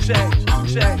changed.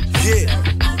 Yeah.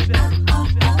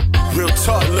 Real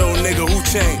talk, little nigga who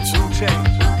changed?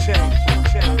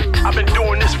 I've been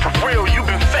doing this for real, you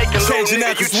been faking, little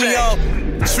nigga, you changed.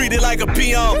 Treated like a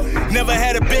peon. Never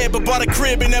had a bed, but bought a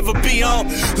crib and never be on.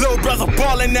 Little brother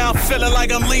ballin' now, feeling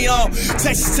like I'm Leon.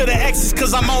 Texas to the exes,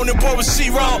 cause I'm on it, boy, was she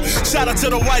wrong? Shout out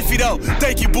to the wifey, though.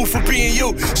 Thank you, boo, for being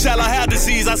you. Shall I have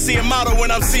disease? I see a model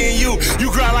when I'm seeing you. You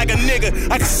grind like a nigga,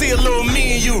 I can see a little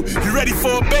me in you. You ready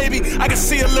for a baby? I can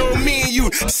see a little me in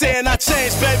you. Saying I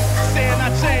changed, baby.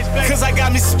 Cause I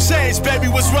got me some change, baby.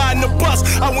 Was riding the bus,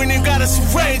 I went and got us some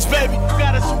range, baby.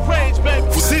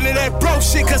 Was into that bro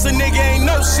shit, cause a nigga ain't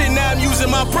no shit. Now I'm using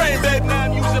my brain, baby.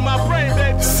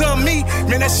 Some me,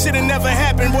 man, that shit'll never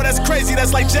happen. Boy, that's crazy,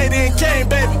 that's like Jada and Kane,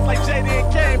 baby.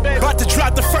 About to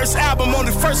drop the first album, on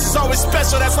the first is always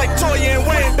special. That's like Toya and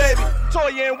Wayne, baby. So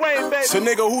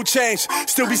nigga, who changed?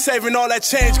 Still be saving all that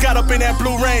change. Got up in that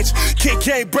blue range. Kid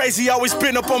Kane, Brazy, always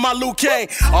been up on my Luke Kane.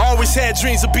 I always had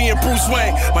dreams of being Bruce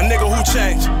Wayne. My nigga, who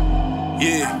changed?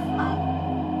 Yeah.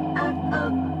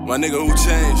 My nigga, who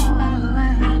changed?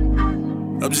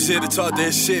 I'm just here to talk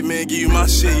that shit, man. Give you my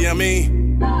shit, you know what I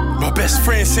mean? My best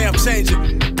friend say I'm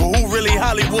changing. But who really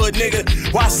Hollywood, nigga?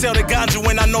 Why sell the ganja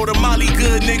when I know the Molly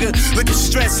good, nigga? Looking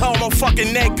stressed home, I'm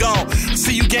fucking neck gone.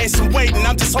 See you gain some weight and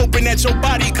I'm just hoping that your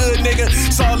body good, nigga.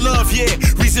 It's all love, yeah.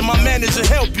 Reason my manager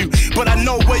help you. But I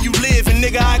know where you live and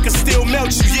nigga, I can still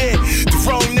melt you, yeah. The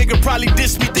wrong nigga probably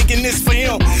diss me thinking this for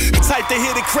him. The type to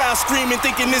hear the crowd screaming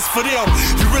thinking this for them.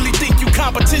 You really think you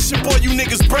competition, boy, you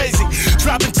niggas brazy.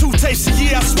 Dropping 2 tapes a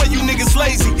year, I swear you niggas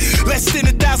lazy. Less than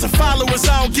 1,000 followers,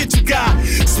 I don't get you, guy.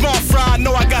 Small fry, I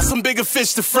know I got some bigger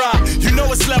fish to fry. You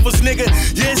know it's levels, nigga.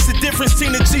 Yeah, it's the difference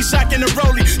between the G-Shock and the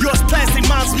Rollie. Yours plastic,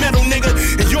 mine's metal, nigga.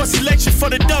 And yours election for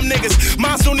the dumb niggas.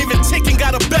 Mine's don't even tick and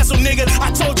got a bezel, nigga.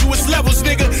 I told you it's levels,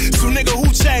 nigga. So nigga,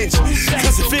 who changed?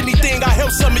 Cause if anything, I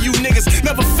help some of you niggas.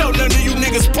 Never felt none of you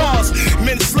niggas pause.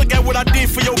 Man, just look at what I did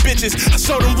for your bitches. I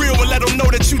showed them real and let them know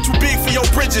that you too big for your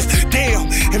bridges. Damn,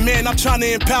 and man, I'm trying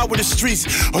to empower the streets.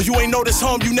 Oh, you ain't know this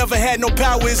home, you never had no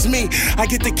power, it's me. I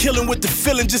get the killing with the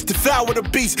feeling, just devour the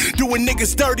beast. Doing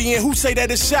niggas dirty and who say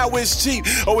that a shower is cheap?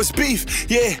 Oh, it's beef,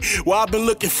 yeah. Well, I've been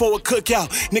looking for a cookout.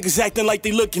 Niggas acting like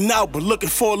they looking out, but looking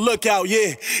for a lookout,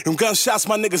 yeah. Them gunshots,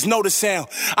 my niggas know the sound.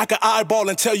 I can eyeball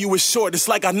and tell you it's short, it's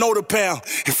like I know the pound.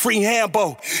 And free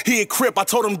Hambo, he a crip, I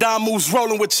told him Don moves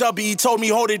rolling with Chubby, he told me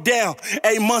hold it down.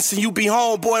 8 months and you be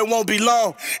home, boy, it won't be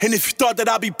long. And if you thought that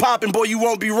I'd be popping, boy, you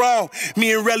won't be wrong.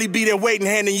 Me and Relly be there waiting,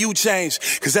 handing you change.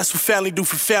 Cause that's what family do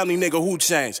for family, nigga, who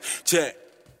changed? Check.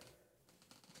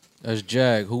 That's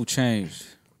Jag, who changed?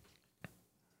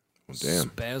 Well, damn.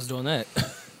 Spaz doing that.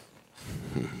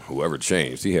 Whoever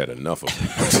changed, he had enough of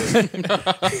it.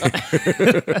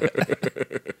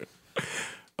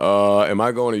 Am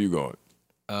I going or you going?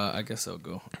 I guess I'll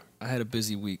go. I had a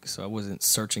busy week, so I wasn't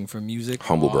searching for music.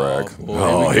 Humble brag.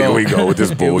 Boy, Here we go with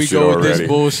this bullshit already.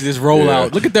 This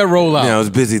rollout. Look at that rollout. Yeah, I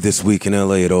was busy this week in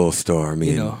LA at All Star.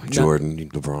 Me and Jordan,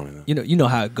 LeBron. You know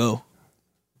how it go.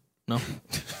 No?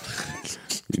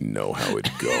 You know how it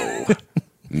go.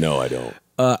 No, I don't.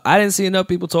 I didn't see enough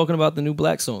people talking about the new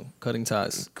Black song, Cutting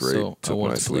Ties. Great. So I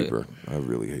wanted to play it. I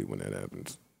really hate when that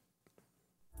happens.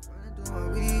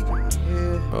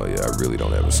 Oh yeah, I really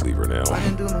don't have a sleeper now.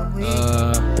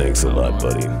 Thanks a lot,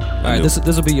 buddy. All right, this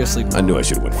will be your sleeper. I knew I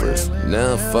should have went first.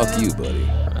 Nah, fuck you, buddy.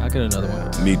 I got another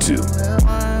one. Me too.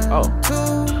 Oh.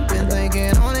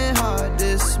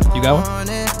 You got one?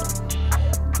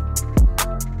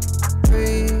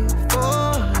 3,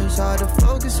 4, it's hard to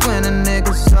focus when a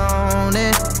nigga's on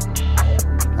it.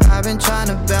 I've been trying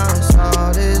to balance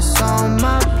all this on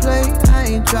my plate. I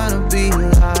ain't trying to be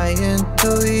lying to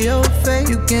your face.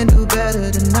 You can do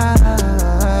better than I.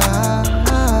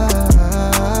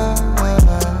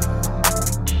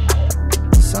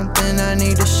 Something I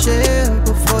need to share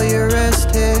before you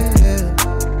rest here.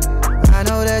 I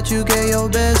know that you get your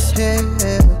best here,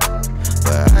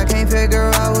 but I can't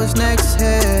figure out what's next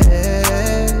here.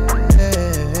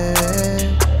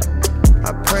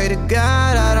 I pray to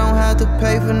God I don't have to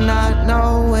pay for not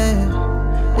knowing.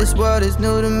 This world is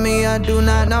new to me, I do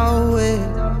not know it.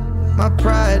 My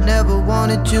pride never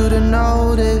wanted you to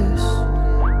know this.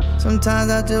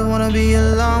 Sometimes I just wanna be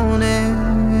alone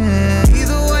and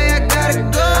either way I gotta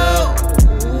go.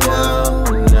 Whoa,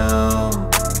 no.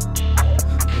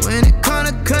 When it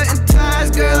comes to cutting ties,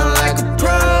 girl, I'm like a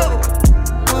pro.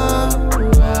 Whoa,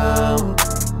 whoa.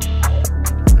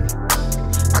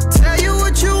 I tell you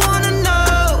what you wanna know.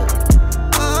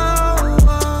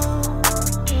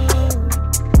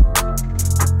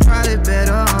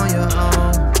 Better on your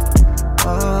own.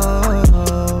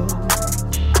 Oh,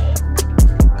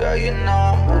 girl, you know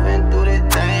I'm moving through the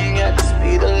thing at the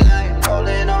speed of light,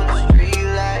 rolling on the street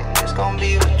light. It's gonna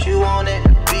be what you want it to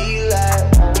be like.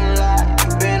 Won't lie, you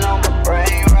been on my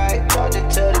brain right, brought it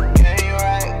to the game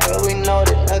right. Girl, we know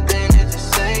that nothing is the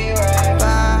same, right?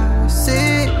 5,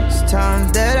 6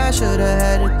 times that I should've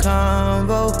had a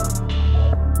convo.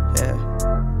 Yeah,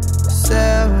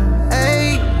 7,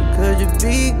 8. Could you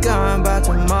be gone by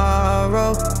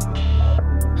tomorrow?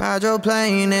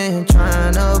 Hydroplane and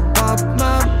trying to bump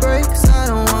my brakes. I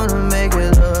don't wanna make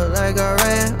it look like I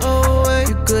ran away.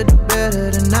 You could do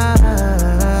better than I.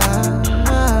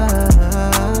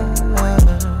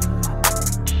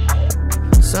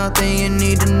 Something you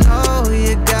need to know,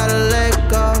 you gotta let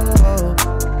go.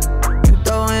 You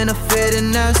throwing a fit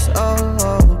and that's all.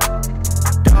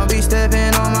 Don't be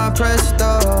stepping on my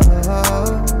presto.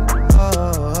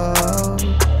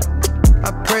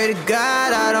 I pray to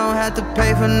God I don't have to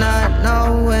pay for not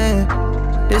knowing.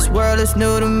 This world is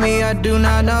new to me, I do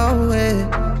not know it.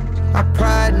 My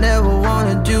pride never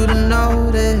wanted you to know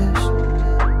this.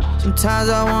 Sometimes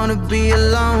I wanna be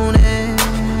alone and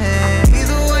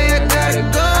either way I gotta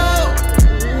go.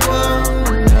 Whoa,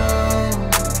 no.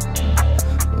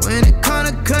 When it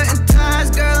comes to cutting ties,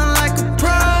 girl,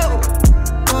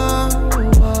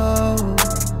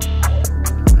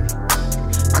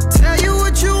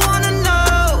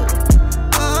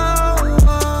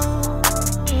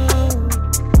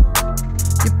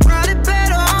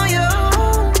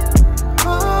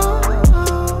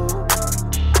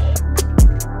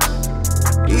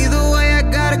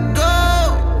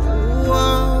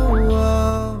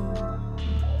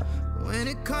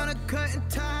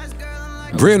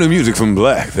 Brand new music from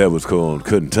Blac. That was called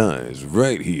Cutting Ties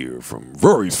right here from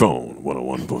Rory's phone.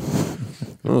 101.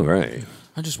 All right.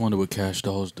 I just wonder what Cash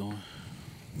Doll's doing.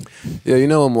 Yeah, you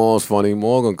know what Maul's funny?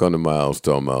 Maul gonna come to my house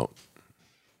talking about,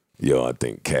 yo, I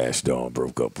think Cash Doll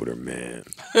broke up with her man.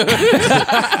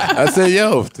 I said,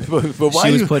 yo, but why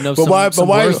She was you putting up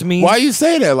why you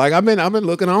say that? Like I've been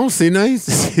looking, I don't see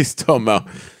nothing. He's talking about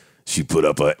she put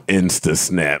up an Insta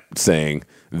snap saying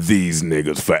these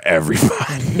niggas for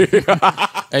everybody.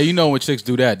 Hey, you know when chicks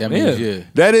do that, that means yeah.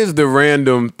 That is the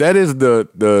random. That is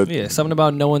the something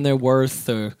about knowing their worth,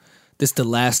 or this the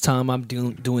last time I'm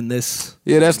doing this.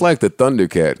 Yeah, that's like the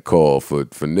Thundercat call for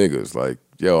niggas. Like,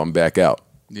 yo, I'm back out.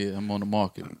 Yeah, I'm on the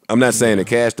market. I'm not saying the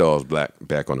Cash Doll's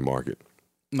back on the market.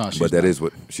 No, she's but that not. is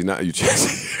what she's not. You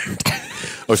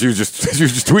oh, she was just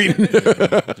tweeting.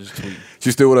 Yeah, just tweeting.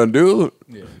 She still with her dude?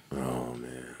 Yeah. Oh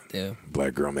man. Yeah.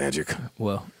 Black girl magic.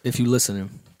 Well, if you listening.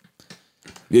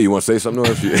 Yeah, you want to say something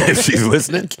to her if she's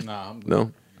listening? Nah, I'm good.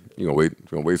 No. You gonna wait? You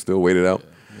gonna wait? Still wait it out?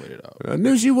 Yeah, wait it out. I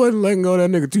knew she wasn't letting go of that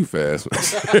nigga too fast.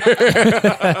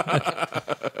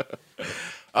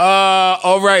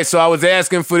 All right, so I was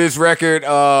asking for this record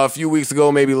a few weeks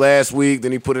ago, maybe last week.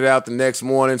 Then he put it out the next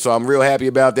morning, so I'm real happy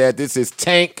about that. This is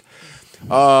Tank.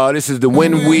 This is the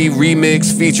When We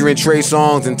remix featuring Trey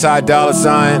Songz and Ty Dolla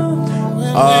 $ign.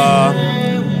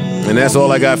 And that's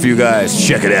all I got for you guys.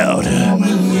 Check it out.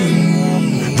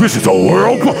 This is a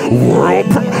world.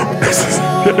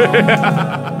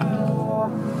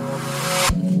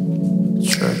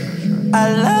 I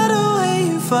love the way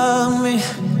you fuck me.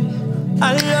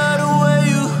 I love the way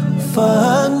you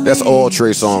fuck me. That's all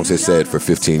Trey Songz has said for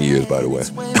 15 years, by the way.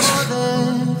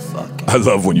 I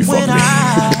love when you fuck me.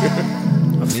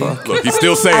 Look, he's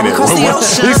still saying it.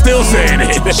 He's still saying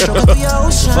it.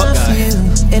 Fuck guy.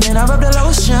 And then I rub the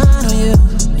lotion on you.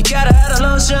 You gotta have the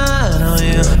lotion on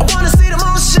you. I wanna see the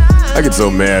motion. I get so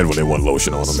mad when they want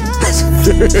lotion on them. A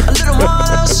little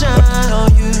motion on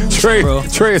you.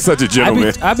 Trey is such a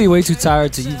gentleman. I'd be way too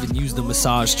tired to even use the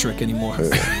massage trick anymore.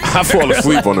 I fall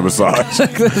asleep on the massage.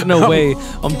 There's no way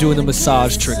I'm doing the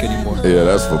massage trick anymore. Yeah,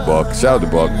 that's for Buck. Shout out to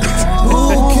Buck.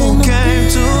 Who came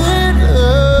to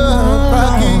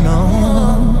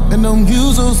and don't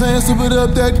use those hands to put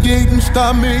up that gate and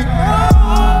stop me.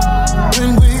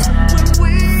 When we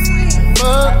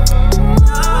fuck,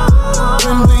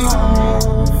 when we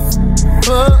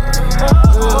fuck,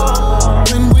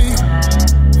 when we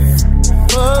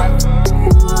fuck,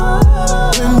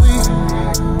 when we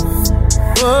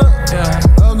fuck,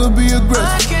 I could be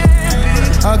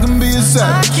aggressive, I can be a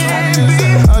savage,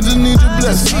 I just need your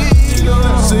blessing.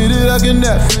 Say that I can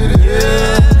never,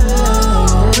 yeah.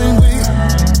 When we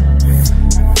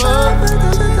fuck,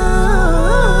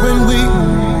 when we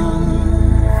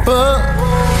fuck.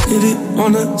 Did it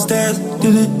on the stairs,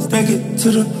 did it back it to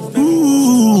the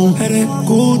room. Had that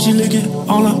Gucci licking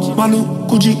all up my new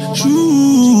Gucci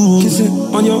shoes. Kissing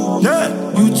on your neck,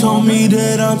 you told me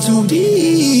that I'm too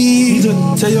deep.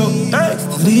 Tell your ex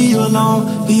to leave you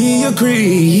alone, leave your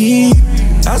creep.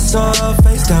 I saw her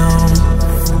face down,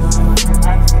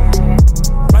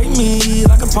 write me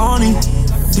like a pony.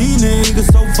 These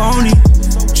niggas so phony,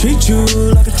 treat you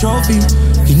like a trophy.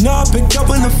 You know I picked up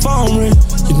when the phone ring.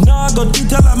 You know I go deep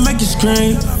till I make you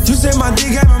scream. You say my D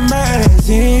game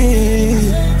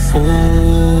amazing.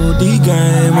 Oh, D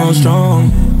game on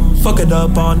strong. Fuck it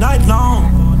up all night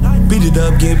long. Beat it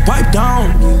up, get piped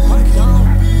down.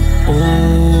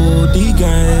 Oh, D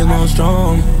game on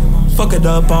strong. Fuck it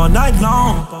up all night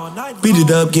long. Beat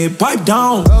it up, get piped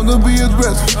down. I can be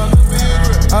aggressive,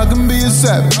 I can be a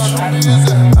savage.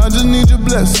 I just need your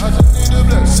blessing.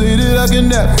 Say that I can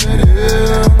never,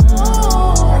 yeah.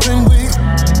 When we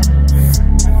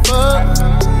fuck,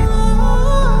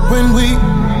 when we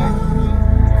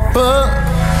fuck,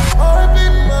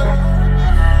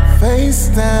 face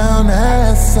down,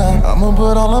 ass up. I'ma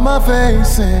put all of my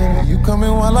face in. You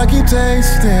coming wild like you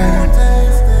tasting.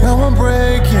 Now I'm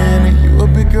breaking. You a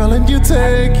big girl and you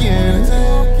taking.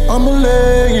 I'm a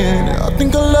laying. I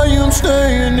think I love you, I'm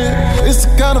staying there. It's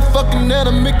the kind of fucking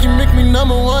that'll make me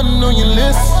number one on your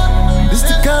list. It's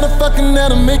the kind of fucking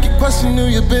that'll make you question who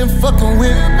you been fucking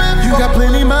with. You got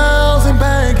plenty miles and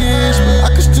baggage, but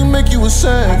I could still make you a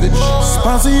savage.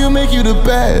 Sponsor you, make you the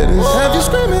baddest. Have you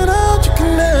screaming out, you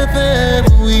can laugh at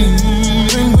we.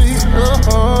 When we,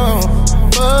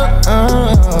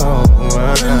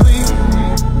 when we,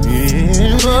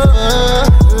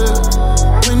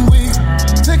 when we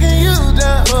taking you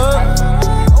down,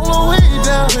 all the way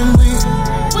down. When we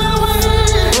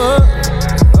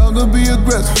I could be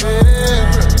aggressive,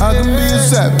 I can be a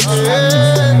savage. I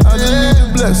just need your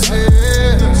blessing.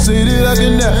 Say that I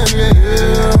can never.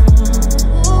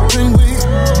 When we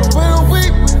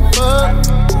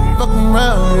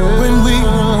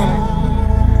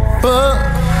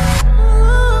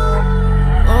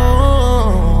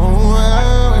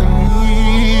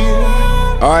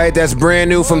right, that's brand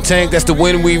new from Tank. That's the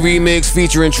When We remix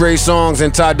featuring Trey Songz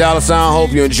and Ty Dolla $ign.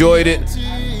 Hope you enjoyed it.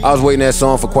 I was waiting that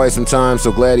song for quite some time,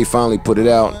 so glad he finally put it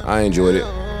out. I enjoyed it.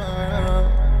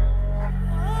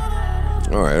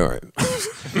 All right.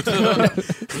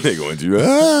 They going to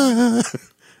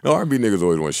R&B niggas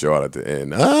always want to shout at the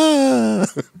end.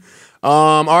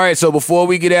 All right, so before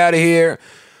we get out of here,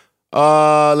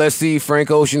 let's see.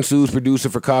 Frank Ocean sues producer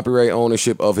for copyright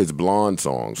ownership of his Blonde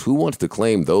songs. Who wants to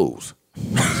claim those?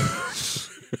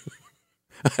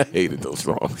 I hated those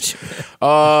songs.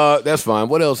 That's fine.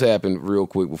 What else happened real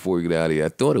quick before we get out of here? I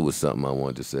thought it was something I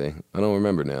wanted to say. I don't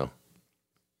remember now.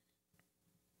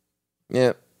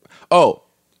 Yeah. Oh,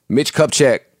 Mitch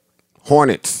Kupchak,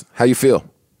 Hornets. How you feel?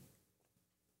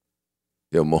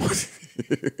 Yo, Mo.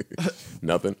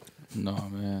 Nothing. No,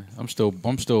 man. I'm still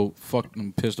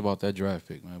fucking pissed about that draft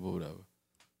pick, man. But whatever.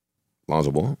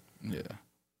 Lonzo Ball? Yeah.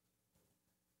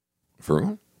 For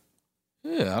real?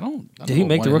 Yeah, I don't. Did he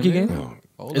make the rookie game? No.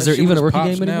 Is there even a rookie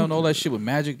game now anymore? and all that shit with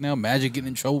Magic now? Magic getting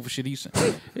in trouble for shit he said.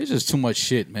 It's just too much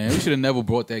shit, man. We should have never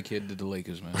brought that kid to the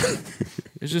Lakers, man.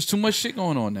 There's just too much shit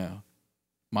going on now.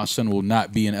 My son will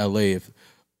not be in LA if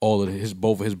both of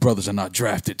his brothers are not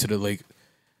drafted to the Lakers.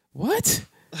 What?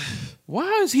 Why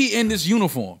is he in this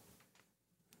uniform?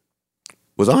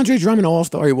 Was Andre Drummond an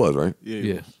all-star? He was, right?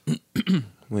 Yeah.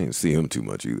 We didn't see him too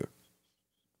much either.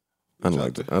 I'd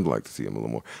like to see him a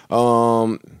little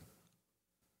more.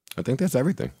 I think that's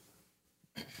everything.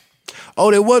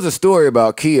 Oh, there was a story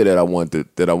about Kia that I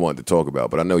wanted to talk about,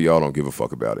 but I know y'all don't give a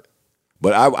fuck about it.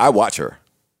 But I watch her.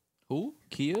 Who?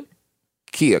 Kia,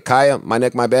 Kaya, My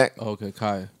Neck, My Back. Oh, okay,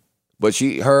 Kaya. But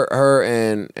her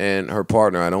and her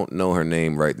partner, I don't know her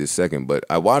name right this second, but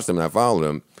I watched them and I followed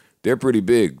them. They're pretty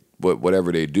big, but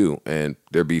whatever they do, and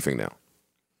they're beefing now.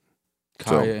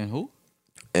 Kaya and who?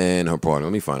 And her partner.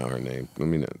 Let me find out her name. Let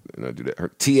me not do that. Her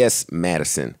T.S.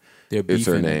 Madison. They're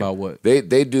beefing her name. About what?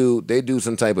 They do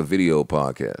some type of video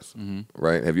podcast,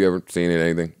 right? Have you ever seen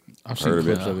anything? I've seen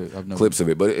clips of it. I've never clips of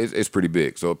it, but it's pretty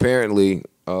big. So apparently,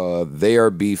 they are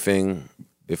beefing.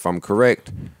 If I'm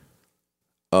correct,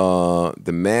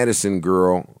 the Madison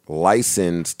girl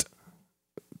licensed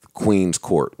Queen's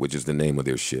Court, which is the name of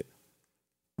their shit,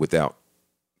 without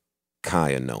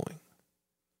Kaya knowing.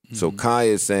 So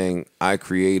Kaya is saying, I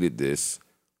created this.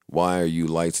 Why are you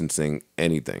licensing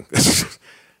anything?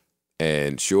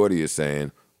 And Shorty is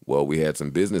saying, well, we had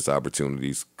some business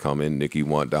opportunities come in. Nikki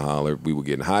wanted to holler. We were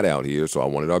getting hot out here, so I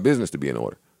wanted our business to be in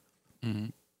order.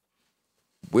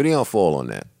 Where do y'all fall on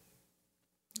that?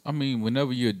 I mean,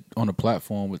 whenever you're on a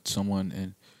platform with someone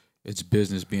and it's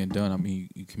business being done, I mean,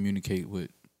 you communicate with.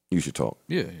 You should talk.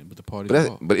 Yeah, but the party's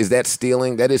But is that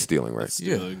stealing? That is stealing, right?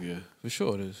 Yeah, for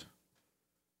sure it is.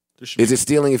 Is it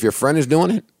stealing if your friend is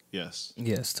doing it? Yes.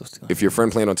 Yeah, still stealing. If your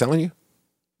friend planned on telling you?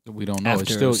 We don't know. After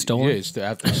it's still stolen? Yeah, it's still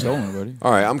after it's stolen already.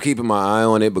 All right, I'm keeping my eye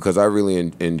on it because I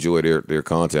really enjoy their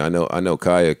content. I know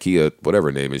Kaya, Kia, whatever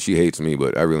her name is, she hates me,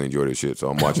 but I really enjoy this shit, so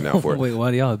I'm watching out for it. Wait,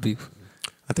 why do y'all beef?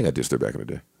 I think I dissed her back in the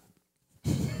day.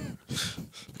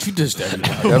 You dissed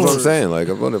everybody. That's what I'm saying. Like,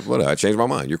 what? I changed my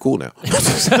mind. You're cool now.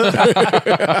 That's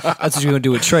what you're gonna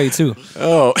do with Trey too.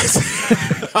 Oh,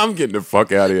 I'm getting the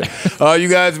fuck out of here. You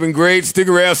guys have been great. Stick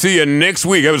around. See you next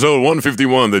week. Episode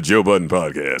 151, the Joe Budden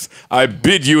Podcast. I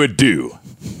bid you adieu.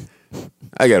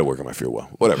 I got to work on my feel well.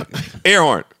 Whatever. Air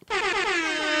horn.